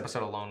in this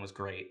episode alone was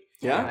great.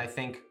 Yeah? And I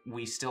think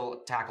we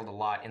still tackled a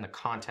lot in the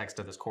context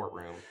of this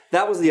courtroom.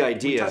 That was the We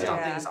idea. touched on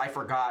things I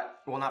forgot.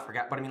 Well, not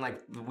forgot, but I mean, like,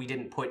 we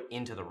didn't put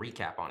into the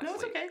recap, honestly. No,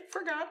 it's okay.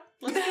 Forgot.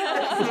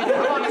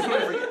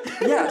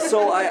 Yeah,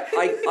 so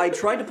I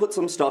tried to put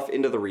some stuff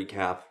into the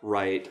recap,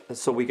 right?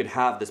 So we could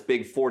have this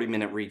big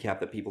 40-minute recap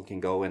that people can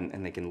go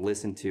and they can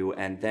listen to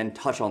and then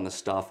touch on the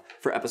stuff.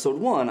 For episode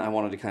 1, I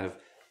wanted to kind of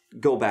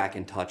go back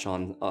and touch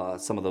on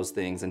some of those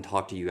things and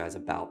talk to you guys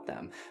about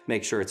them.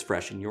 Make sure it's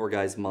fresh in your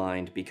guys'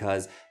 mind,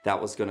 because that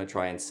was going to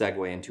try and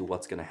segue into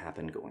what's going to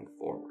happen going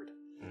forward,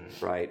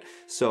 right?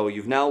 So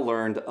you've now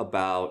learned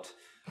about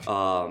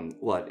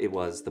what it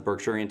was, the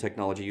Berkshirian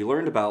technology. You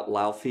learned about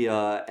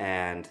Laufia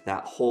and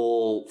that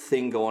whole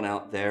thing going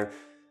out there.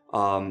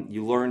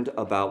 You learned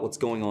about what's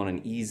going on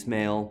in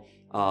Ismail.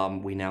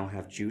 We now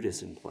have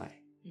Judas in play.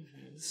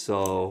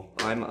 So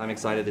I'm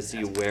excited to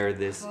see where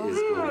this is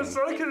going. It's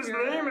like his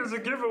name is a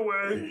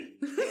giveaway.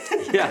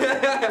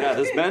 Yeah,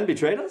 this man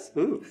betrayed us.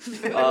 Ooh.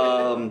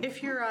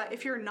 If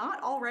you're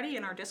not already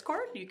in our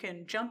Discord, you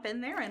can jump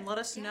in there and let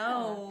us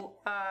know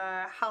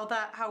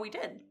how we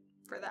did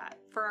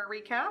for our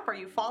recap. Are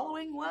you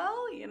following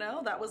well? You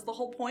know, that was the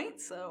whole point.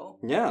 So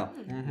Yeah.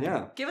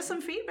 give us some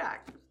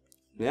feedback.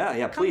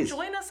 Yeah. Come Please.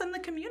 join us in the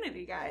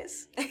community,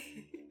 guys.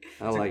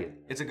 I like it.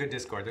 It's a good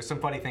Discord. There's some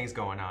funny things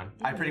going on.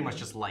 I pretty much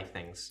just like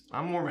things.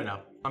 I'm warming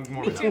up. I'm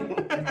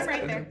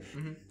right there.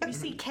 If you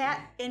see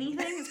cat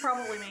anything, it's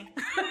probably me.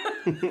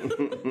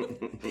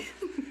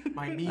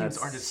 My memes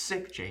aren't as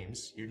sick,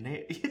 James.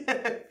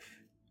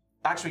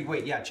 Actually,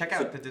 wait. Yeah, check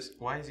out the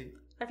Why is he?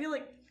 I feel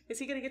like, is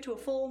he gonna get to a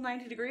full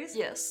 90 degrees?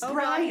 Yes. Oh,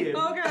 Brian.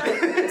 God. Oh, God.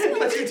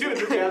 That's you doing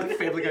the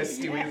Family Guy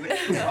Stewie.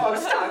 Oh, I'm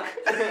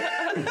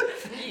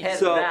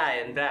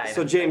stuck.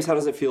 So James, how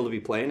does it feel to be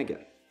playing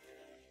again?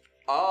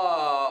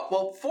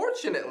 Well,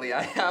 fortunately,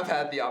 I have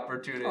had the Oh, that's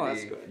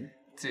opportunity good.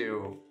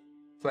 to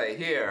play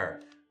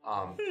here.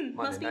 Must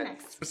Monday be night.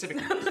 nice.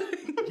 Specifically.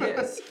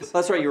 Yes.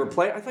 That's right. You were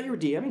playing. I thought you were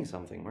DMing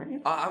something, weren't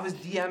you? I was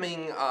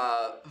DMing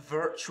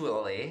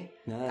virtually,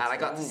 No, and that's I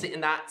got to fine. sit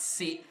in that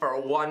seat for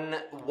one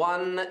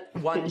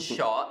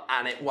shot,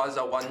 and it was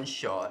a one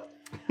shot.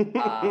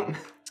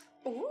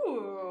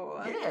 Ooh.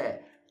 Yeah,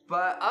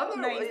 but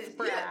otherwise, Nice,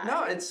 Brad.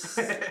 no, it's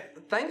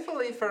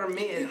thankfully for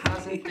me, it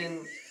hasn't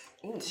been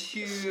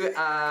too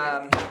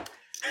bad.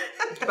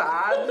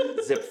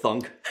 Zip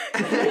thunk.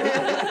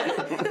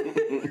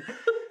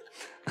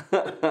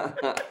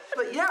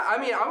 But yeah, I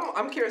mean,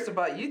 I'm curious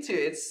about you two.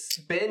 It's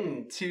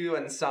been 2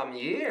 and some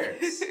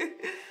years.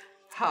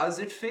 How's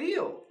it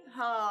feel?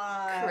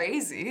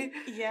 Crazy.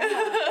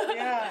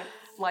 Yeah.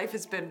 Life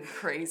has been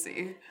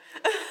crazy.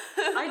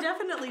 I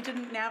definitely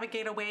didn't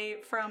navigate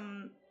away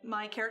from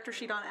my character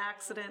sheet on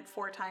accident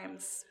 4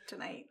 times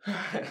tonight.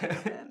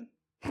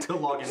 The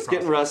login It's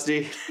getting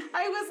rusty.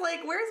 I was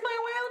like, where's my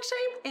wild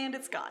shape? And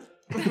it's gone.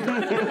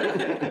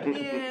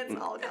 It's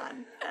all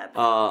gone. That's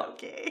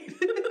okay.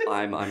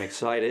 I'm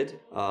excited.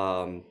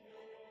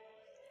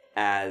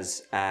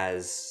 As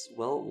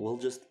well, we'll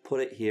just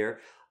put it here.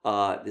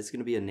 This is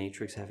gonna be a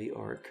Natrix heavy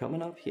art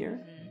coming up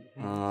here.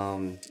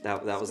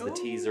 That was the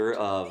teaser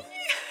of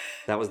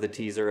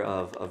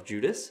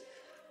Judas.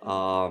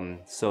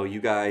 So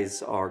you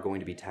guys are going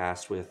to be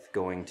tasked with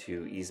going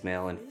to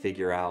Ismail and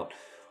figure out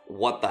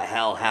what the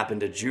hell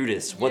happened to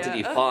Judas? What did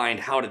he find?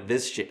 How did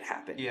this shit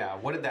happen? Yeah,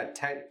 what did that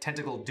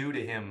tentacle do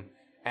to him?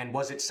 And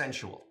was it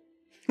sensual?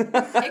 It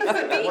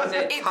could be. Was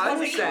it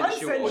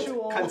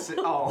consensual?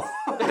 Oh.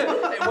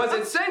 It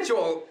wasn't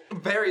sensual.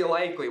 Very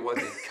likely, was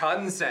it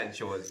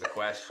consensual is the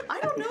question.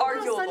 I don't know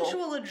Arguable. how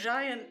sensual a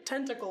giant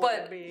tentacle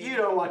But- would be. You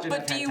don't watch it.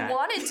 But do you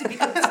want it to be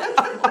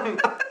consensual?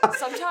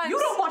 Sometimes. You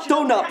don't watch Do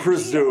enough not Nat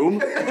presume.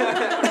 Geo.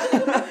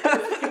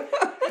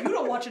 You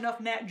don't watch enough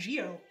Nat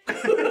Geo.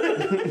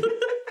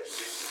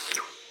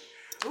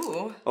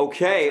 Ooh.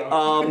 Okay,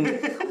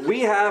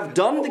 we have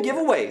done the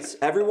giveaways.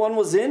 Everyone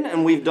was in,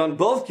 and we've done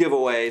both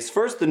giveaways.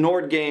 First, the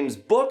Nord Games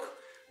book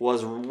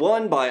was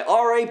won by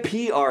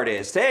RAP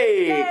Artist.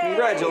 Hey,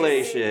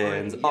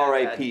 congratulations,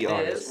 RAP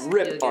Artist,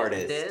 Rip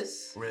Artist.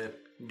 This.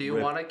 Rip. Do you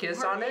want a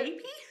kiss on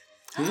it?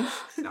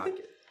 Not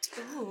kidding.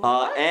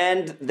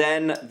 And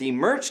then the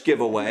merch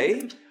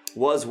giveaway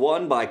was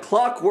won by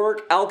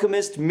Clockwork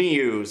Alchemist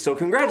Miu. So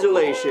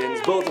congratulations,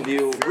 both of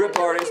you, Rip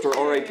Artist or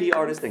RAP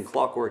Artist and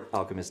Clockwork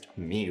Alchemist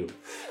Miu.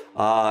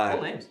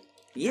 Cool names.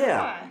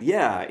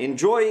 Yeah.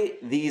 Enjoy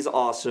these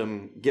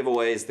awesome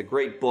giveaways, the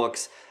great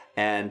books,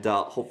 and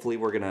hopefully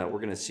we're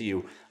gonna see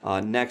you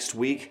next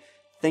week.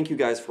 Thank you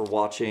guys for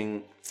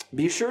watching.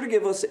 Be sure to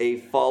give us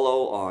a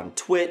follow on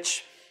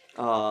Twitch.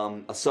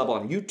 A sub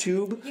on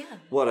YouTube. Yeah.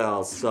 What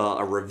else?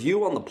 A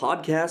review on the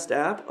podcast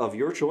app of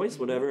your choice,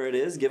 whatever it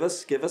is. Give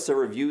us a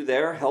review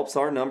there. Helps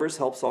our numbers,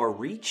 helps our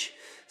reach.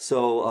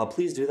 So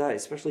please do that,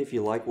 especially if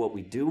you like what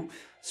we do.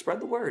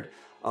 Spread the word.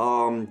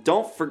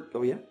 Don't forget.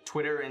 Oh yeah.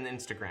 Twitter and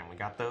Instagram. We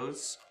got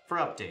those for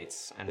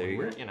updates. And There you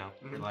we're, go.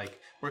 we're like,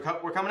 we're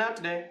coming out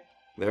today.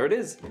 There it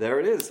is.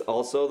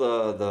 Also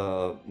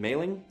the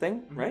mailing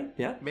thing, right?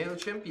 Yeah.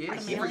 MailChimp, I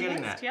yes. keep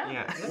forgetting list, that.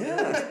 yeah.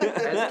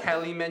 As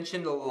Kelly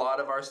mentioned, a lot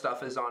of our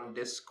stuff is on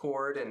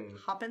Discord and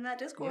Hop in that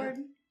Discord.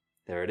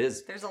 There it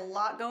is. There's a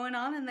lot going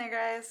on in there,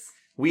 guys.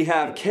 We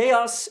have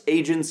Chaos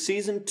Agents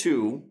Season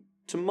 2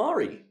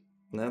 Tamari.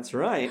 That's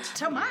right.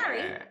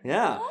 Tamari.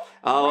 Yeah.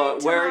 Right,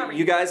 where Tamari.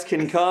 you guys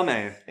can come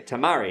and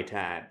Tamari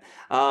time.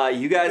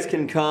 You guys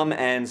can come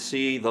and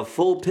see the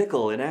full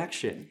pickle in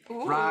action.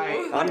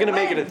 Right. I'm gonna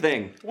make it a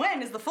thing.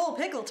 When is the full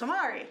pickle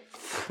Tamari?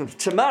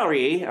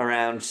 Tamari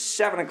around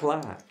 7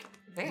 o'clock.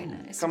 Very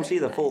nice. Come very see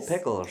the full nice.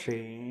 pickle.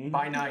 See.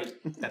 By night.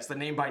 That's the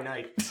name by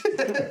night.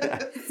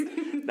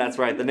 That's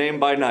right. The name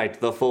by night,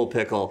 the full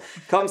pickle.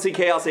 Come see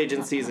Chaos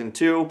Agent Season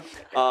 2.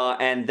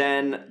 And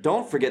then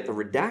don't forget the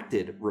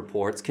Redacted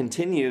Reports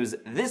continues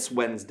this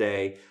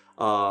Wednesday.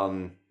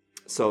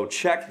 So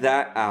check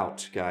that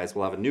out, guys.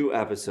 We'll have a new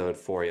episode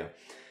for you.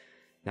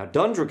 Now,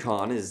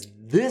 Dundracon is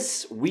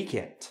this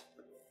weekend.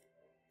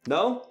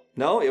 No,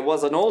 it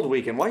was an old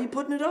weekend. Why are you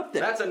putting it up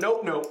there? That's a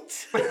nope.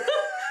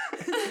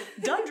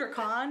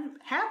 Dundracon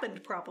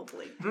happened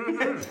probably.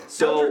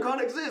 So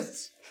Dundracon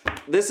exists.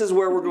 this is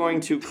where we're going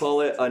to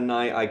call it a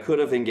night. I could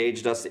have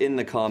engaged us in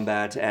the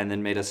combat and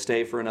then made us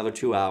stay for another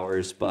 2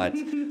 hours, but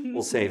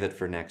we'll save it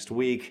for next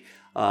week.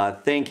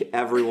 Thank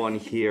everyone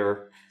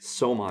here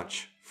so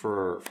much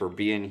for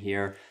being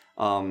here.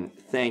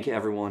 Thank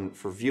everyone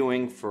for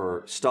viewing,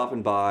 for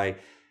stopping by,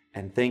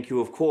 and thank you,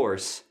 of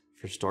course,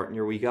 for starting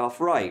your week off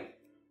right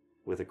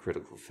with a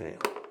critical fail.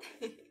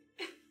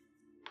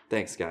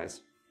 Thanks,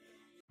 guys.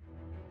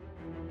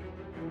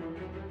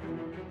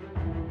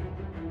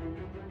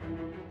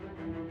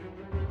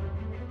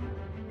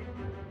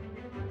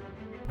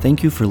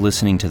 Thank you for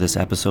listening to this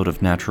episode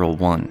of Natural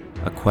One,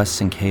 a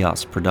Quests and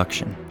Chaos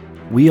production.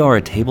 We are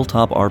a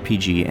tabletop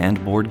RPG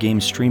and board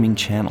game streaming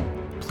channel.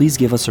 Please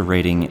give us a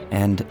rating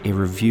and a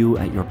review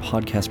at your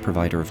podcast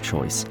provider of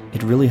choice.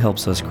 It really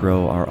helps us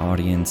grow our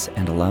audience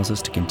and allows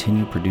us to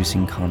continue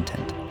producing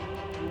content.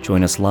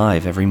 Join us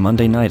live every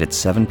Monday night at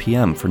 7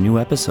 p.m. for new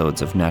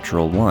episodes of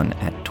Natural One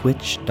at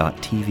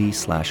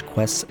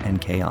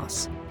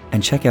twitch.tv/questsandchaos.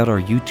 And check out our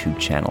YouTube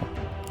channel,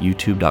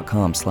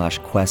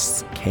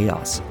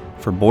 youtube.com/questschaos,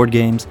 for board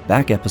games,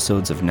 back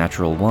episodes of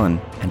Natural One,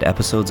 and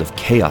episodes of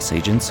Chaos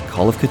Agents,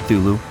 Call of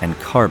Cthulhu, and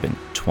Carbon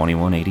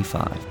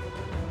 2185.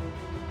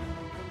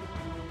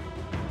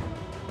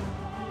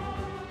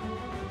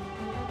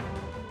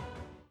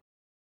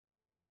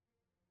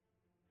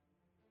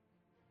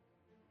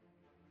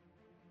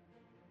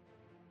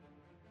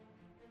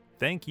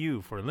 Thank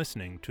you for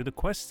listening to the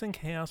Quests and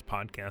Chaos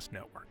Podcast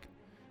Network.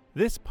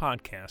 This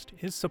podcast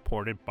is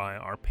supported by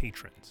our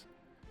patrons,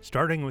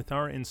 starting with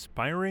our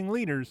inspiring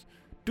leaders,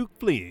 Duke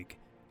Fleeg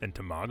and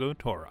Tamago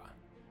Tora.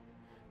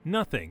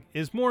 Nothing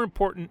is more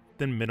important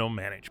than middle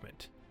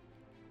management.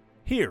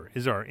 Here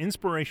is our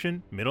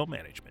inspiration middle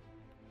management.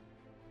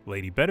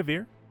 Lady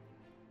Bedivere,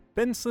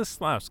 Ben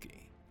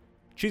Slislawski,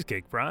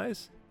 Cheesecake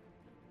Fries,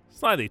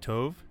 Slyly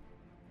Tove,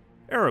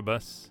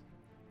 Erebus,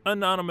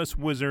 Anonymous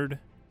Wizard,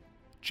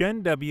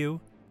 Jen W.,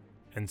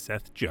 and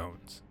Seth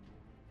Jones.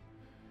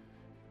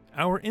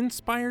 Our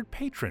inspired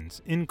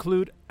patrons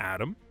include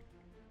Adam,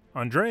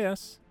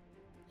 Andreas,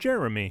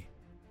 Jeremy,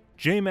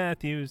 Jay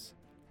Matthews,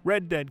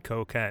 Red Dead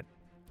Coquette,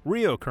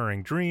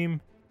 Reoccurring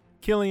Dream,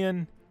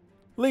 Killian,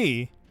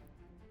 Lee,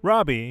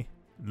 Robbie,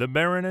 the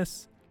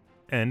Baroness,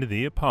 and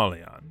the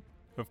Apollyon.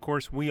 Of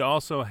course, we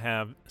also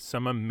have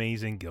some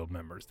amazing guild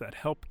members that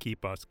help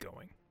keep us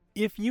going.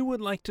 If you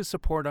would like to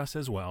support us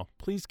as well,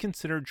 please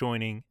consider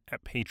joining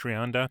at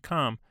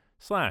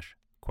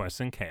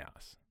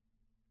patreon.com/questsandchaos.